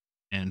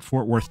in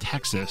Fort Worth,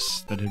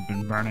 Texas that had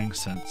been burning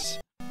since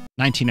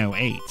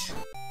 1908.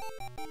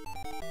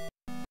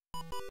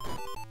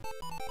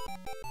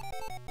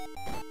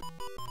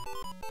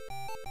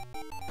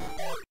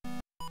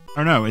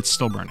 Oh no, it's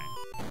still burning.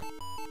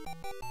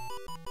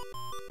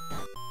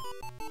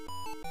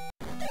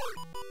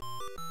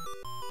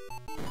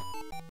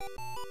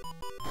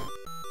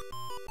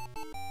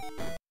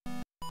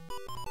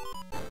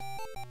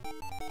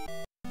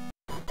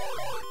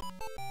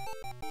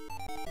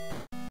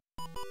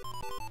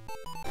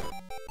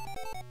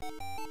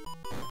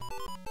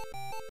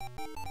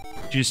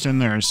 Houston,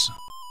 there's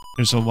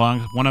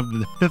one of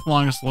the fifth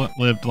longest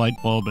lived light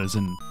bulb is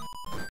in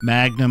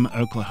Magnum,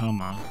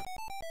 Oklahoma.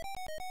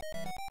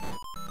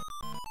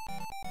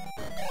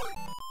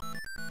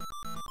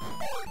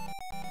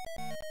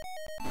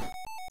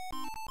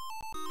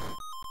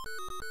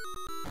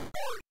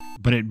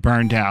 But it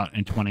burned out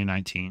in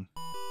 2019.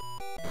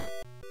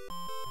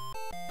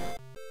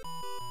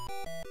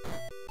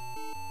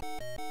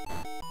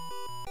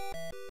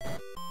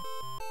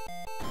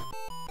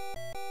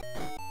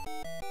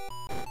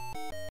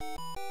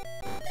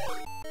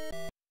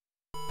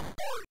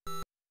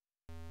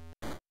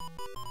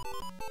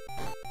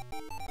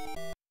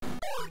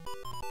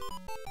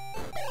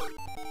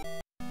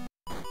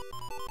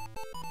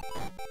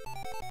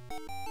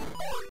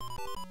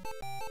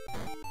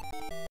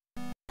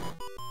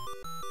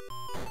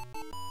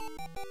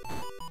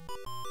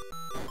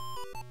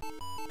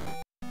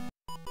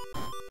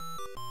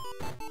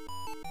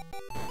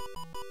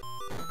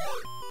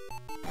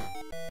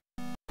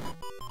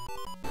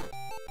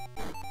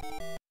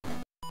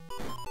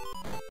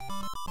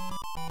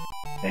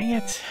 Dang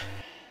it.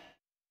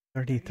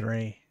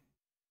 33.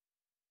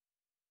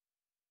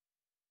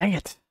 Dang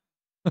it.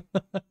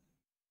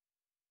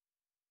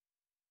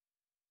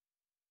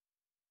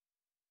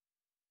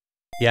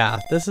 Yeah,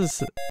 this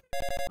is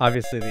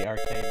obviously the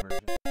arcade version.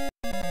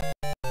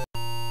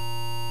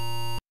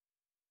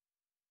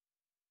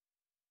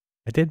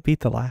 I did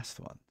beat the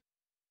last one.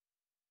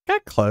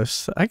 Got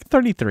close. I got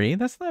 33.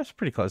 That's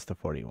pretty close to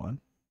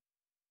 41.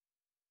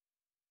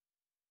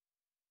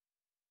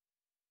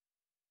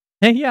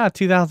 Hey, yeah,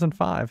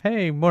 2005.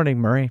 Hey, morning,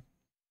 Murray.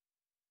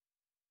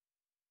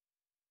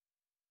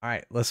 All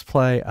right, let's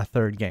play a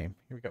third game.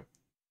 Here we go.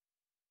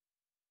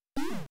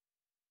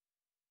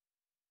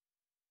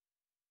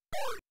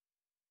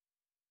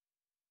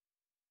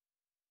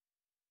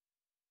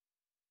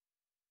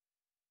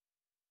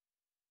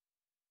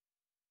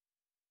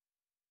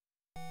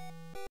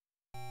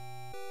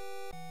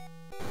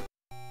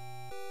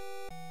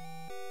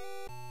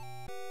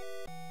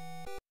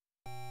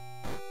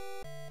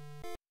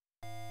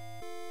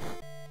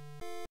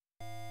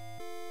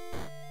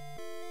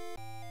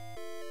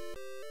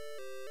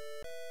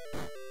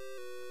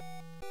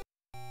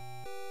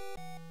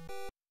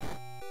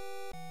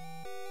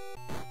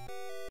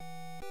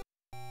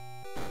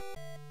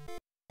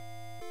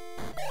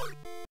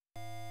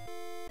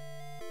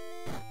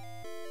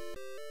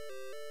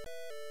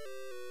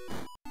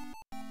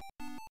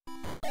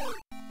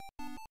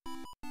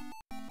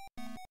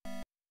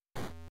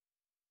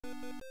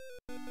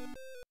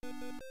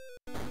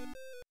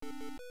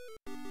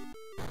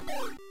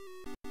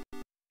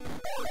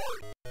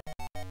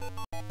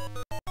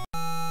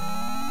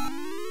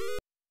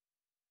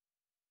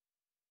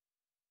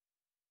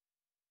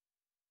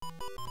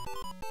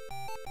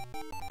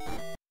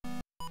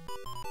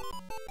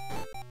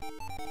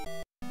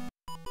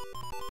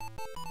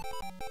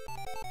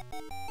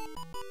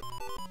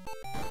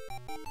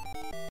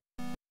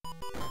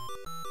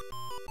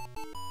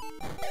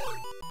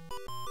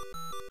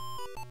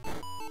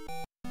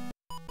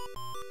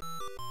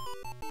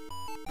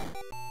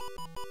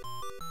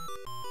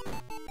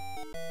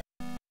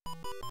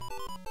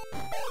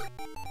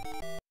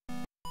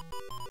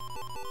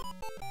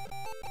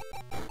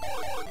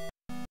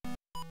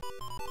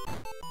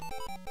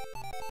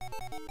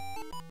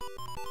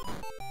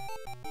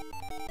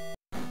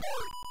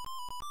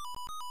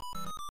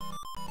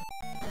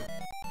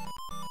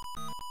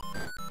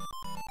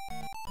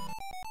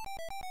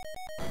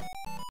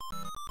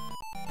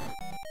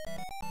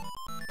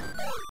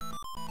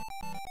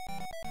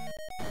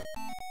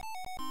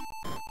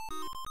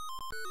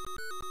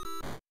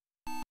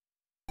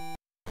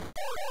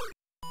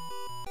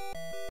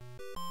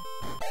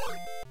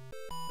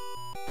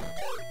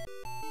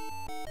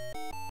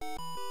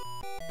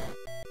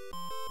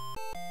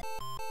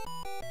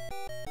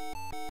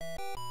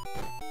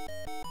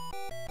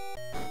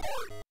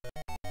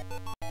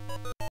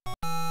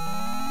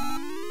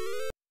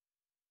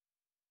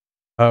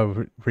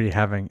 Oh, were you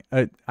having...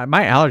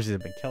 my allergies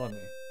have been killing me.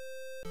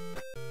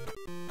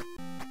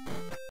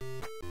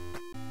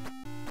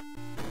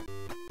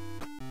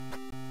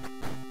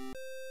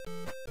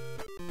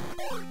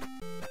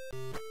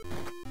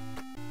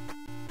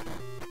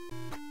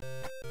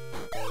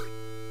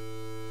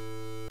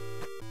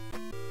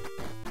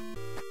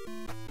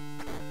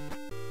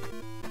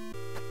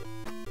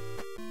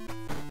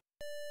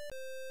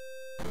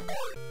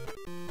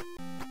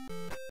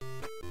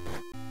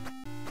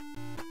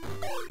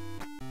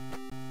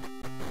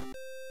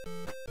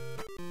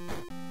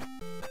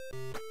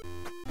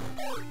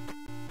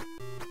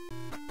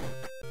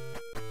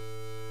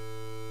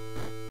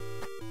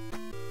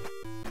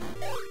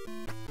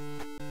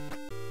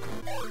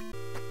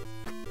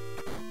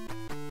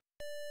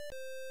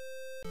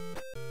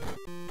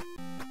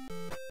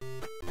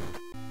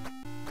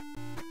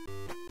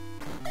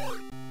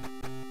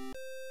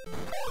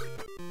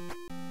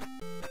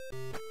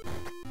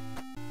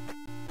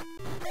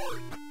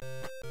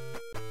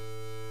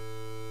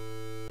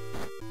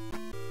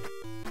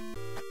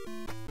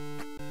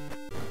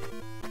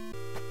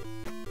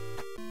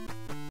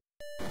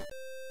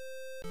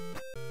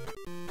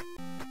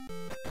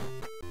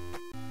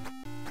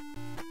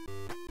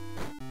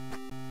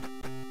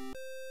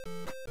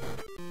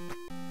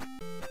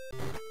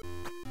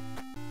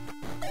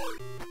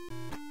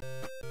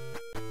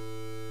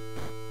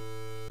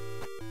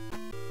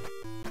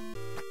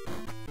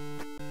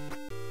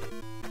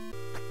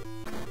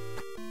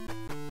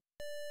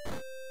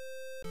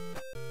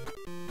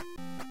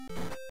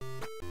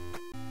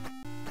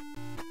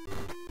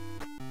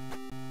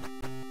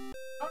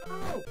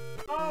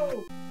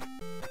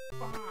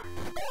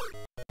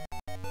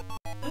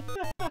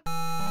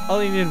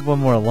 Only needed one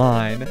more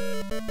line.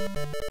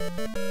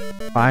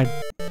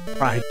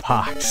 Fried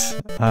pox.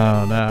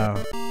 Oh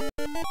no.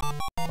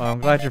 Well, I'm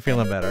glad you're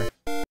feeling better.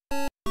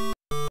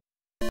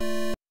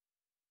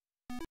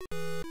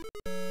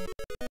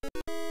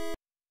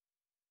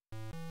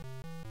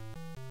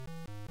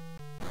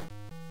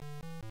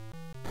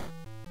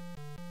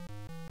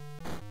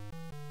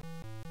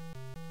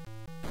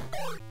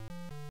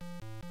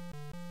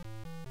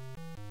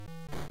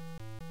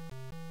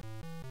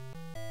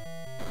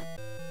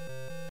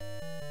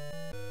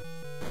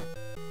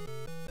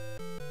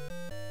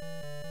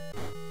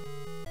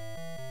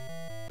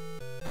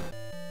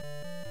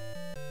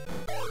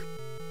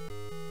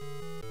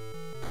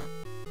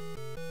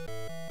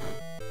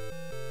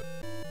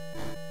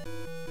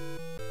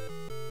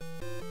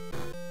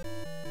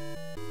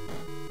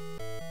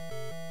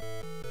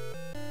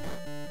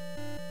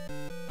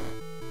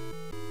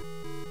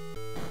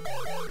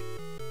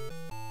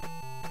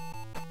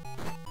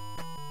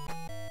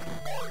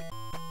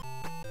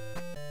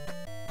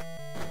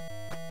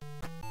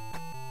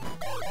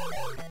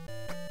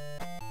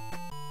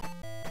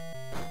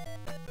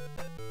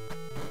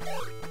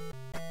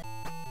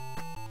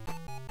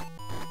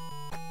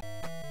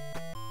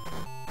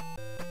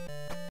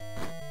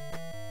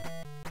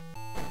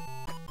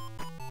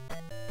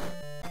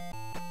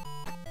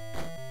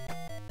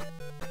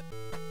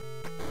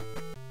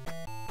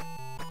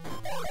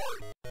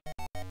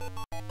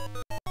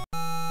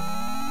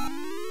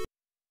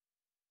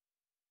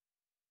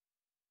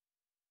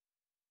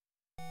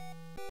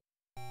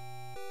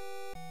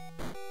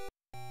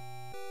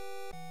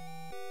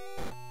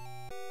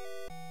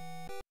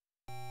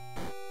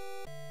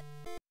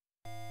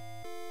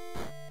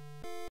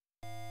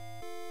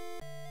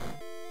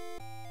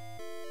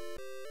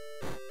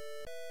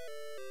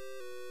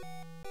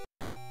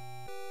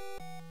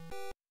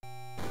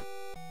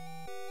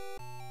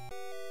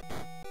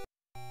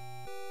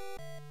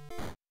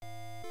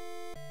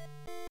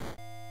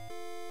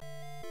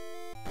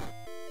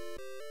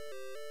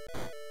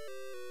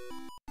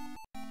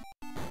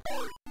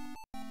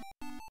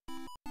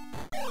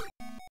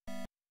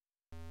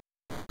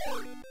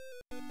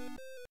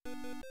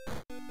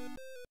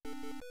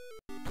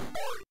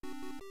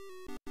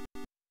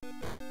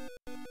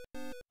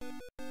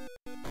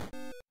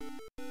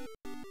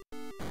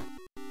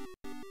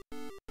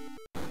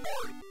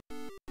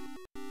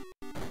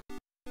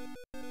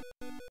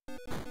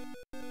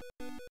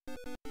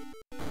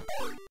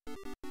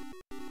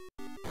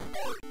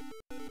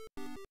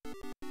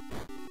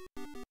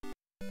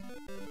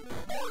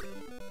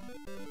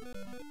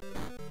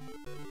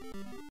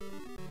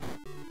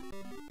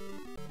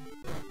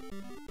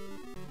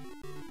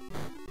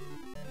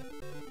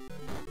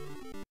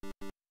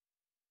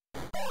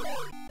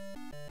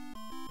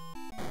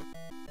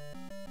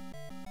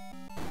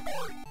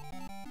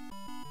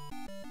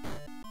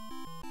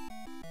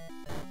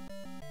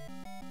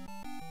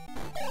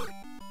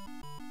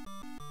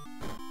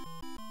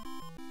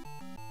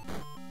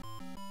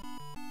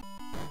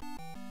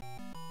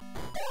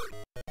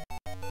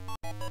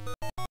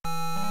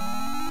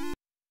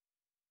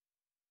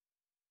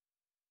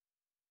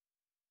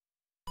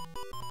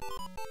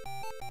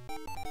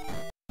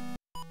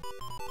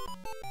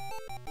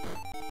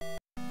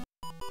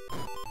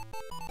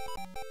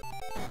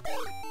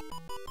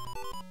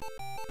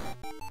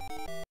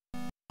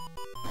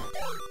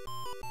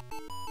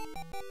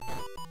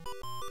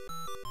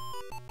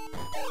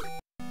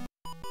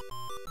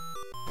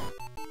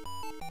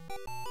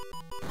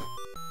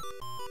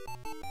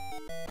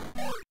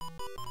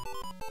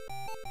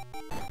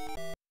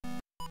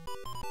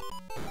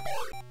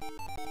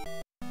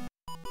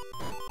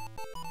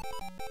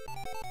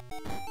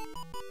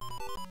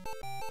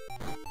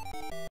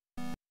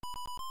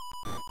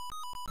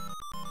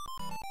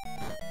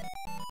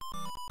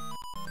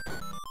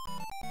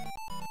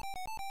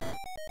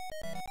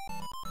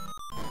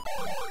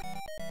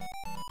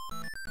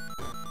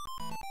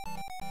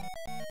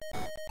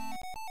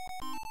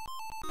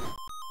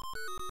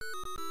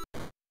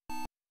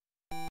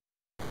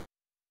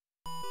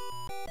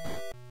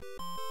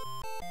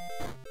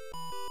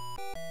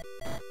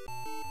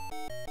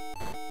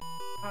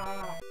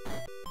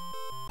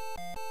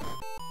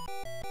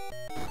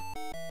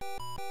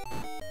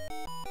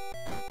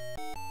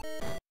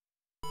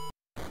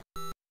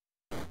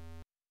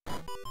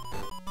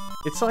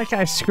 It's like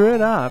I screw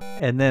it up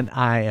and then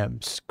I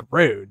am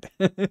screwed.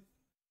 I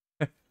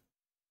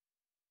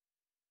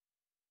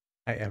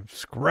am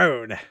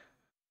screwed.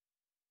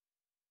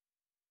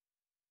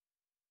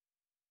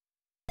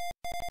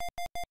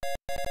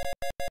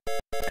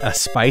 A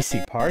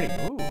spicy party.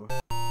 Ooh.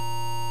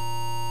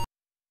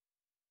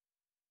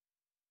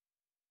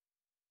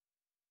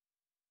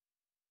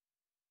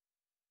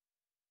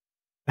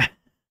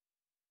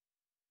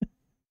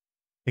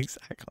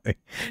 Exactly.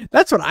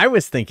 That's what I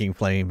was thinking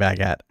Flaming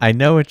Baguette. I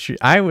know what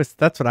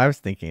that's what I was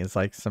thinking. It's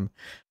like some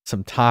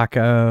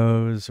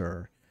tacos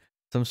or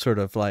some sort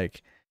of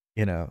like,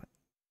 you know,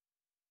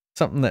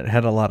 something that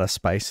had a lot of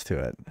spice to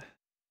it.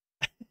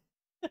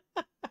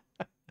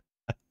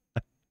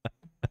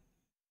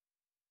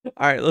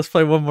 All right, let's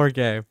play one more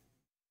game.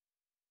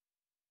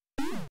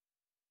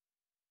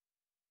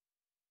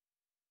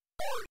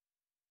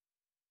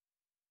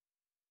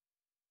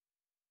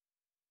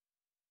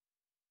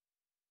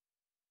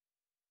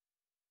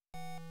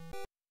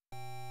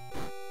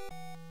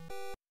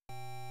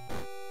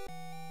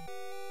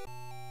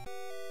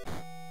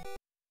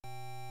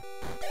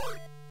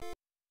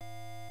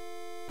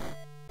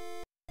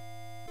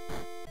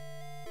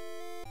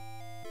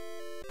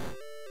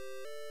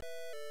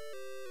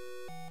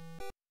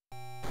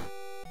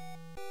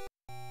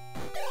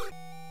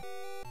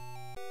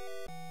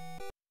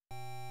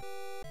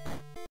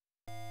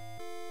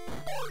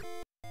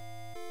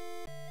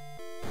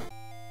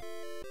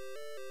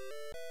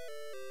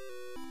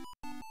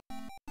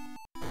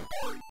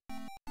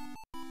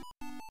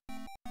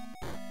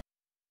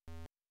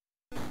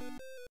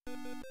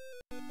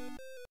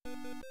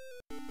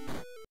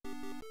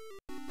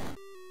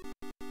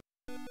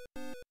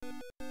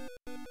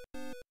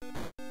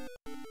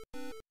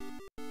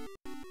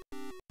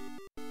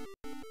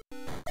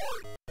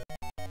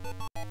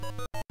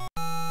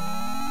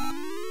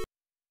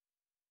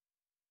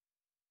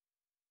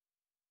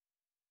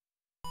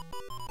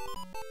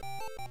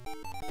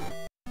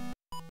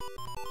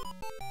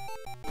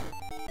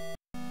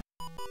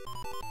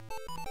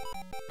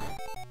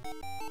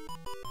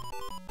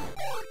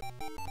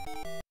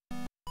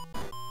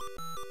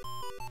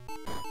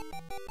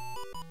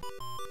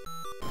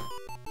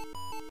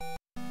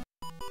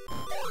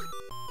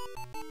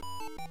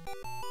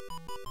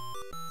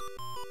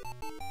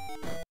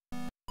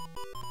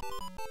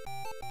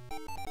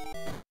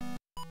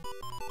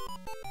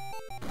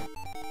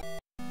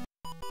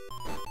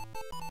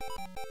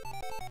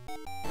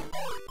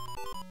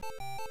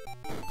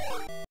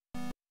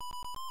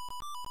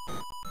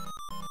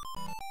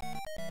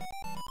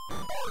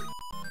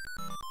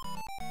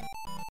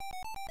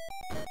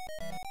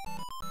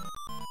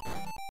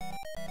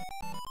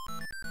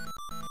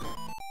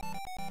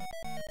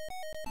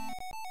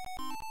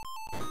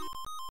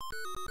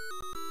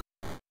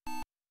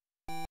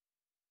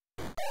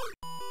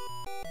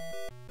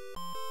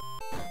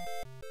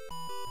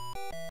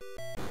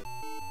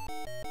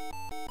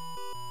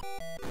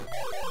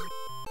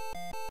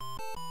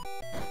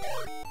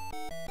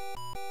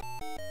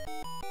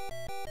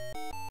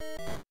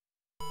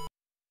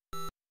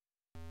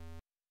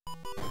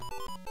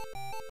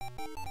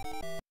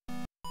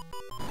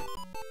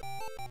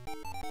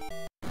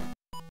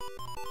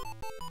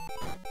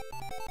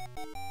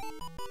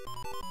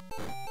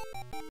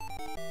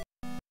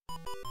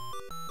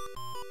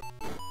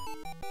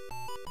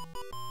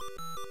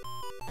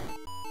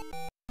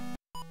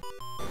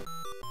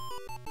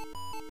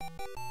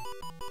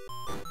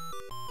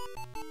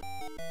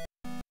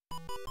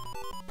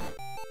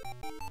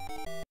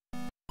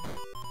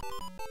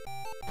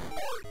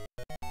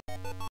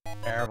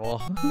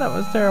 Terrible. That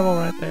was terrible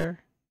right there.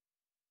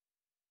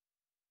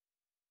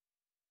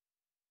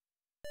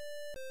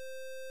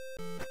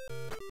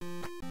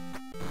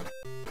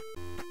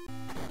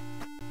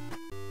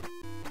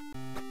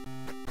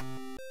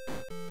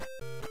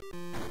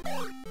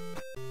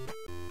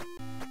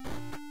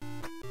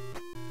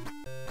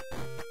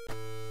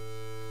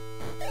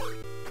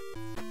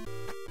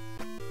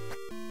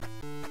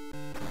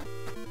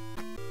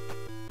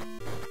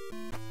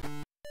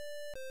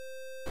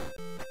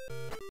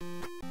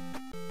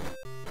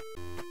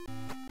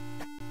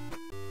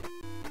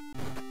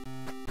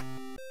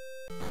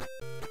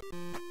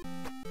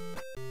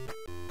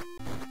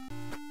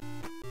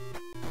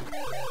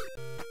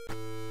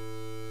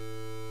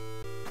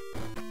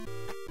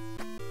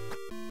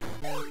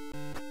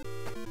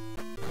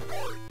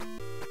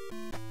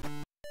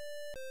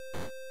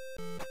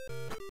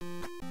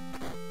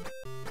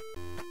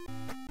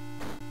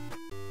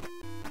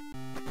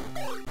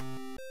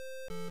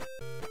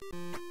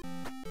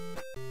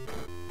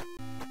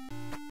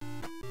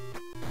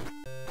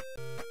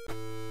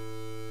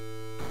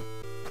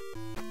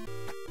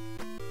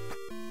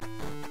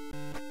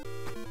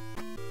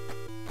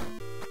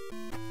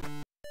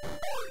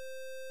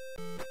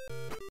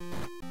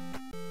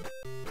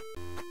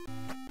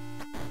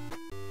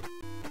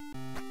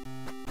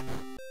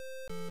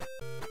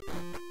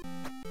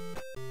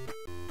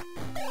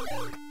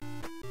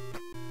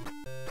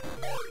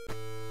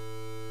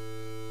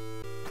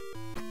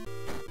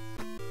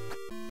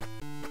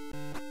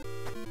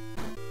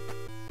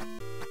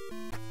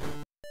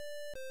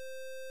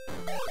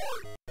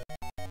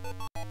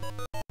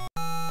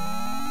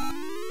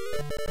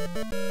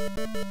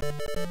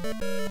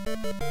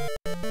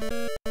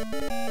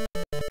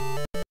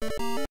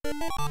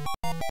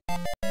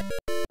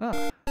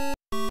 Ah.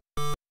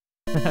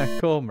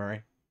 Cool,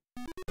 Murray.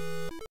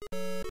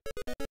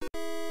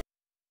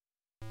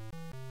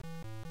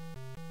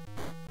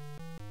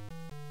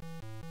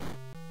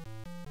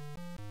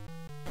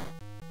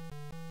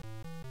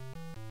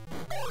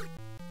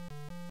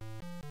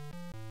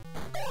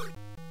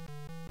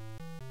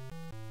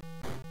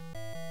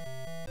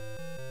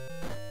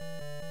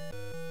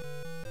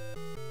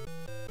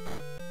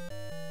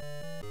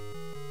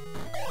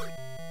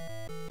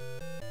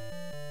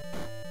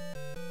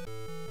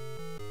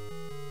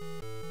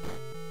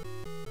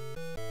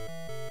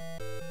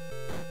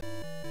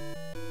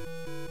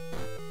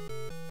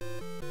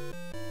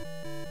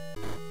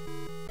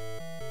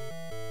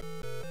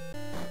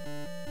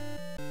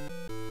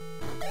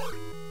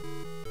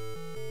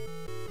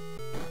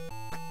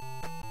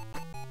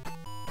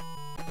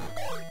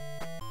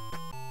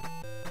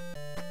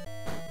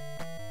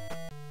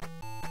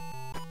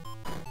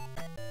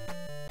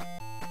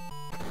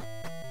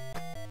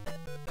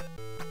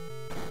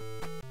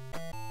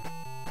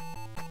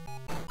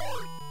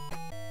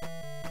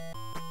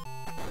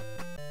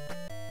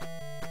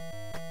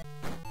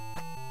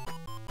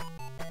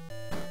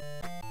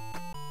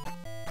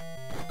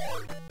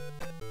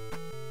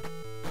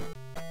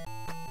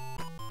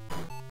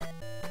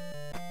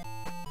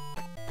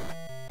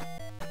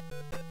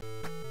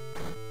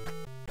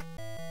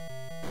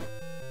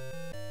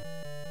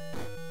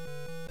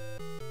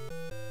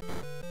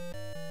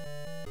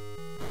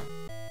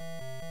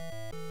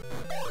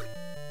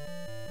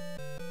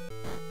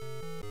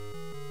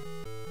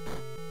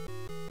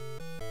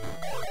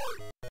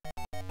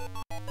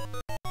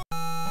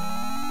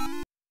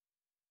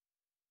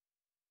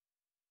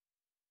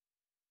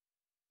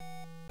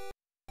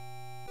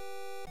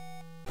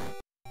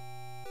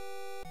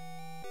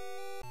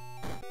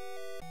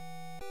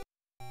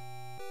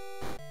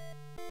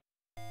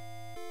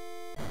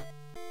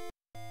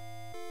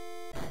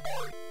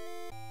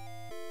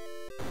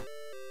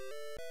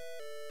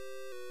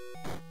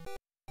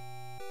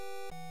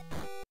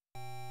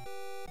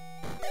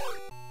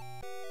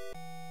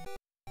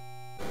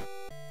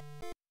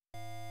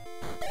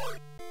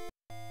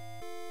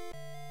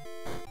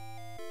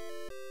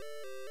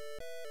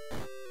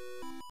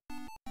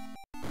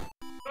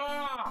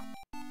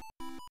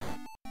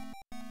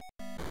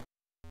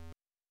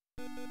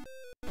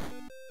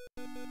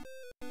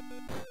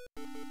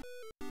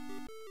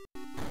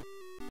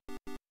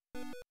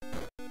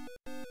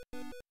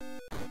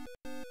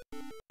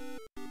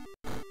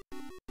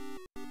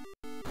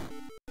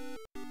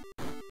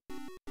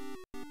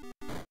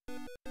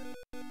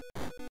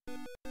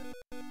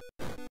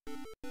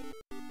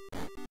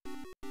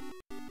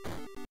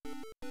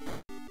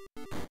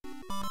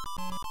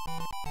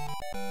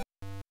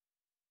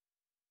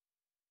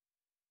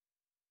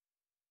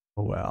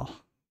 Oh well.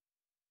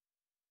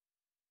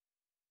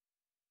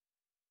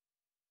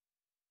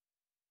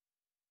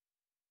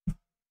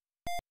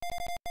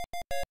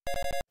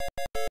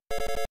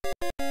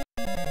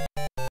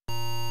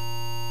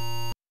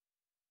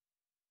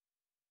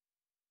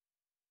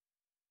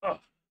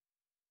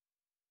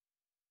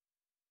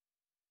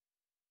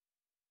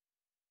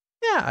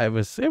 Yeah, it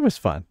was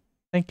fun.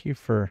 Thank you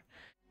for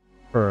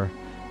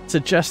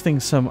suggesting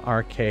some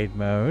arcade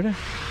mode.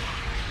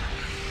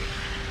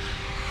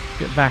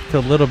 Get back to a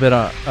little bit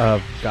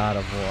of God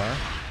of War.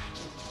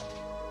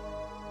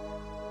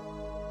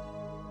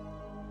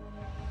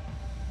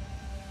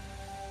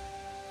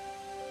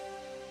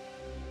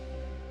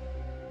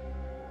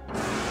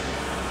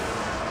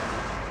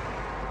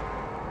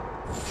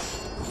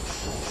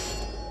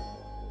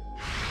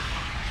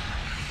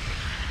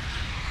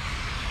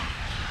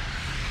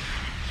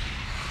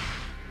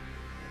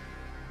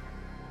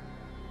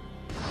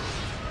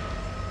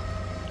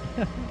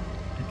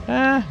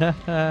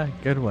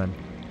 Good one.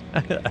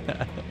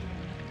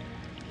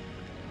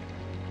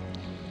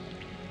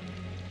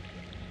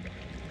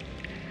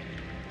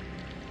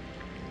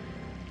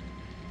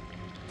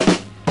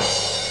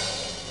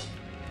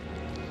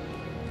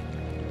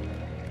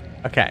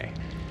 Okay.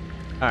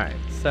 All right.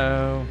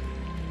 So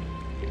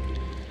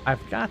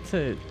I've got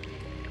to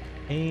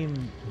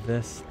aim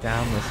this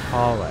down this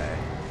hallway.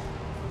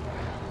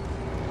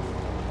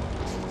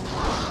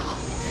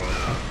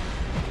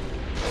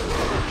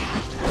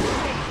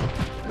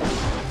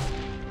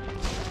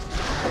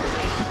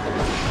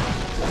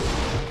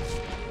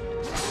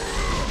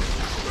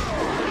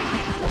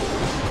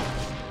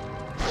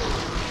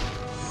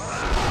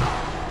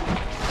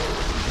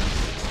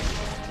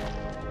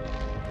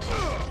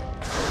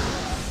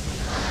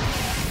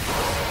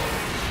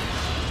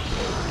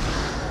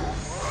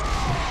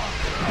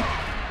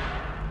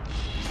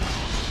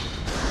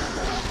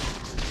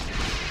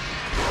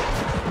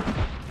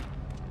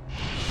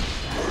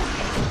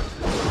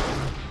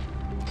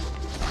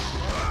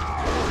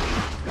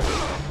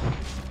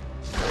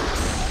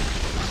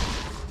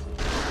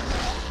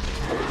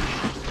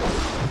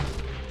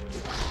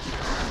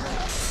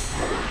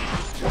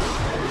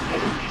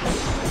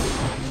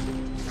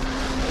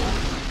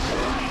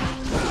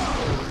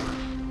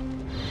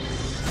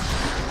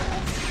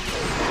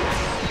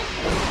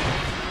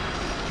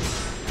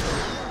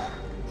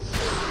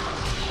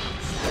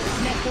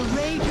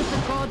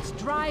 gods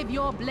drive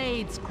your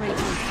blades, Kratos.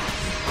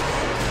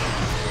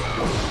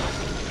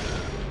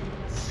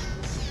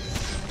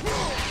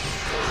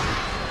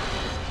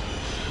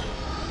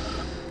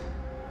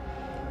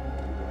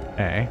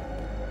 Okay.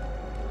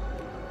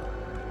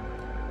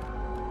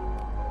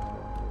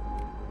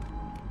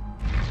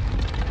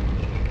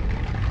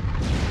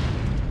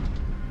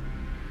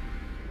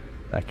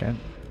 Second.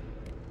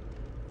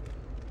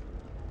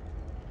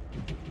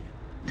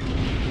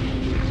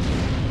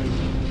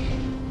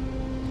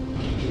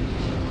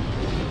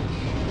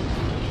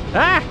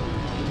 Ah!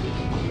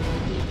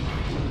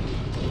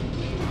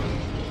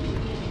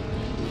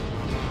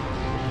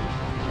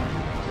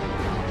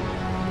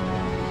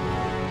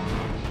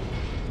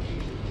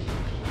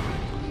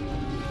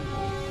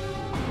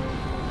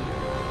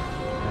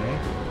 Okay.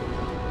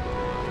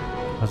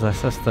 Was I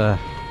supposed to...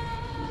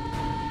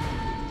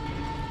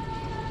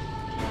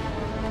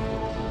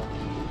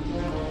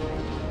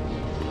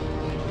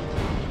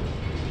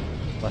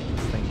 let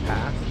this thing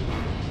pass?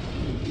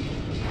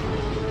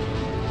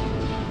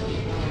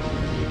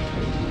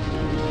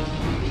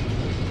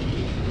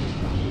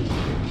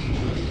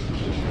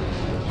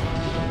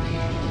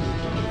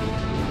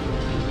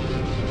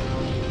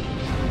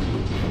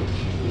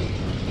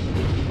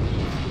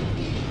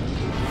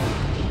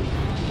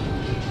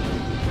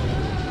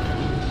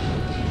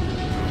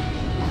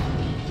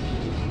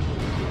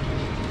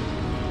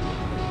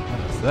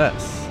 What is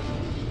this?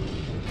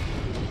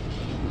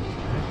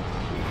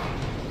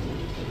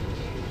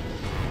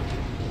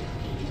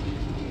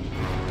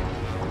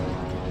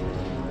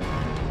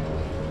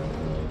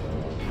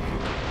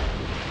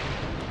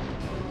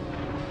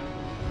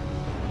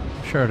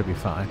 Sure to be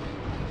fine.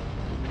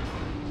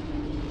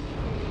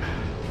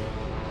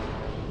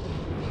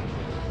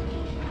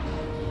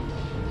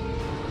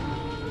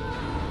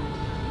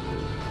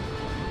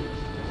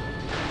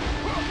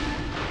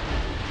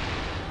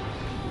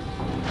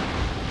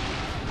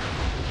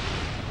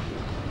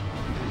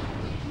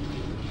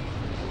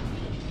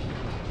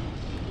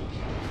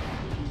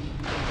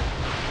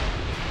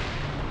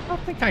 I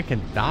don't think I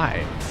can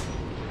dive.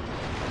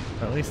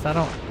 Or at least I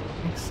don't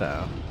think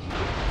so.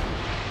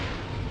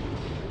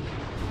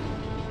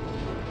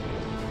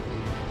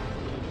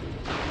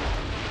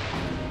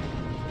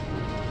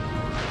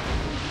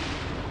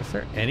 Is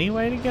there any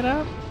way to get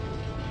up?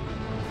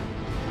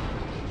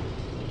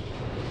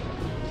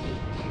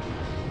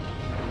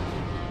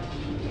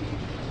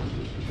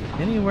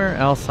 Anywhere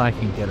else I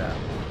can get up?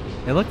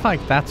 It looked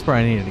like that's where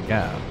I needed to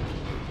go.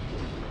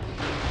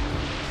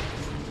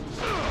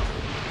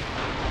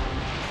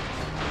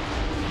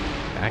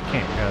 I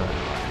can't go that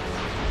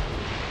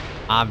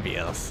way.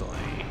 Obviously.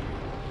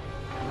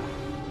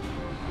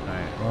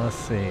 Alright, well, let's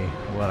see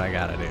what I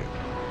gotta do.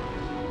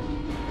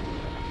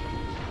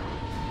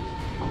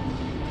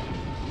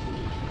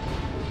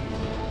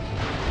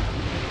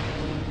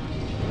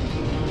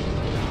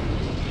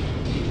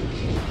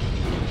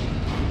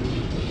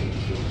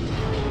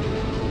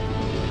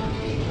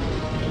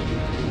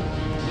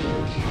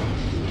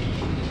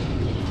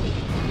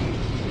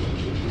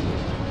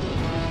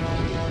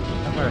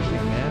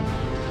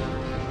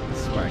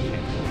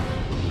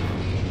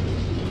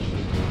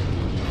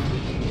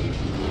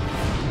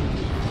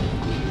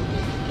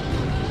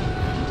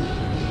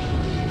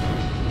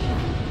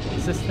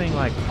 Is this thing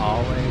like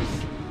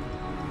always?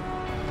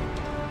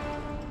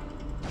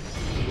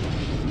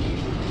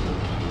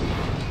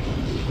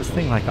 This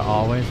thing like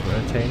always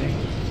rotating?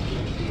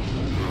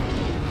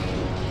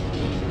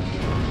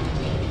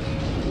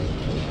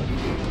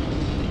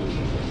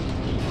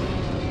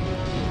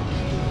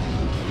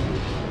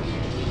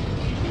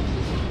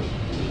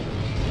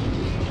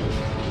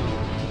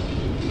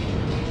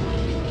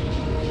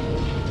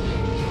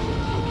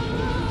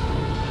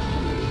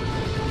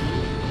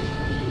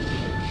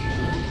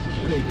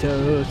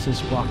 Kratos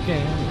is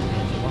walking.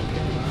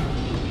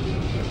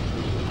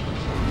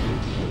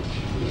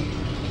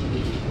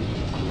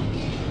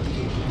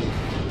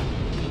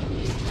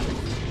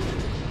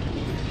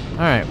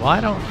 Alright, well, I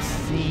don't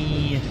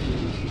see...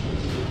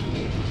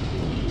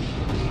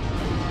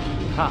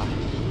 Ha.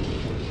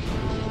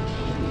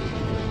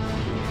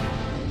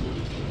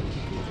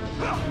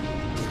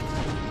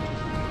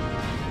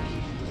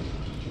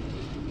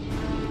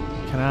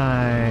 Can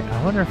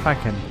I wonder if I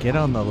can get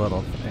on the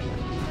little thing.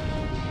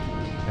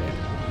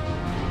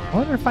 I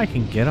wonder if I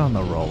can get on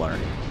the roller.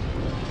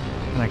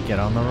 Can I get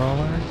on the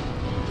roller?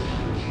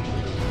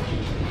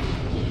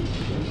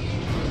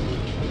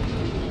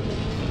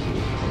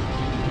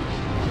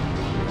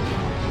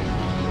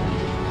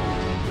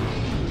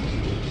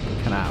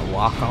 Can I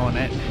walk on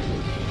it?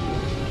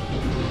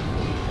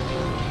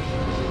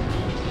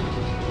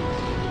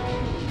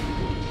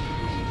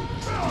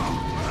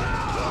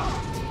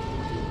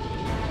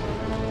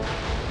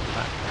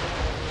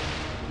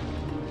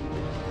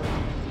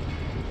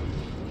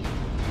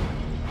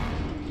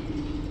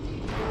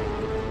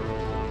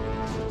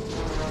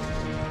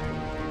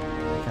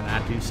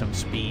 Do some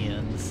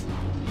spins.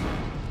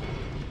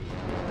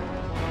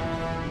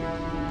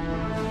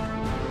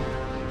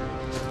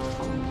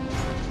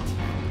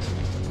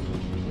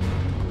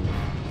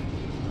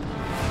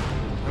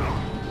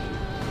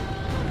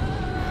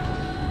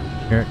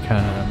 Here it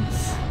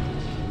comes.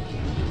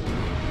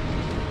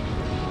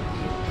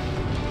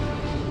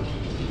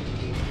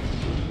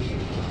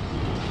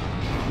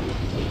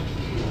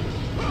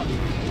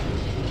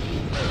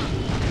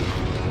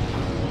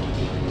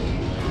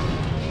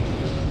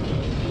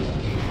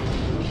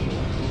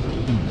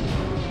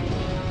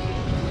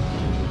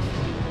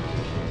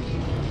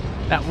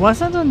 That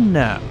wasn't a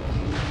no.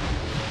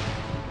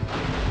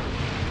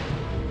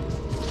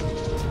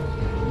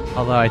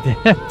 Although I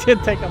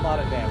did take a lot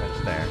of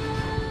damage there.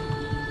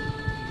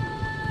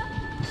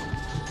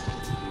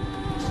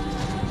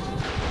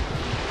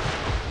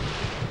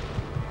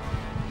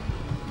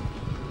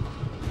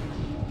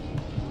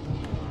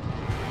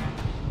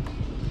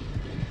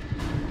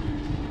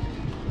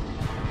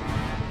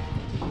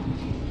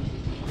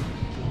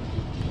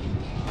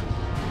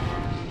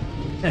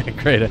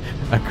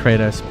 A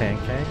Kratos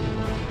pancake.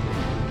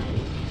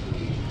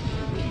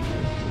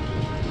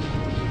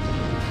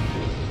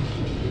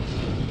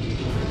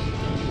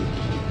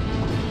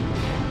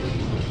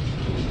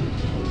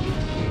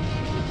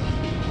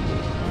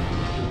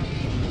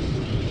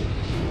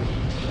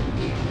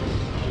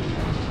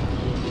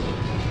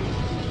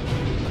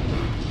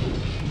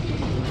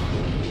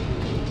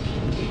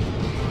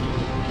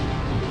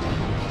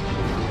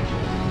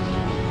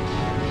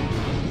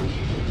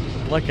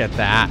 Look at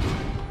that.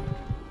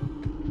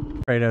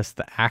 Kratos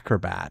the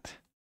acrobat.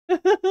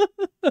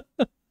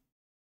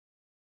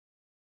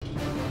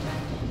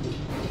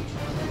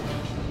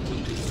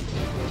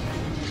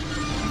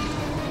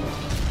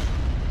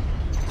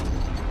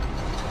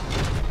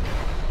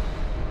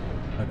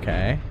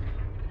 Okay.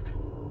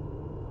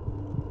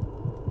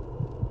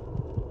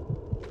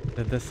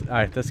 Did this? All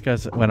right, this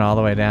went all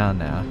the way down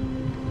now.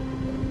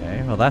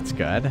 Okay, well that's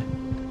good.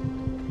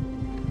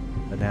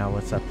 But now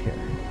what's up here?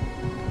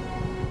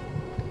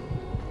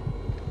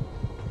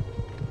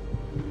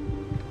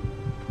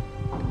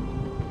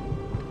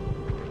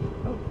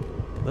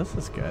 This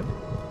is good.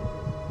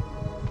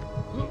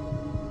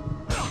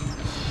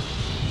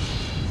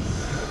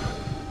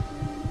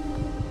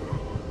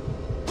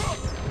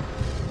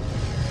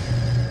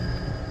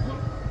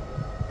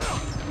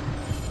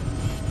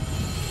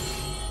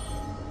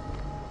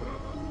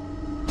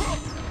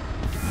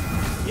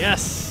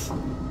 Yes!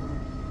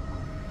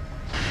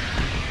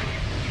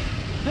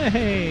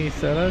 Hey,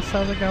 Sotos,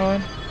 how's it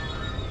going?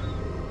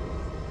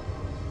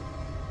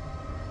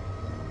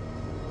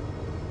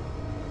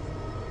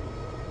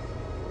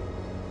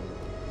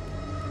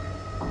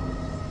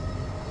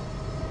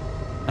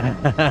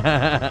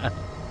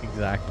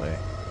 Exactly.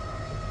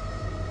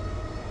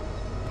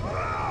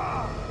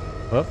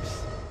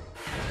 Whoops.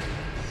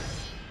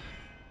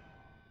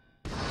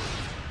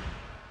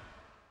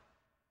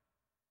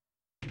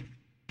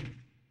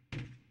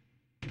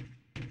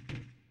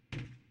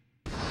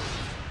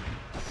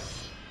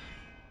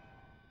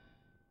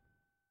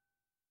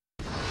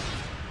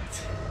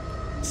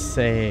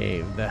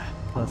 Saved.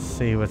 Let's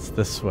see what's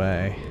this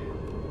way.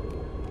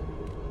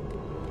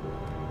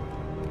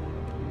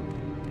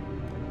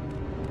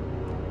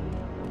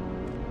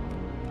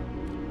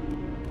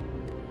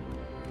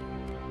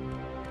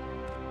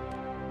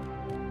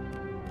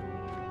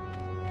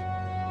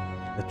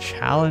 The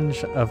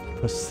Challenge of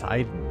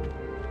Poseidon.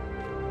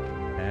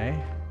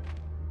 Okay.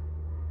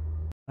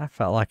 I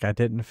felt like I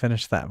didn't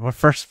finish that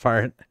first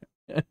part.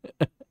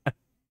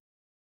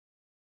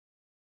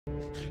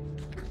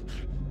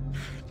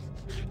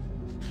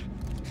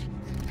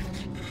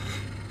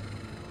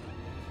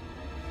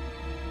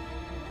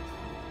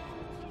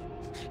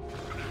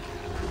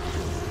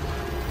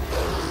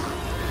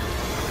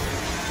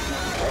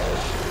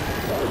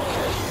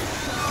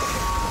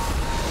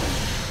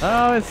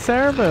 Oh, it's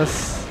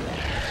Cerebus.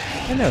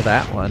 I know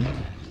that one.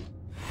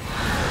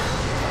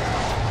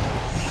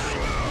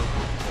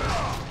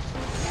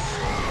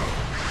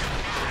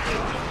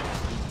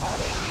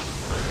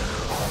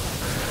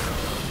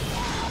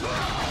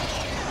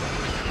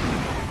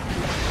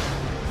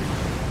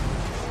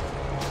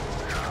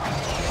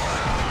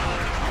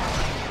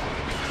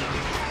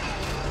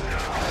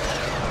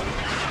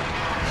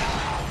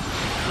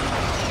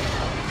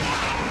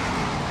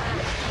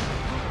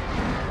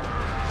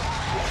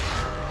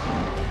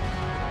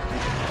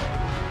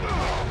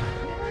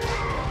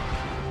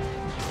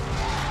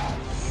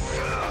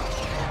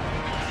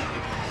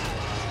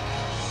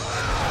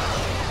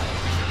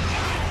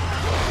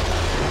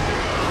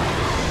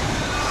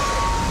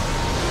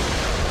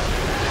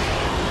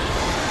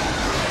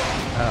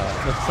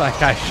 Looks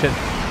like I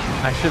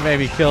should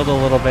maybe kill the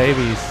little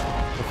babies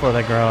before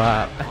they grow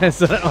up. That's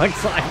what it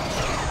looks like.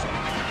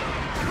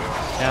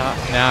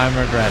 Now I'm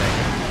regretting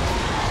it.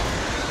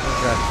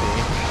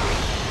 Regret-y.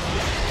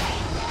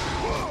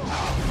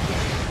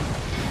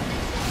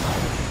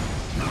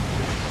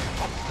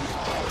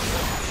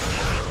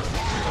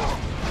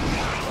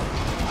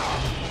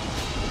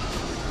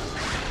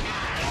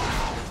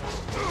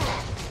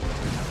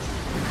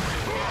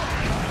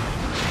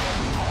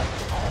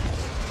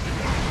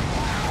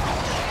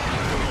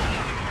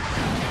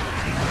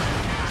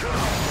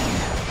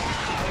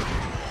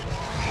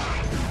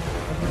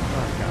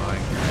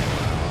 Going.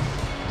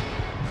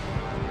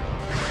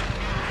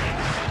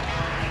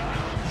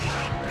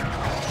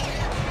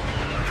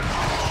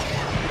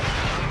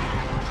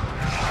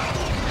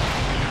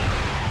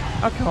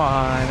 Oh, come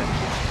on.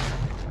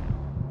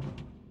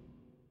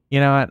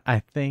 You know what? I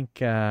think,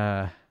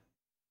 where's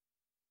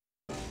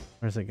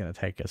it going to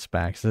take us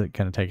back? Is it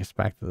going to take us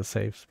back to the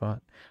save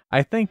spot?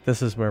 I think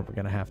this is where we're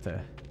going to have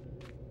to...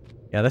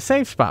 Yeah, the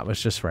save spot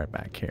was just right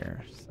back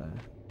here. So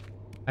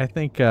I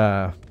think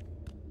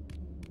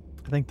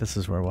this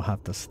is where we'll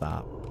have to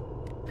stop.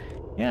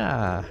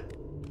 Yeah.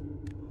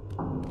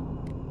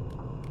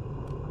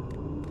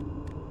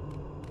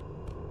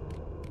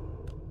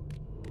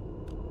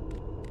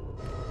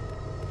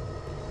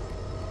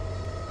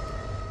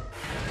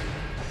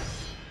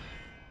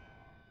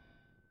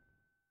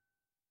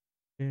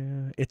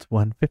 It's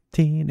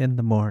 1:15 in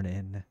the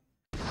morning.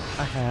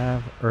 I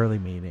have early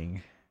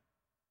meeting.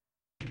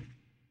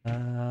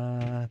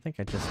 I think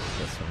I just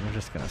did this one. We're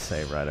just gonna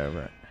save right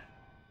over it.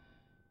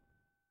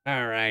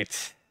 All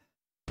right.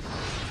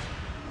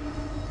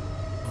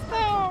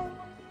 No.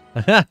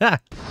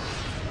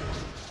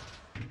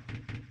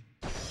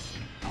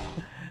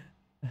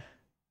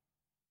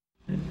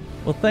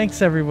 Well,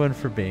 thanks everyone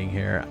for being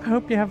here. I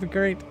hope you have a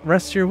great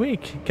rest of your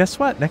week. Guess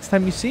what? Next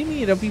time you see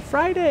me, it'll be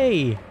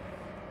Friday.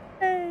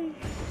 Yay!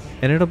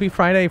 And it'll be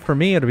Friday for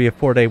me. It'll be a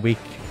 4-day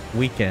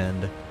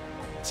weekend.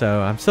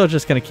 So I'm still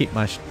just going to keep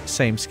my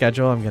same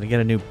schedule. I'm going to get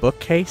a new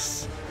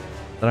bookcase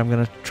that I'm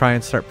going to try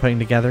and start putting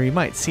together. You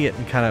might see it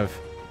in kind of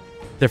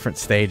different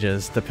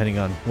stages depending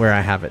on where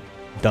I have it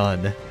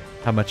done,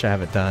 how much I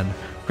have it done.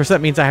 Of course, that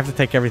means I have to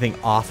take everything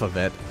off of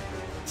it.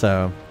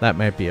 So that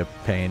might be a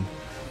pain.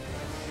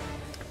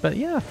 But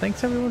yeah,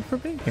 thanks everyone for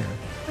being here.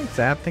 Thanks,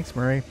 Zap. Thanks,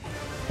 Murray.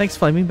 Thanks,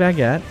 Flaming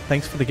Baguette.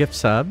 Thanks for the gift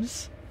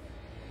subs.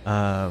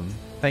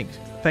 Thanks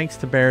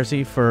to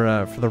Bearsy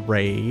for the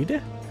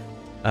raid.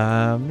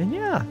 And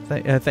yeah,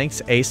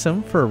 thanks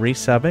Asim for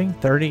resubbing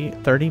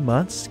 30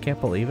 months. Can't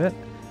believe it.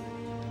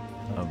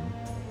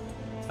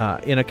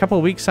 In a couple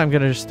of weeks, I'm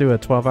gonna just do a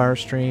 12-hour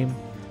stream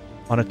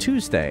on a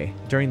Tuesday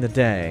during the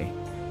day.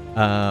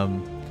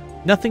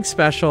 Nothing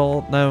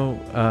special. No.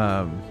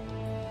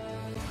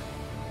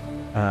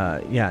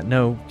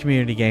 No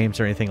community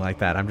games or anything like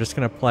that. I'm just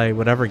going to play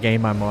whatever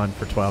game I'm on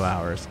for 12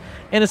 hours.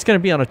 And it's going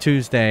to be on a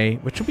Tuesday,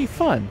 which will be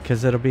fun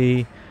because it'll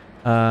be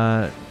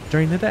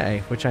during the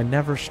day, which I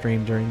never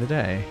stream during the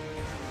day.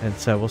 And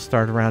so we'll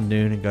start around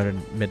noon and go to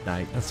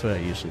midnight. That's what I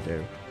usually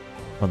do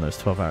on those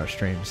 12-hour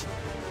streams.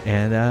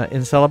 And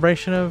in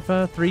celebration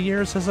of 3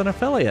 years as an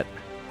affiliate.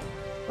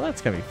 Well,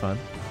 that's going to be fun.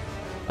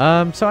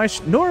 So I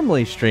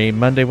normally stream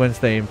Monday,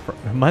 Wednesday,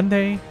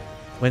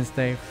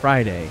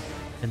 Friday,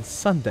 and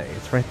Sunday.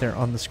 It's right there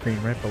on the screen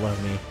right below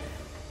me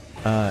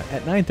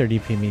at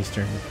 9:30 p.m.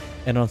 Eastern,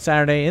 and on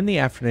Saturday in the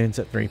afternoons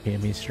at 3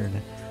 p.m. Eastern.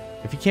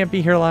 If you can't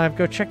be here live,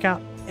 go check out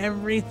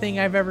everything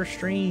I've ever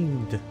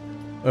streamed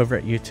over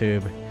at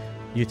YouTube,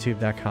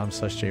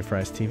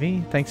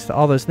 youtube.com/jfriestv. Thanks to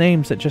all those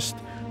names that just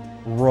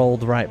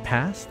rolled right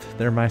past.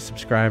 They're my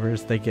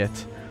subscribers. They get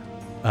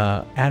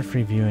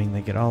ad-free viewing.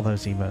 They get all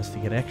those emotes.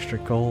 They get extra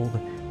gold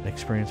and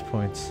experience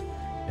points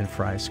in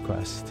Fry's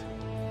Quest.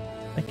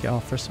 Thank you all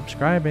for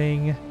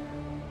subscribing.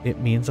 It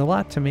means a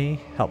lot to me.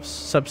 Helps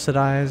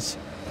subsidize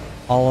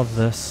all of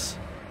this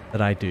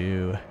that I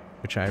do,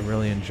 which I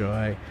really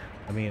enjoy.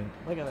 I mean,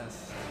 look at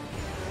this.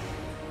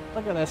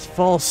 Look at this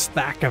full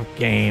stack of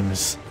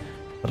games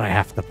that I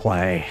have to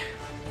play.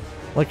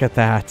 Look at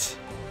that.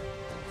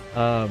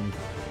 And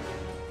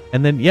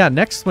then, yeah,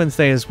 next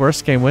Wednesday is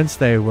Worst Game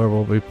Wednesday, where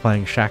we'll be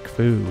playing Shaq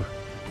Fu,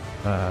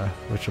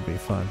 which will be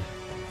fun.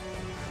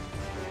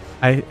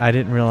 I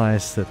didn't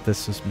realize that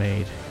this was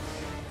made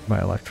by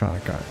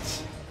Electronic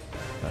Arts.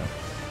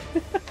 I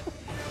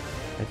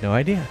had no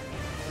idea.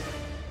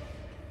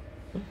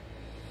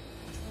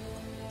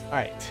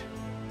 Alright.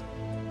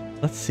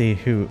 Let's see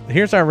who...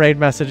 Here's our raid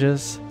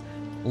messages.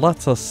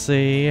 Let's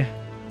see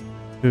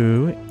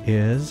who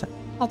is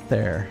out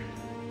there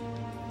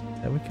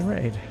that we can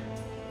raid.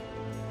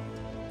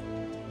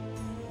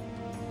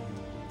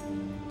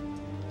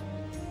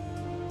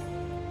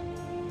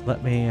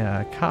 Let me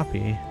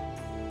copy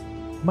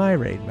my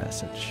raid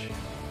message.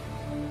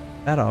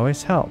 That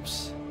always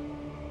helps.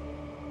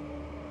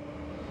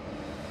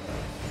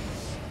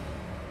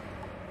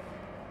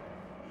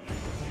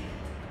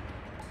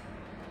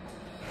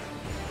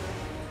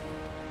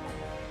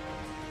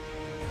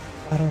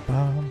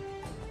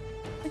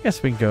 I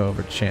guess we can go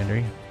over to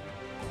Chandri.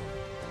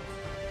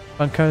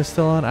 Funko's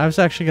still on? I was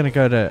actually going to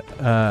go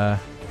to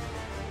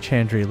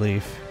Chandri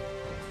Leaf.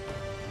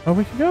 Oh,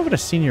 we can go over to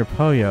Senior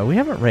Poyo. We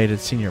haven't raided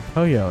Senior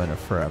Poyo in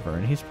forever,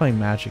 and he's playing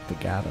Magic the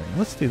Gathering.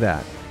 Let's do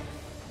that.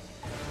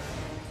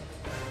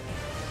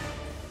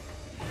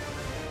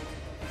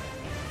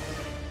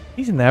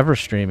 He's never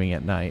streaming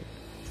at night.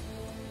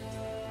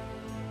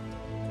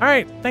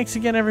 Alright, thanks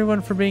again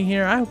everyone for being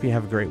here. I hope you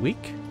have a great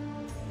week.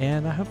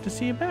 And I hope to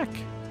see you back.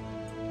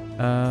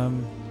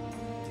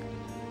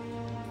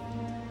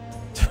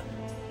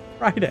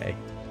 Friday.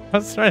 I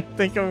was trying to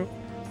think of...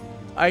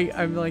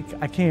 I'm like,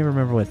 I can't even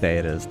remember what day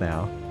it is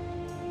now.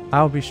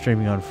 I'll be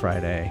streaming on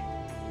Friday.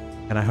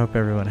 And I hope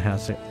everyone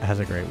has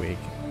a great week.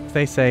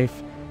 Stay safe.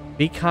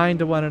 Be kind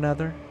to one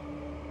another.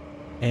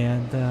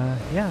 And,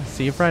 yeah,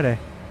 see you Friday.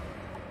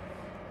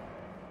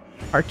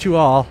 Heart you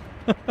all.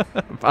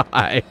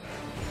 Bye.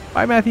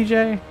 Bye, Matthew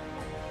J.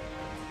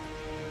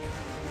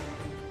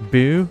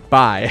 Boo.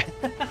 Bye.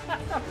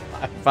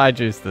 Bye,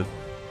 Justin.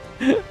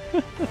 I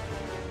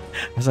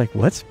was like,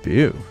 what's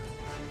boo?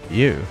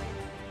 You.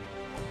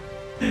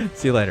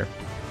 See you later.